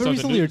something something- happen something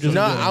recently or new. just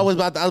No, I was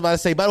about to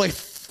say. By the way,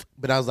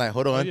 but I was like,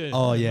 hold on.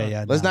 Oh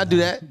yeah. Let's not do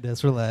that.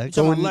 Let's relax.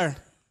 Talking about Lur.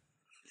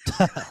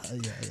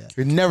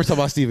 We're never talking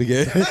about Steve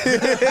again.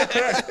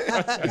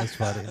 That's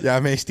funny. Yeah,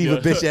 I mean, Steve a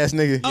bitch ass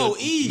nigga. Oh,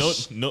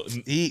 Eesh. No,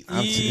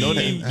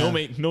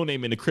 I'm no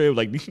name in the crib.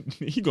 Like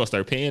he gonna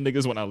start paying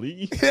niggas when I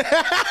leave.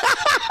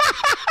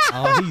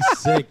 Oh, he's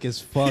sick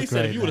as fuck He said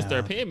right if you would have now.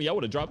 started paying me, I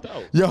would have dropped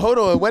out. Yo, hold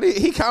on. What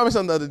he commented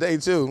something the other day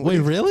too. Wait,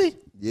 really?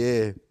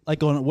 Yeah.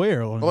 Like on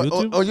where? On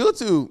YouTube? On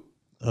YouTube.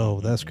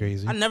 Oh, that's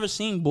crazy. I never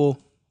seen bull.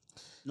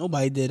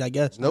 Nobody did, I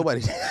guess.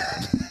 Nobody.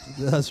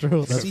 That's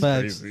true. That's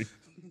facts. Crazy.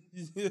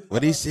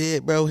 What he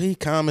said, bro, he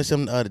commented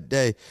something the other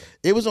day.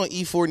 It was on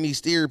E4 Needs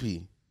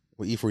Therapy.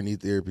 With E4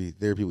 Needs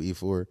Therapy with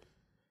E4.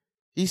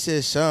 He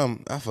said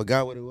something. I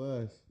forgot what it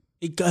was.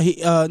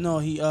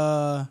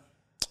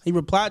 He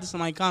replied to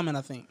somebody's comment,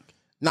 I think.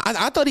 No,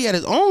 I thought he had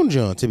his own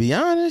John, to be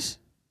honest.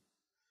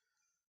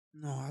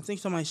 No, I think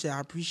somebody said, I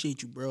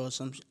appreciate you, bro, or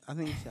some shit. I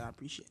think he said, I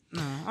appreciate.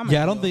 No, I'm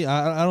Yeah, I don't think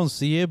I don't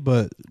see it,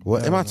 but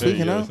What? Am I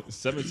tweaking Yeah, out?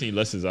 17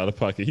 lessons out of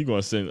pocket. He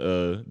gonna send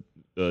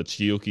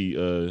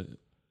Chiyoki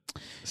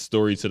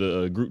story to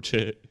the group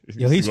chat.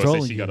 Yo, he's gonna say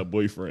trolling she you. got a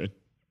boyfriend.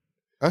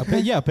 Okay.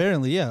 yeah,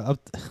 apparently, yeah.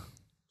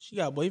 She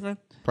got a boyfriend?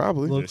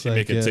 Probably. Look- Yeah, Looks she like,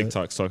 making yeah.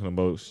 TikToks talking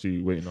about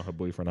she waiting on her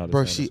boyfriend out of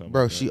Bro, town or something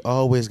bro, like she that.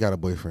 always got a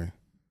boyfriend.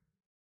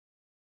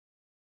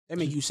 That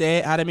make you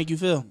sad? How'd that make you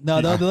feel? No,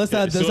 let's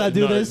not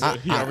do this.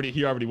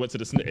 He already went to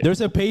the snap. There's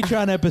a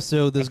Patreon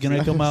episode that's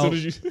gonna come As out.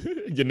 soon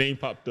as your name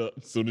popped up,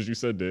 as soon as you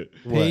said that,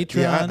 Patreon.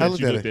 Yeah, I that looked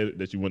you at looked it. at it,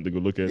 that you went to go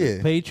look at Yeah.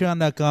 it.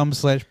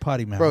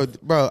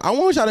 Patreon.com/pottymouth. Bro, I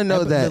want y'all to know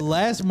The that.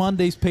 last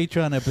Monday's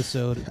Patreon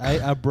episode,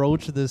 I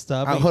broached this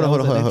topic. Hold on, That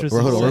was hold an on, interesting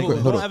hold on, real segment.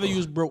 quick, hold Don't on. ever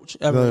use brooch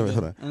ever. Hold on, again,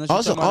 hold on. unless you're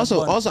Also, talking about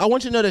a button. I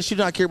want you to know that she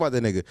did not care about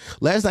that nigga.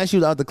 Last night she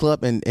was out the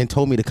club and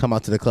told me to come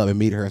out to the club and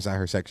meet her inside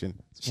her section.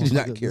 She did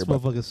not care This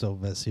about. motherfucker's so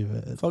messy,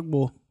 man. Fuck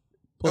bull.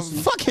 Pussy.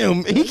 Fuck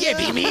him. He can't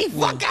beat me.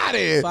 Fuck out of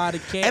here. Five the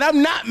cat. And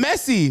I'm not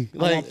messy. I'm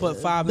gonna Like put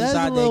 5 That's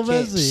inside a little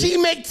that cat. messy. she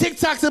make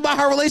TikToks about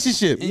her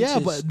relationship. Yeah,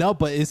 Inches.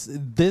 but it's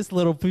this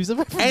little piece of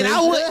information. And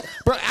I would,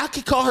 bro, I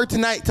could call her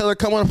tonight, tell her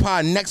come on the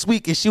pod next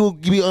week, and she will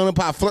be on the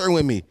pod flirting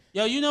with me.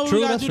 Yo, you know what True,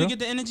 we gotta that's do to true. get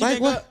the energy Like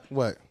back what? up?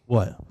 What?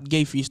 What?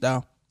 Gay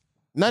freestyle.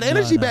 Not the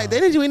energy no. back. The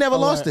energy we never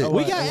lost it.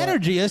 We got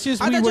energy. It's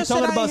just I we were just said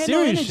talking I about ain't had no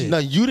serious energy. shit. No,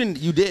 you didn't.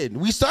 You did.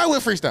 We started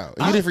with freestyle.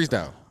 You did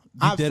freestyle.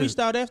 I did it.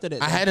 freestyled after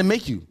that. I had to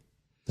make you.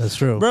 That's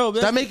true. bro,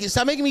 Stop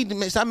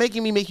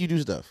making me make you do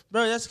stuff.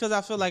 bro, that's because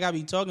I feel like I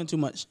be talking too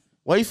much.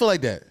 Why you feel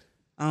like that?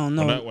 I don't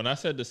know. When I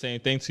said the same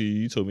thing to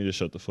you, you told me to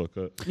shut the fuck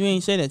up. You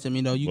ain't say that to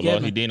me though. You Well, get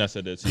Lord, me. he did. I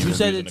said that to you. You when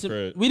said we was it in the to.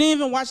 crib. We didn't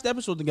even watch the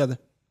episode together.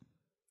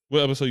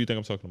 What episode you think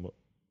I'm talking about?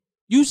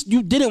 You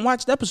didn't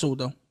watch the episode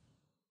though.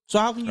 So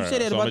how can you All say right,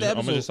 that so about the I'm gonna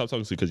episode? just stop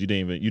talking to you because you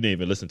didn't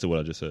even listen to what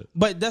I just said.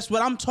 But that's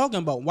what I'm talking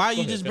about. Why are you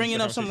ahead, just finish bringing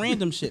the up some conversation.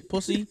 random shit,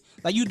 pussy?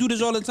 Like you do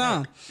this all the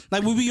time.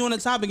 Like we be on a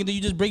topic and then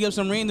you just bring up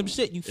some random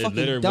shit. You fucking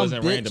literally dumb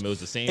wasn't bitch. random. It was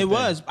the same It thing.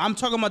 was. I'm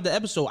talking about the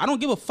episode. I don't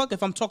give a fuck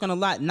if I'm talking a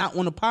lot, not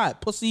on the pod,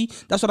 pussy.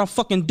 That's what I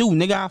fucking do,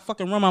 nigga. I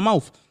fucking run my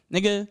mouth,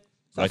 nigga.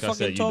 Stop Like I fucking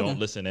said, you talking. don't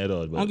listen at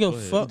all. I But don't give go a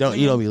ahead. fuck. You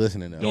nigga. don't be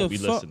listening now. Don't Don't be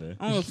give a fuck. listening.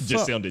 I don't give a Just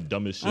fuck. sounded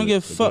dumb as shit. I don't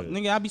give a but fuck, go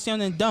ahead. nigga. I be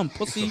sounding dumb,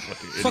 pussy.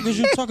 Fucking Fuck is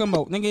you talking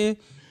about, nigga?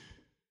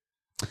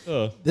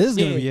 This is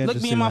gonna Yeah, be interesting.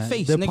 look me in my man.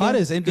 face. The nigga. pod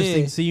is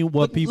interesting Yeah. seeing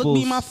what people. Look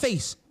me in my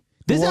face.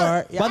 This is-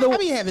 Boy, by the I way-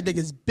 be having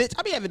niggas, bitch.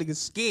 I be having niggas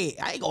scared.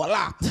 I ain't gonna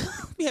lie.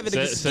 I be having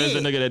niggas Says the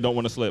scared. nigga that don't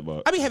want to slap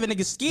about. I be having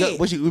niggas Yo, scared.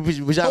 what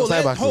y'all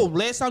slap box?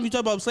 Last time you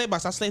talked about slap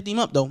box, I slapped him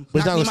up though.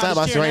 But you're not Knocked gonna him slap out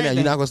box his you chair right and now. You're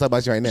not everything. gonna slap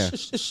box you right now.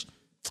 Shh.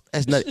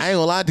 That's not. I ain't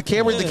gonna lie. The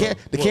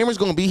camera's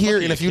gonna be here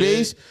in a few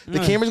days. The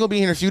camera's gonna be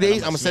here in a few days.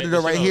 I'm gonna set it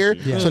up right here.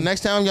 So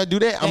next time y'all do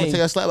that, I'm gonna Hey, tell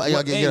y'all slap box.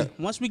 Y'all hey, get up.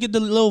 once we get the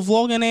little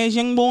vlogging ass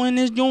young boy in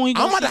this joint,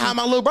 I'm about to have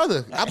my little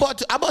brother. I bought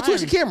two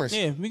extra cameras.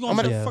 Yeah, we I'm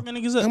gonna gonna- set fucking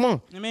niggas up. Come on. You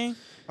know what I mean?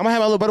 I'm gonna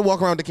have my little brother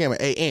walk around with the camera.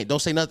 Hey, Ant,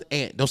 don't say nothing.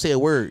 Ant, don't say a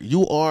word.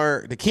 You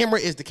are the camera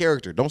is the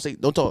character. Don't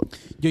talk.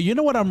 Yo, you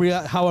know what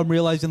how I'm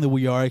realizing that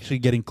we are actually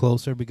getting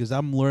closer because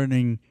I'm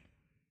learning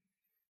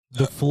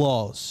the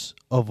flaws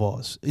of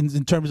us in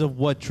terms of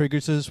what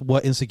triggers us,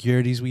 what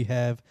insecurities we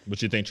have.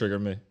 What you think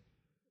triggered me?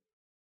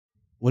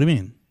 What do you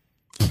mean?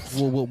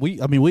 Well, we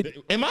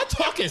Am I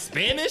talking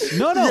Spanish?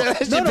 no. Yeah, that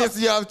shit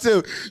pisses you off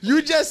too.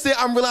 You just said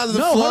I'm realizing the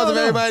No, flaws hold of on.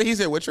 everybody. He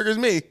said, "What triggers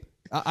me?"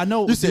 I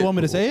know. Do you want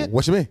me to say it?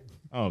 What you mean?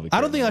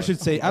 I don't think I should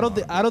say. I don't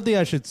think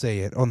I should say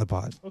it on the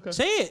pod.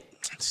 Say it.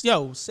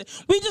 Yo,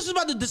 we just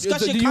about to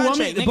discuss your Do you want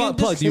contract. me? nigga.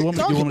 Plug. Do you want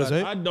me Talk to say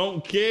it? I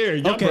don't care.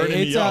 Y'all Okay, burning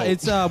me out.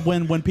 it's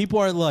when people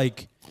are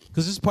like,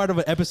 because this is part of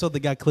an episode that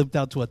got clipped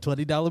out to a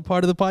 $20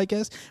 part of the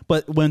podcast.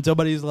 But when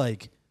somebody's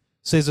like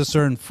says a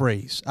certain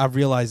phrase, I've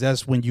realized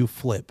that's when you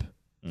flip.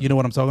 You know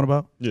what I'm talking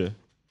about? Yeah.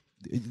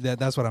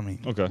 That's what I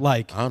mean. Okay.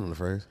 Like, I don't know the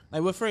phrase.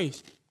 Like what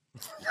phrase?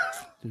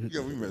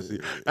 Yo, we messy.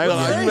 I ain't gonna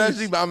lie, you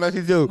messy, but I'm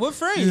messy too. What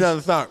phrase? You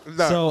gotta stop.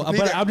 so,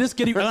 but I'm just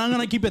kidding. I'm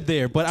gonna keep it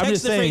there. But I'm Text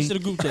just the phrase saying, to the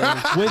group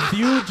chat. with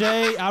you,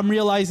 Jay, I'm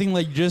realizing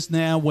like just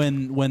now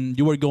when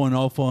you were going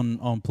off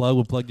on Plug,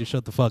 when Plug just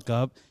shut the fuck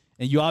up,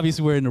 and you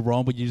obviously were in the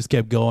wrong, but you just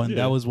kept going. Yeah.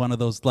 That was one of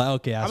those like,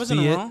 okay, I I was see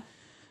in the it. wrong.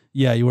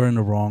 Yeah, you were in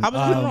the wrong. How was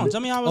I in the wrong?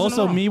 Tell me how I was in the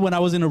Also, wrong. me when I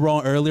was in the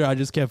wrong earlier, I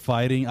just kept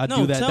fighting. I No,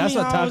 do that. tell That's me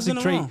a how I was in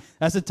toxic the trait. wrong.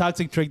 That's a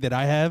toxic trait that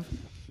I have.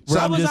 So Where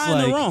how I'm was just I in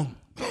like, the wrong?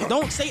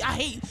 Don't say I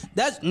hate.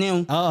 That's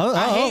now.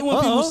 I hate when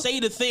people say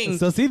the thing.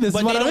 So see, this but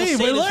is what they I don't mean.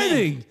 say We're the thing.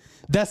 learning.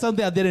 That's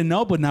something I didn't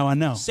know, but now I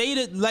know. Say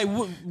that like how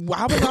was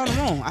I in the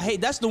wrong? I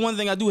hate. That's the one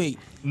thing I do hate.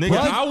 Nigga,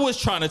 Right. I was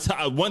trying to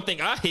tell. One thing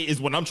I hate is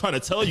when I'm trying to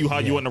tell you how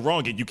you in the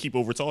wrong and you keep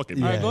over talking.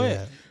 Yeah, All right, go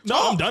ahead.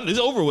 No, I'm done. It's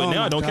over with Oh now.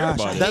 my I don't care gosh,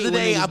 about I it. The other hate when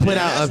day, niggas I do put that.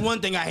 out That's a-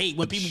 one thing I hate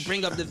when people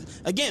bring up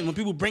when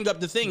people bring up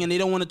the thing and they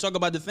don't want to talk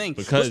about the thing.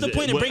 Because What's the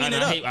point of bringing and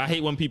it up? I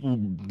hate when people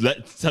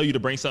tell you to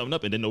bring something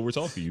up and then over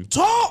talk to you.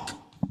 Talk.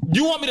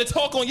 You want me to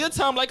talk on your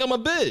time like I'm a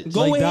bitch?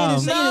 Go Like ahead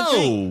and Dom. say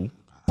the thing.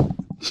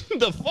 No.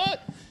 The fuck?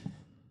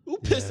 Who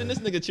pissed in this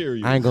nigga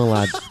Cheerio? I ain't gonna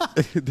lie.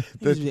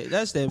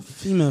 That's that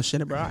female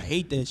shit, bro. I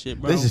hate that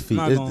shit, bro. This is I'm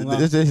not gonna lie.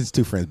 this is his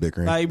two friends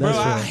bickering. Like, bro, That's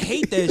I right.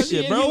 hate that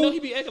shit, You bro. know he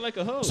be acting like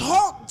a hoe.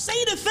 Talk.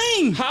 Say the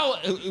thing. How?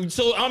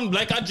 So I'm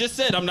like I just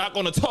said, I'm not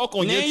gonna talk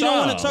on Now your you time.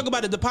 don't want to talk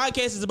about it. The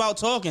podcast is about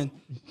talking.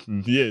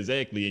 Yeah,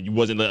 exactly. And you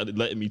wasn't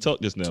letting me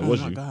talk just now, Oh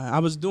was my you? god, I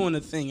was doing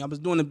the thing. I was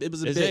doing it. It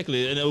was a bit.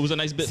 Exactly, and it was a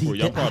nice bit See, for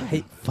you. I'm I proud of you.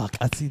 hate. Fuck.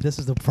 I see. This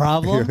is the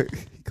problem.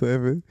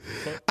 Clever.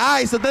 All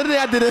right, so the other day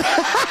I did it.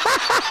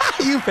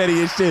 You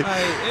petty as shit.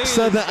 Hey,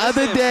 So the that's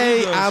other that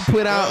day ego I shit,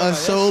 put out bro. a That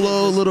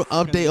solo shit little just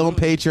update on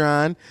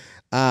Patreon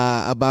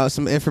about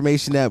some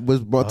information that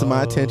was brought to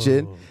my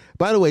attention.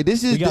 By the way,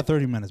 this is We got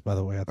 30 minutes, by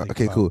the way. I think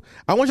okay, about. cool.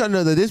 I want y'all to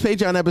know that this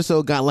Patreon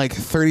episode got like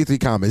 33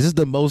 comments. This is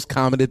the most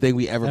commented thing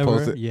we ever Ever?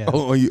 posted Yeah. on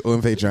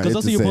Patreon. Because It's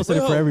also you insane. posted it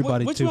Wait, for wait,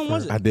 everybody which too. one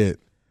was for- it? I did.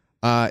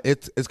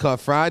 It's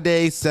called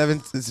February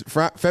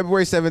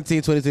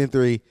 17,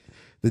 2023.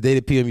 The day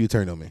the PMU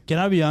turned on me. Can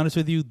I be honest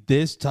with you?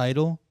 This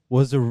title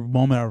was the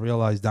moment I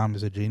realized Dom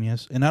is a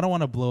genius. And I don't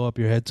want to blow up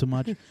your head too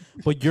much,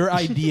 but your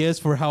ideas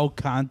for how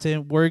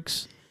content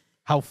works,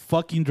 how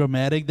fucking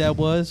dramatic that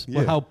was, Yeah.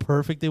 but how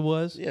perfect it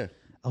was. Yeah.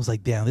 I was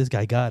like, damn, this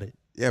guy got it.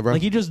 Yeah, bro.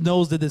 Like he just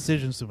knows the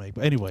decisions to make.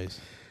 But anyways,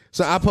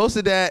 So I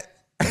posted that.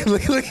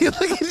 look at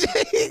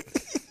Jay.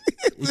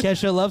 you can't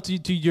show love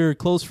to your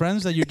close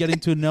friends that you're getting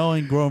to know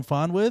and growing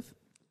fond with.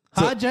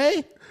 Huh,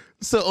 Jay?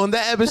 So on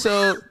that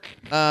episode,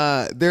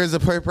 there's a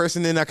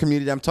person in our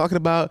community I'm talking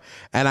about,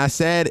 and I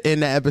said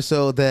in the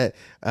episode that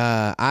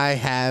I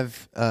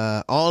have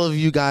all of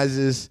you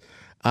guys'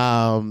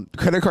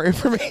 credit card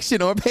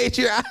information on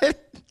Patreon.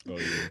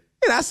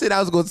 And I said I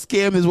was going to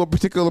scam this one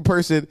particular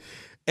person,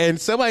 and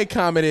somebody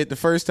commented the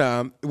first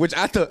time, which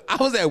I thought I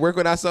was at work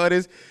when I saw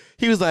this.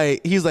 He's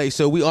like,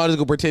 so we all just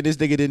gonna pretend this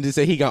nigga didn't just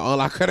say he got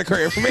all our credit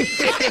card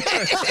information.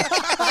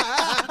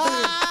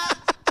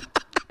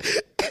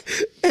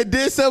 And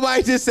then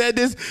somebody just said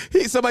this.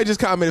 Somebody just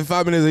commented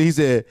 5 minutes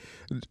ago.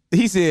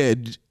 He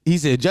said,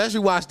 just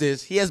rewatch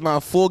this. He has my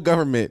full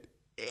government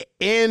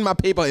and my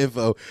PayPal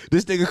info.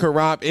 This nigga could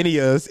rob any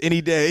of us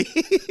any day.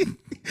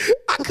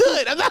 I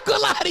could. I'm not gonna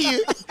lie to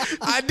you.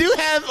 I do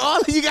have all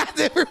of you guys'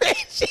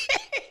 information.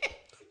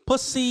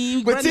 Pussy.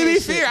 You But to granddad be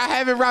shit. fair, I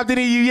haven't robbed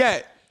any of you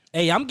yet.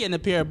 Hey, I'm getting a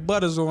pair of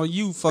butters on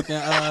you, fucking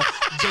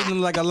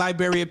Jaden like a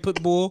Liberian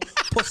pit bull.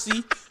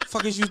 Pussy.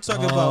 Fuck is you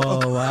talking about?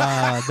 Oh,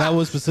 wow. That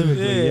was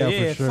specifically,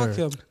 yeah, for sure. Fuck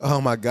him. Oh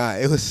my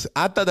god, it was.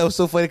 I thought that was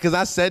so funny because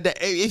I said that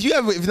if you're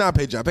not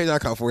Patreon,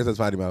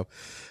 Patreon.com/potty mouth.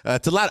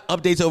 It's a lot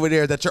of updates over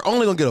there that you're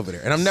only gonna get over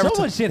there, and I'm never.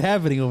 So much shit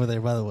happening over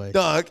there, by the way.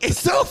 Dog, it's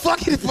so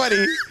fucking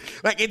funny.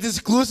 Like it's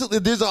exclusively.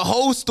 There's a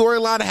whole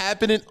storyline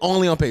happening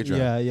only on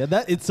Patreon. Yeah.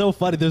 That it's so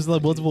funny. There's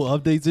like multiple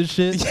updates and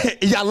shit.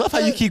 Yeah, I love how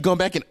you keep going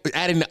back and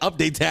adding the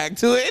update tag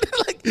to it.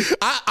 Like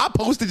I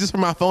posted just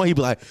from my phone. He'd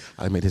be like,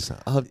 "I made this an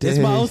update." It's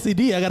my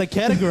OCD. I gotta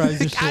categorize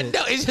this shit. I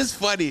know it's just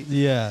funny.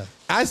 Yeah.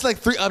 I just like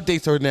 3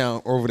 updates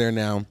over there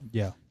now.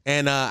 Yeah.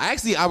 And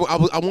actually, I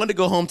wanted to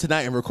go home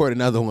tonight and record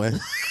another one.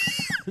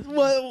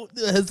 What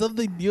has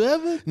something you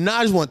haven't? No,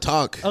 I just want to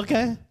talk.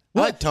 Okay. I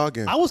like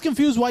talking. I was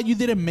confused why you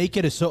didn't make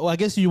it a solo. I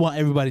guess you want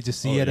everybody to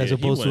see Oh, it as yeah,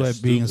 he opposed to went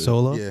it being a stupid.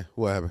 solo. Yeah,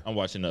 what happened? I'm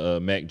watching the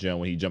Mac John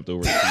when he jumped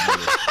over the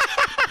TV.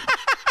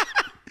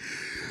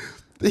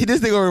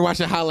 This nigga over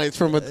watching highlights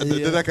from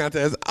the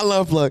contest. I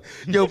love Plug.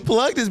 Yo,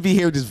 Plug just be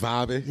here just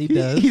vibing. He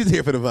does. He's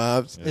here for the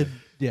vibes. And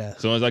Yeah. As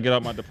soon as I get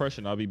out my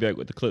depression, I'll be back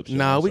with the clips.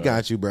 Nah, we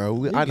got you,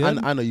 bro.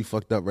 I know you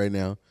fucked up right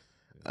now.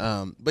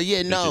 But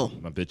yeah, no.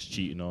 My bitch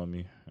cheating on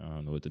me. I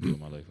don't know what to do in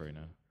my life right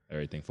now.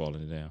 Everything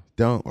falling down.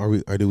 Don't.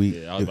 Or do we?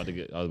 Yeah, I was about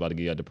to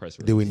get y'all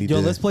depressed. Do we need Yo,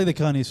 to? let's play the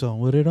Kanye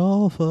song. When it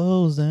all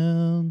falls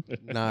down.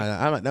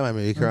 Nah, that might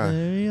make me cry.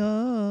 There you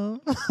are.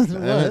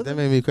 That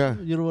made me cry.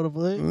 You don't want to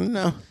play?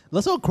 No.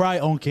 Let's all cry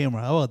on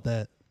camera. How about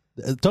that?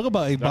 Talk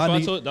about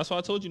bonding. That's why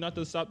I told you not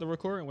to stop the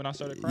recording when I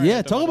started crying.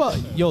 Yeah, talk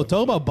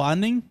about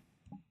bonding.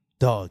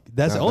 Dog,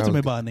 that's the That ultimate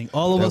was- bonding.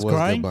 All of that us was good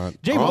crying. bond.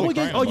 Jay, All what we we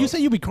get? crying Oh, you about.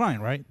 said you be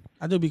crying, right?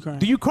 I do be crying.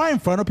 Do you cry in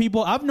front of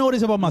people? I've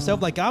noticed about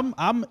myself. Like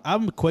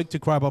I'm quick to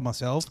cry about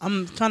myself.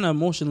 I'm kind of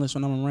emotionless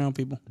when I'm around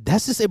people.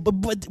 That's just it.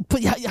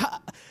 But yeah.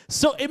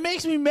 So it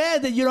makes me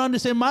mad that you don't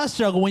understand my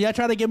struggle when y'all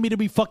try to get me to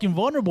be fucking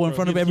vulnerable in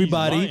front of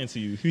everybody. He's lying to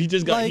you. He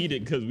just got Like-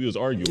 heated because we was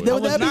arguing. That I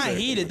would was be- not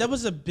heated. That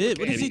was a bit.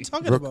 What is he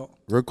talking about?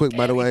 Real quick,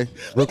 by the way.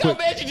 Real quick.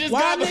 Man, you just Why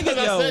got me nigga, because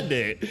I yo? said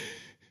that.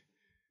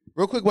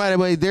 Real quick, by the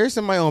way. There's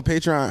somebody on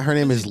Patreon. Her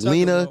name is talking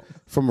Lena about?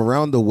 from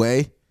Around the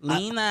Way.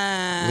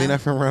 Lena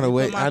from Run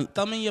Away. Put my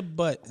thumb in your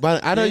butt.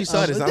 But I know you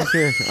saw this. I don't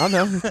care. I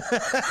know.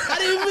 I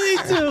didn't mean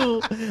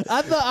to.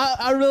 I thought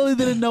I really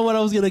didn't know what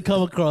I was gonna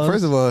come across.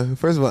 First of all,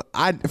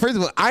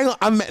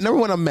 I'm mad. Number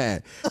one, I'm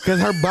mad because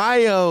her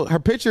bio, her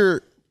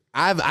picture.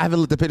 I haven't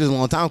looked at pictures in a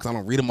long time because I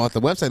don't read them off the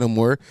website no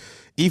more.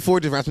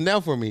 E4 just writes them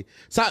down for me.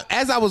 So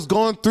as I was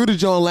going through the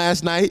joint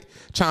last night,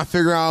 trying to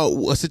figure out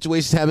what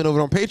situation's happening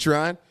over on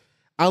Patreon,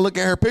 I look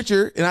at her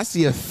picture and I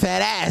see a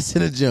fat ass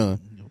in the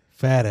joint.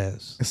 Fat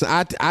ass. So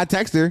I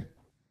text her.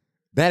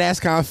 That ass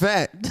kind of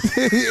fat.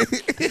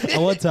 At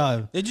what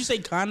time? Did you say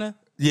kinda?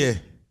 Yeah,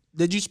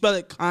 Did you spell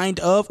it kind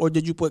of, or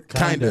did you put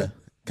kinda.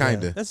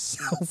 That's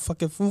so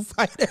fucking Foo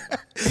Fighter.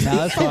 Nah,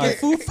 that's fine.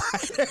 Foo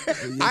Fighter.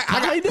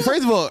 I got,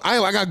 first of all,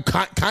 I got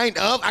kind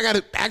of. I got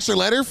an extra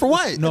letter for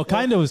what? No,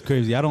 kind of was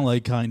crazy. I don't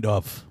like kind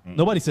of.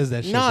 Nobody says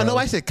that shit. No, bro.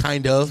 nobody said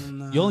kind of.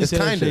 You only It's say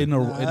that kinda. shit in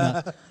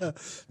a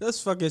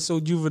That's fucking so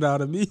juvenile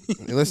to me.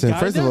 Listen,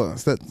 first of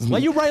all, Why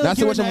you write like that's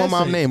you're what's in my the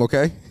mom's essay? name,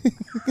 okay?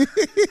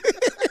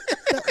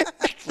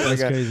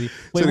 That's crazy.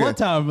 Wait, So what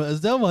time?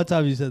 Is that what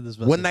time you said this?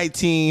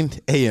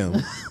 1:19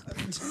 a.m.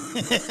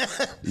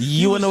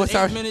 You wanna know what 8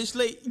 time? minutes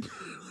late.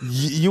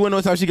 You wanna know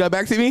what time she got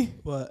back to me?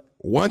 What?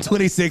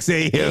 1:26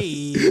 a.m.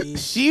 Hey.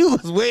 She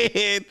was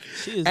weird.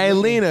 She is Hey,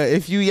 weird. Lena,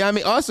 if you, I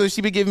mean, also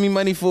she been giving me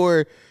money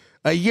for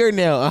a year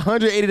now,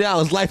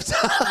 $180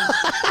 lifetime.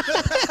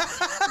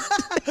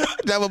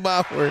 Double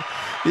buy for it.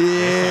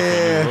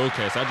 Yeah.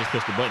 Roadcast. I just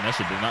pushed the button. That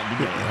shit did not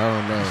do that. I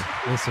don't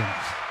know.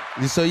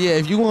 Listen, So yeah,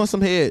 if you want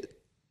some head,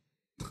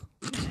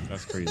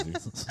 That's crazy.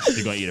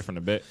 You gonna eat it from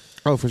the back?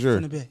 oh for sure.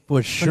 From the back.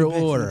 for From the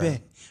sure.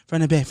 back.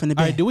 From the back. From the All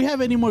back. right, do we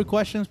have any more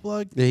questions,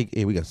 Plug?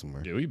 Yeah, we got some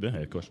more. Yeah, we've been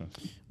had questions.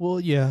 Well,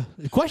 yeah.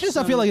 Questions,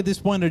 I feel like at this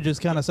point are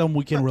just kind of something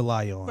we can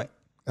rely on. Wait.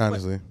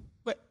 Honestly,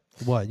 Wait.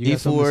 What? You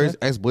got something to E4's say?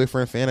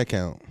 ex-boyfriend fan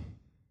account.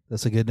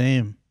 That's a good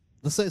name.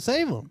 Let's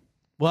save them.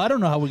 Well, I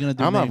don't know how we're gonna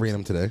do. I'm not names.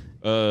 reading them today.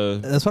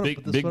 That's what- Big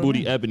that's Big what I Booty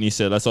mean. Ebony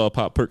said, "Let's all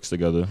pop perks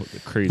together."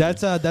 Crazy.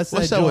 That's What's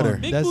that up with John. her?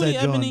 Big That's Booty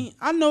that John. Ebony.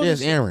 I Yes,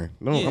 noticed. Aaron.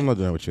 No, Yeah. I'm not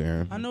doing with you,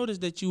 Aaron. I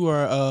noticed that you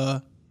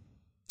are.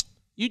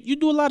 You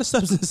do a lot of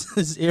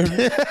substances, Aaron.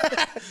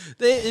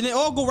 And they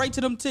all go right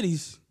to them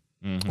titties.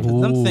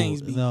 Them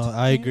things be- No,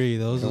 I agree.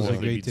 Those are Like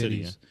great they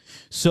be titties.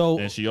 So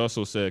And she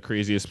also said,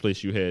 "Craziest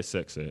place you had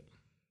sex at."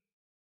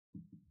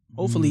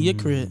 Hopefully your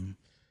crib.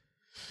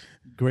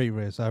 great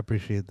risk. I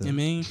appreciate that. I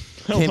mean,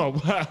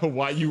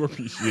 Why you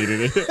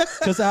appreciated it?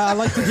 Because I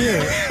like to hear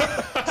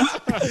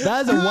it.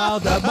 That's a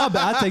wild. My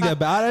bad. I take that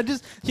back. I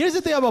just here's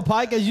the thing about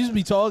podcasts. You just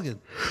be talking.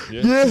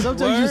 Yeah.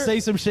 Sometimes you Word. say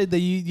some shit that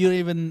you don't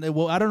even.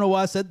 Well, I don't know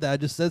why I said that. I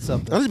just said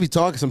something. I just be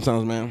talking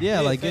sometimes, man. Yeah,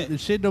 like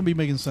shit don't be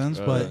making sense.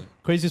 But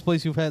craziest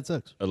place you've had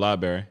sex. A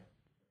library.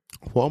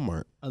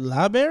 Walmart. a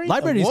library.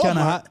 Library is A kind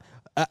of Walmart?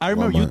 hot. I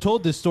remember you Walmart.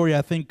 told this story.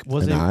 I think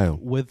was In it the aisle.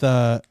 with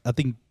I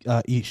think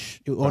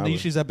Ish on Probably.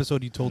 Ish's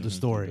episode. You told the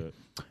story.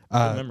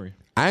 Good memory.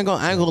 I ain't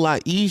gonna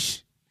lie.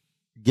 Ish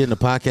getting the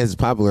podcast is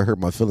popular hurt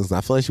my feelings. I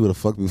feel like she would have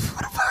fucked me before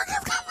the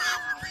podcast got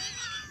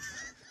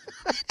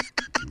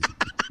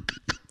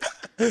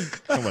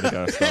Somebody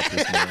gotta stop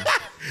this, man.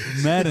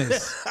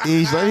 Menace.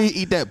 Ish, let me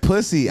eat that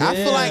pussy. I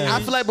feel Yeah.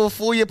 like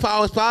before your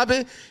power was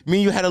popping, me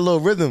and you had a little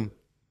rhythm.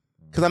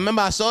 Cause I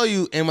remember I saw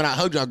you, and when I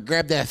hugged you, I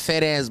grabbed that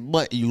fat ass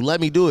butt. You let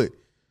me do it.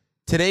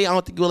 Today, I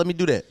don't think you'll let me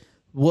do that.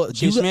 What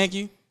She smack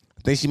you?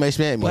 I think she might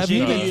smack me. Have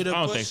you I been- give you the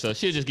don't push? think so.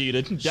 She'll just give you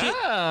the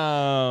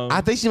damn.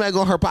 I think she might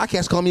go on her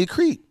podcast, call me a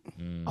creep.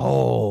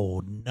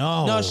 Oh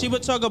no! No, she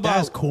would talk about.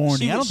 That's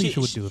corny. I don't think she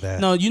would do that.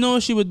 No, you know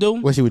what she would do?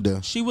 What she would do?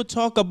 She would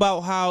talk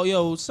about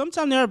how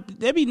sometimes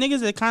there be niggas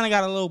that kind of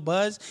got a little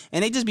buzz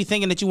and they just be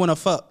thinking that you want to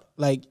fuck.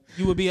 Like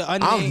you would be an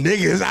I'm unnamed.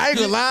 niggas. I ain't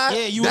gonna lie.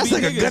 Yeah, you would That's be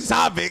like a niggas. good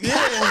topic.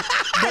 Yeah,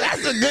 but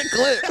that's a good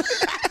clip.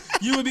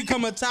 you would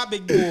become a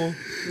topic bull.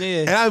 Yeah,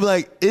 And I'd be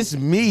like, it's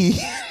me.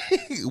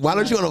 Why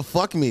don't you want to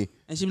fuck me?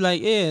 And she be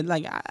like, yeah,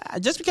 like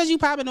just because you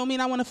popping don't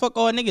mean I want to fuck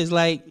all niggas.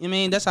 Like, I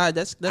mean, that's I kind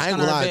ain't of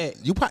gonna her lie. bag.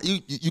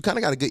 You kind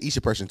of got a good Isha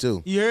person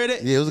too. You heard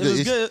it? Yeah, it was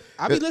good. good.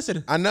 I be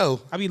listening. I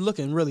know. I be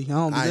looking, really. I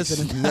don't be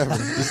listening. Never.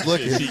 Just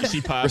looking. She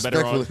pop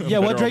better on. Respectfully. Yeah,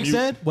 what better on Drake mute.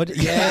 said? What?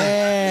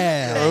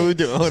 Yeah. Oh, we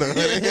do. Hold on.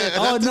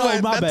 Oh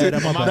no, my bad.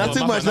 Not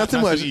too much. Not too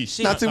much.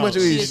 Not too much.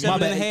 She Isha. is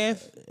 7 and a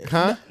half.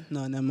 Huh?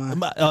 No, never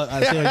mind.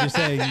 I see what you're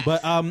saying,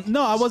 but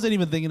no, I wasn't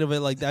even thinking of it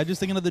like that. I was just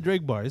thinking of the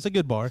Drake bar. It's a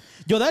good bar.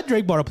 Yo, that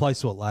Drake bar applies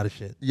to a lot of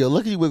shit. Yo,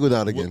 look at you wiggled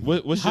out again.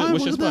 What's Hi, your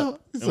what spot?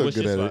 about- And So what's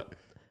good your at spot?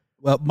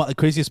 Well, my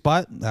craziest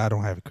spot? Nah, I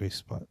don't have a crazy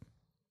spot.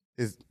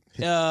 Is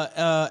At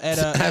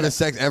having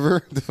sex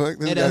ever? The fuck?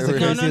 This At guy a- over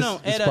no, here. no.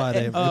 Craziest At spot a-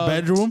 ever. The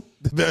bedroom.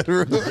 The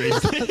bedroom.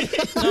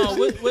 no,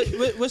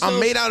 what's I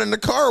made out in the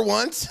car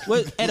once.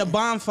 at a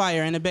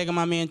bonfire in the back of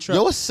my man truck.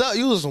 Yo, what's up?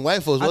 You was some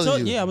white folks, I wasn't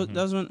told, you? yeah, but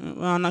that was when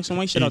I knocked some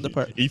white shit out the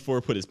park.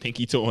 E4 put his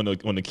pinky toe on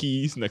the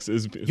keys next to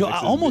his. Yo,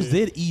 I almost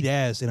did eat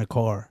ass in a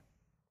car.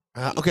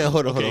 Okay,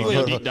 hold on. Okay, Hold go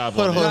on. deep dive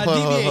Hold on on. that. Hold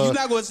Nah, on. DBA, you're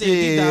not gonna say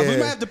deep dive. We Yeah.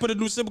 might have to put a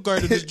new SIM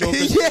card in this joke.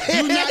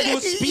 Yeah. You're not gonna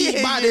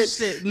speed by this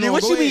shit. No, Yeah,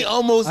 what go you mean ahead.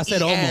 almost? I said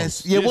eat almost.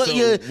 ass? Yeah, Yeah, what? so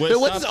Yeah, what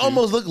what does stopped you?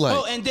 almost look like?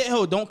 Oh, and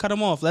then don't cut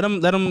him off. Let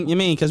him. You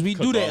mean? Because we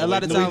do that a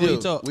lot of We times when we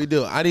we talk.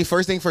 do. I need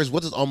first thing first.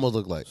 What does almost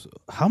look like?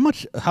 How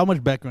much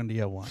background do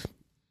you want?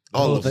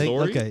 All Oh, of they- it.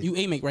 story? Okay.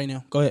 You make right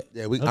now. Go ahead.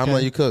 Yeah, I'm Okay.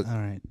 letting you cook. All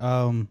right.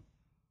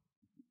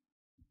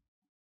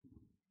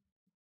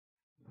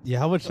 Yeah,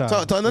 how much time?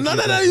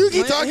 No, you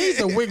keep talking. He's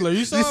a wiggler.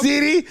 You saw You him? see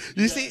it?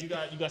 You You see?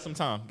 got some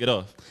time. Get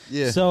off.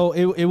 Yeah. So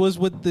it was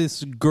with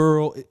this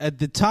girl at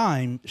the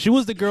time. She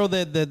was the girl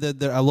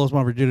that I lost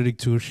my virginity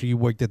to. She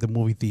worked at the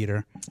movie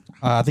theater.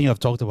 I think I've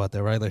talked about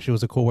that, right? Like she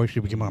was a coworker. She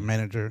became my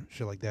manager,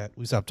 shit like that.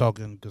 We stopped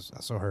talking because I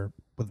saw her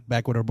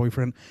back with her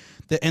boyfriend.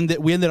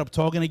 We ended up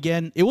talking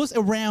again. It was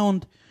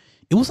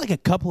like a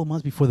couple of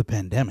months before the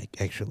pandemic.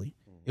 Actually,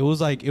 it was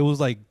like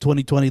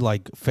 2020,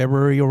 like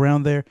February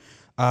around there.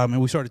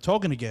 And we started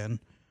talking again.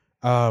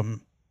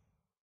 And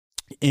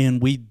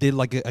we did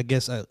like a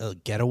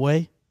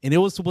getaway. And it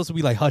was supposed to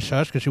be like hush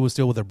hush because she was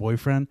still with her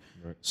boyfriend.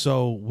 Right.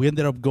 So we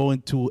ended up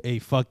going to a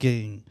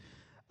fucking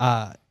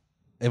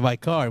in my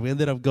car. We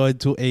ended up going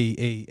to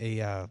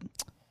a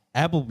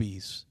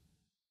Applebee's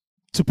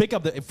to pick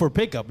up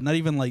pickup, not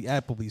even like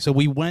Applebee's. So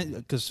we went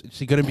because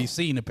she couldn't be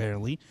seen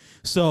apparently.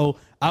 So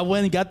I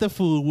went and got the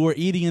food. We were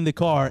eating in the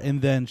car, and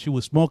then she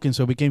was smoking,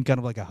 so it became kind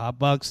of like a hot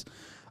box.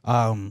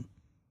 And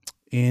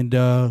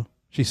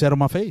she sat on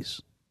my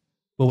face,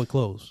 but with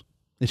clothes.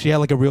 And she had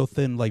like a real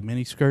thin like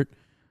mini skirt.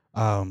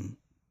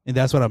 And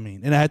that's what I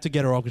mean. And I had to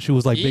get her off because she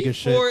was like big as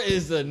shit. E4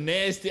 is a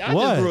nasty. I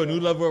What? just grew a new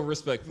level of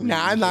respect for you.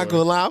 Nah, I'm not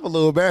gonna lie. I'm a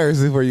little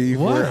embarrassed for you.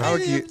 What? I Why?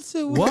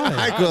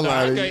 ain't gonna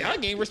lie to you. I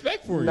gained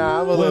respect for you.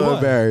 Nah, I'm a Wait, little what?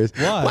 embarrassed.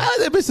 Why? Why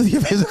is that bitch with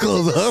your face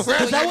clothes up?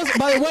 That was,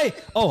 by the way.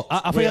 Oh,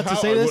 I forgot to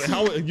say this.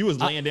 How you was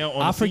laying down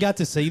on I the seat? forgot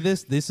to say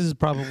this. This is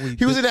probably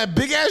He was in that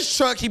big ass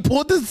truck. He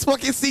pulled the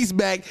fucking seats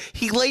back.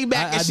 He laid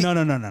back. and she, no.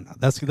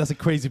 That's a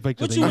crazy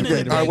picture. What that you in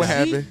created the all right, right what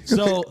back now. happened?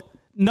 So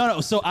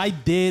no. So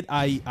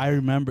I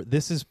remember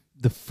this is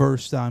the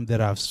first time that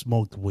I've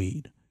smoked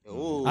weed.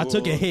 I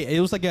took a hit.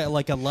 It was like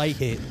a light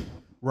hit,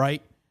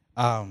 right?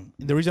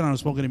 The reason I don't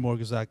smoke anymore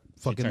because I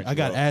turned got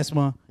you up.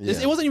 asthma. Yeah.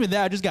 It wasn't even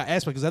that. I just got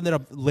asthma because I ended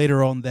up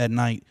later on that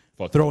night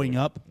Fucked throwing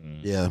over. up.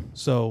 Yeah.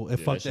 So it that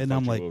fucked, shit and fucked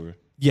I'm you like, over.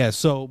 yeah.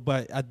 So,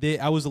 but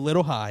I was a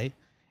little high,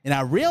 and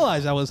I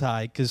realized I was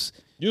high because.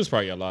 You was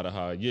probably a lot of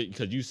high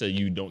because you said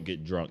you don't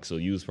get drunk, so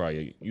you was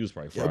probably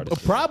fried. as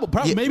shit.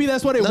 Probably, Yeah, maybe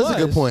that's what it That's was.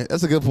 a good point.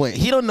 That's a good point.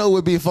 He don't know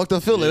what being fucked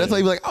up feeling. That's why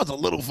he be like, I was a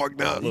little fucked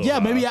up. Yeah,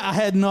 maybe I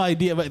had no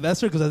idea, but that's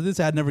true because I did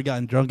say I'd never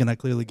gotten drunk, and I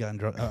clearly gotten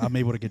drunk. I'm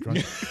able to get drunk.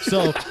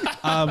 So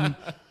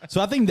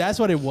I think that's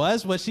what it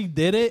was. When she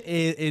did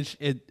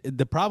it,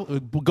 the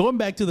problem going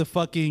back to the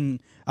fucking,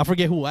 I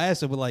forget who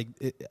asked it, but like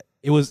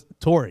it was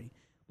Tori.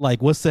 Like,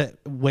 what's that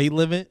weight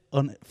limit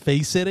on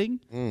face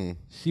sitting?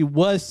 She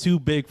was too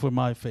big for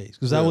my face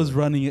because I was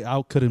running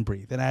out, couldn't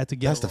breathe, and I had to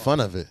get. That's her the off. fun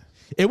of it.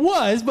 It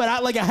was, but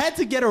I had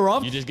to get her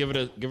off. You just give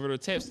her a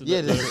tap so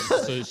Yeah, she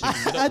can get I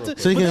up had real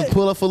to- So you But can that-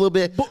 pull up for a little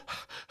bit.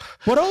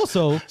 But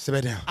also, Sit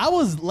back down. I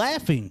was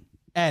laughing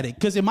at it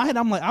because in my head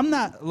I'm like, I'm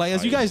not like,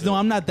 as you guys know,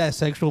 I'm not that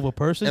sexual of a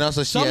person. And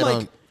also, she So I'm had like,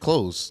 on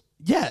clothes.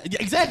 yeah,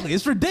 exactly.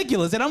 It's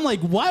ridiculous, and I'm like,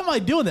 why am I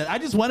doing that? I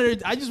just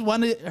wanted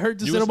her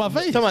to sit on my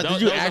face. Come on, That-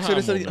 did you that was a ask her to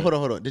high sit? moment.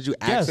 Hold on. Did you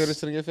ask Yes. her to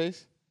sit in your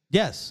face?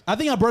 Yes, I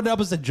think I brought it up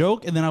as a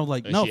joke, and then I was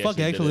like, And no, she fuck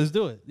it, actually actually, did let's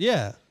do it.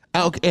 Yeah,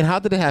 Okay, and how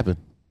did it happen?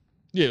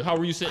 Yeah, how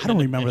were you sitting? I don't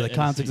in remember in the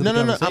context of No.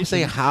 I'm conversation.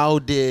 saying, how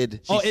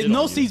did? sit no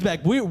on you. seats back.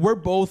 We're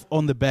both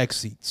on the back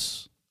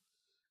seats.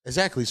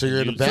 Exactly. So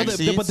you're in the So back So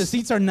seats. but the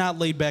seats are not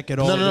laid back at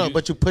all. No.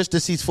 But you pushed the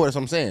seats forward. That's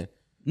what I'm saying.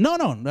 No,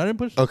 I didn't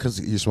push. Oh, because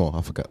you're small.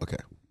 I forgot. Okay.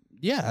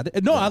 Yeah,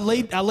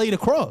 I laid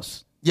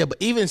across. Yeah, but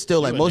even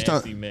still, like most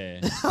times.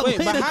 man. Wait,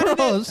 but laid how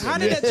across.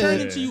 did that turn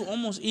into you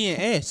almost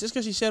eating ass? Just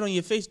because she sat on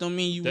your face don't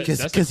mean you. That- Because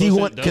that's the he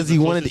closest- he that's the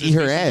wanted to closest eat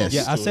her his face ass. goes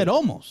Yeah, I to said it.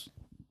 almost.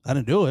 I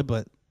didn't do it,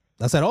 but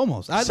I said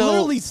almost. I So-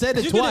 literally said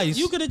it twice.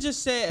 You could have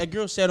just said a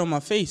girl sat on my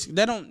face.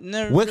 That don't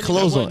never. With really-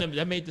 clothes That on. wasn't-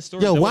 That made the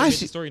story. Yo, that why made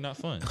she- the story not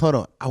fun? Hold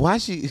on. Why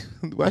she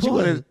What?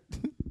 wanted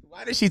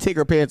Why did she take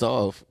her pants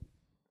off?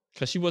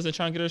 Cause she wasn't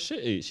trying to get her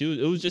shit ate.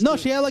 It was just No,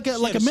 she had like a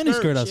mini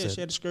skirt. I said.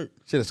 She had a skirt.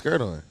 She had a skirt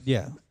on.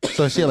 Yeah,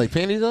 So she had like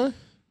panties on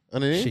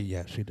underneath.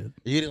 she did.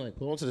 You didn't like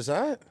pull them to the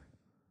side.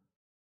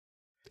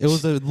 It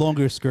was a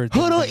longer skirt.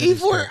 Hold than on, the mini E4.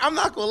 skirt. I'm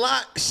not gonna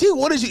lie. She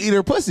wanted you to eat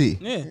her pussy.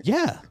 Yeah.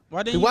 Yeah,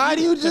 Why didn't Why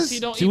do you Cause just? he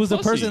don't she eat was the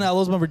pussy. person that I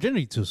lost my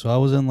virginity to, so I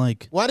wasn't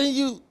like. Why didn't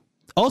you?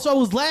 Also, I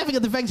was laughing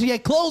at the fact she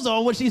had clothes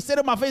on when she said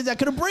in my face I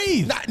couldn't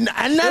breathe. Now It was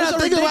that a I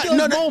think about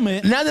ridiculous no,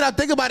 moment. now that I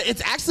think about it,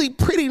 it's actually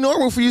pretty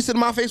normal for you to sit in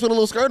my face with a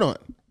little skirt on.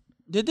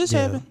 Did this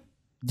happen?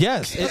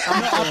 Yes,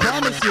 I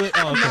promise you. Oh,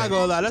 I'm okay. not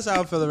gonna lie. That's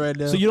how I feel right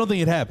now. So you don't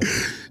think it happened?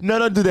 No,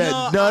 don't do that.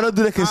 No, No, don't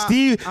do that. Cause I'm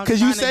Steve, trying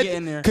cause you to get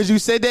in there. said, cause you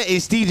said that,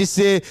 and Steve just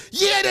said,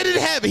 "Yeah, that didn't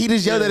happen." He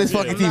just yelled at his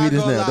fucking I'm TV not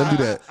just gonna now. Don't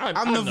do lie. that.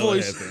 I'm the know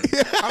it voice.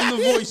 happened. I'm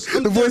the voice.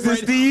 I'm The voice third of grade.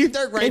 Steve?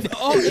 Third grade. If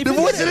The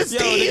voice of the Yo,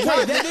 Steve.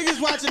 the niggas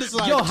watching this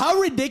like, Yo, how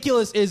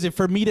ridiculous is it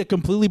for me to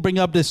completely bring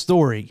up this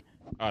story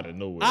Out of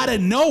nowhere. out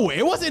of nowhere?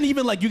 It wasn't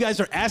even like you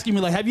guys are asking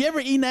me like, have you ever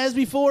eaten ass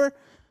before?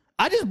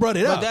 I just brought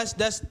it but up.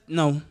 that's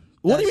no.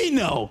 What do you That's- mean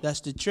no? That's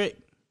the trick.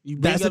 You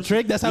bring That's the up-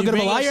 trick. That's how you good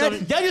of a bring up liar. some-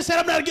 Y'all just said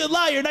I'm not a good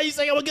liar. Now you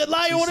say I'm a good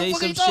liar. What the say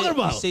fuck are you some talking shit-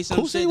 about? You say some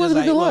Who shit said he that's wasn't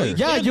a good like, well, liar? you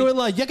Yeah, can't you be- were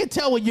like, you can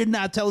tell when you're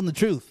not telling the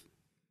truth.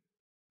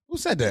 Who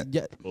said that?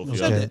 Yeah, Both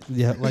of okay. y'all.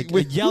 Yeah, like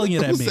Wait, yelling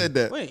it at who me. said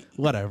that? Wait.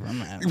 Whatever. I'm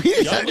not. We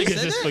didn't Y'all say niggas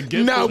that. just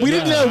forget. No, we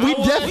didn't. No, we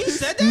We definitely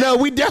said that? No,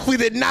 we definitely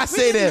did not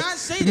say did that. not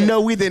say that.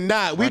 No, we did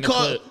not. We Run the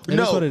called. clip. It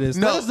No, is what it is.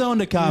 no, Let us know in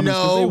the comments,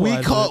 'cause No, they we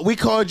watch called. it. We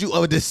called you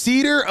a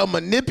deceiver, a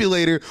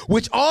manipulator,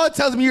 which all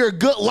tells me you're a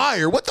good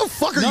liar. What the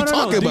fuck are No, you no, no.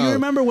 talking Do about? you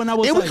remember when I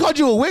was And we like- called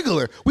you a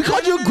wiggler. We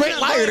called you a great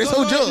liar. This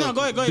whole joke. No,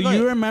 go ahead. Do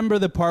you remember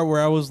the part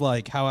where I was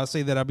like, how I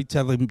say that I'll be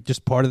telling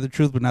just part of the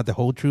truth, but not the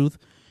whole truth?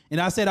 And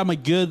I said I'm a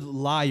good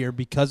liar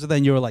because of that.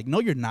 And you were like, no,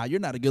 you're not.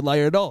 You're not a good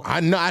liar at all. I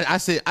know. I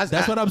said.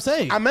 That's what I'm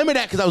saying. I remember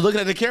that because I was looking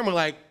at the camera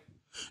like.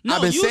 No,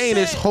 I've been you saying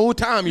this said- whole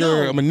time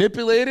you're No. a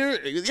manipulator.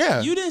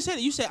 Yeah. You didn't say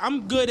that. You said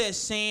I'm good at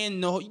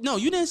saying no. No,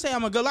 you didn't say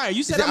I'm a good liar.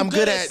 You said said, I'm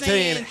good at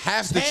saying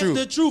half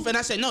the truth. And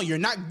I said no, you're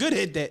not good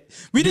at that.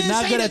 We You're didn't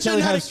not say good that at you're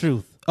telling not half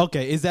truth.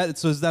 Okay, is that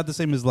the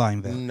same as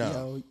lying then?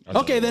 No.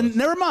 Okay, then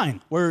never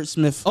mind.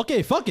 Wordsmith.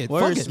 Okay, fuck it.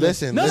 Words. Fuck it.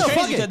 Listen, no, listen. no, Crazy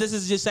fuck because it. this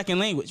is your second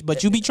language,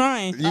 but you be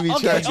trying. You be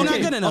Okay, trying. you're not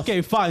okay, good enough.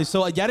 okay, fine.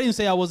 So y'all didn't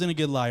say I wasn't a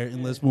good liar,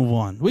 and let's move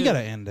on. We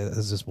gotta end it at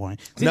this point.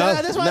 See, No,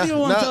 that's why I didn't even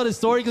want to no, tell this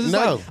story because it's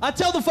no. like I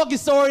tell the fucking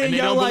story and, And they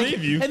you're don't like,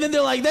 believe you. and then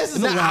they're like, "This is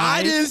a Nah, lie."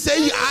 I didn't say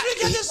you.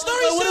 Because the story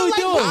What are we sound like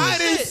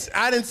doing? bullshit.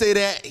 I didn't say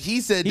that. He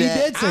said He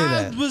that. did say I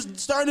that. was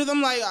starting with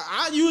them like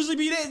I usually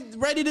be there,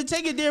 ready to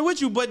take it there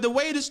with you, but the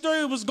way the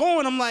story was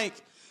going, I'm like,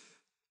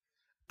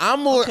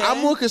 I'm more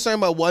Okay. concerned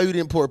about why you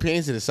didn't pour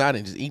pants to the side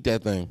and just eat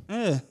that thing.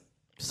 yeah,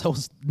 So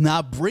it's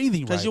not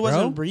breathing right, because you bro.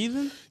 wasn't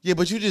breathing. Yeah,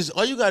 but you just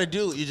all you got to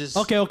do you just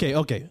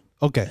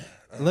Okay.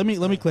 Let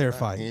me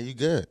clarify. Yeah, you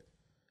good.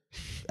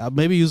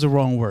 Maybe use the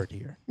wrong word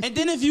here. And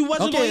then if you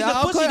wasn't Okay, gonna eat the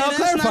I'll pussy, cla- then I'll that's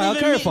clarify, not I'll even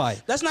clarify.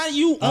 That's not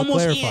you I'll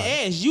almost eating clarify.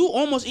 ass. You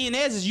almost eating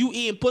ass is you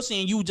eating pussy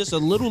and you just a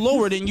little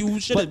lower than you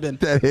should have been.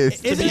 That is.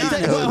 Isn't be it that-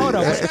 honest. well, hold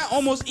on. That's not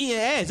almost eating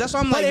ass. That's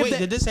why I'm But like, if wait, that-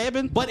 did this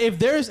happen? But if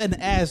there's an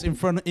ass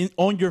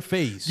on your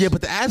face, Yeah,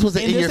 but the ass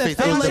wasn't And in your there's face.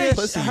 that It was thing the that-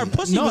 pussy. Her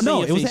pussy no, was in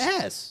your it was face.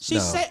 the ass. She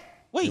No, said,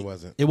 wait, It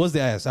wasn't. It was the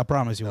ass. I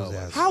promise you, it was the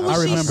ass. how I was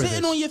she remember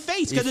sitting this. on your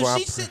face? Because Before if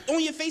she sit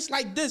on your face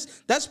like this,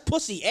 that's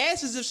pussy.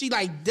 Ass is if she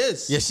like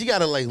this. Yeah, she got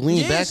to like lean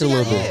Yeah, back she a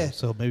little got- bit. yeah.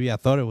 So maybe I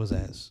thought it was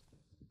ass,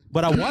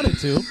 but I wanted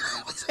to.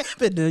 What's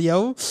happening,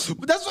 yo?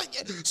 But that's what.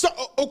 So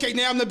okay,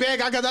 now I'm the bad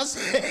guy because I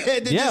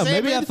said. Did Yeah, this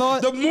maybe I happen?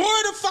 thought- the more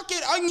the fucking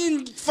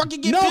onion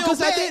fucking get No, peeled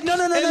 'cause I back, did- no,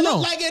 it no.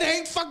 look like it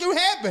ain't fucking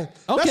happened.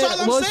 Okay, That's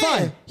all well I'm it's saying.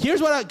 fine.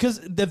 Here's what because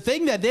the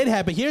thing that did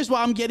happen. Here's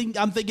why I'm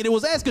thinking it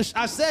was ass because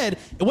I said,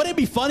 wouldn't it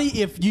be funny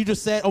if you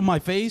just said on my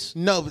face?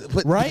 No,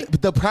 but Right?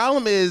 But the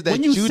problem is that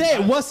When you say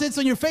it, what sits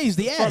on your face?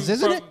 The ass,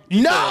 isn't it?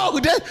 No,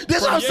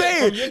 that's what I'm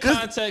saying. From your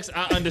context,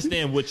 I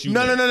understand what you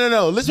No.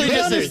 Listen, They what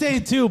you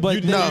understand too, but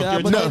You they, No,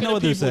 you're but they talking know to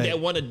what they're people saying. that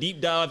want to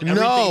deep dive everything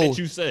No. that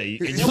you say.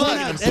 And you're Plug-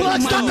 making them Plug, Plug,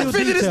 Every stop minute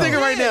defending this detail.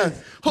 nigga right now.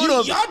 Hold You-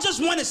 on. Y'all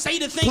just want to say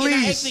the thing and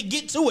Please. not actually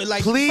get to it.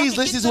 Like, Please fucking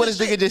listen get to what the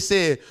this nigga shit. just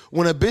said.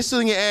 When a bitch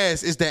on your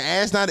ass, is the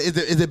ass not? If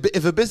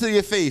a bitch in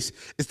your face,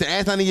 is the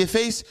ass not in your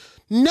face?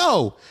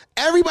 No.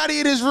 Everybody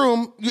in this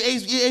room, you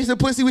ate the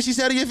pussy when she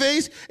said in your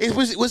face.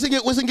 What's in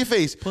your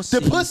face? Pussy.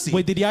 The pussy.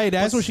 Wait, did y'all eat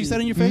ass when she Pussy.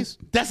 said in your face?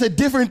 That's a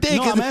different thing.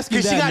 No, I'm asking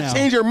she that got now. to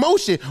change her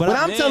motion. But what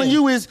I- I'm telling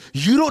you is,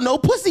 you don't know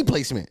pussy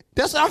placement.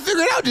 That's what I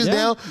figured out just Yeah,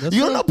 now. that's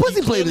You don't true. know pussy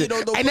You clearly placement,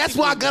 don't know and that's pussy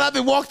why I got up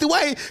and walked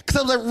away because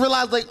I was like,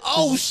 realized like,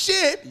 oh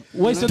shit.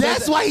 Wait, so that's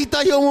does- why he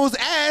thought he almost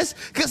ass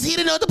because he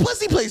didn't know the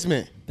pussy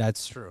placement.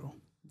 That's true.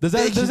 Does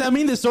that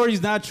mean the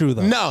story's not true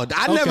though? No,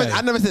 I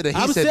never said that.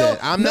 He said that.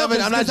 I'm not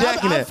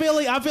jacking I'm that.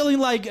 feeling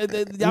like I'm I making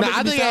think me it sound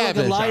like a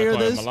happened. liar. Trying to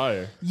call him This, a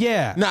liar.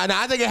 yeah. No,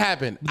 I think it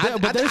happened.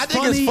 But I there's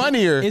think it's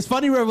funnier. It's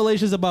funny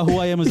revelations about who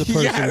I am as a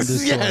person in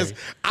this yes. story.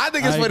 I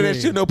think it's I funny that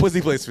agree. you know pussy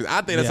placement.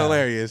 I think that's Yeah.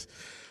 hilarious.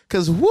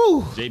 Cause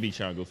woo, JB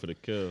trying to go for the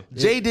kill.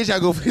 Jay did y'all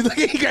go for like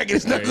he gotta get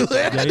his knuckles.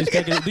 Yeah, he's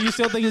taking it. Do you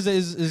still think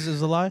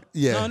is a lie?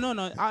 Yeah.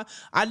 No.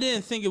 I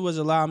didn't think it was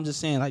a lie. I'm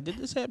just saying, like, did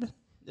this happen?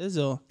 That's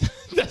all.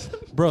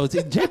 Bro,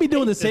 Jay be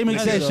doing the same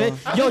exact shit.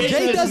 Yo,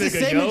 Jay does the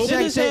same exact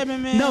This shit.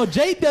 happened, man. No,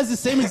 Jay does the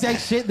same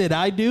exact shit that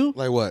I do.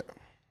 Like what?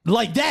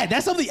 Like that.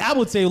 That's something I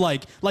would say.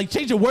 Like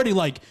change the wording.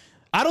 Like,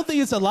 I don't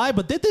think it's a lie,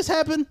 but did this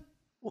happen?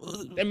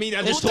 I mean,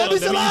 I just Well,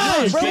 told that him is a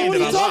lie, bro. that What are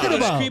you I talking lied.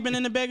 about? It's creeping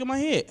in the back of my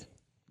head.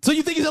 So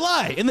you think it's a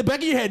lie? In the back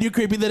of your head, you're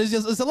creepy that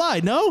it's a lie.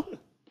 No,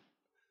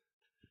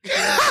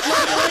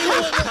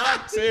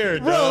 Top tier,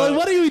 bro. dog. Like,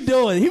 what are you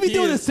doing? He be He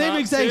doing the is same top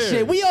exact tier.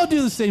 shit. We all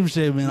do the same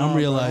shit, man. I'm Don't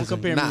realizing.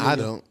 compare me Nah, with I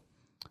you. don't.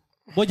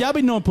 Well, y'all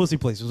be knowing pussy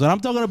places, and I'm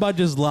talking about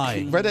just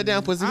lying. Write that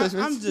down, pussy. I'm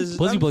Placements. just.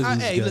 Pussy places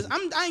is hey, good. listen,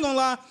 I ain't gonna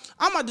lie.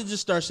 I'm about to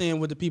just start saying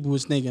what the people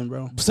was thinking,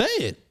 bro. Say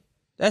it.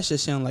 That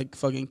shit sound like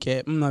fucking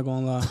cap. I'm not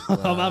gonna lie.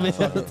 Oh, my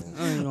bad.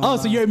 I ain't gonna Oh,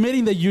 so lie. you're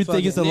admitting that you Fuck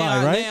think it's a it.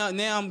 lie, right?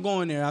 Now I'm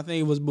going there. I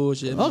think it was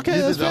bullshit. Okay,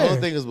 that's The whole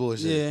fair. thing is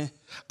bullshit. Yeah.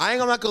 I ain't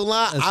gonna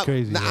lie. That's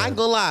crazy, I yeah. ain't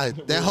gonna lie.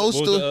 That whole What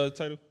was story. the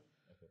title?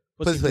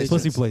 Pussy placements.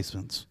 Pussy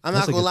placements. I'm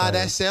That's not a gonna good lie.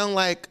 title.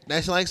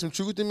 That sound like some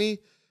truth to me.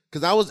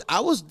 Cause I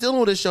was dealing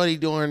with a shorty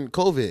during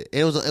COVID.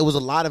 And it was a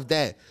lot of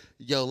that.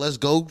 Yo, let's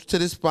go to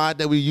this spot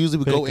that we usually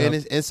would go Pick in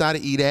up. inside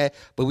to eat at,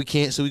 but we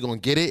can't. So we gonna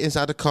get it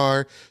inside the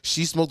car.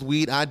 She smoked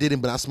weed, I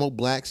didn't, but I smoked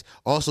blacks.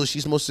 Also, she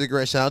smoked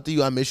cigarettes. Shout out to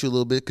you. I miss you a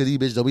little bit because you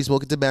bitch don't be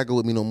smoking tobacco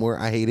with me no more.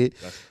 I hate it.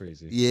 That's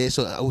crazy. Yeah.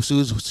 So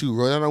she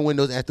roll down our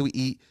windows after we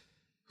eat,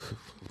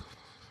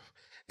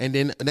 and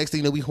then the next thing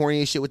you know, we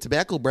horny as shit with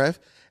tobacco breath,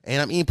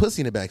 and I'm eating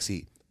pussy in the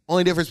backseat.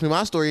 Only difference between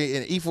my story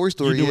and E4 You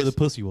story knew where is the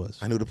pussy was.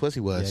 I knew the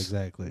pussy was. Yeah,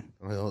 exactly.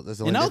 Well, that's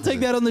the only And I'll difference. take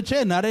that on the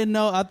chin. I didn't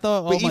know. I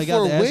thought, oh But my E4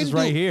 God, the ass is window-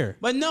 right here.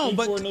 But no,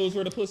 but E4 knows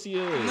where the pussy is.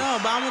 no,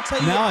 but I'm gonna tell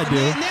you. Now I do.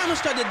 Now I'm gonna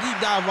start the deep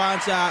dive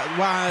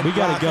why. We why I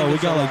gotta go. think We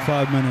it's got a like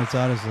lie. 5 minutes,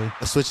 honestly.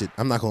 Let's switch it.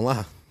 I'm not gonna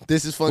lie.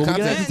 This is fun Well, we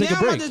gotta content. have to take a Now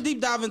I'm break. about to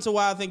deep dive into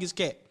why I think it's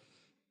cat.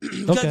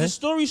 Because Okay. the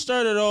story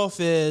started off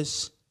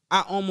as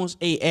I almost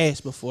ate ass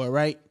before,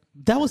 right?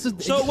 That was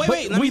the. So, wait, but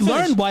let me we finish.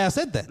 learned why I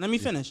said that. Let me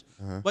finish.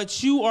 Uh-huh.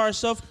 But you are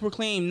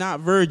self-proclaimed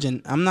not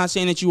virgin. I'm not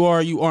saying that you are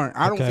or you aren't.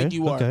 I don't Okay, think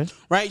you are. okay.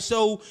 Right?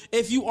 So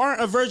if you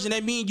aren't a virgin,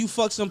 that means you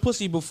fucked some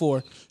pussy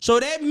before. So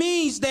that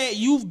means that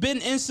you've been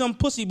in some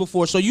pussy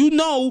before. So you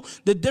know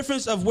the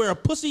difference of where a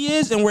pussy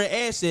is and where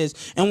ass is.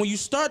 And when you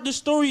start the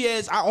story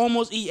as I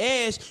almost eat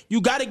ass,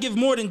 you got to give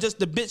more than just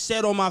the bitch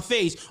said on my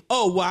face.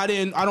 Oh, well, I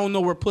don't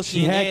know where pussy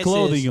She and had ass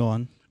clothing is.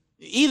 on.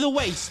 Either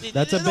way,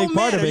 That's a it big don't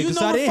part of matter. it, You 'cause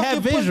know I where didn't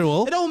have fucking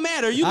visual. It don't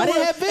matter. You I know didn't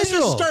where, have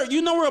visual. It's a skirt.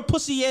 You know where a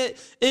pussy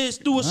is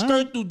through a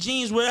skirt, through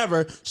jeans,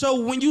 wherever. So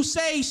when you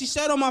say she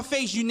said on my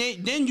face,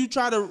 then you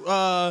try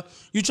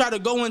to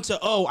go into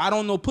I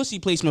don't know pussy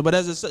placement, but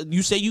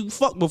you say you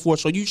fucked before,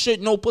 so you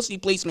should know pussy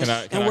placement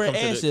Can and where I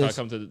ass can I is.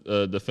 come to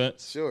the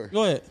defense? Sure.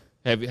 Go ahead.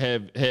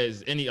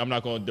 Has any? I'm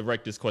not going to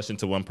direct this question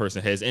to one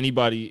person. Has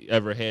anybody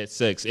ever had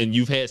sex and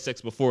you've had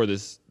sex before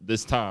this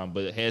time,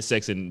 but had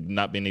sex and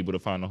not been able to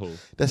find a hole?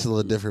 That's a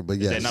little different, but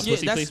yes. that not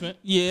pussy placement?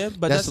 Yeah,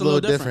 but That's a little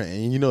different,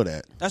 and you know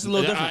that. That's a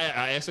little different.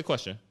 I asked a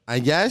question. I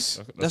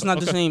guess, That's not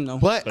the Okay. same though.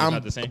 but it's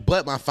not the same?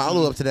 but my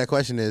follow up to that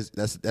question is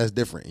that's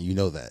different, and you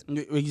know that.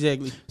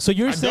 Exactly. So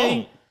you're I saying.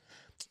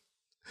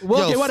 don't. Well,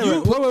 Yo, okay,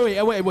 whatever.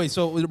 you- Wait.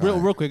 So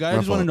real quick, I My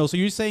just want to fault. know. So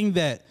you're saying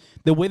that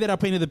the way that I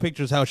painted the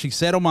picture is how she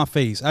said on my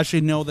face. I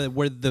should know that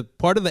where the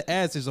part of the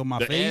ass is on my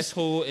The face.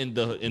 asshole and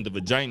the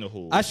vagina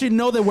hole. I should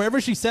know that wherever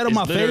she said on It's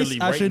my literally face,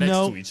 right I should next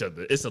know. to each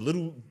other. It's a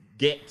little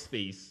gap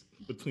space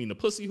between the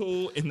pussy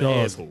hole and the Dog.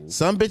 asshole.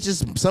 Some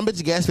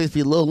bitches gas space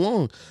be a little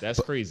long. That's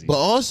crazy. But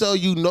also,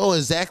 you know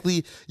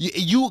exactly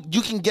you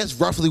can guess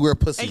roughly where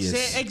pussy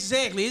is.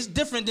 Exactly. It's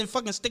different than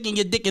fucking sticking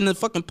your dick in the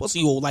fucking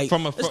pussy hole. Like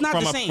it's not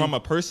the same. From a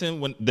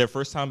person when their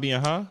first time being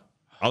out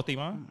their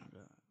mind.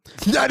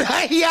 No,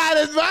 he out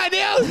his mind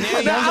now.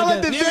 No, I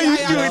like the Nigga, bill you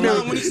I doing know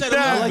though. when he said Nah,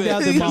 I like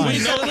that the When mind. he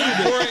said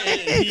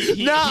it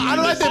before, No, I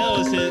don't like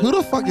that. Who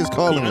the fuck is He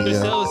calling me?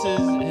 Yo?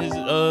 undersells his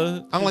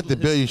I don't like the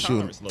bill you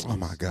shooting. Oh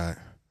my god.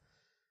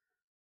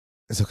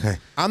 It's okay.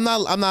 I'm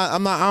not right,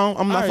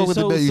 fucking with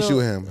the so- bill you so- shoot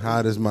him. How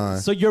is mine?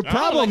 So your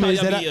problem is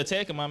that be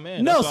attacking my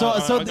man. no. That's why I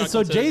gotta So come to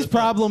the Jay's defense.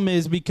 problem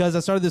is because I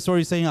started the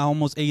story saying I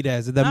almost ate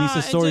ass. That means the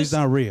it story's just-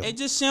 not real. It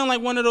just sounds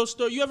like one of those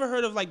stories. You ever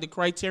heard of like the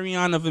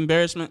criterion of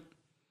embarrassment?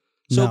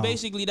 So No.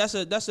 basically, that's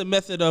a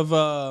method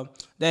of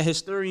that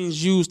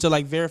historians use to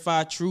like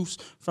verify truths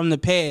from the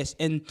past,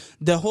 and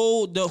the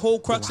whole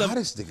crux Why of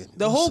this nigga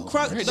the do whole so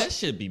crux. Hey, that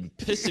should be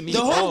pissing me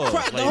The whole off.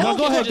 cra- the Like, whole- how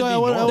go can ahead, it go just ahead.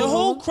 be normal? The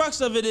whole crux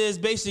of it is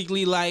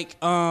basically like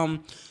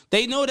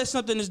they know that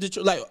something is the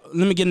truth. Like,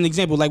 let me get an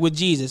example. Like with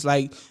Jesus,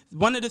 like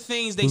one of the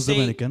things they Who's say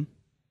Dominican?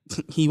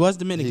 he was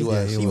Dominican. He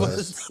was.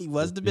 He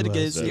was Dominican.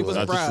 He was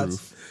That's the surprised.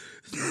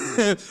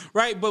 truth.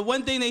 Right, but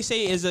one thing they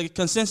say is a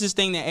consensus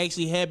thing that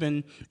actually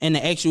happened, and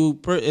the actual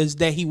is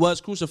that he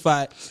was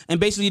crucified. And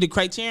basically, the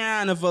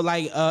criterion of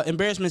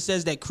embarrassment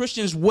says that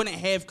Christians wouldn't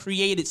have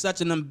created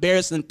such an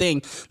embarrassing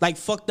thing, like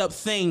fucked up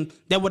thing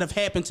that would have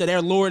happened to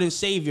their Lord and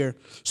Savior.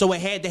 So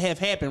it had to have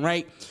happened,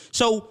 right?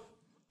 So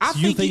So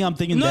you think I'm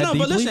thinking that No,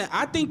 but deeply? listen,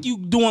 I think you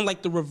doing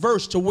like the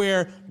reverse to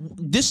where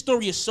this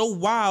story is so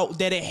wild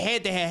that it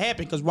had to have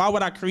happened. Because why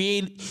would I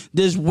create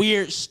this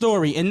weird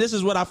story? And this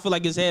is what I feel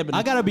like is happening.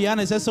 I gotta be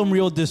honest, that's some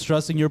real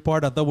distrust in your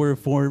part. I thought we were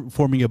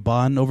forming a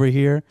bond over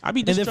here. I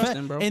be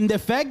distrusting, bro. And the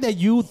fact that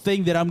you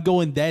think that I'm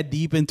going that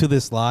deep into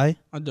this lie,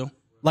 I do.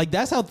 like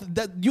that's how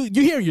that you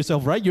hear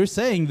yourself, right? You're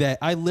saying that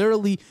I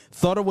literally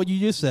thought of what you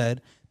just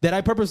said. That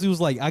I purposely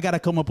was like, I gotta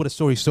come up with a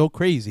story so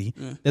crazy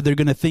that they're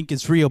gonna think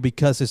it's real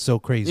because it's so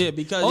crazy. Yeah,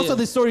 because also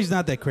this story's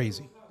not that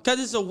crazy. Because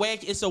it's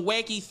a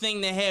wacky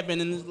thing that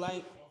happened, and it's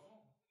like,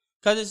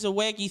 because it's a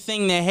wacky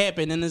thing that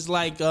happened, and it's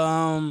like,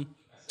 oh,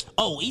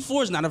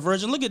 E4 is not a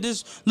virgin. Look at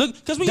this. Look,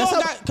 because we all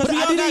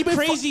got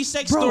crazy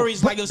sex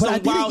stories like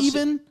some wild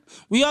shit.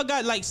 We all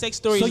got like sex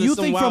stories. So you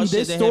some think wild from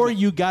shit this that story happened.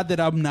 you got that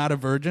I'm not a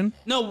virgin?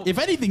 No. If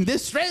anything,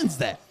 this strands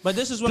that. But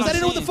this is what I'm Because I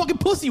didn't know saying. what the fucking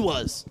pussy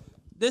was.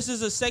 This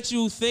is a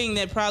sexual thing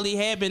that probably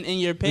happened in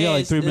your past. We got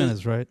like 3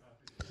 minutes, right?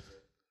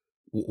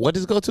 What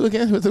does it go to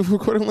again with the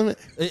recording limit?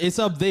 It's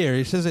up there.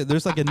 It says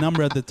there's like a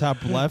number at the top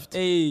left.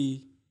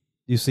 Hey.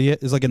 You see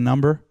it? It's like a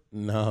number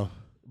No.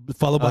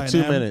 followed by 2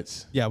 an M.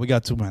 minutes. Yeah, we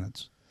got 2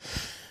 minutes.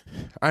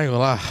 I ain't gonna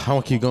lie. I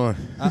want to keep going.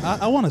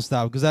 I want to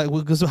stop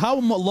because how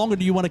longer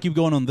do you want to keep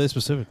going on this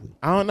specifically?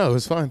 I don't know.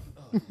 It's fun.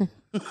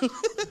 I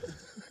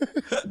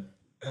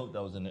hope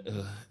that was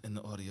in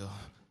the audio.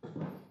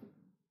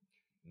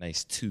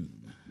 Nice too.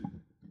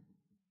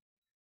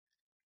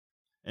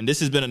 And this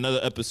has been another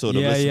episode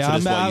of Listen to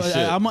This While You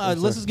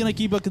Shit. This is gonna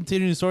keep a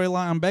continuing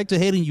storyline. I'm back to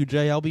hating you,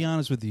 Jay. I'll be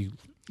honest with you.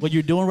 What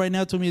you're doing right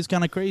now to me is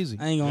kind of crazy.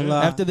 I ain't gonna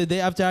lie.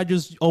 After I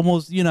just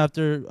almost,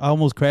 after I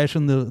almost crashed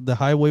on the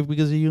highway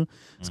because of you,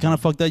 it's kind of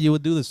fucked that you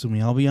would do this to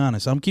me. I'll be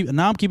honest. I'm keeping an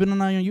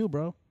eye on you,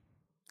 bro.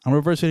 I'm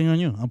reverse hitting on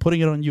you. I'm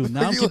putting it on you.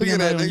 Now I'm keeping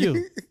an eye on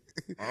you.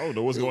 I don't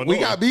know what's going on. We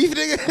got beef,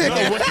 nigga.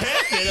 No, what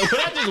happened?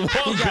 What I just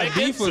walked He back got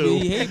beef with me.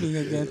 He into? hate me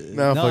again.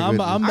 No, No, fuck I'm with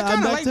you. I kind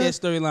of back like to that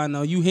storyline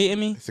though. You hating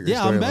me? It's a good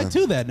Yeah, I'm back storyline.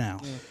 to that now.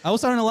 I was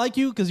starting to like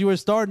you because you were a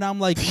star. Now I'm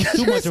like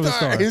too much of a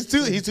star. He's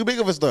too big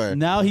of a star.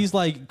 Now he's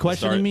like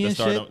questioning me and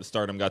shit.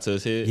 Stardom got to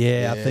his head.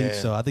 Yeah, I think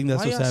so. I think that's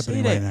Why what's y'all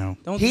happening say right that? now.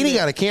 Don't He do ain't that.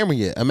 got a camera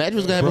yet. Imagine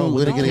what's gonna happen Bro,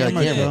 when don't they get a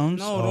camera camera. phones.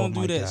 No, don't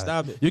my do that. God.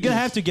 Stop it. You're gonna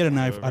have to get an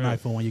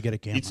iPhone when you get a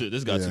camera.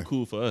 This got too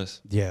cool for us.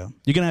 Yeah,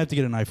 you're gonna have to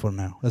get an iPhone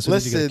now. As soon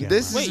as you get a Listen, camera.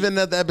 this has been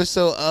another episode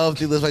of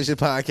the Let's Play Shit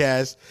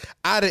podcast.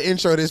 I didn't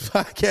intro this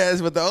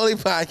podcast, but the only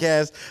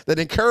podcast that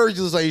encourages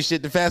you to say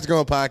shit, the fast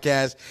growing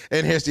podcast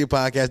and history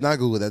podcast. Not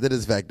Google that. That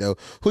is a fact though.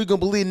 Who you gonna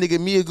believe, nigga?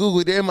 Me or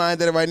Google? They're mind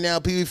that right now.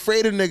 People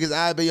afraid of niggas.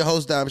 I be your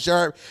host, Dom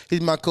Sharp. He's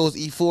my co-host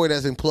E4.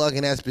 That's been Plug,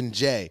 and that's been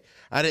Jay.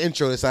 I didn't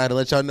intro this. I had to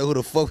let y'all know who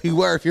the fuck we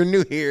were if you're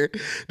new here.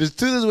 Just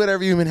do this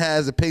whatever human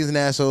has, the pigs and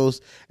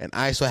assholes, and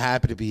I so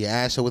happy to be an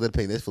asshole with a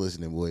pig. Thanks for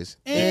listening, boys.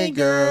 And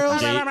girls.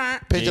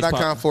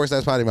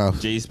 Patreon.com/potty mouth.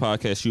 Jay's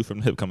podcast, Shoot from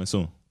the Hip, coming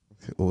soon.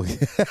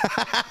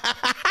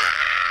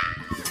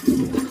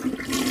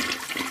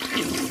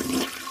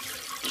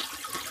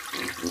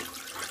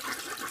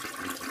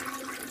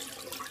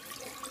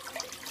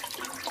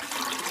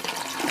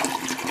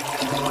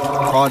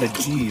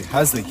 Prodigy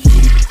has the heat.